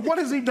 You know, what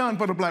has he done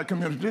for the black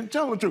community?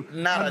 Tell the truth.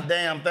 Not a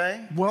damn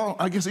thing. Well,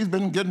 I guess he's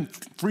been getting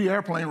free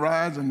airplane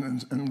rides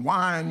and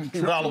wine.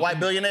 With all the white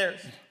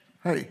billionaires?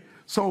 Hey,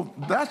 so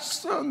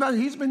that's,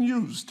 he's been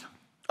used.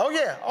 Oh,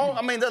 yeah. Oh,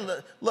 I mean,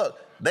 look,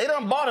 they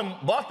done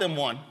bought them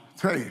one.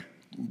 Hey,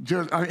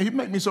 he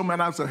made me so mad.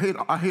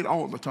 I hate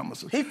all the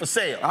Thomases. He for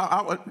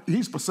sale.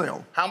 He's for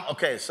sale.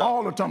 Okay, so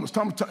all the Thomas,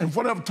 and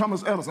whatever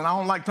Thomas Edison. I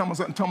don't like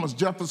Thomas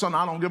Jefferson.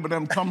 I don't give a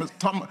damn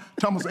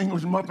Thomas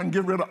English Muffin.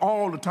 Get rid of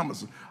all the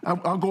Thomases.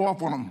 I'll go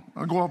off on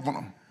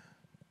them.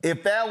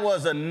 If that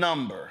was a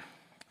number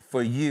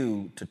for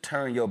you to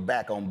turn your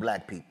back on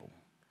black people,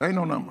 ain't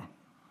no number.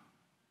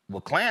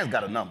 Well, Clarence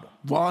got a number.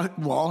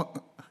 Well,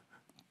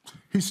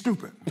 he's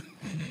stupid.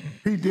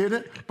 He did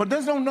it, but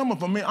there's no number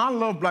for me. I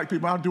love black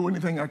people. I'll do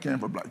anything I can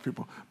for black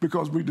people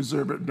because we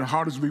deserve it. The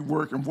hardest we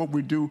work and what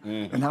we do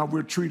and how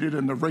we're treated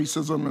and the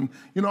racism. And,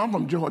 you know, I'm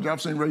from Georgia.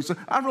 I've seen racism.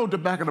 I rode the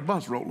back of the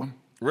bus, Roland.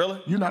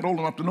 Really? You're not old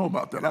enough to know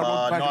about that. I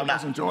rode the back of the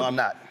bus in Georgia. No, I'm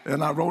not.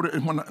 And I rode it,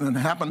 and it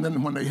happened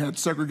then when they had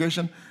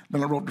segregation.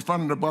 Then I rode the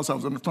front of the bus. I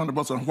was in the front of the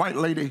bus, and a white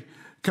lady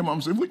came up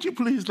and said, would you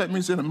please let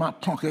me sit? And my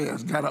punk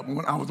ass got up.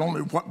 When I was the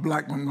only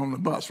black one on the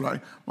bus,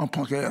 right? My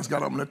punk ass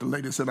got up and let the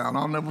lady sit down.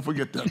 I'll never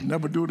forget that.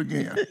 Never do it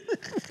again.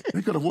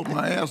 They could have whooped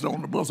my ass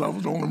on the bus. I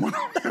was the only one.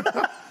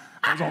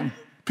 I was on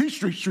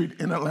Peachtree Street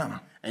in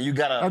Atlanta. And you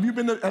got Have you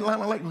been to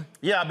Atlanta lately?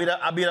 Yeah,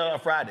 I'll be there on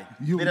Friday.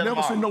 You've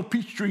never seen no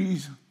peach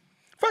trees.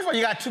 First of all,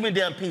 you got too many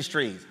damn peach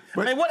trees.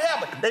 I mean, what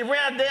happened? They ran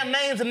out of damn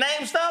names and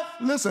name stuff?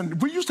 Listen,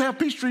 we used to have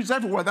peach trees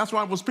everywhere. That's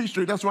why it was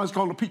Peachtree. That's why it's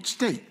called a peach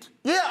state.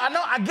 Yeah, I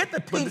know. I get the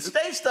peach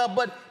state stuff,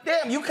 but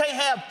damn, you can't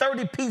have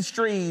 30 peach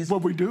trees.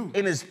 What we do?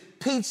 In this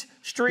Peach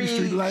Street,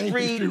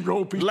 Peachtree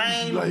Road,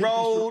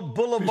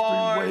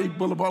 Boulevard, Peachtree Way,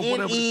 Boulevard,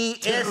 whatever.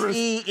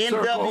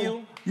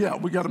 NESENW. Yeah,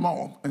 we got them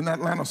all. And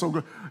Atlanta's so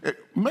good.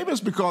 Maybe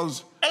it's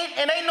because... Ain't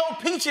no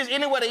peaches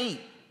anywhere to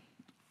eat.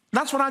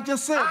 That's what I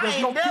just said. I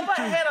ain't never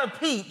had a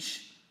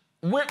peach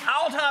when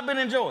all time I've been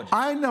in Georgia.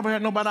 I ain't never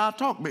had nobody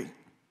out-talk me.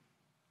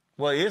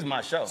 Well, here's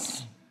my show.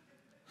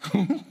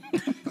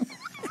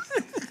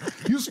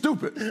 You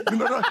stupid.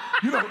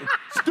 You know,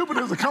 stupid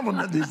is a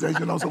compliment these days,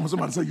 you know, so when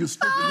somebody say you're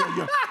stupid,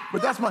 yeah.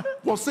 But that's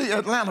well, see,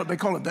 Atlanta, they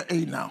call it the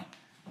A now.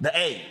 The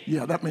A?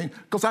 Yeah, that means,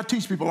 because I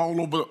teach people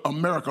all over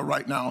America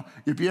right now,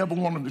 if you ever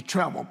wanted to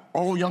travel,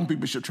 all young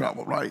people should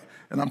travel, right?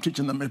 And I'm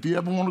teaching them, if you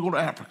ever want to go to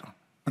Africa,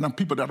 and I'm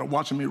people that are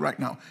watching me right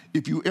now,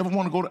 if you ever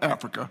want to go to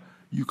Africa,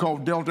 you call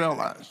Delta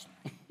Airlines,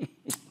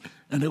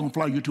 and they're going to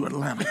fly you to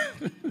Atlanta.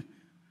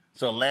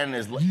 So Atlanta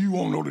is... You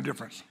won't know the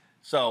difference.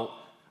 So...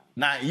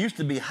 Now, it used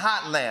to be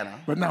Hotlanta.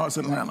 But now it's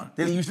Atlanta.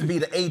 Then it used to be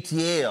the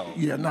ATL.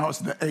 Yeah, now it's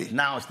the A.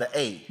 Now it's the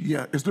A.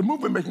 Yeah, it's the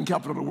movie-making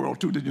capital of the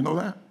world, too. Did you know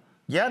that?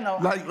 Yeah, no.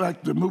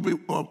 Like the movie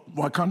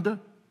Wakanda?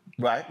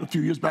 Right. A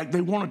few years back,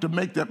 they wanted to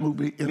make that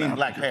movie in Africa.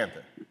 Black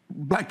Panther.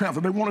 Black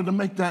Panther. They wanted to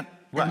make that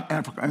in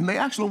Africa. And they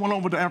actually went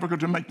over to Africa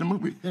to make the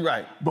movie.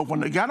 Right. But when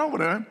they got over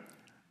there,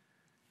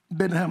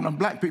 they didn't have enough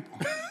black people.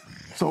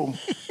 So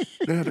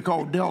they had to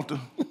call Delta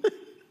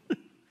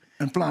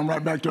and fly them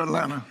right back to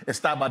Atlanta. And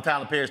stop by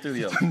Tyler Perry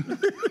Studios.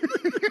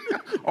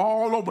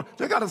 All over.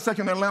 They got a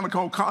second Atlanta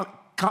called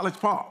College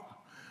Park.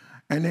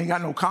 And they ain't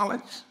got no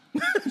college.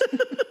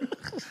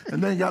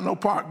 And they ain't got no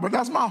park. But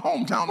that's my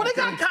hometown. Well, they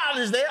got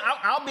colleges there.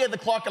 I'll be at the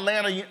Clark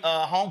Atlanta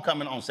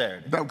homecoming on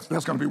Saturday. That's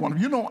going to be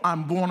wonderful. You know,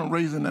 I'm born and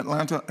raised in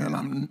Atlanta,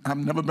 and I've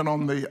never been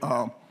on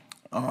the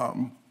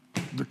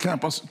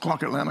campus,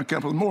 Clark Atlanta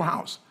campus,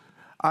 Morehouse.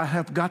 I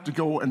have got to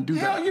go and do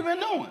that. What the hell you been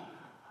doing?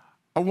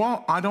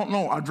 Well, I don't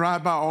know. I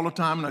drive by all the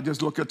time, and I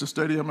just look at the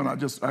stadium, and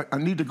I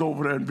need to go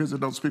over there and visit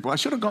those people. I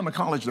should have gone to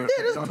college there.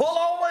 Yeah, just pull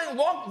over and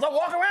walk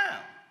around.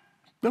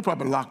 They'll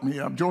probably lock me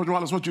up. George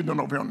Wallace, what you doing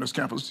over here on this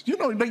campus? You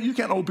know, you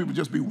can't old people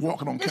just be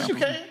walking on campus. Yes,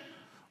 you can.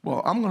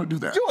 Well, I'm going to do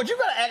that. George, you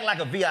got to act like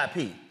a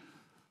VIP.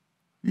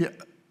 Yeah,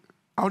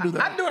 I'll do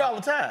that. I do it all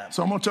the time.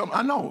 So I'm going to tell them,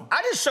 I know.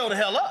 I just show the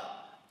hell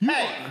up.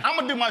 Hey, I'm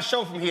going to do my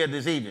show from here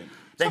this evening.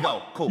 They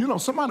go, cool. You know,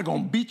 somebody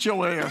gonna beat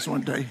your ass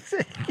one day.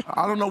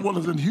 I don't know whether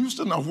it's in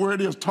Houston or where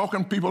it is,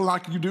 talking to people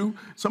like you do.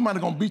 Somebody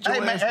gonna beat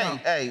your ass down.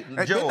 Hey,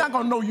 they're not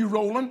gonna know you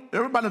rolling.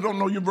 Everybody don't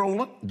know you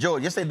rolling.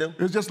 George, yes they do.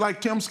 It's just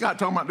like Tim Scott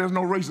talking about there's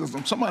no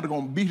racism. Somebody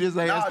gonna beat his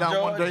ass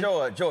down one day.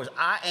 George,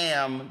 I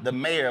am the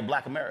mayor of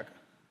Black America.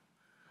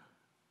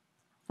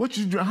 What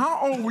you do? How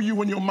old were you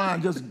when your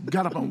mind just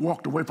got up and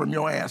walked away from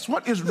your ass?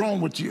 What is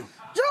wrong with you?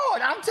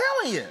 George, I'm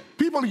telling you.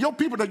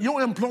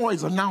 Your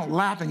employees are now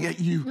laughing at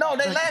you. No,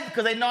 they laugh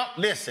because they not.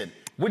 Listen,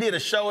 we did a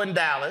show in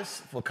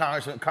Dallas for now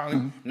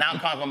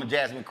Congresswoman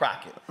Jasmine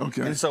Crockett.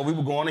 Okay. And so we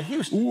were going to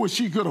Houston. Ooh, is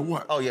she good or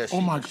what? Oh, yeah. She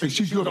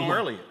good was or on what?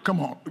 earlier. Come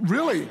on.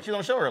 Really? She was on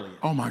the show earlier.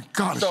 Oh, my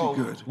God, is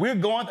she good? We're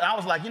going, I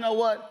was like, you know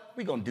what?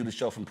 We're going to do the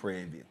show from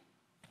Prairie View.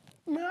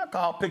 Man, I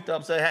called, picked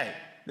up, said, hey,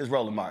 this is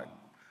Roland Martin.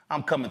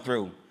 I'm coming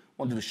through.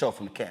 Want to do the show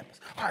from the campus.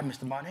 All right,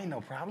 Mr. Martin, ain't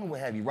no problem. We'll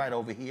have you right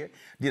over here.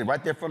 Did it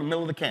right there from the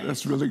middle of the campus.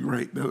 That's really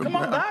great. Come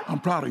on, Doc. I'm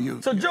proud of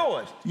you. So,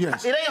 George,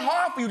 yes. It ain't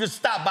hard for you to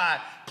stop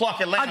by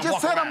Clark Atlanta. I just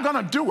said I'm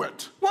going to do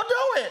it. Well,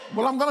 do it.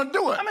 Well, I'm going to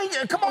do it. I mean,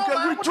 come on, okay,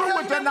 man. We're through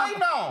with that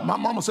now. My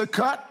mama said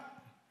cut.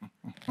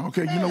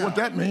 Okay, you know what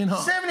that means, huh?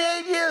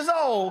 78 years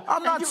old.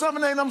 I'm not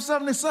 78, I'm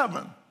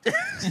 77.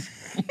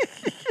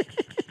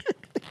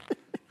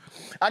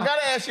 I got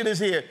to ask you this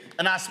here,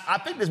 and I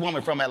think this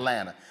woman from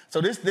Atlanta. So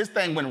this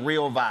thing went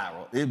real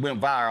viral. It went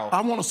viral.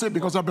 I want to see it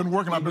because I've been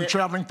working. I've been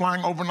traveling,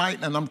 flying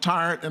overnight, and I'm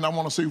tired, and I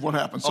want to see what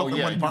happens.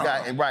 Something went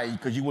viral. Right,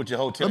 because you went to your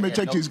hotel. Let me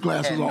take these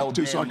glasses off,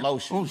 too.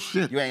 Lotion. Oh,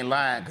 shit. You ain't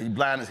lying, because you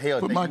blind as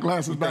hell. Put my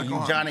glasses back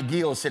on. Johnny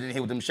Gill sitting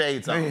here with them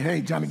shades on.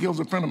 Hey, Johnny Gill's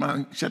a friend of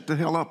mine. Shut the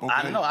hell up, okay?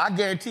 I know. I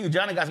guarantee you,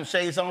 Johnny got some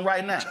shades on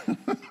right now.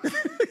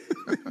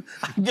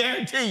 I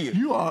guarantee you.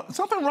 You are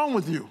something wrong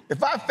with you.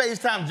 If I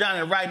FaceTime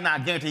Johnny right now, I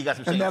guarantee you got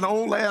some shades. And that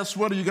old ass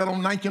sweater you got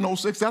on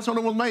 1906, that's when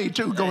it was made,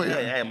 too. Go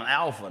ahead. Hey, I'm an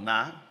alpha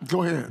now.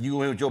 Go ahead. You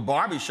with your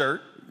Barbie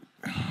shirt.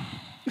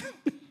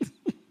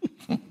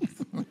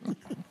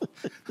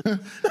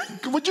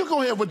 Would you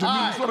go ahead with the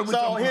news? Right,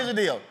 so here's the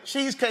deal.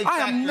 Cheesecake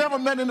Factory. I have never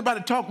met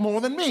anybody talk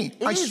more than me.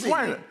 Easy. I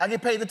swear it. I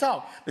get paid to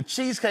talk. The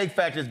Cheesecake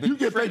Factory has been You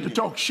get paid to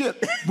talk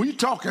shit. We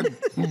talking.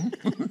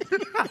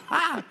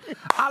 I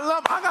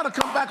got to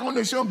come back on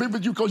this show and be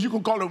with you because you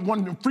can call it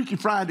one Freaky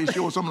Friday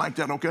show or something like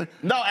that, okay?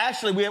 No,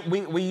 actually,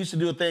 we used to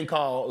do a thing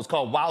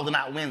called Wild and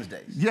Out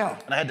Wednesdays. Yeah.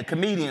 And I had the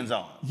comedians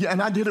on. Yeah,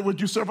 and I did it with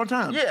you several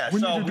times. Yeah,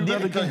 we did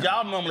it because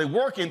y'all normally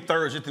working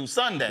Thursday through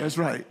Sunday. That's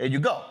right. There you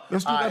go.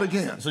 Let's do that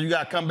again. So you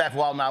got to come back for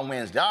Wild and Out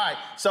Wednesday. All right,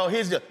 so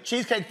here's the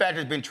Cheesecake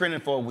Factory has been trending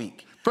for a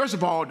week. First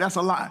of all, that's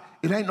a lie.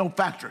 It ain't no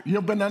factory. You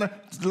ever been down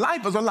there?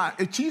 Life is a lie.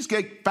 A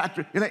Cheesecake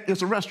Factory,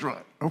 it's a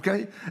restaurant,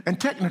 okay?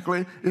 And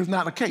technically, it's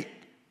not a cake.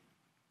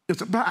 It's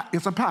a pie.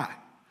 It's a pie.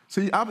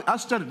 See, I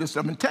studied this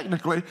stuff, and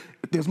technically,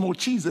 there's more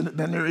cheese in it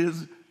than there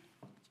is,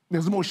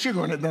 there's more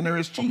sugar in it than there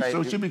is cheese,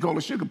 so it should be called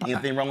a sugar pie.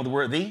 Anything wrong with the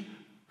word "the"?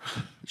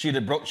 She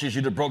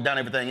should have broke down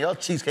everything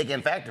else. Cheesecake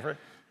and Factory.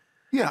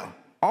 Yeah.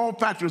 All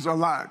factories are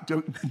lie.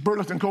 The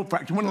Burlington Coke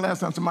Factory. When the last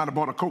time somebody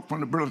bought a Coke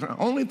from the Burlington?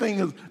 Only thing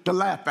is the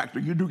Laugh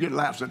Factory. You do get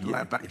laughs at the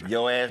Laugh Factory. If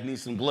your ass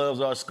needs some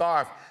gloves or a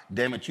scarf,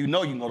 damn it, you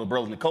know you can go to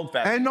Burlington Coke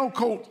Factory. Ain't no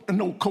coat and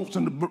no coats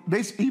in the.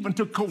 They even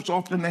took coats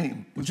off the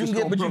name. But you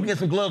can get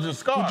some gloves and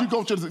scarves. Would you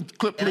go to the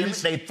clip,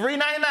 please? They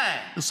 $3.99.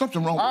 There's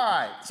something wrong with it. All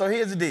right, so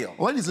here's the deal.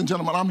 Ladies and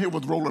gentlemen, I'm here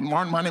with Roland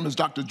Martin. My name is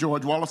Dr.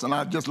 George Wallace, and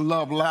I just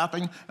love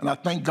laughing. And I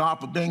thank God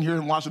for being here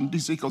in Washington,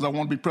 D.C., because I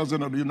want to be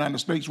president of the United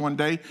States one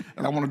day.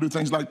 And I want to do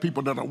things like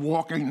people that are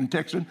walking and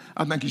texting.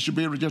 I think you should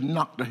be able to just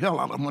knock the hell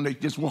out of them when they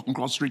just walking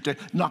across the street. They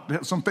knock the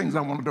hell, some things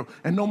I want to do.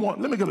 And no more,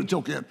 let me get a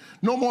joke in.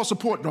 No more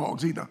support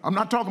dogs either. I'm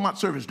not talking about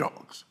service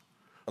dogs.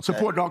 Okay.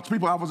 Support dogs,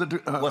 people, I was at the...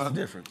 What's the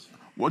difference?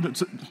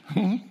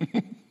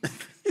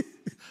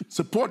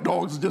 Support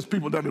dogs is just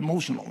people that are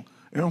emotional.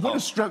 And what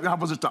is stress? I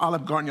was at the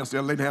Olive Garden yesterday.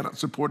 A lady had a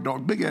support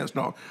dog, big ass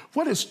dog.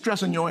 What is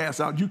stressing your ass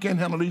out? You can't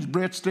handle these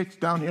breadsticks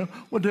down here.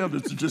 What the hell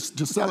is just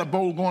the salad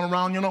bowl going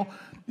around? You know,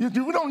 we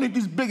don't need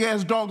these big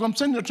ass dogs. I'm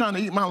sitting there trying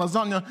to eat my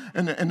lasagna,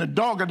 and the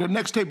dog at the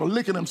next table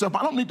licking himself.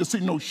 I don't need to see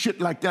no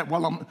shit like that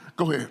while I'm.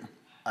 Go ahead.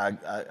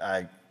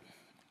 I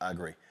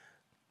agree.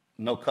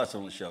 No cuss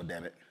on the show,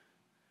 damn it.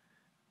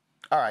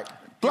 All right.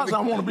 Plus,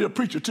 I want to be a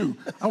preacher, too.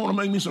 I want to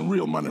make me some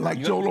real money,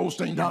 like Joel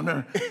Osteen down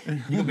there. You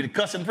going to be the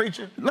cussing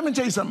preacher? Let me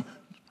tell you something.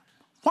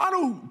 Why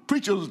do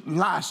preachers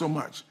lie so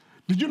much?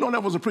 Did you know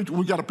there was a preacher?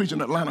 We got a preacher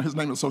in Atlanta. His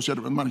name is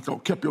associated with money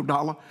called Kept Your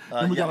Dollar.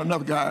 And we got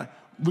another guy.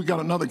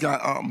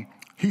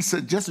 He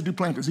said, Jesse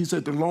Duplantis, he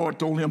said the Lord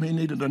told him he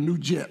needed a new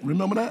jet.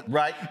 Remember that?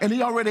 Right. And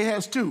he already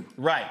has 2.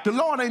 Right. The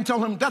Lord ain't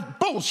told him, that's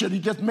bullshit.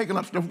 He's just making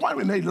up stuff. Why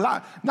would they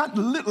lie? Not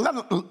let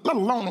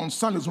alone on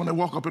Sundays when they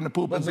walk up in the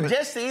pulpit. But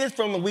Jesse is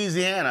from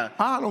Louisiana.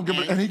 I don't give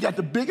a... And he got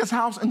the biggest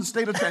house in the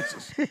state of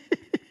Texas.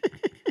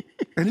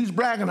 And he's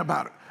bragging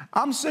about it.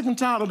 I'm sick and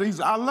tired of these.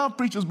 I love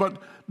preachers,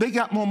 but they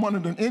got more money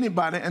than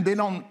anybody, and they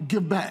don't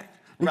give back.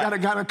 We got a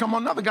guy that come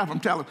on, another guy from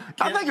Dallas.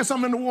 I think it's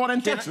something in the water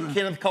in Texas.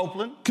 Kenneth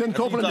Copeland. Ken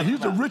Copeland, he's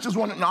the richest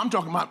one. No, I'm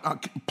talking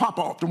about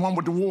Pop-Off, the one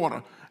with the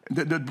water,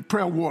 the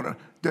prayer water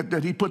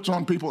that he puts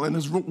on people, and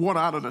there's water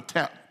out of the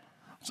tap.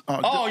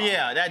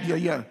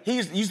 Yeah. He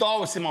used to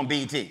always see him on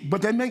BET.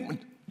 But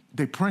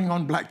they preying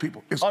on black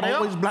people. It's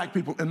always black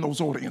people in those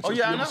audiences. Oh,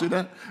 yeah, you ever see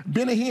that?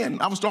 Benny Hinn,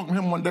 I was talking to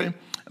him one day,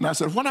 and I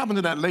said, what happened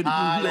to that lady?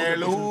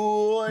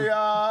 Hallelujah.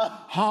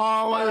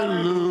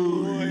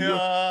 Hallelujah.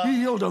 He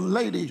healed a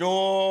lady.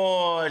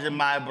 George,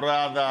 my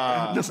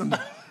brother. Listen,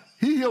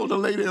 he healed a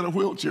lady in a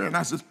wheelchair, and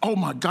I said, oh,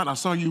 my God, I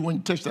saw you when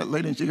you touched that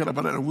lady, and she got up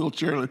out of a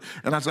wheelchair.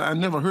 And I said, I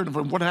never heard of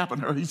her. What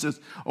happened to her? He says,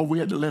 oh, we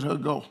had to let her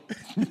go.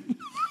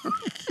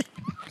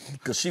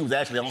 Because she was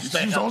actually on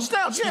staff. She was on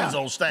staff, She was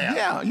on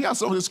staff. Yeah,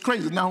 so it's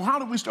crazy. Now, how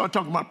do we start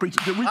talking about preaching?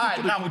 All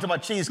right, now we're talking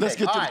about cheesecake. Let's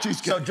get to the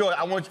cheesecake. So, Joy,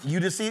 I want you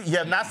to see, you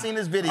have not seen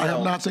this video. I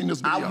have not seen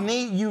this video. I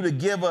need you to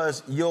give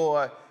us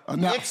your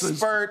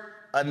expert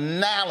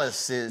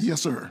analysis.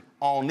 Yes, sir.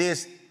 On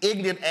this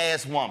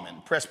ignorant-ass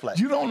woman. Press play.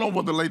 You don't know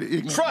what the lady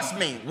ignorant. Trust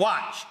me,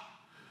 watch.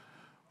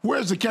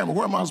 Where's the camera?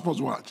 Where am I supposed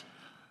to watch?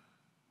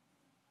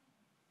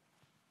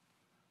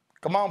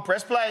 Come on,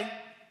 press play.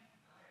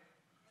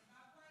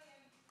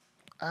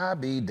 I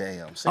be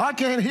damn. See, I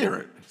can't hear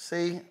it.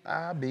 See,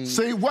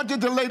 what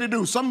did the lady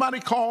do? Somebody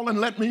call and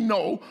let me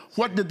know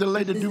what did the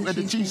lady do at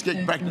the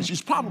Cheesecake Factory.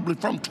 She's probably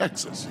from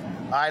Texas.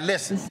 All right,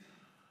 listen.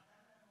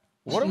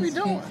 What are we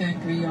doing?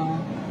 Factory, y'all.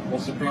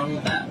 What's the problem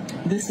with that?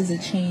 This is a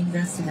chain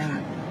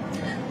restaurant.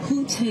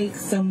 Who takes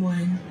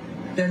someone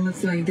that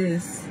looks like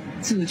this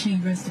to a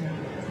chain restaurant?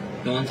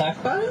 You want to talk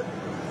about it?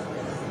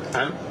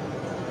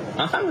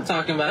 I'm fine with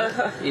talking about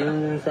it,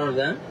 even in front of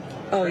them.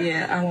 Oh,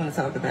 yeah, I want to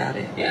talk about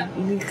it. Yeah.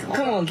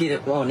 Come on, get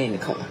it on in the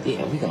car.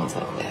 Yeah, we're going to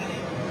talk about it.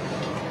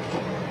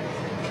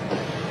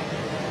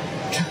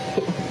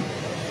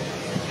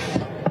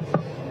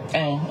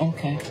 Oh,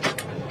 okay.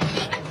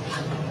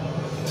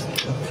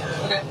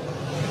 Okay.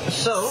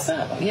 So,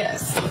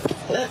 yes,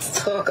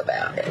 let's talk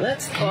about it.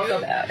 Let's talk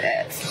about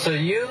it. So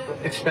you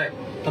expect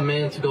a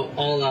man to go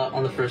all out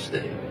on the first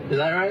date. Is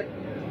that right?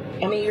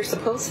 I mean, you're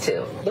supposed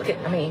to. Look at,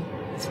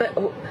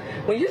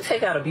 when you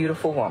take out a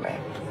beautiful woman,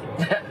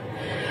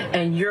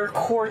 and you're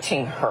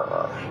courting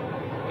her,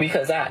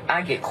 because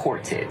I get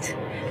courted.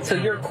 So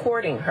you're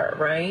courting her,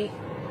 right?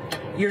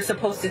 You're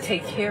supposed to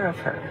take care of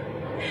her.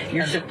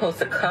 You're supposed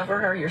to cover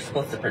her. You're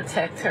supposed to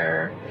protect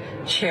her,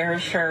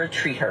 cherish her,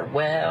 treat her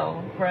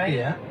well, right?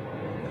 Yeah.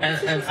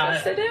 That's what you're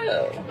supposed to do.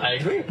 I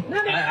agree.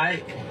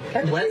 I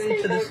went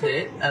into this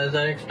date as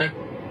I expect,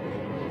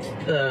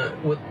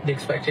 with the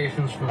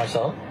expectations for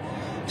myself,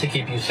 to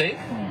keep you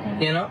safe,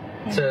 you know,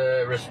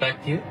 to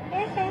respect you,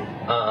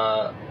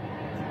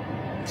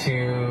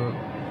 to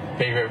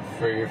pay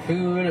for your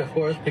food, of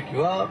course, pick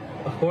you up,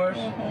 of course,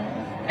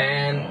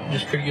 and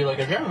just treat you like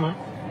a gentleman,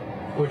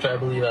 which I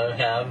believe I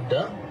have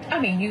done. I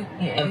mean, you've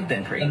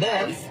been pretty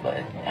nice,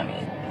 but I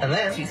mean, and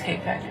then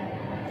Cheesecake Factory.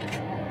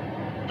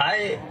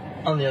 I,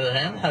 on the other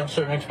hand, have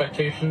certain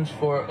expectations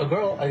for a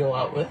girl I go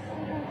out with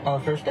on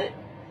the first date.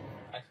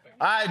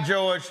 All right,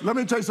 George. Let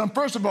me tell you something.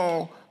 First of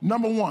all,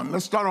 number one,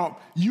 let's start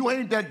off. You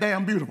ain't that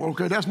damn beautiful,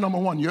 okay? That's number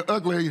one. You're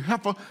ugly,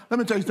 heifer. Let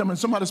me tell you something.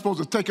 Somebody's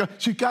supposed to take her.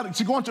 She's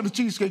going to the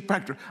Cheesecake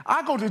Factory.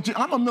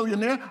 I'm a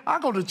millionaire. I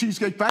go to the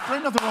Cheesecake Factory.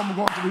 Ain't nothing wrong with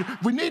going to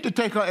we need to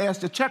take her ass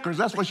to Checkers.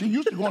 That's what she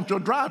used to go to a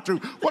drive-thru.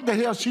 What the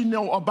hell she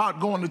know about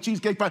going to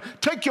Cheesecake Factory?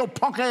 Take your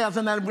punk ass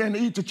in there and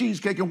eat the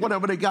cheesecake and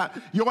whatever they got.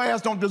 Your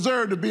ass don't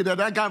deserve to be there.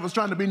 That guy was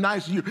trying to be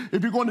nice to you.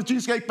 If you're going to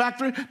Cheesecake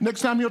Factory,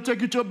 next time he'll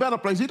take you to a better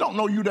place. He don't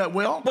know you that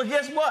well. But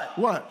guess what?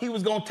 What? He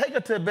was going to take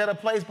her to a better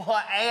place, but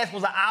her ass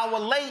was an hour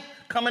late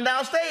coming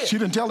downstairs. She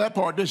didn't tell that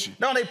part, did she?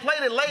 No, they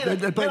played it later.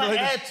 They played it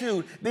later.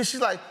 Attitude. Then she's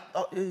like,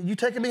 you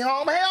taking me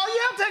home? Hell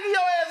yeah, I'm taking your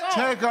ass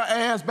home. Take her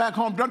ass back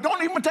home.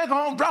 Don't even take her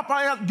home. Drop her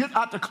ass. Get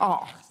out the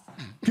car.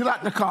 Get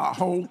out the car,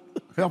 hoe,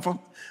 heifer.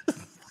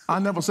 I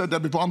never said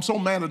that before. I'm so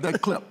mad at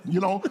that clip, you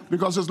know,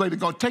 because this lady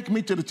gonna take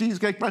me to the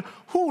Cheesecake Factory.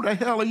 Who the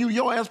hell are you?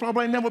 Your ass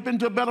probably ain't never been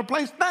to a better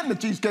place than the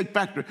Cheesecake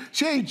Factory.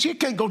 She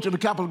can't go to the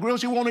Capitol Grill.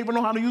 She won't even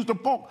know how to use the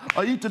fork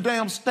or eat the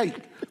damn steak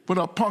with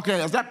her punk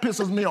ass. That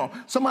pisses me off.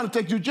 Somebody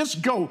take you,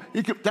 just go.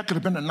 That could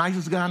have been the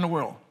nicest guy in the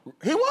world.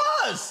 He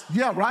was.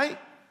 Yeah, right?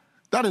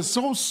 That is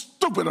so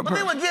stupid of her. But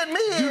then what getting me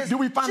is, do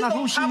we find out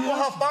who she is? She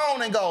on her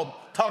phone and go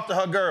talk to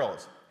her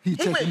girls. He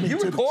taking me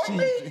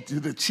to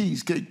the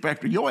Cheesecake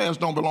Factory. Your ass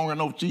don't belong in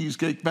no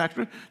Cheesecake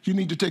Factory. You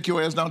need to take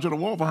your ass down to the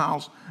Waffle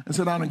House and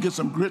sit down and get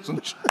some grits and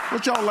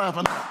what y'all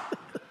laughing at?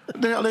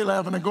 the hell they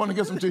laughing and going to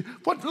get some cheese?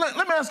 Let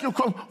me ask you a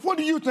question. What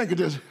do you think of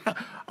this?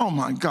 Oh,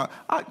 my God.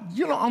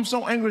 I'm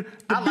so angry.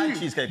 I like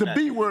Cheesecake The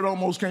Factory. B word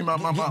almost came out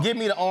of my mouth. Give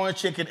me the orange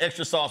chicken,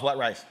 extra sauce, white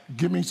rice.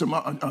 Give me some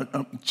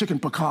chicken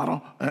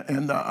piccata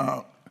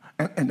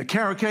and the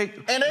carrot cake.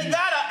 And they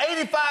got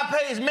an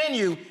 85-page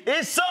menu.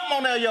 It's something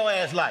on there your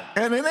ass like.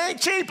 And it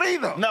ain't cheap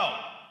either. No.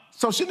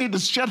 So she need to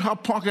shut her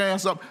punk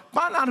ass up.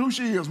 Find out who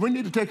she is. We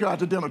need to take her out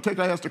to dinner. Take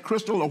her ass to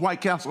Crystal or White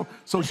Castle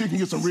so she can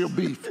get some real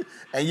beef.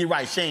 And you're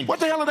right, Shane. What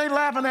the hell are they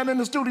laughing at in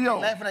the studio?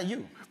 Laughing at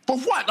you. For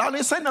what? I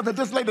didn't say nothing.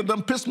 This lady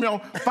done pissed me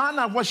off. Find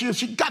out what she is.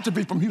 She got to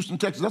be from Houston,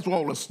 Texas. That's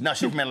Wallace. No,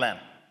 she's from Atlanta.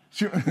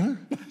 She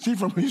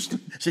from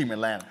Houston? She's from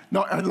Atlanta.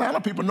 No,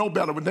 Atlanta people know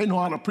better, but they know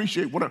how to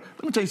appreciate whatever.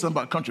 Let me tell you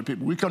something about country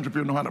people. We country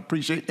people know how to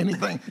appreciate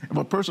anything. If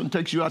a person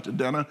takes you out to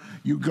dinner,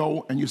 you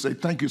go and you say,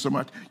 thank you so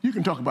much. You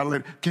can talk about it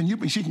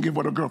later. She can give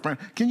what her girlfriend,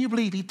 can you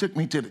believe he took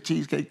me to the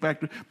Cheesecake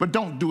Factory? But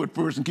don't do it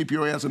first and keep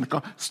your ass in the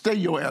car. Stay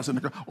your ass in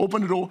the car.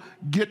 Open the door,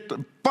 get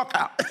the fuck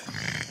out.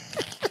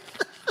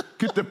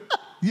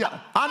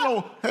 Yeah, I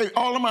know, hey,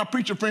 all of my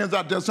preacher friends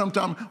out there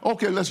sometimes,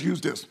 okay, let's use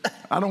this.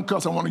 I don't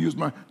cuss, I want to use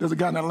there's a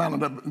guy in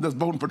Atlanta that's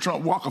voting for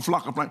Trump, Waka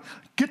Flocka.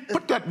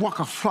 Put that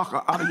Waka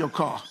Flocka out of your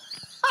car.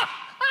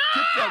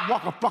 Get that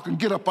Waka Flocka and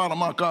get up out of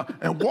my car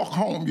and walk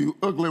home, you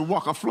ugly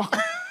Waka Flocka.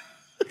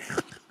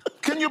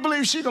 Can you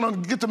believe she gonna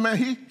get the man,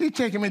 he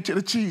taking me to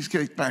the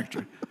Cheesecake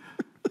Factory.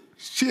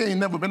 She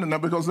ain't never been in there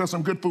because there's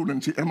some good food in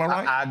it, am I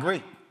right? I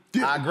agree.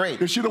 Yeah. I agree.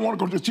 If she don't want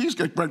to go to the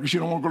Cheesecake Factory, she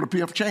don't want to go to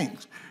P.F.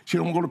 Chang's. She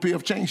don't want to go to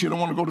P.F. Chang's. She don't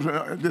want to go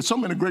to, there's so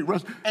many great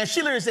restaurants. And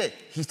she literally said,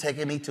 he's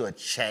taking me to a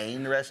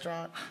chain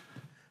restaurant?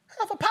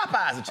 Hell, for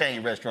Popeye's a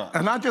chain restaurant.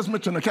 And I just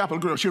mentioned the Capital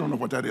Grill. She don't know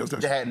what that is.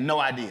 They had no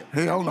idea.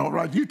 Hell no,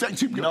 right? You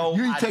taking me to a grill.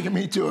 You taking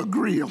me to a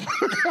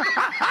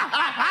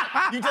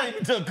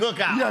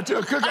cookout. Yeah, to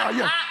a cookout,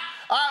 yeah.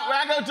 All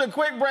right, when I go to a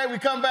quick break, we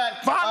come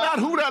back. Find out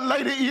who that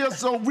lady is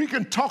so we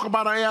can talk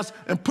about her ass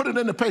and put it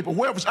in the paper.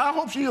 I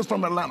hope she is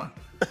from Atlanta.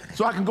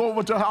 So I can go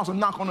over to her house and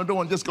knock on the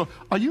door and just go,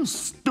 are you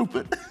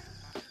stupid?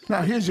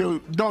 Now, here's your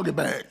doggy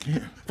bag.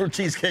 For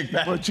Cheesecake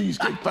Factory. For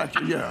Cheesecake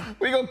Factory, yeah.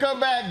 We're going to come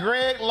back.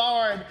 Greg,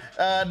 Lauren,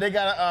 they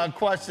got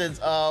questions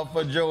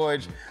for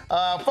George.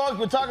 Folks,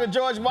 we're talking to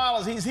George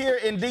Wallace. He's here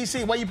in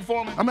D.C. Where you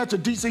performing? I'm at the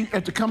D.C.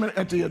 at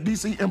the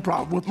D.C.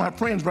 Improv with my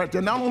friends right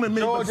there. Not only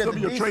me, George but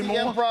Sylvia Trey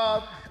Moore.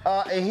 Improv.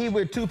 And he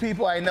with two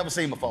people I ain't never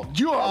seen before.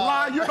 You are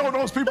lying. You know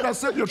those people that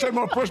sit, you're Trey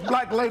Moore, first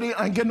black lady,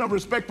 and getting up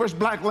respect, first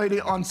black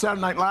lady on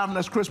Saturday Night Live, and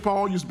that's Chris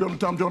Paul, used to be on the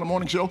Tom Jones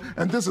Morning Show.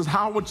 And this is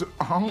Howard's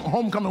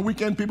homecoming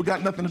weekend. People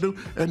got nothing to do,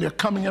 and they're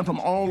coming in from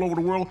all over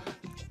the world.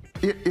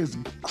 It is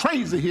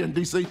crazy here in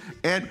D.C.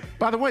 And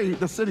by the way,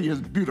 the city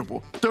is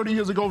beautiful. 30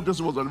 years ago, this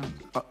was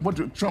what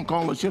did Trump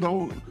call a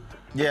shithole?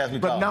 Yes,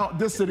 but now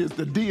this city,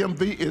 the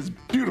DMV, is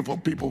beautiful,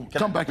 people.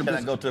 Come back and visit.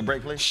 Can I go to a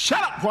break, please?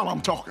 Shut up while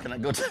I'm talking. Can I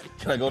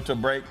go to a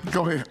break?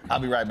 Go ahead.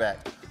 I'll be right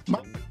back.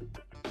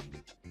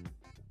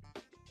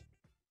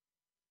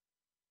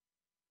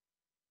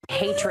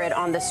 Hatred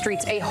on the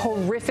streets, a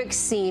horrific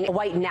scene, a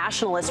white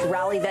nationalist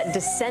rally that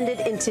descended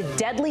into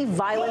deadly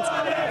violence.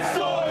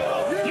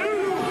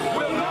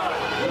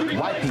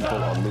 White people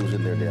are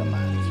losing their damn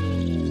minds.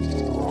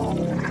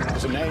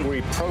 An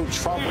angry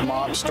pro-Trump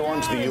mob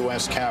storms the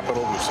U.S.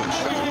 Capitol.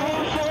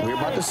 We're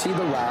about to see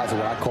the rise of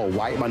what I call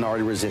white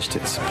minority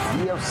resistance.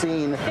 We have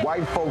seen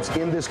white folks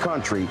in this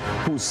country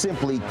who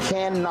simply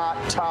cannot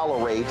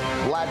tolerate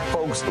black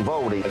folks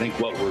voting. I think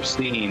what we're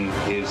seeing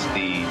is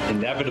the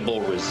inevitable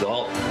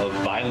result of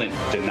violent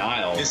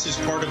denial. This is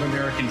part of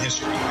American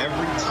history.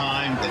 Every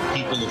time that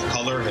people of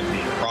color have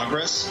made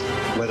progress,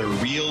 whether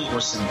real or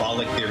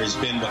symbolic, there has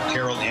been what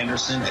Carol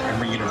Anderson at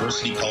Emory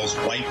University calls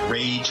white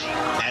rage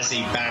as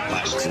a backlash.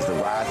 This is the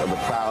rise of the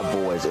Proud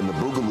Boys and the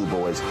Boogaloo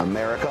Boys.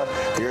 America,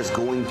 there's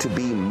going to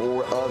be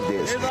more of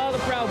this. Here's all the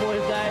Proud Boys,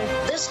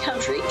 guys. This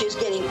country is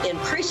getting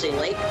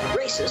increasingly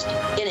racist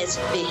in its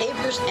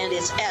behaviors and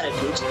its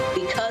attitudes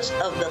because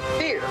of the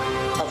fear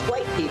of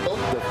white people.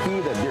 The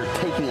fear that they're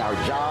taking our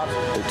jobs,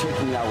 they're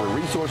taking our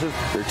resources,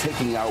 they're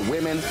taking our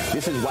women.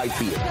 This is white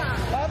fear.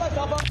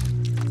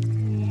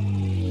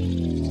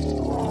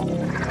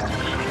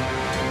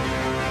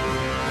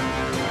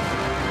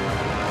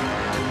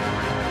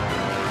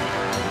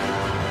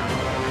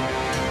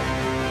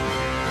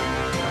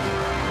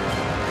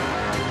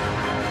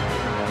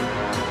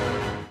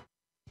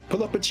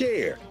 Pull up a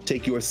chair,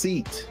 take your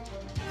seat.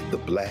 The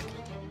Black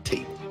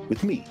Tape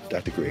with me,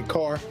 Dr. Greg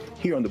Carr,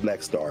 here on the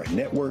Black Star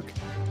Network.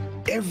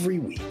 Every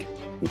week,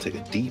 we'll take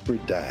a deeper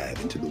dive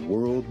into the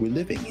world we're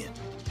living in.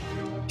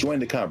 Join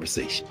the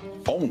conversation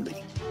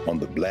only on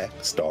the Black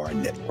Star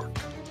Network.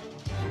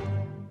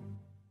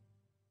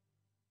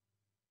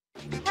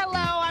 Hello,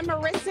 I'm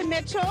Marissa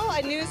Mitchell,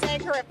 a news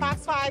anchor at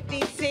Fox 5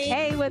 DC.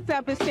 Hey, what's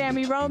up? It's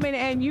Sammy Roman,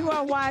 and you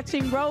are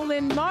watching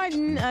Roland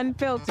Martin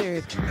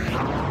Unfiltered.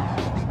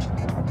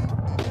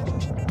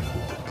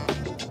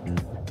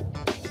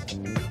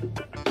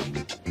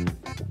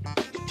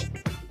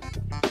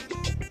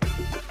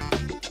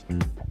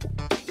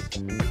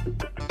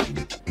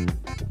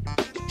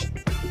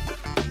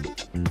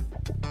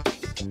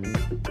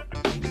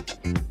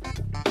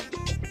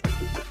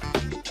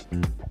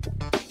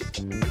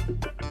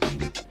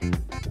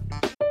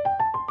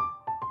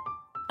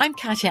 I'm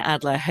Katya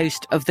Adler,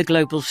 host of The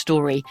Global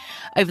Story.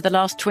 Over the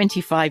last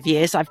 25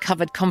 years, I've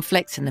covered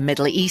conflicts in the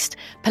Middle East,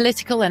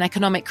 political and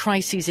economic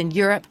crises in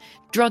Europe,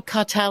 drug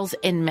cartels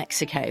in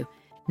Mexico.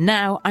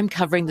 Now I'm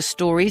covering the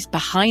stories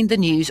behind the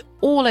news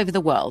all over the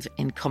world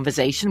in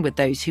conversation with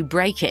those who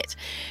break it.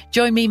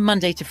 Join me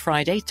Monday to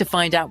Friday to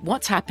find out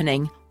what's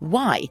happening,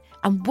 why,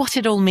 and what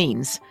it all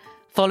means.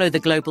 Follow The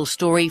Global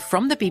Story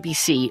from the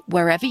BBC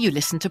wherever you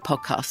listen to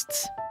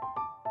podcasts.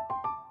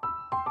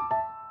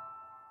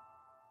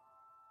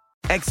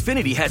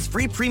 Xfinity has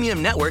free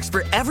premium networks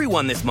for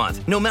everyone this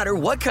month, no matter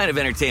what kind of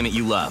entertainment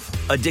you love.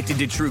 Addicted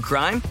to true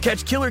crime?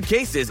 Catch killer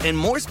cases and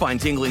more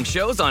spine-tingling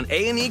shows on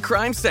A&E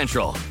Crime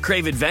Central.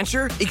 Crave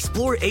adventure?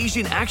 Explore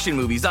Asian action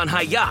movies on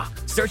Hi-Ya.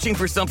 Searching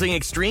for something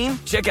extreme?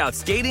 Check out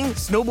skating,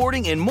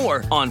 snowboarding, and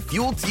more on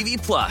Fuel TV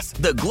Plus,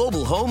 the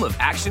global home of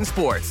action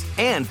sports.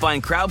 And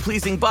find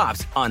crowd-pleasing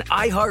bops on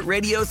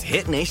iHeartRadio's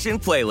Hit Nation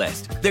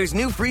playlist. There's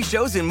new free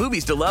shows and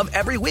movies to love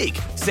every week.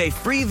 Say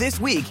free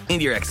this week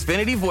in your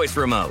Xfinity voice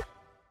remote.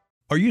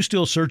 Are you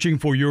still searching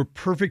for your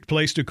perfect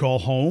place to call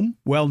home?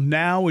 Well,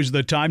 now is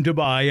the time to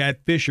buy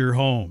at Fisher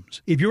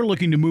Homes. If you're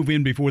looking to move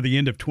in before the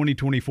end of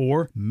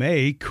 2024,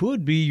 May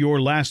could be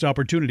your last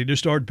opportunity to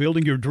start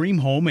building your dream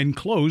home and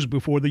close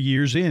before the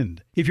year's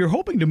end. If you're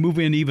hoping to move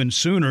in even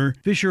sooner,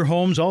 Fisher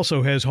Homes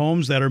also has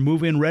homes that are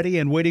move-in ready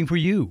and waiting for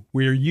you,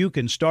 where you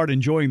can start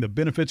enjoying the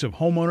benefits of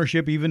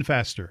homeownership even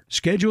faster.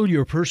 Schedule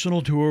your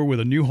personal tour with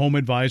a new home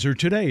advisor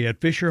today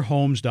at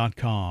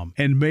FisherHomes.com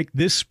and make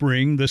this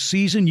spring the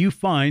season you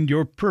find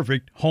your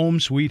perfect home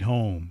sweet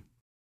home.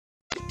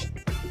 All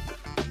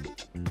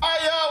right,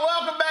 y'all,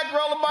 welcome back.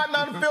 Roland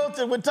Martin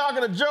Unfiltered. We're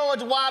talking to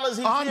George Wallace.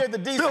 He's here at the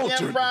DC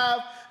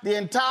Improv the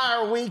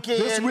entire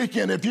weekend. This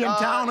weekend, if you're in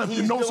town, if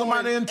you know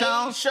somebody in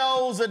town. 8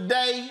 shows a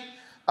day.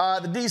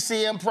 The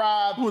DC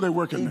Improv. Who are they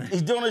working there?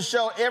 He's doing a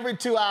show every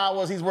 2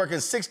 hours. He's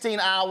working 16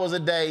 hours a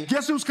day.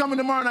 Guess who's coming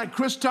tomorrow night?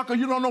 Chris Tucker.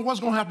 You don't know what's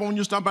going to happen when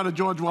you stop by the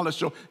George Wallace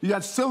show. You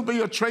got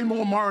Sylvia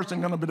Tremore Morrison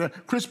going to be there.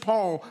 Chris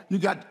Paul. You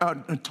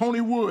got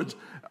Tony Woods.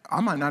 I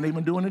might not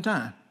even do any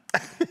time.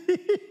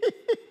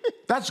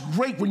 That's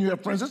great when you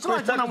have friends. It's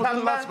like when I was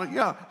in Las Vegas.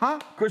 Yeah, huh?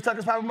 Chris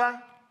Tucker's popping by?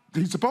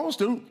 He's supposed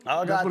to.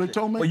 Oh, that's what he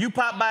told me. Well, you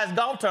popped by his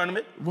golf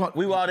tournament. What?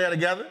 We were all there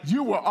together.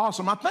 You were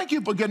awesome. I thank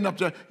you for getting up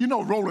there. You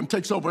know, Roland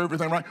takes over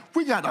everything, right?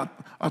 We got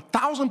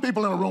 1,000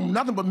 people in a room,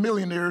 nothing but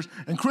millionaires,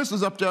 and Chris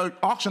is up there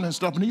auctioning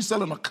stuff, and he's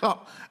selling a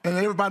cup, and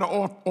everybody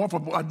offer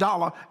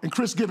 $1, and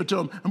Chris give it to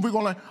him, and we're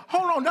going like,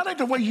 hold on, that ain't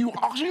the way you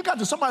auction. You got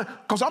to somebody,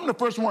 because I'm the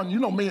first one, you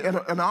know me,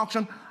 at an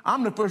auction,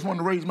 I'm the first one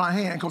to raise my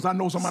hand, because I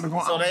know somebody's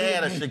going to So they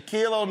had a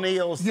Shaquille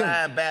O'Neal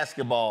signed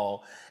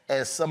basketball,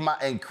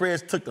 and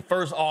Chris took the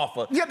first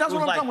offer. Yeah, that's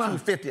what I'm talking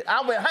about. $250.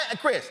 I went, hey,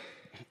 Chris,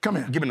 come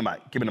here. Give me the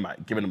mic. Give me the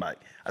mic. Give me the mic.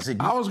 I said,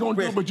 I was going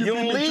to do it, but you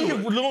don't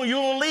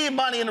leave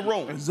money in the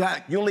room.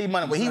 Exactly. You don't leave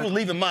money. Well, he was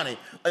leaving money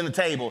on the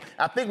table.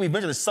 I think we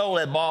eventually sold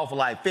that ball for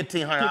like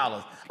 $1,500.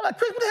 I'm like,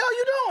 Chris, what the hell are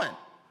you doing?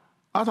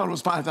 I thought it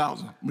was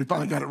 $5,000. We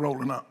finally got it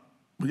rolling up.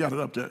 We got it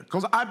up there.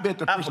 Because I bet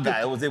the first...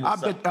 I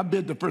forgot. I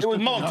bet the first... It was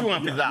more than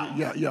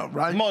 $250. Yeah,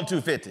 right. More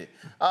than $250.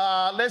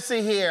 Let's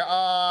see here.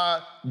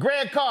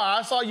 Greg Carr,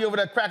 I saw you over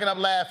there cracking up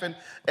laughing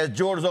as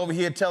George was over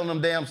here telling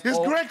them damn stories.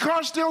 Is Greg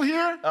Carr still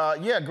here?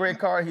 Yeah, Greg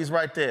Carr, he's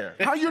right there.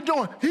 How you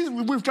doing?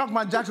 We were talking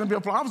about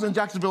Jacksonville. I was in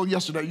Jacksonville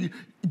yesterday.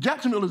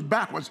 Jacksonville is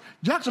backwards.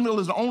 Jacksonville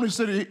is the only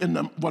city in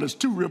it's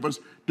two rivers,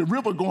 the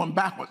river going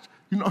backwards.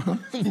 You know...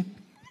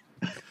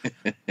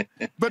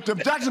 But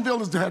Jacksonville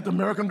had the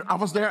American. I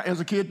was there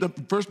as a kid. The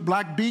first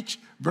black beach,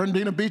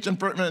 Verndina Beach in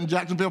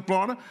Jacksonville,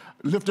 Florida.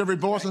 Lift every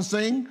voice and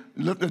sing.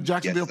 Lift at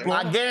Jacksonville,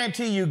 Florida. I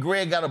guarantee you,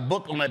 Greg got a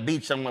book on that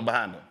beach somewhere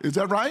behind him. Is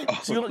that right?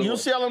 You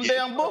see all them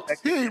damn books?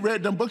 He ain't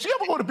read them books. You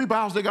ever go to people's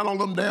house? They got all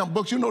them damn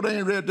books. You know they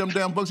ain't read them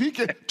damn books. He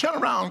can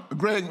turn around,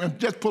 Greg, and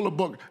just pull a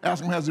book.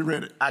 Ask him has he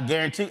read it. I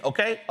guarantee.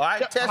 Okay, all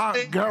right. Test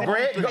it.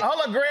 Greg,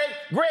 hold on, Greg.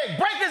 Greg,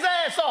 break his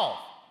ass off.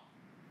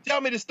 Tell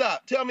me to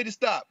stop. Tell me to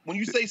stop. When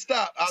you say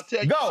stop, I'll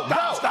tell you. Go.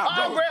 Stop.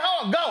 All right, Greg,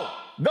 hold on.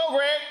 Go,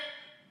 Greg.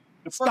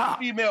 The first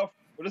female,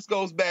 this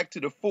goes back to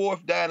the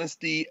 4th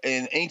dynasty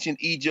in ancient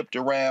Egypt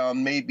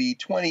around maybe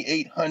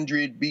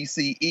 2800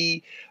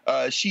 BCE.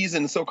 She's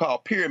in the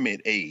so-called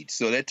pyramid age.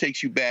 So that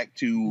takes you back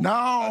to...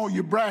 No,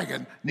 you're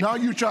bragging. Now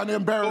you're trying to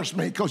embarrass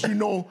me because you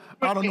know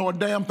I don't know a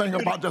damn thing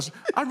about this.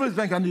 I really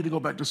think I need to go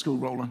back to school,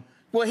 Roland.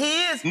 Well,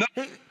 he is. No.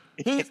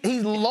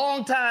 He's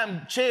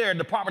longtime chair of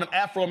the Department of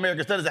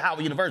Afro-American Studies at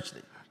Howard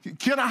University.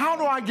 How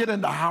do I get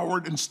into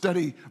Howard and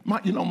study my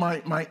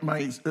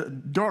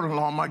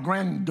daughter-in-law, my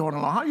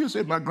granddaughter-in-law? How do you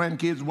say my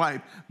grandkid's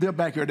wife? They're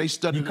back here. They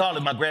study. You call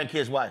it my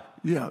grandkid's wife?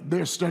 Yeah,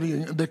 they're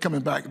studying. They're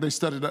coming back. They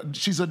studied.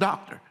 She's a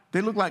doctor.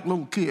 They look like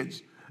little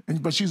kids,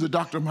 but she's a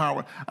doctor from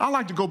Howard. I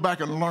like to go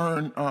back and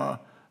learn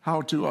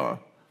how to.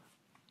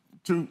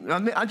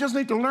 I just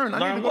need to learn.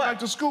 I need to go back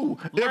to school.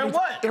 Learn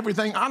what?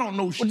 Everything. I don't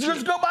know shit. Well,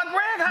 just go by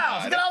Greg's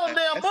house. Get all them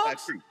damn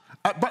books.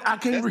 But I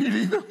can't read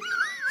either.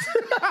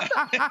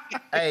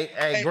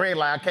 Hey, Greg,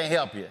 I can't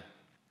help you.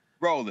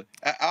 Roland,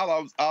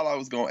 all I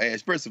was going to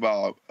ask, first of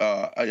all,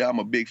 I'm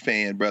a big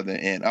fan, brother,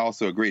 and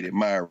also a great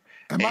admirer.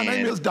 And my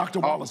name is Dr.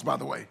 Wallace, by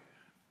the way.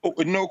 Oh,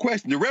 no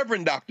question. The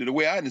Reverend Doctor, the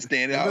way I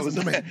understand it.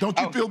 Listen to me. Don't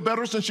you feel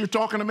better since you're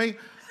talking to me?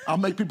 I'll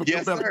make people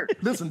feel better. Sir.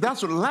 Listen,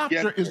 that's what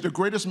laughter is, the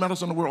greatest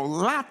medicine in the world.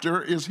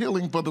 Laughter is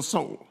healing for the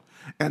soul.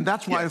 And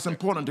that's why it's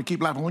important to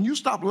keep laughing. When you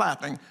stop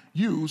laughing,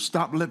 you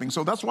stop living.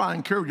 So that's why I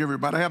encourage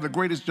everybody. I have the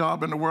greatest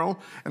job in the world,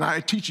 and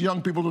I teach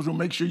young people to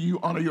make sure you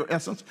honor your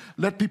essence.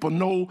 Let people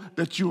know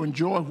that you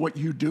enjoy what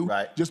you do.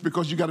 Right. Just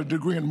because you got a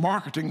degree in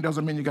marketing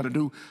doesn't mean you got to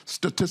do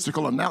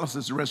statistical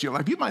analysis the rest of your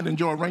life. You might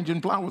enjoy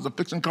arranging flowers or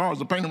fixing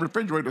cars or painting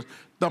refrigerators.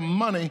 The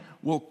money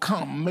will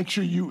come. Make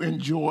sure you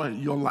enjoy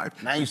your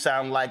life. Now you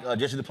sound like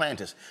Jesse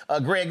Duplantis.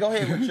 Greg, go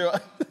ahead with your...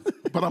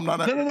 But I'm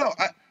not... No.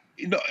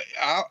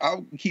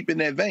 I'll keep in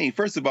that vein.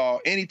 First of all,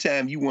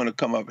 anytime you want to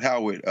come up,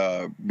 Howard,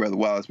 Brother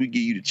Wallace, we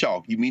give you the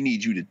chalk. We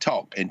need you to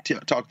talk and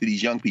talk to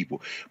these young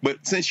people.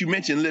 But since you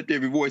mentioned Lift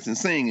Every Voice and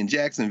Sing in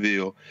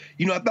Jacksonville,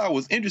 I thought it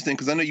was interesting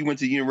because I know you went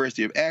to the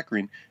University of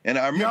Akron, and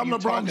I remember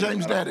I'm LeBron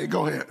James' daddy.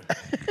 Go ahead.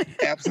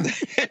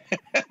 Absolutely.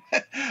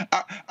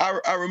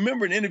 I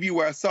remember an interview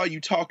where I saw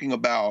you talking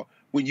about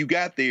when you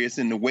got there, it's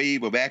in the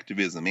wave of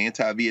activism,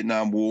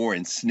 anti-Vietnam War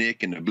and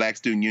SNCC and the Black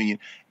Student Union,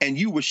 and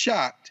you were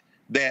shocked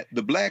that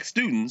the black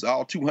students,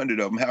 all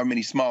 200 of them, however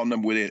many small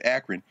number were there at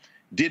Akron,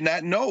 did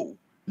not know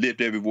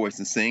Lift Every Voice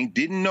and Sing,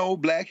 didn't know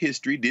Black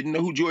history, didn't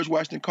know who George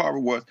Washington Carver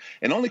was.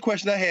 And the only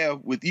question I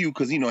have with you,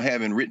 because,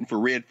 having written for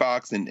Red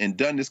Fox and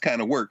done this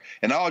kind of work,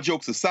 and all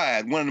jokes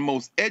aside, one of the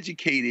most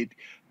educated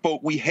folk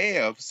we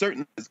have,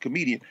 certainly as a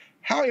comedian,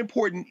 how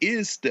important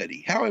is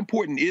study? How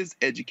important is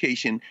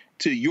education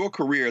to your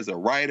career as a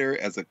writer,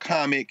 as a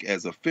comic,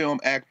 as a film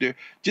actor,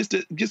 just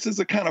as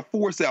a kind of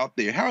force out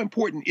there? How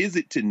important is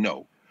it to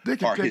know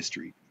our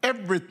history?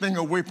 Everything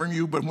away from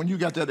you, but when you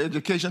got that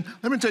education,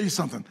 let me tell you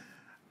something.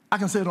 I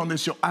can say it on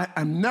this show.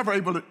 I'm never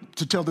able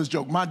to tell this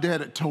joke. My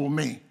dad had told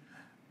me,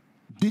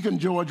 Deacon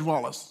George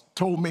Wallace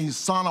told me,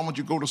 son, I want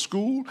you to go to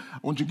school. I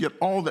want you to get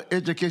all the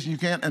education you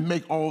can and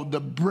make all the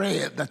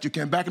bread that you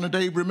can. Back in the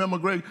day, remember,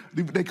 Greg,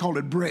 they called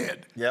it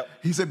bread. Yep.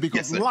 He said,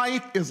 because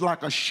life is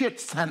like a shit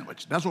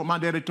sandwich. That's what my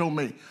daddy told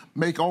me.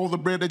 Make all the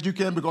bread that you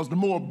can, because the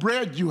more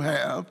bread you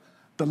have,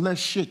 the less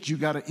shit you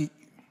got to eat.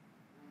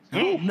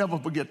 I'll never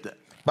forget that.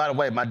 By the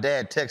way, my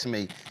dad texted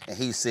me, and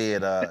he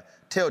said,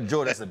 tell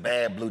George that's a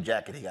bad blue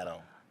jacket he got on.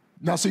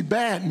 Now, see,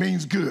 bad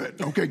means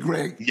good. Okay,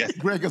 Greg? Yes.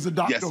 Greg is a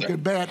doctor. Yes, okay,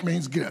 bad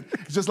means good.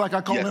 It's just like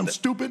I call him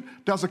stupid,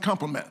 that's a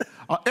compliment.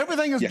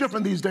 Everything is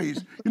different these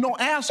days.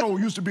 Asshole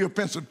used to be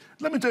offensive.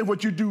 Let me tell you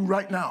what you do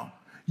right now.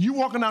 You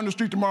walking down the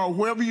street tomorrow,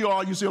 wherever you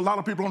are, you see a lot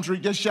of people on the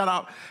street, just shout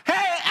out,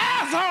 hey,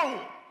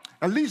 asshole!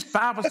 At least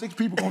 5 or 6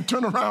 people gonna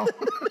turn around.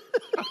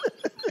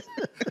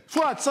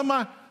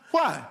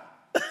 What?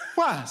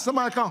 Why?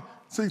 Somebody call.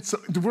 See, so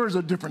the words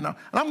are different now.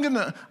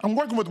 And I'm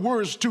working with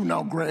words too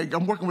now, Greg.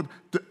 I'm working with,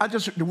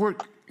 the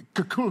word,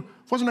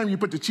 what's the name you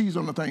put the cheese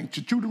on the thing?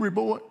 Charcuterie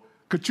board?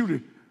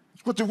 Charcuterie.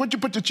 What you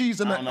put the cheese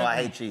in that? I don't know, I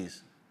hate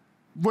cheese.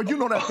 Well, you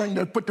know that thing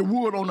that put the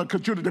wood on the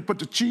charcuterie, they put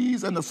the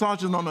cheese and the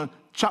sausage on the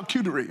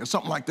charcuterie or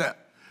something like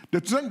that.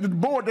 The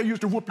board they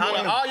used to whoop you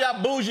on. All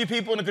y'all bougie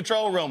people in the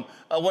control room,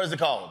 what is it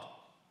called?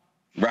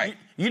 Right.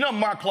 You know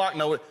Mark Clark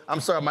know it.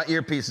 I'm sorry, my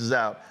earpiece is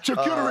out.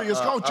 Charcuterie, it's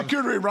called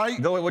charcuterie,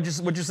 right? Go ahead,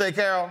 what'd you say,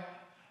 Carol?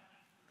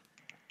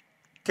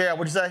 Carol,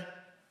 what'd you say?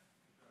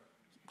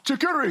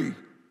 Charcuterie.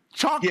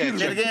 Charcuterie. Yeah,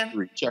 say it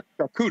again?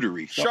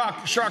 Charcuterie.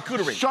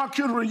 Charcuterie.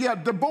 Charcuterie, yeah,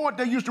 the board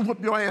they used to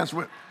whoop your ass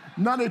with.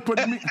 Now they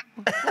put meat.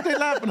 What they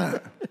laughing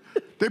at?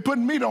 They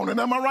putting meat on it.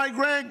 Am I right,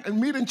 Greg? And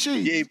meat and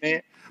cheese. Yeah,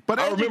 man. But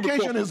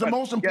education is the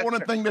most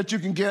important thing that you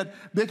can get.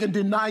 They can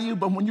deny you,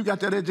 but when you got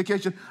that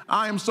education,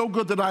 I am so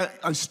good that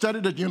I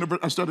studied at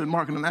university. I studied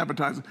marketing and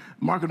advertising.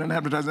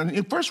 And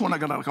the first one I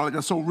got out of college,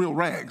 I sold real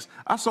rags.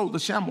 I sold the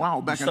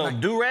ShamWow back in. So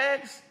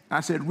do-rags? I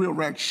said real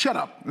rags. Shut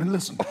up and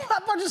listen. I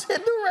thought you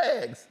said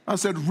do-rags. I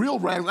said real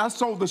rags. I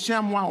sold the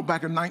ShamWow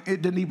back in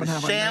it didn't even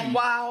have a name.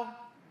 ShamWow?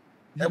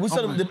 Yeah, we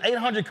sold the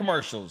 800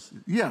 commercials.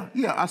 Yeah.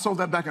 I sold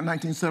that back in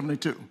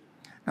 1972.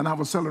 And I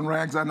was selling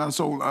rags, and I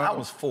sold. I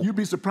was full. You'd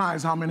be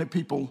surprised how many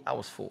people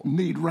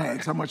need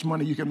rags, how much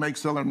money you can make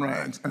selling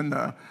rags. And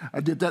I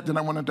did that, then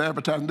I went into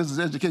advertising. This is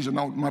education.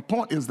 Now, my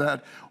point is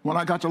that when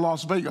I got to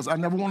Las Vegas, I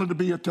never wanted to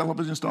be a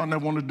television star, I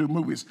never wanted to do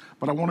movies,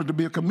 but I wanted to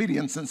be a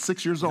comedian since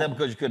 6 years old. Is that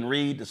because you couldn't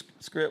read the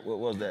script? What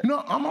was that?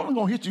 No, I'm only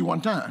going to hit you one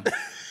time.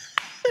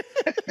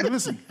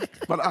 Listen,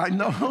 but I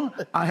know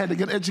I had to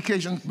get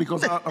education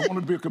because I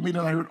wanted to be a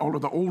comedian. I heard all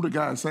of the older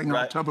guys saying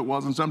how tough it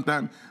was, and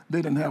sometimes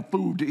they didn't have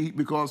food to eat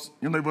because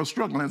they were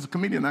struggling. As a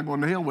comedian, I'm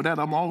going to hell with that.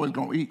 I'm always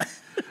going to eat.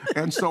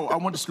 And so I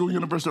went to school,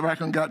 University of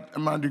Akron, got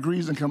my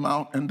degrees and come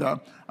out, and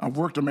I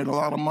worked and made a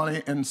lot of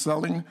money in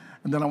selling.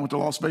 And then I went to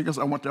Las Vegas.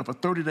 I went there for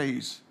 30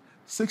 days,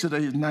 60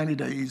 days, 90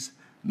 days.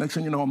 Next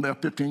thing you know, I'm there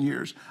 15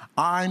 years.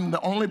 I'm the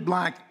only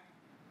black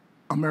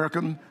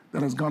American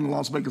that has gone to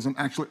Las Vegas and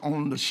actually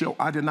owned the show.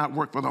 I did not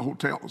work for the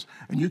hotels.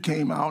 And you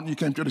came out and you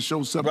came to the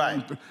show,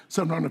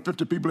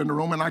 750 people in the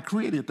room, and I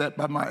created that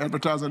by my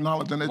advertising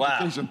knowledge and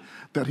education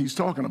that he's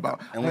talking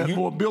about. And I had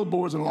more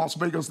billboards in Las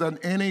Vegas than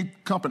any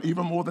company,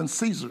 even more than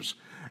Caesars.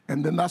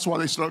 And then that's why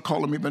they started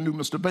calling me the new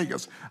Mr.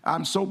 Vegas.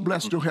 I'm so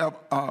blessed to have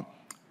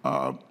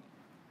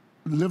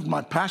lived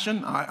my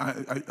passion.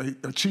 I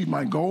achieved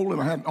my goal, and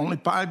I had only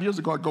 5 years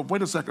ago. I go,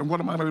 wait a second, what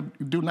am I going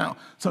to do now?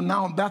 So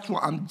now that's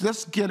why I'm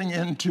just getting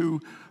into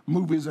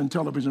movies and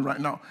television right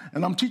now.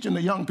 And I'm teaching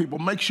the young people,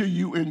 make sure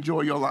you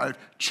enjoy your life.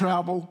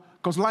 Travel,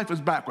 because life is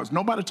backwards.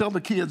 Nobody tell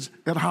the kids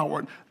at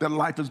Howard that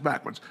life is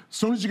backwards. As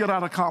soon as you get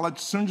out of college,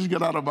 as soon as you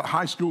get out of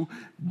high school,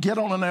 get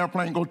on an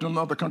airplane, go to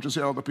another country, see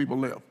how other people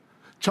live.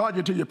 Charge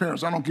it to your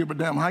parents. I don't give a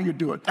damn how you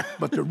do it.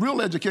 But the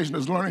real education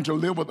is learning to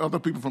live with other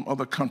people from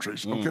other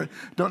countries, okay?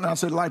 Don't I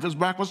say life is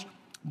backwards?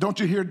 Don't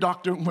you hear,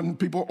 doctor, when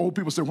old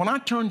people say, when I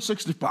turn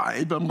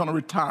 65, I'm gonna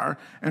retire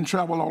and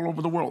travel all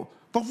over the world.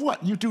 For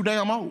what? You too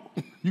damn old.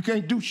 You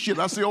can't do shit.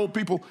 I see old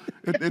people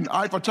in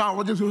Eiffel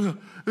Tower, just,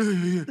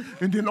 and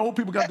then old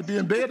people got to be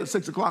in bed at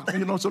 6 o'clock,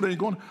 you know, so they ain't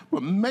going.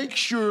 But make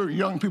sure,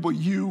 young people,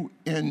 you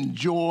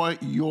enjoy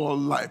your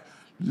life.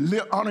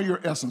 Honor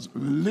your essence.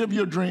 Live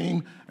your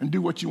dream and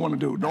do what you want to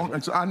do. You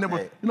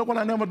know what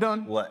I never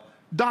done? What?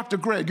 Dr.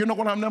 Greg, you know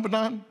what I've never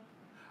done?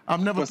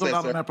 I've never filled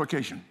out an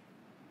application.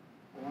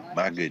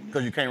 My goodness.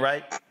 Because you can't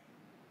write?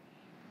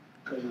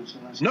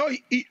 No,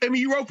 I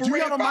mean, you wrote for Do you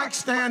Red have a Fox. mic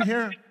stand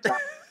here?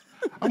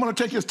 I'm going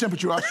to take his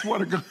temperature, I swear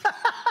to God.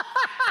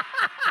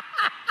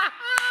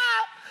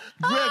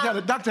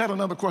 Greg doctor had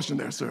another question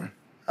there, sir.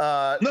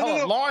 No.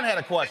 Lauren had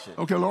a question.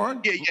 Okay,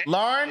 Lauren? Yeah.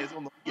 Lauren?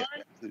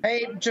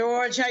 Hey,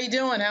 George, how you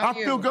doing? How are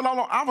you? I feel good.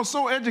 I was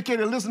so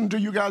educated listening to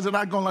you guys that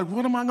I go like,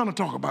 what am I going to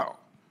talk about?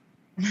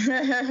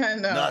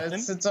 No,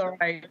 it's all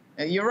right.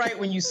 You're right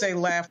when you say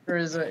laughter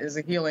is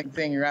a healing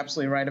thing. You're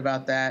absolutely right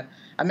about that.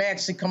 I may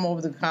actually come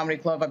over to the comedy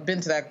club. I've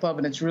been to that club,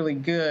 and it's really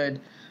good.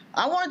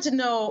 I wanted to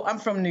know, I'm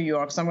from New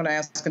York, so I'm going to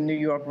ask a New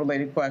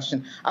York-related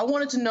question. I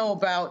wanted to know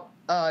about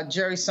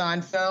Jerry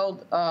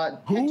Seinfeld.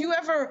 Who? Did you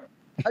ever...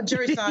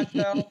 Jerry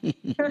Seinfeld.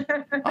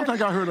 I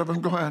think I heard of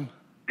him. Go ahead.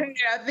 Yeah,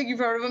 I think you've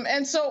heard of him.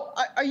 And so,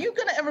 are you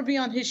going to ever be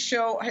on his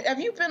show? Have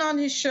you been on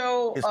his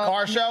show? His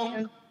car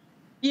show?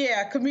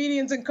 Yeah,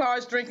 comedians in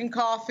cars drinking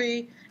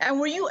coffee. And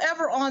were you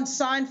ever on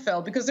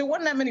Seinfeld? Because there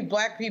wasn't that many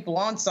black people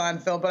on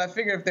Seinfeld, but I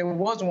figured if there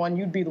was one,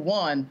 you'd be the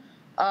one.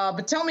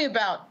 But tell me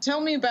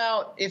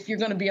about if you're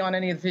going to be on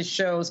any of his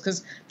shows,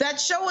 because that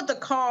show with the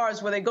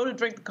cars where they go to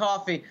drink the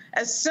coffee,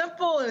 as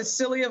simple and as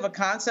silly of a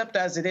concept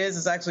as it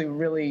is actually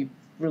really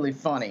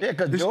funny. Yeah,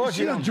 because George,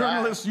 a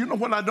journalist. You know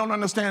what I don't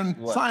understand?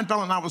 What?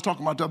 Seinfeld and I was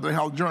talking about the other day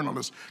how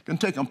journalists can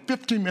take them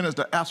 15 minutes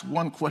to ask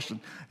one question,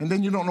 and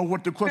then you don't know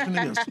what the question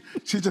is.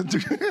 She just,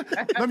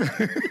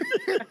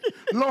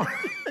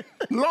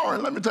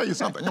 Lauren, let me tell you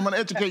something. I'm going to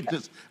educate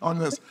on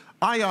this.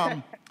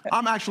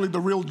 I'm actually the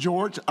real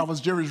George. I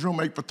was Jerry's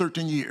roommate for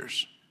 13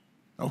 years.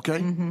 Okay?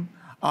 Mm-hmm.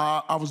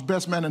 I was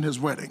best man in his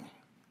wedding.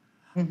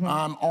 Mm-hmm.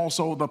 I'm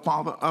also the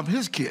father of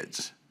his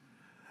kids.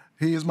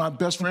 He is my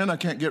best friend. I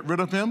can't get rid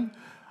of him.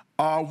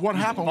 What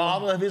happened? The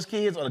father of his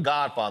kids or the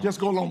godfather? Just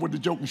go along with the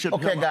joke and shit.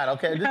 Okay, got it.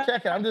 Okay, just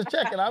checking. I'm just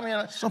checking. I mean,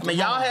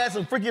 y'all had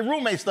some freaking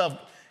roommate stuff,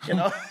 you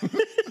know.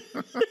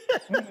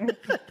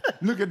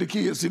 Look at the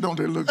kids. See, don't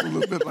they look a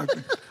little bit like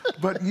me?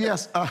 But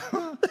yes,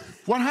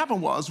 what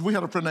happened was we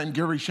had a friend named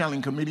Gary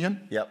Shelling,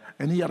 comedian. Yep.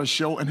 And he had a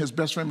show, and his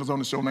best friend was on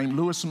the show named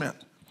Lewis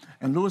Smith.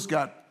 And Lewis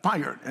got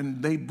fired,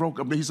 and they broke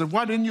up. He said,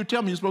 why didn't you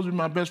tell me you're supposed to be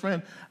my best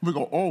friend? And we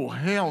go, oh,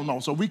 hell no.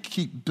 So we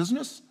keep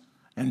business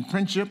and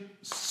friendship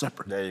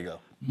separate. There you go.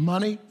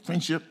 Money,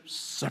 friendship,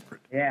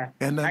 separate. Yeah.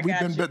 And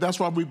then that's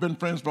why we've been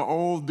friends for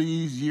all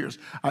these years.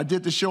 I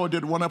did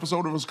one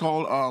episode, it was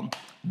called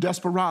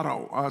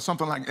Desperado,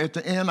 something like, at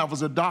the end I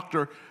was a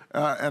doctor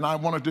and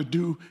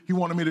he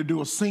wanted me to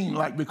do a scene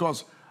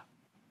because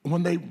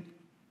when they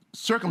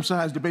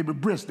circumcised the baby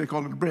breast, they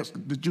call it the breast,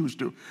 the Jews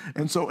do.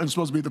 And so it's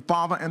supposed to be the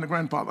father and the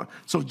grandfather.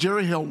 So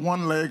Jerry held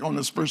one leg on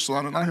his first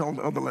son and I held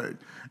the other leg.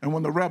 And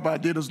when the rabbi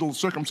did his little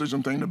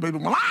circumcision thing, the baby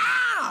went,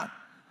 ah!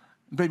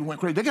 The baby went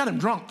crazy. They got him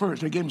drunk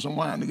first. They gave him some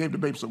wine. They gave the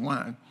baby some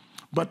wine.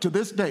 But to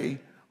this day,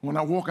 when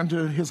I walk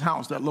into his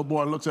house, that little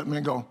boy looks at me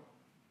and go,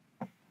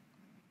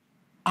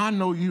 I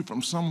know you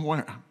from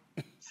somewhere.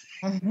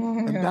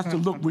 And that's the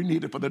look we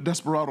needed for the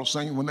Desperado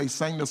singing when they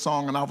sang the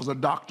song and I was a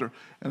doctor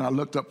and I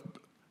looked up.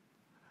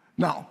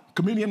 Now,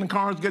 comedian in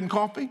cars getting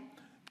coffee,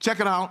 check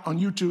it out on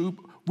YouTube.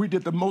 We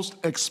did the most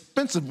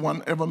expensive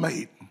one ever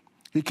made.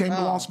 He came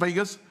to Las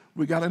Vegas.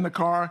 We got in the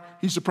car.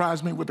 He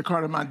surprised me with the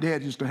car that my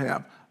dad used to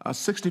have, a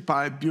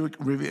 65 Buick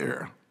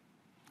Riviera.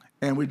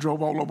 And we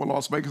drove all over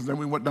Las Vegas. Then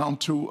we went down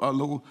to a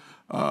little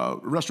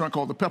restaurant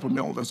called the Pepper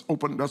Mill that's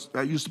open.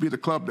 That used to be the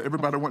club that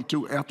everybody went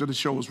to after the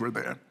shows were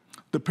there,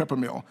 the Pepper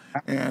Mill.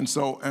 And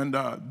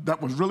that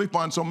was really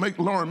fun. So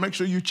Lauren, make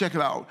sure you check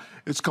it out.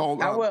 It's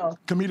called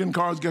Comedian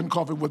Cars Getting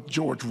Coffee with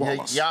George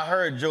Wallace. Y'all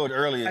heard George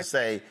earlier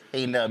say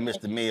he never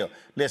missed a meal.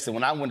 Listen,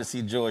 when I went to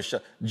see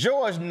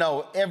George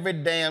know every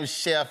damn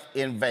chef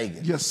in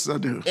Vegas. Yes, I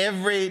do.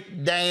 Every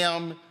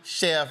damn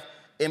chef.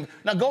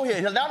 Now go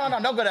ahead. No,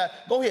 don't go there.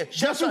 Go ahead.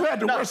 Guess who had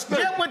the worst thing?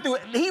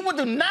 He went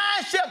through 9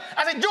 chefs.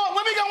 I said, George,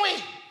 when we gonna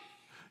eat?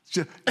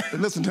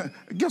 Listen,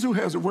 guess who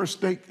has the worst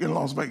steak in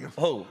Las Vegas?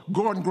 Who?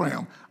 Gordon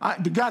Graham.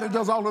 The guy that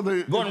does all of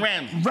the... Gordon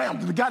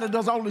Ramsay. The guy that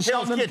does all the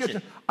shows in the Kitchen.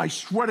 kitchen. I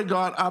swear to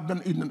God, I've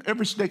been eating in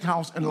every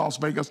steakhouse in Las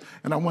Vegas,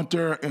 and I went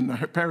there in the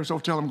Paris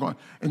Hotel. I'm going,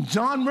 and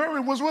John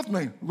Murray was with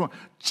me. I'm going,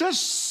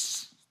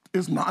 just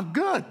is not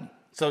good.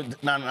 So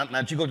now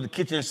you go to the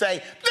kitchen and say,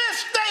 this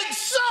steak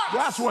sucks!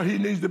 That's what he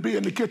needs to be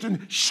in the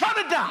kitchen. Shut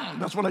it down.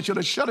 That's what I should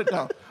have shut it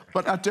down.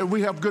 But I tell you,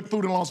 we have good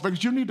food in Las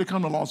Vegas. You need to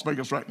come to Las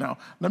Vegas right now.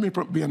 Let me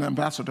be an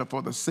ambassador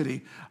for the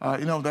city.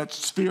 You know, that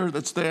sphere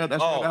that's there,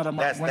 that's right out of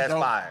my window. That's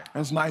fire.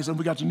 That's nice. And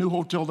we got the new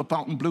hotel, the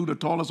Fountain Blue, the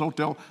tallest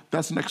hotel.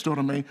 That's next door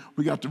to me.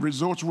 We got the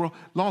Resorts World.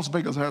 Las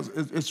Vegas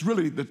it's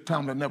really the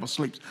town that never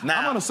sleeps. Now,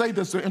 I'm going to say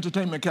this, the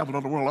entertainment capital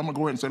of the world. I'm going to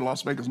go ahead and say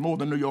Las Vegas more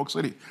than New York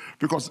City.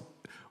 Because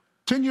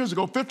 10 years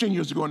ago, 15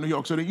 years ago in New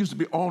York City, it used to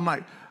be all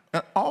night.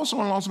 And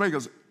also in Las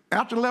Vegas,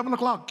 after 11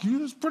 o'clock,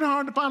 it's pretty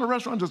hard to find a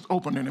restaurant that's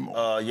open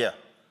anymore.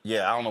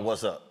 Yeah, I don't know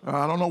what's up.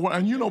 I don't know what,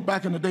 and you know,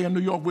 back in the day in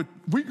New York,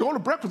 we go to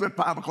breakfast at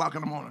 5 o'clock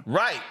in the morning.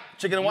 Right,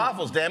 chicken and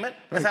waffles, damn it.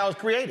 That's how it was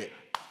created.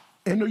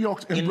 In New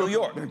York. In New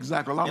York.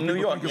 Exactly. A lot of in New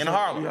people York, think in it's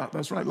Harlem. Yeah,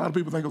 that's right. A lot of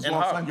people think it's in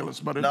Los Harlem.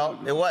 Angeles, but no,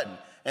 it wasn't.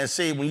 And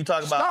see, when you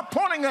talk about... Stop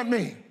pointing at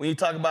me. When you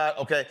talk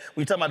about, when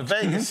you talk about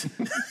Vegas...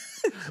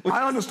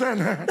 I understand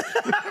that.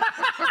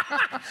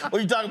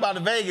 When you talk about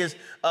the Vegas,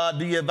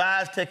 do you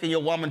advise taking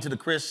your woman to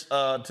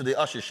the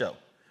Usher show?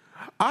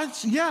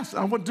 Yes,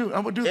 I would do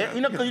that.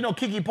 You know, because you know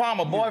Keke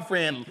Palmer,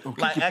 boyfriend,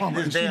 like acting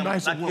this damn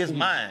nice like his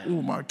mind.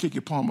 Oh my,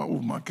 Keke Palmer. Oh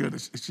my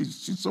goodness,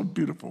 she's so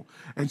beautiful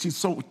and she's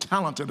so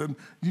talented. And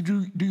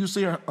do you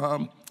see her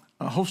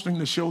hosting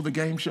the show, the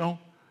game show?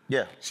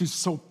 Yeah. She's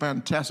so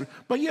fantastic.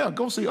 But yeah,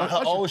 go see her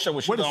Usher. old show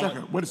was Wait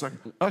a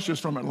second. Usher's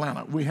from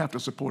Atlanta. We have to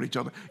support each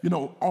other. You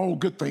know, all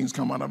good things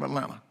come out of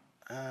Atlanta,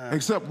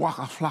 except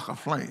Waka Flocka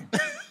Flame.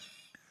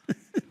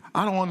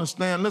 I don't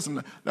understand.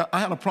 Listen, I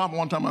had a problem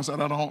one time. I said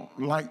I don't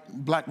like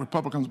black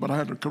Republicans, but I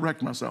had to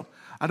correct myself.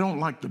 I don't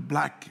like the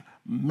black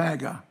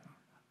MAGA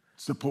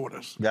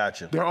supporters.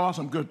 Gotcha. There are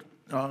some good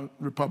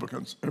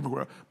Republicans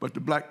everywhere, but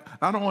the black,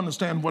 I don't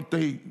understand what do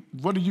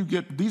you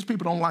get? These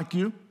people don't like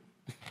you.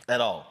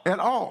 At all. At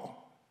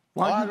all.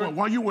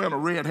 Why you wearing a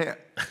red hat?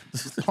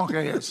 Punk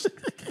ass.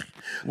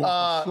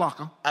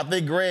 I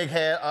think Greg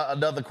had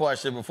another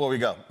question before we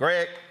go.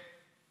 Greg?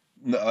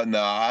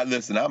 No,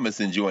 listen, I'm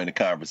just enjoying the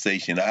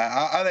conversation.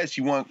 I'll ask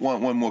you one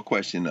more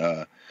question,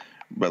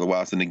 Brother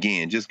Wallace. And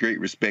again, just great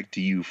respect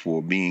to you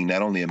for being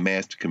not only a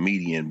master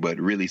comedian, but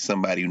really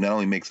somebody who not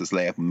only makes us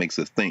laugh, but makes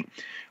us think.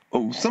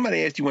 Oh,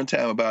 somebody asked you one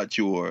time about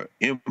your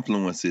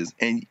influences,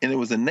 and there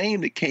was a name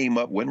that came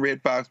up, wasn't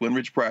Red Fox, wasn't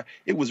Richard Pryor.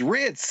 It was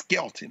Red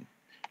Skelton.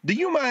 Do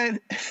you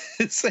mind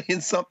saying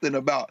something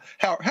about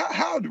how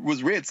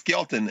was Red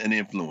Skelton an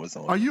influence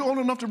on you? Are you old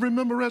enough to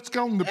remember Red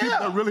Skelton? The people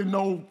that really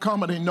know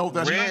comedy know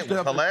that. Red was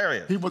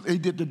hilarious. He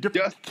did the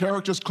different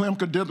characters, Clem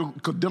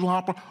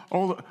Cadiddlehopper.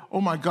 Oh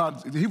my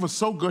God, he was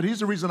so good. He's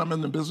the reason I'm in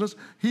the business.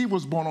 He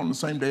was born on the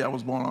same day I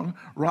was born on.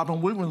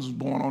 Robin Williams was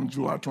born on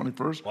July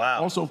 21st.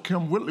 Wow. Also,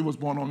 Kim Whitley was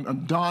born on,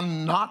 and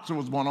Don Knotts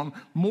was born on.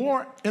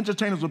 More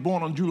entertainers were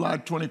born on July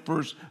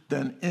 21st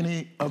than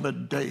any other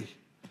day.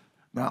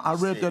 Now, I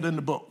read that in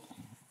the book.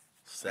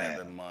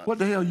 7 months. What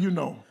the hell you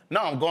know?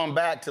 No, I'm going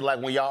back to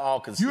like when y'all all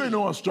conceived. You ain't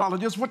no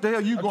astrologist. What the hell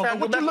you going?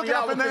 What you looking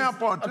up in there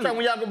for? Okay,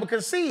 when y'all go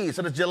conceive.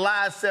 So it's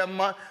July 7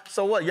 months.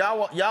 So what?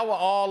 Y'all were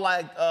all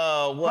like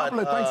what?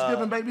 Probably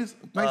Thanksgiving babies.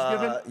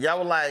 Thanksgiving. Y'all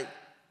were like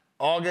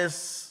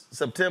August,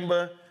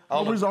 September.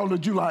 Always all the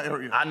July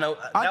area. I know.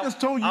 I just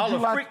told you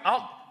July.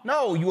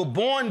 No, you were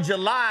born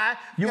July.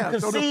 You were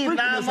conceived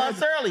 9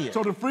 months earlier.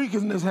 So the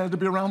freakiness had to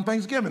be around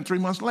Thanksgiving, 3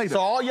 months later. So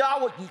all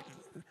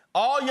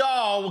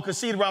y'all were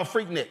conceived around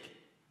Freaknik.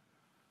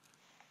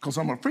 Because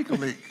I'm a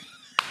freak-a-leak.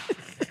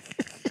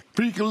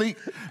 Freak-a-leak.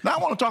 Now I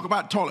want to talk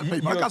about toilet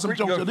paper. I got some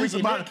jokes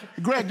here.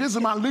 Greg, this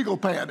is my legal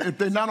pad. If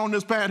they're not on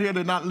this pad here,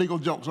 they're not legal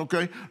jokes,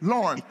 okay?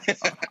 Lauren,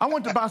 I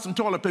went to buy some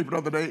toilet paper the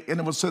other day, and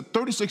it was said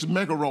 36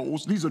 mega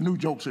rolls. These are new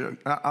jokes here.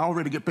 I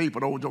already get paid for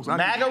the old jokes.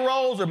 Mega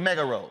rolls or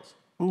mega rolls?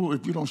 Ooh,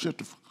 if you don't shut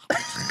the...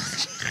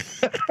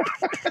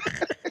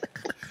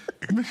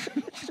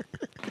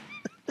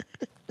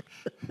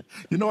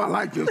 You know I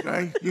like this,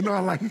 right? You know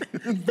I like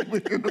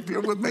interview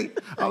with me.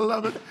 I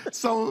love it.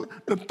 So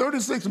the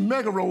 36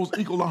 mega rolls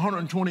equal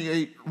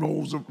 128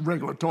 rolls of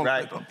regular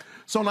toilet paper.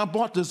 So I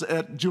bought this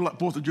at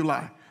 4th of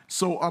July.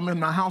 So I'm in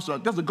my house.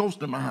 There's a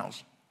ghost in my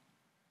house.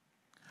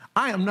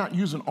 I am not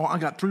using all. I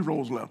got 3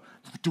 rolls left.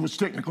 It's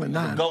technically 9.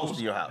 There's a ghost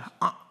in your house.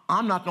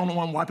 I'm not the only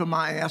one wiping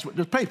my ass with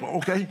this paper,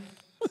 okay?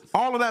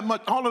 all of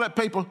that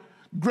paper.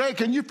 Greg,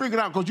 can you figure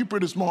it out? Because you're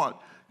pretty smart.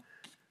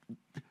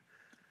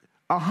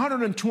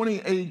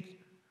 128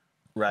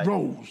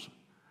 rolls.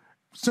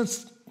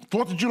 Since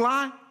 4th of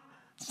July,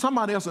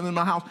 somebody else is in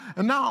my house.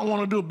 And now I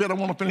want to do a bit. I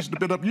want to finish the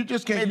bit up. You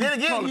just can't. And then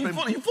again,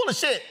 you full of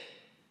shit.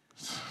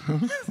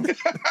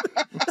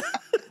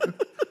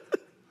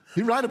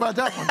 You're right about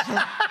that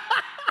one.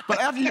 But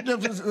after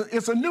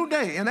it's a new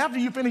day. And after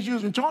you finish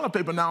using toilet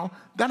paper now,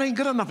 that ain't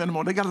good enough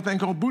anymore. They got a thing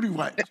called booty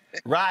wipes.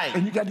 Right.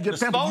 And you got to get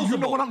pampered. You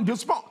know what I'm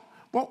disposable.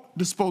 Well,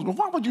 disposable.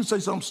 Why would you say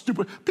something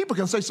stupid? People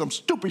can say some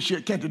stupid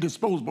shit, can't they?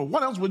 Disposable.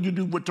 What else would you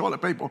do with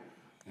toilet paper?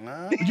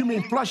 You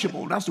mean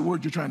flushable? That's the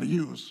word you're trying to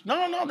use.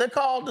 No. They're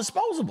called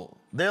disposable.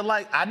 They're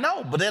like, I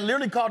know, but they're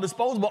literally called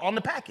disposable on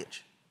the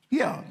package.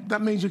 Yeah,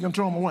 that means you can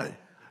throw them away.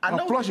 I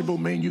know. Flushable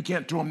means you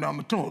can't throw them down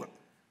the toilet.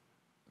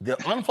 They're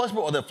unflushable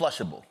or they're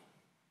flushable?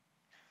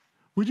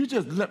 Would you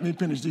just let me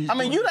finish these? I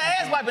mean, you're the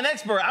ass wiping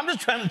expert. I'm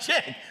just trying to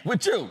check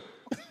with you.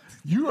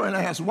 You're an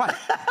ass wipe.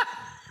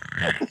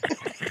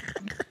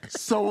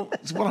 So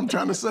what I'm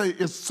trying to say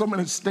is so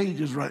many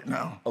stages right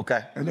now.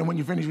 Okay. And then when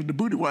you finish with the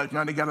booty wipe,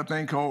 now they got a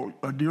thing called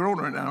a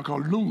deodorant now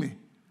called Lumi.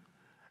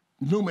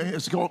 Lumi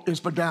is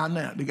for down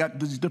there. They got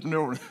these different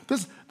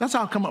deodorants. That's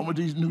how I come up with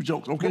these new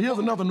jokes. Okay, here's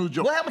another new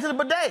joke. What happened to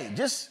the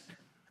bidet?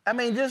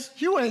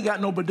 You ain't got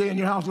no bidet in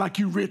your house like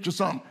you rich or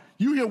something.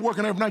 You here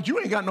working every night. You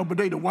ain't got no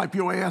bidet to wipe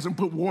your ass and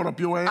put water up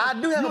your ass. I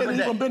do have a bidet.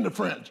 You ain't even been to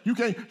France. You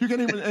can't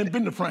even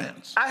been to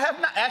France. I have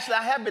not. Actually,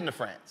 I have been to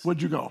France.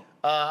 Where'd you go?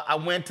 I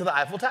went to the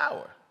Eiffel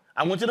Tower.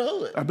 I went to the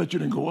hood. I bet you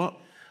didn't go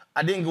up.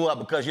 I didn't go up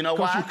because you know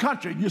why? Because your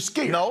country, you're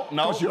scared. No.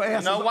 Your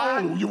ass you know is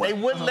why? old.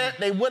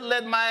 They wouldn't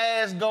let my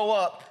ass go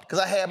up because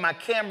I had my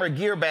camera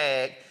gear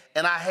bag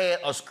and I had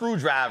a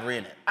screwdriver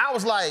in it. I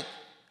was like,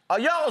 are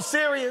y'all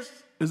serious?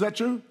 Is that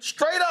true?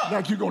 Straight up.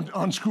 Like you're going to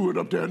unscrew it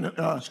up there?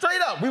 Straight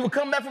up. We would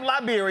come back from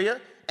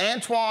Liberia.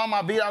 Antoine,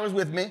 my VR, was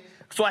with me.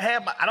 So I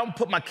don't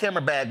put my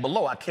camera bag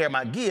below. I carry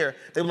my gear.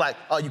 They were like,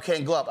 oh, you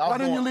can't go up. Why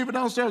didn't you leave it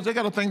downstairs? They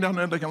got a thing down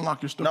there they can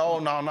lock your stuff. No.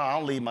 I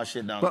don't leave my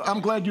shit down there. But I'm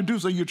glad you do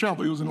say you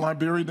travel. You was in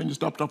Liberia, then you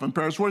stopped off in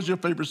Paris. What is your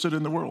favorite city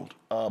in the world?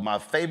 My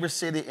favorite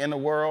city in the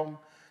world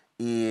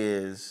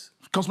is...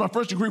 Because my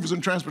first degree was in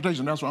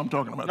transportation. That's what I'm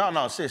talking about.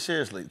 No,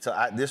 seriously. So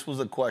this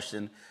was a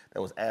question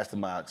that was asked in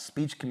my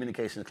speech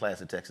communications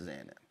class at Texas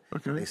A&M.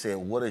 Okay. They said,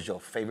 what is your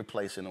favorite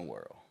place in the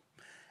world?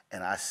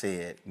 And I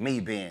said,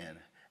 me being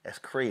as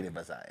creative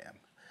as I am.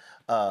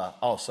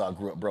 Also, I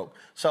grew up broke.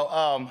 So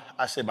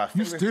I said my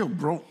favorite... You still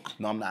broke.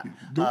 No, I'm not.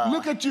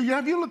 Look at you.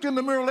 Have you looked in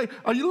the mirror lately?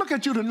 Or you look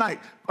at you tonight.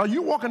 Are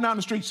you walking down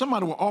the street?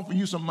 Somebody will offer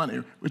you some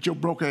money with your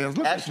broke ass.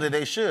 Actually,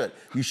 they should.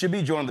 You should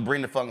be joining the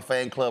Bring the Funk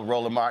fan club,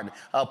 Roland Martin.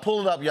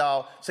 Pull it up,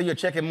 y'all. Say you're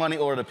checking money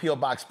order to P.O.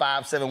 Box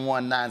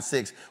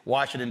 57196,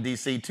 Washington,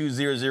 D.C.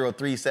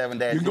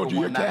 20037-0196. You can go to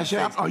your Cash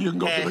App, or you can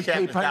go to the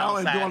PayPal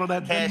and do all of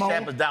that. Cash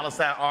App is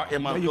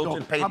 $RM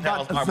Unfiltered.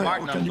 PayPal is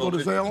Martin Can you go to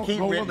Zelle?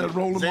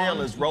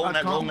 Zelle is Roland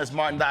at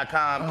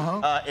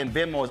RolandSMartin.com, and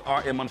Venmo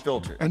is RM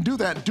Unfiltered. And do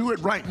that. Do it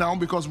right now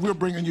because we're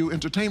bringing you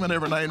entertainment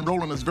every night, and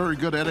Roland is very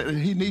good at it,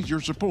 and he needs your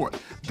support.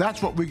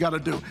 That's what we got to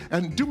do.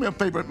 And do me a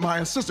favor, my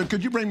assistant,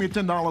 could you bring me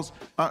 $10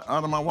 out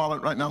of my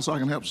wallet right now so I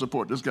can help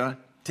support this guy?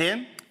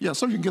 10? Yeah,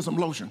 so you can get some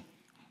lotion.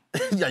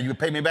 Yeah, you can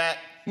pay me back?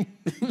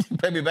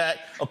 Pay me back?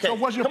 Okay. So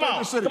what's your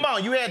favorite city? Come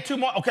on, you had two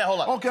more. Okay,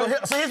 hold on. Okay.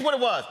 So here's what it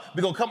was.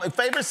 We're going to come,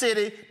 favorite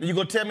city, then you're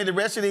going to tell me the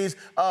rest of these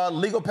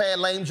legal pad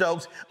lame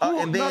jokes.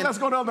 And then... Now let's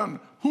go to the other one.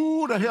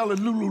 Who the hell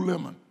is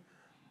Lululemon?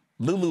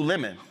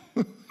 Lululemon?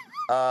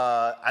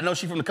 I know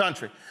she's from the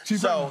country.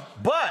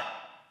 But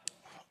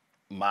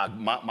my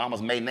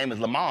mama's maiden name is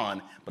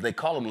Lemon, but they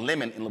call him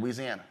Lemon in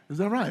Louisiana. Is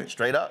that right?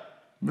 Straight up.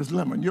 Miss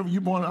Lemon,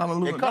 you born out of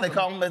Louisiana. They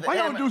call him. Why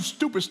y'all do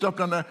stupid stuff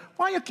down there?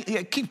 Why you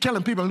keep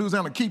telling people in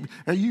Louisiana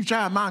and you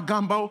try my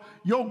gumbo?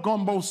 Your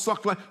gumbo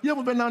sucks like. You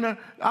ever been down there?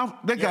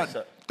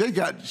 They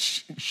got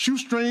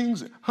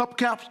shoestrings,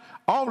 hubcaps,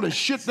 all the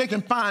shit they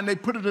can find. They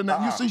put it in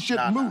there. You see shit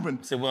moving.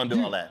 See, we don't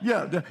do all that.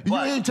 Yeah, you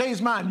ain't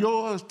taste mine.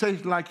 Yours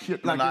tastes like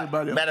shit like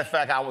everybody else. Matter of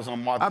fact, I was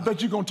on Martha. I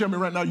bet you're gonna tell me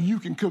right now you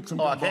can cook some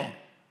gumbo.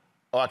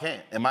 I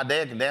can. And my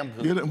dad can damn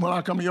cook. When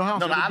I come to your house.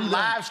 No, I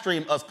live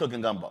stream us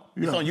cooking gumbo.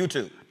 Yeah. It's on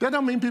YouTube. That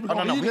don't mean people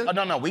gonna eat it.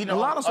 No, we know. A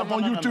lot of stuff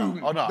on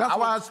YouTube. Oh, no. That's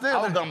why I said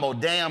our gumbo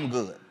damn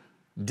good.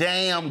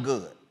 Damn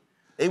good.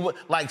 It would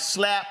like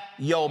slap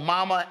your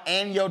mama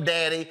and your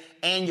daddy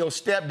and your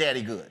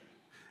stepdaddy good.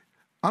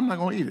 I'm not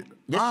gonna eat it.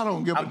 Yes, I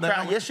don't give a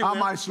damn. Yes, you I will.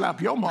 might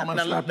slap your mama and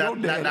slap your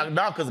daddy.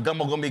 No, because the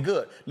gumbo gonna be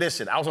good.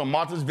 Listen, I was on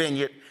Martha's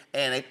Vineyard,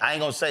 and I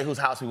ain't gonna say whose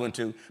house we went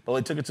to, but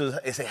we took it to.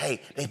 They said,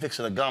 "Hey, they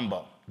fixing a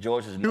gumbo."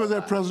 George is. You was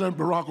at President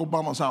Barack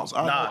Obama's house.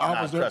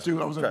 I was there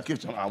too. I was in the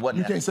kitchen.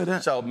 You can't say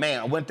that. So man,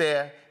 I went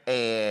there,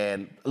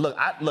 and look,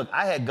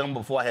 I had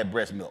gumbo before I had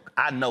breast milk.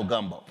 I know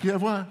gumbo. You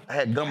have what? I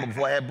had gumbo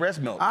before I had breast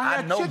milk. I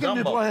had know chicken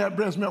gumbo before I had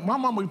breast milk. My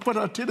mama would put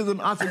her titties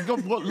in. I said, "Go,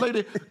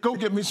 lady, go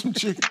get me some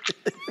chicken."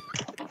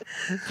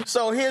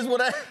 So here's what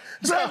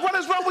Greg, what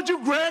is wrong with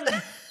you, Greg?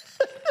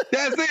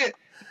 That's it.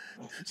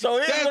 So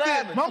here's what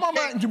happened. My mama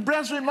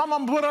breastfeed. My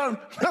mama put her.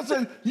 I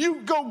said,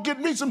 "You go get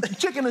me some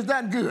chicken. Is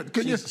that good?"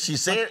 She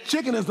said,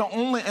 "Chicken is the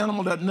only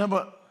animal that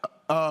never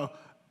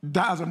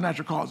dies of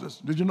natural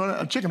causes." Did you know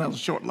that? A chicken has a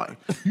short life.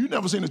 You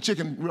never seen a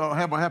chicken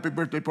have a happy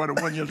birthday party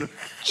 1 year.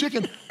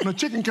 Chicken, when a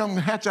chicken comes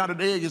and hatch out of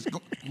the egg,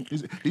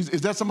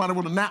 is that somebody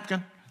with a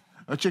napkin?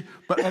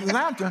 But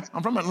Atlanta,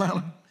 I'm from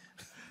Atlanta.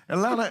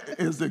 Atlanta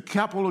is the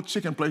capital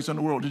chicken place in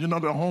the world. Did you know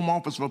they're home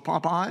office for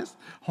Popeyes,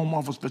 home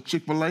office for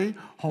Chick-fil-A,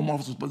 home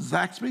office for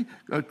Zaxby?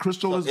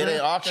 Crystal is there. In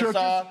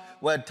Arkansas,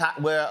 where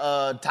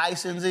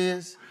Tyson's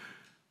is,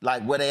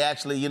 like where they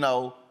actually,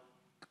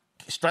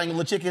 strangle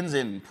the chickens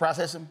and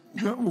process them?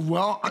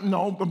 Well,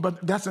 no,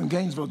 but that's in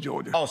Gainesville,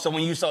 Georgia. Oh, so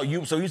when you say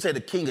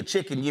the king of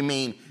chicken, you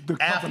mean the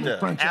after the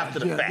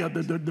fact? Yeah,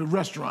 the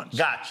restaurants.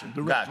 Gotcha.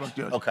 The restaurants.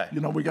 Yeah. Okay. You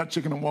know, we got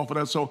chicken and waffle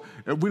there, so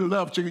we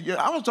love chicken. Yeah,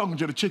 I was talking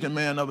to the chicken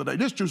man the other day.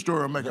 This true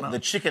story I'm making up. The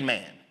chicken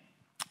man.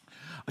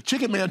 A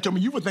chicken man told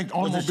me you would think the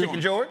automobile. Was it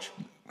Chicken George?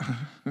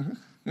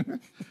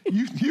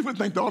 you would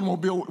think the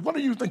automobile. What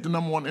do you think the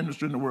 #1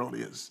 industry in the world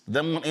is?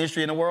 The #1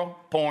 industry in the world?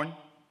 Porn.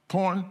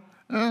 Porn.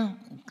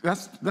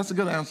 That's a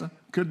good answer.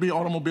 Could be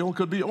automobile,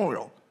 could be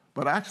oil,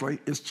 but actually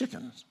it's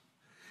chickens.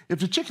 If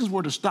the chickens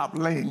were to stop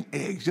laying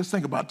eggs, just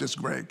think about this,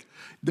 Greg.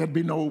 There'd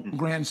be no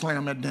Grand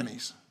Slam at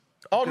Denny's.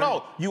 Oh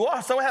no, you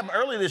are. So what happened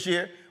earlier this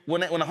year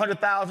when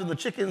 100,000 of the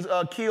chickens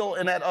killed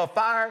in that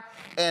fire,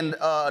 and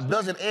a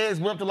dozen eggs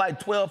went up to like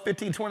 $12,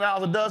 $15,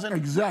 $20 a dozen.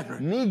 Exactly.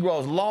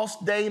 Negroes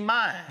lost their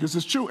mind. This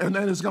is true, and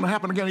then it's going to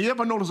happen again. You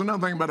ever notice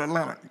another thing about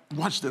Atlanta?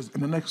 Watch this.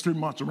 In the next 3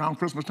 months, around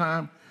Christmas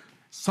time,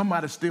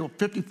 somebody steal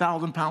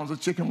 50,000 pounds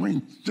of chicken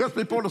wings just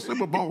before the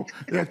Super Bowl.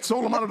 They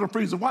sold them out of the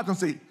freezer. Watch and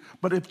see.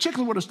 But if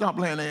chickens were to stop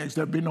laying eggs,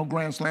 there'd be no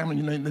Grand Slam,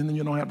 and then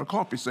you don't have the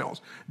coffee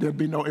sales. There'd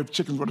be no. If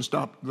chickens were to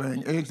stop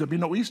laying eggs, there'd be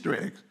no Easter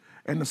eggs.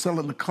 And they're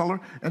selling the color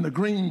and the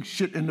green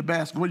shit in the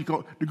basket. What do you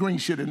call it? The green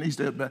shit in the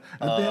Easter egg.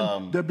 And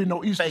then there'd be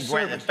no Easter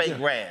service. Fake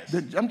grass.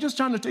 I'm just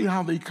trying to tell you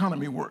how the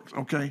economy works,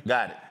 okay?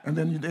 Got it. And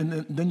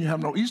then you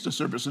have no Easter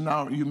service, and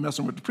now you're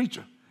messing with the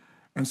preacher.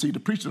 And see, the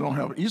preacher don't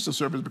have an Easter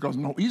service because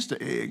no Easter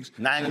eggs.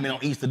 Now ain't gonna be no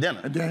Easter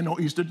dinner. And there ain't no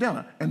Easter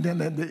dinner. And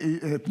then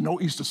if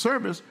no Easter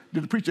service,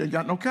 then the preacher ain't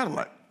got no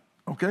Cadillac,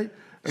 okay?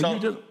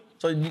 And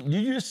so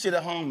you just sit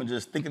at home and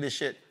just think of this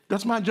shit?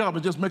 That's my job,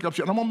 is just make up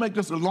shit. I'm gonna make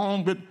this a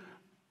long bit.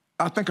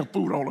 I think of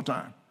food all the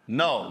time.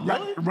 No,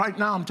 really? Right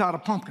now, I'm tired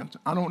of pumpkins.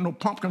 I don't know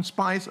pumpkin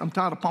spice. I'm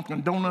tired of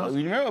pumpkin donuts.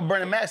 You remember what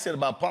Bernie Mac said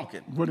about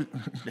pumpkin?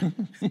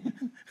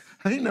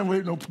 I ain't never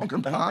ate no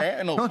pumpkin pie.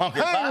 Ain't no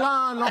pumpkin pie.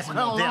 Lying, That's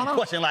no damn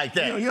question like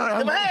that.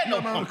 Never had no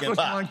pumpkin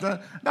pie. Like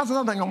that. That's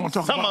another thing I want to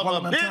talk about. Some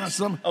of them,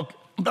 bitch.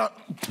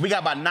 We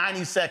got about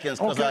 90 seconds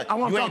because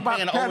you ain't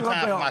paying the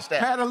overtime for my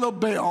staff. Patty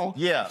LaBelle.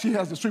 Yeah. She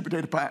has the sweet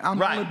potato pie. I'm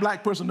the only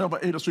black person that ever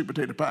ate a sweet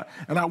potato pie.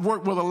 And I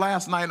worked with her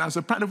last night, and I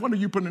said, Patty, what are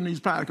you putting in these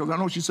pies? Because I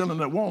know she's selling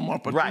at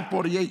Walmart for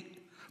 $3.48.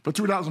 For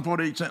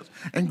 $3.48.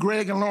 And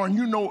Greg and Lauren,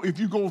 you know, if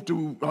you go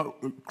to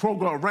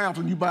Kroger or Ralph's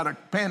and you buy the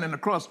pan and the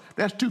crust,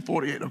 that's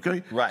 $2.48,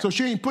 okay? Right. So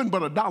she ain't putting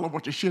but $1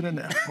 worth of shit in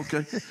there,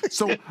 okay?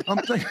 So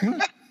I'm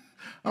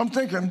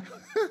thinking,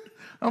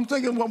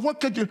 well, what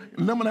could you,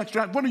 lemon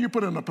extract, what do you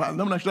put in the pie?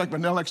 Lemon extract,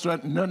 vanilla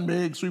extract,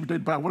 nutmeg, sweet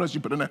potato pie, what else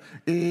you put in there?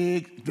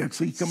 Egg,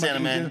 see,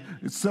 cinnamon.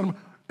 Cinnamon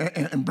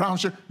and brown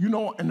sugar. You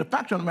know, and the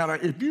fact of the matter,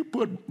 if you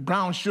put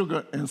brown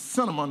sugar and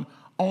cinnamon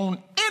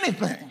on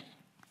anything,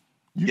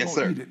 you're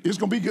gonna eat it. It's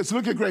gonna be good. So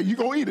look at Greg, you're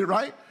gonna eat it,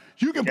 right?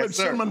 You can put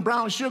cinnamon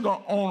brown sugar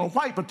on a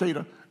white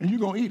potato and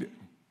you're gonna eat it.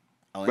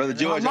 Brother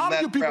George, a lot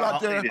of you people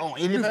out there,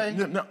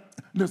 anything?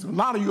 Listen, a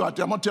lot of you out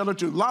there, I'm gonna tell the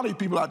truth, a lot of you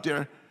people out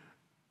there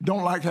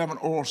don't like having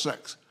oral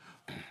sex.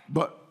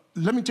 But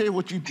let me tell you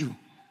what you do.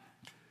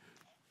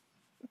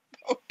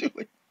 Don't do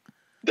it.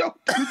 Don't.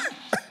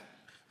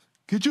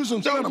 Get you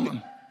some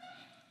cinnamon.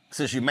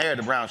 Since you married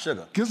the brown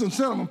sugar. Get some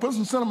cinnamon, put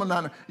some cinnamon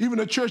down there. Even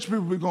the church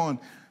people be going,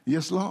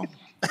 yes, Lord.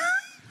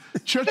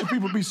 Church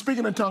people be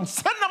speaking in tongues.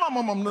 Cinnamon.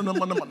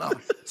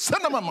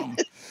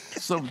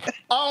 So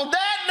on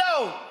that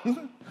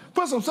note,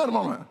 put some cinnamon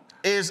on it.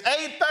 It's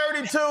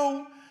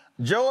 8:32.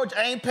 George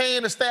ain't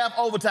paying the staff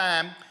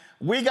overtime.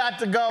 We got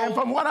to go. And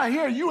from what I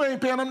hear, you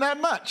ain't paying them that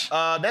much.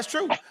 That's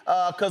true,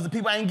 because the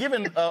people ain't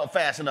giving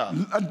fast enough.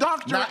 A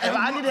doctor. Now, if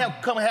I need to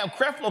have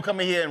Creflo come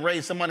in here and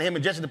raise some money, him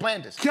and Jesse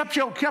Duplantis. Kept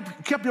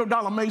your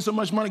dollar made so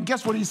much money.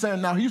 Guess what he's saying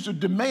now? He used to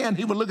demand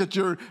he would look at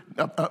your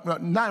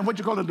what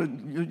you call it,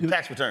 your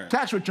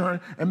tax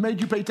return, and made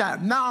you pay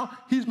tithe. Now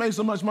he's made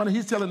so much money,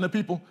 he's telling the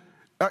people,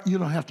 you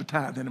don't have to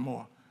tithe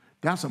anymore.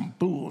 That's some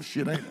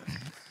bullshit, ain't it?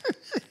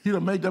 He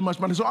done made that much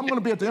money. So I'm going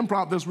to be at the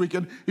Improv this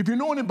weekend. If you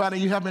know anybody,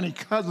 you have any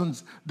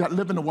cousins that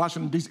live in the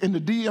Washington, D.C., in the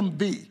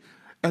DMV,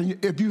 and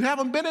if you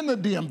haven't been in the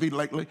DMV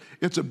lately,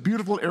 it's a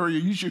beautiful area.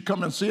 You should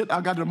come and see it.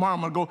 I got it tomorrow.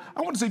 I'm going to go.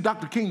 I want to see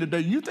Dr. King today.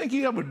 You think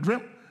he ever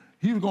dreamt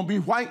he was going to be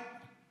white?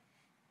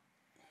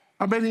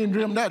 I bet he didn't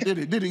dream that, did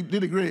he? Did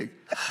he, Greg?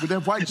 With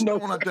that white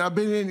stone out there, I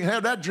bet he didn't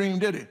have that dream,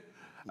 did he?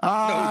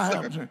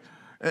 No, sir.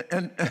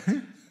 And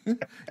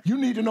you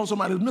need to know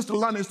somebody. Is Mr.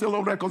 Lonnie still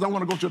over there? Because I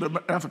want to go to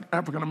the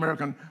African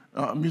American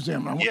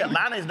Museum.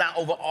 Lonnie's not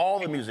over all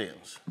the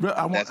museums.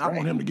 I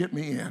want him to get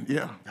me in,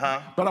 yeah. Huh?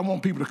 But I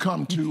want people to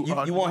come to.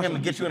 You want him to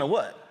get you into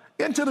what?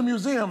 Into the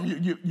museum,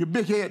 your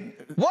big head.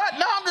 What?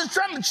 No, I'm just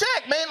trying to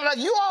check, man. Like,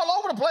 you all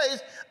over the place.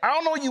 I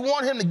don't know if you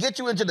want him to get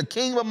you into the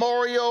King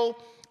Memorial.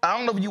 I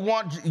don't know if you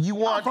want.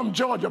 I'm from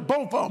Georgia,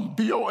 both of them,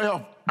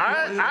 BOF.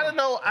 I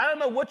don't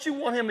know what you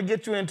want him to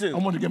get you into. I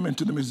want to get him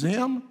into the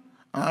museum.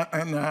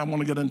 And I want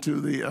to get into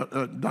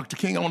the Dr.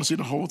 King. I want to see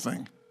the whole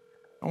thing.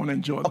 I want to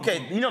enjoy it.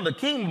 Okay, you know, the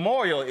King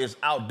Memorial is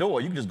outdoor.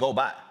 You can just go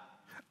by.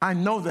 I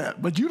know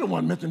that, but you the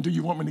one mentioned, do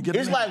you want me to get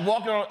in? It's like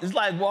walking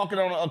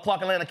on a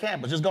Clark Atlanta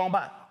campus, just going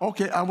by.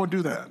 Okay, I will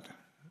do that.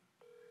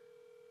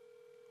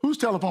 Who Whose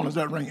telephone is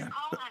that ringing?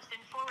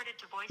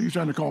 You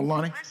trying to call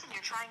Lonnie? The person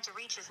you're trying to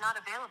reach is not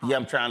available. Yeah,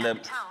 I'm trying to.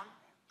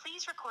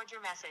 Please record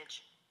your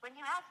message. When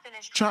you have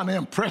finished. Trying to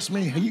impress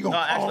me. He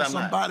gonna call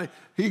somebody.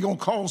 He gonna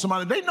call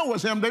somebody. They know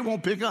it's him. They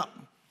won't pick up.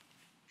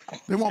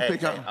 They won't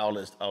pick up. All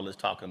this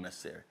talk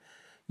unnecessary.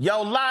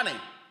 Yo, Lonnie,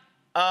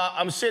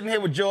 I'm sitting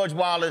here with George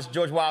Wallace.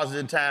 George Wallace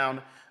is in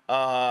town.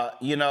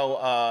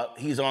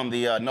 He's on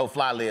the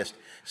no-fly list.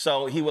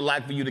 So he would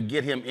like for you to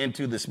get him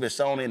into the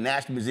Smithsonian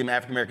National Museum of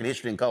African American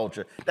History and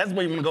Culture. That's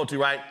where you want to go to,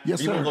 right? Yes,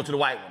 sir. You want to go to the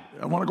white one?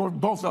 I want to go to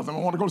both of them. I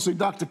want to go see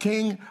Dr.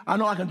 King. I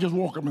know I can just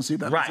walk up and see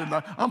that. Right.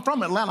 I'm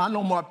from Atlanta. I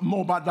know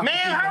more about Dr. King.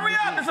 Man, hurry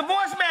up. It's a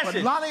voice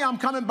message. But Lonnie, I'm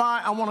coming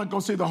by. I want to go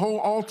see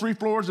all 3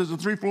 floors. There's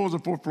 3 floors or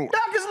 4 floors.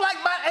 Doc, it's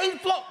like about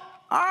 8 floors.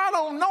 I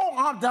don't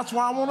know. That's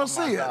why I want to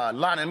see it.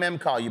 Lonnie, let me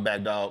call you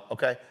back, dog.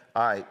 Okay?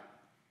 All right.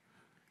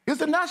 Is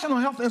the National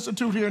Health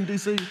Institute here in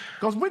D.C.?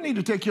 Because we need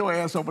to take your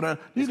ass over there.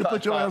 You need to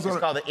put your ass over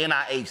there. It's called the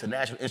NIH, the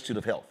National Institute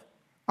of Health.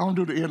 I don't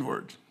do the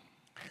N-words.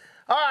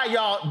 All right,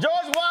 y'all.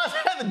 George Wallace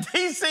at the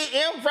D.C.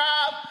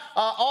 Improv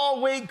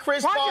all week.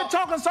 Chris Why Paul. you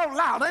talking so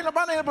loud? Ain't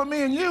nobody here but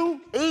me and you.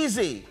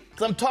 Easy,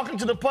 because I'm talking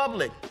to the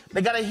public.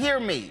 They got to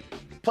hear me.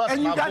 Plus,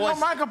 and you got no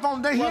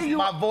microphone. They hear you.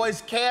 My voice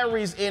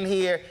carries in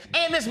here,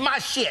 and it's my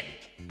shit.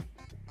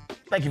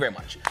 Thank you very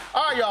much.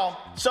 All right, y'all.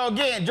 So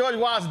again, George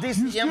Wallace, D.C.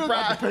 You still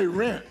got to pay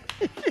rent.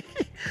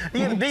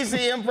 He in the D.C.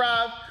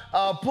 Improv.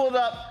 Pulled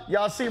up,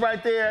 y'all see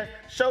right there.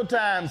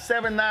 Showtime,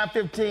 7,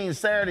 9:15,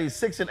 Saturday,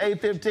 6 and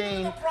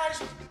 8:15. Are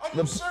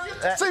you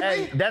serious? See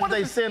hey, me? that's what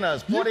they sent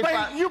us. You paid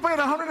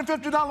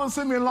 $150 to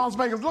see me in Las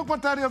Vegas. Look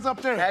what that is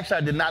up there. Actually,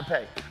 I did not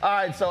pay. All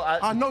right, so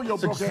I know your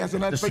broke ass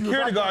in that. The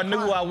security guard knew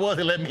who I was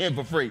and let me in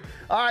for free.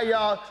 All right,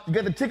 y'all, you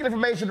get the ticket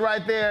information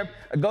right there.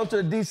 Go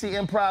to the DC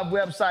Improv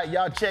website.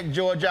 Y'all check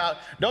George out.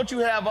 Don't you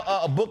have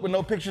a book with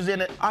no pictures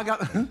in it? I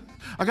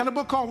got a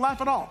book called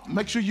Laugh It Off.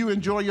 Make sure you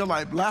enjoy your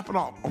life. Laugh it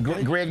off.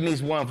 Okay? Greg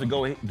needs one to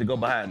go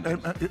behind.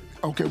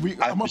 Okay,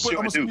 I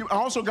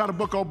also got a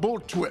book called Bull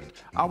Twit.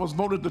 I was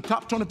voted the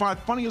top 25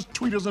 funniest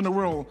tweeters in the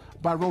world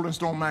by Rolling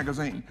Stone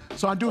magazine.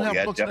 So I do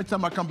have books. Next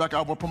time I come back,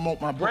 I will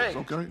promote my books.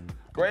 Okay.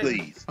 Great.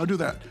 Please. I'll do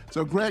that.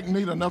 So Greg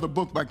need another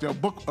book back there, a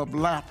book of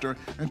laughter,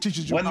 and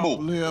teaches you how to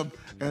live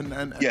and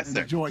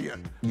enjoy it.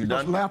 You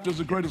done? Laughter is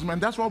the greatest, man.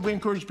 That's why we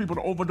encourage people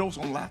to overdose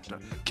on laughter.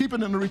 Keep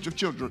it in the reach of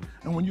children.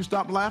 And when you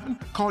stop laughing,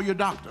 call your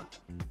doctor.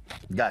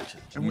 Gotcha.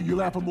 And when you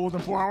laugh for more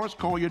than 4 hours,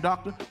 call your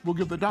doctor. We'll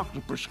give the doctor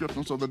a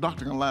prescription so the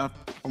doctor can laugh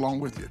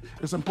along with you.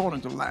 It's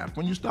important to laugh.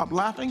 When you stop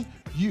laughing,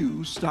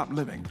 you stop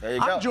living. There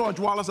you go. I'm George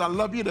Wallace. I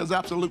love you. There's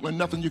absolutely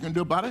nothing you can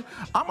do about it.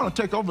 I'm going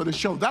to take over the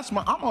show. I'm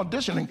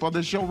auditioning for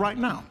this show right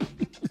now.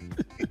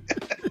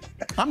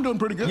 I'm doing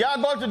pretty good.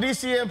 Y'all go to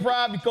DC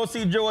Improv. You go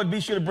see George. Be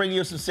sure to bring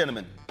you some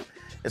cinnamon.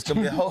 It's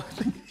going to be a whole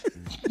thing.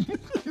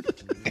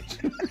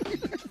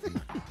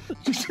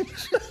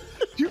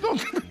 You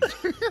don't...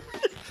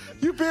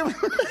 You feel...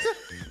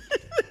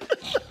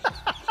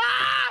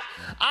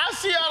 I'll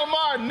see y'all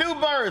tomorrow. New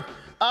Birth.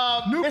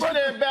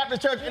 Missionary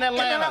Baptist Church in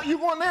Atlanta. You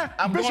going there?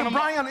 Bishop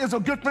Brian is a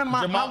good friend of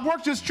mine. I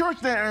worked his church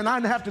there, and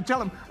I'd have to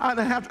tell him.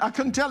 I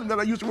couldn't tell him that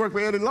I used to work for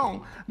Eddie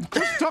Long.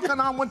 Chris Tucker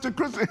and I went to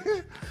Chris.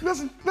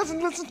 Listen.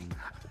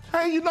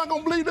 Hey, you're not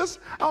gonna believe this?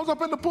 I was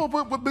up in the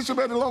pulpit with Bishop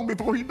Eddie Long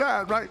before he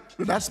died, right?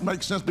 That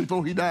makes sense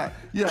before he died.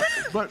 Yeah,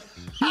 but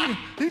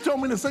he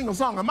told me to sing a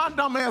song, and my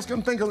dumb ass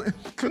couldn't think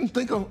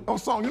of a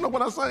song. You know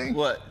what I sang?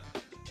 What?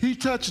 He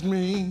touched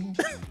me.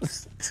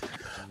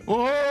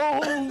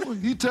 Oh,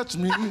 he touched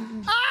me.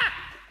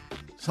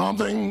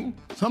 Something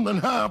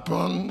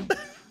happened,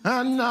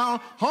 and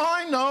now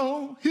I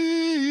know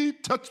he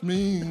touched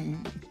me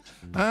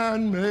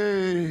and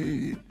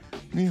made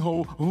me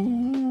whole.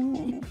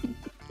 Ooh,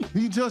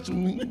 he touched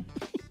me.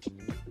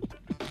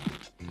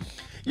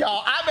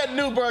 Y'all, I'm at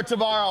New Birth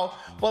tomorrow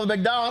for the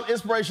McDonald's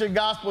Inspiration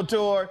Gospel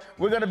Tour.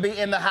 We're going to be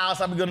in the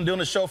house. I'm going to be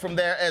doing a show from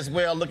there as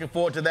well. Looking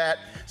forward to that.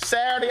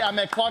 Saturday, I'm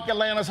at Clark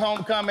Atlanta's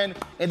homecoming.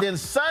 And then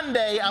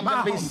Sunday, I'm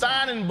going to be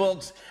signing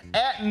books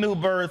at New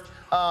Birth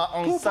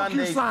on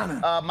Sunday.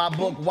 My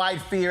book,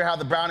 White Fear, How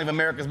the Browning of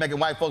America is Making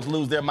White Folks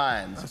Lose Their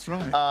Minds. That's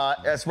right.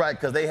 That's right,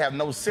 because they have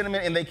no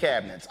cinnamon in their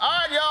cabinets. All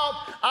right, y'all.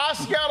 I'll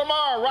see y'all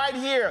tomorrow right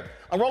here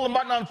on Roland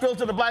Martin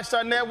Unfiltered, the Black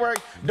Star Network.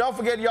 Don't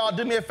forget, y'all,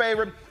 do me a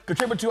favor.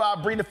 Contribute to our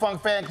Bring the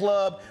Funk fan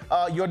club.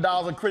 Your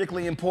dollars are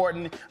critically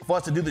important for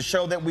us to do the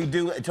show that we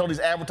do. I told these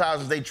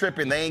advertisers they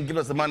tripping. They ain't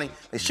giving us the money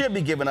they should be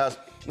giving us.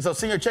 And so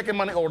send your checking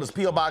money orders,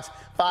 P.O. Box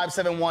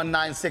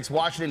 57196,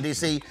 Washington,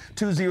 D.C.,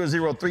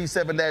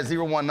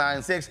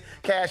 20037-0196.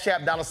 Cash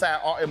App,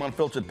 $RM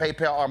Unfiltered,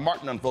 PayPal, R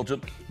Martin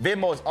Unfiltered.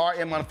 Venmo is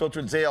RM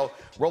Unfiltered, Zelle,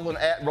 Roland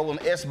at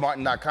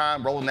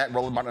RolandSMartin.com, Roland at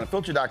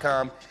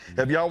RolandMartinUnfiltered.com.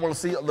 If y'all want to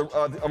see on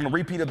the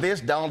repeat of this,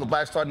 download the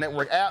Black Star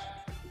Network app.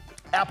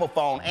 Apple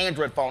phone,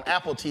 Android phone,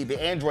 Apple TV,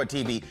 Android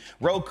TV,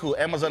 Roku,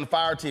 Amazon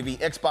Fire TV,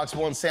 Xbox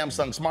One,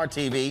 Samsung Smart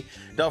TV.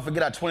 Don't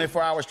forget our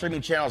 24-hour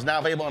streaming channels now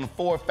available on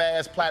 4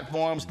 fast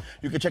platforms.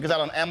 You can check us out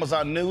on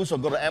Amazon News, so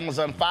go to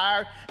Amazon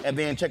Fire and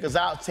then check us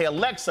out. Say,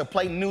 Alexa,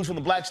 play news from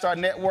the Black Star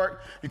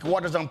Network. You can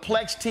watch us on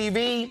Plex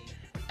TV,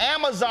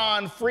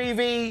 Amazon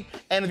Freevee.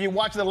 And if you're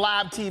watching the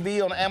live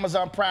TV on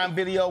Amazon Prime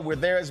Video, we're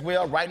there as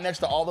well, right next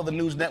to all of the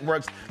news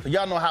networks. So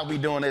y'all know how we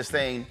doing this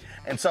thing.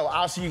 And so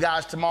I'll see you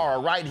guys tomorrow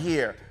right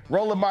here.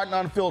 Roland Martin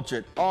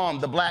Unfiltered on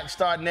the Black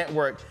Star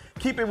Network.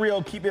 Keep it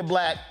real, keep it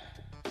black.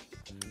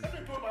 Let me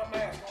put my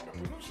mask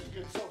on. The producer's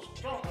getting so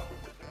strong.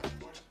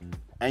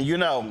 And you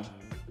know,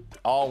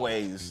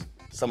 always,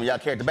 some of y'all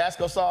carry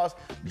Tabasco sauce.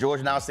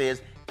 George now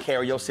says,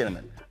 carry your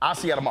cinnamon. I'll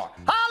see y'all tomorrow.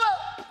 Holla!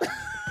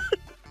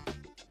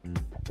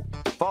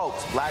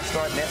 Folks, Black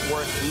Star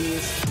Network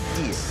is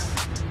here.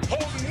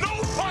 Oh,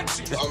 no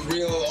punches! I'm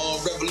real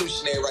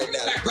revolutionary right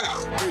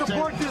now.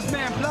 Support this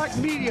man, Black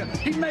Media.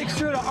 He makes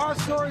sure that our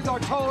stories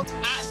are told.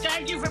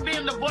 Thank you for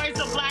being the voice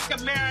of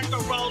Black America,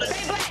 Roland.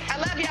 Stay black. I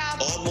love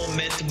y'all. All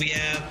momentum we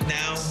have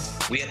now,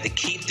 we have to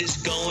keep this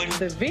going.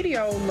 The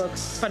video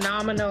looks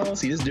phenomenal.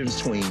 See, there's a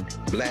difference between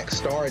Black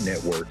Star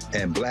Network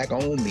and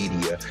black-owned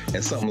media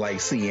and something like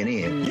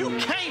CNN. You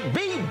can't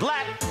be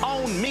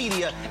black-owned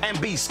media and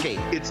be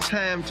scared. It's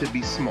time to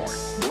be smart.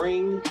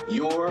 Bring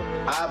your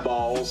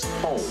eyeballs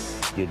home.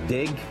 You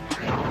dig?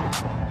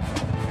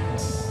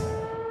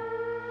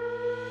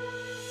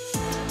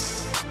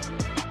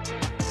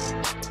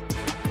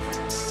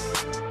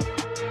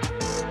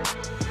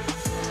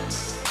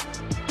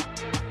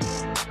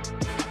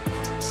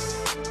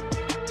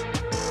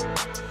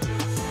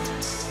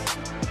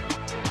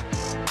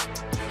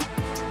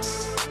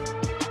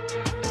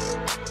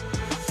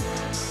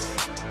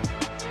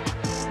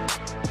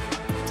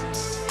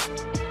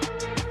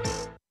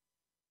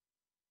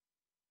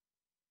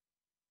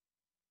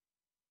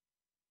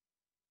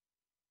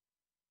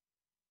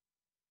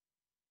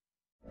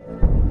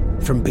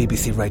 From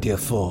BBC Radio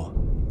 4,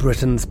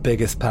 Britain's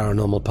biggest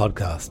paranormal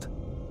podcast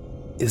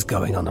is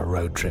going on a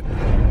road trip.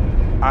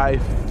 I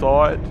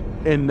thought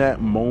in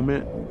that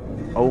moment,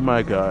 oh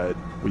my God,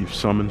 we've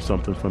summoned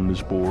something from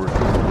this board.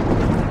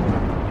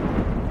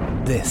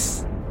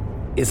 This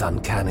is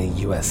Uncanny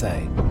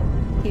USA.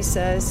 He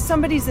says,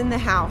 somebody's in the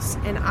house,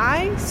 and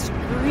I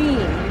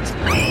screamed.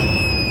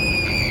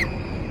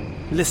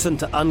 Listen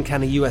to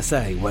Uncanny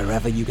USA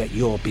wherever you get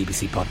your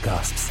BBC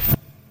podcasts,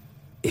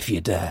 if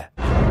you dare.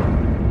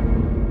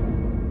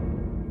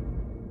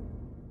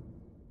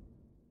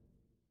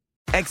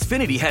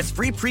 Xfinity has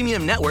free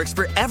premium networks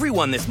for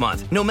everyone this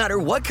month, no matter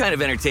what kind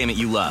of entertainment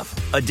you love.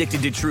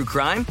 Addicted to true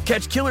crime?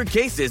 Catch killer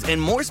cases and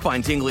more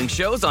spine-tingling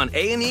shows on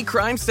A&E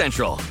Crime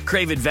Central.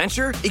 Crave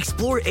adventure?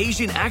 Explore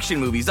Asian action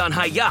movies on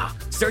Hi-YAH.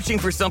 Searching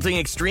for something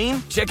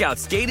extreme? Check out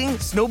skating,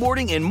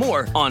 snowboarding, and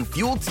more on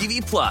Fuel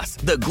TV Plus,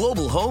 the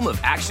global home of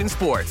action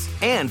sports.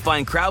 And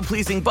find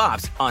crowd-pleasing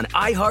bops on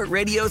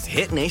iHeartRadio's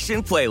Hit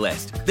Nation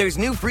playlist. There's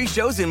new free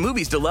shows and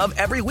movies to love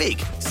every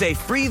week. Say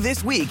free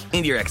this week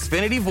in your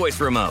Xfinity voice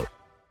remote.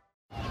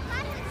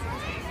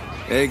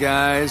 Hey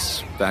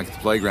guys, back at the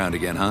playground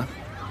again, huh?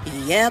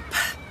 Yep.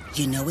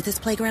 You know what this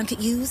playground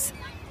could use?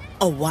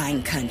 A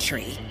wine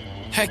country.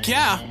 Heck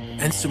yeah,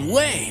 and some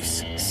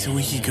waves so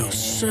we could go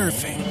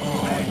surfing.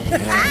 Oh,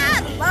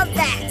 yeah. Love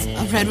that.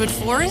 A redwood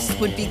forest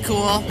would be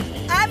cool.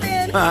 I'm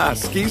in.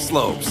 Ski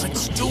slopes.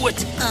 Let's do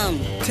it.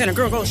 Can a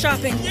girl go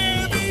shopping?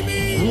 Yeah,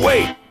 baby.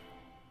 Wait!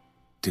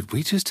 Did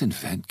we just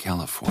invent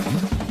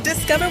California?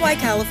 Discover why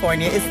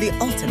California is the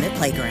ultimate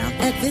playground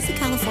at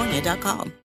visitcalifornia.com.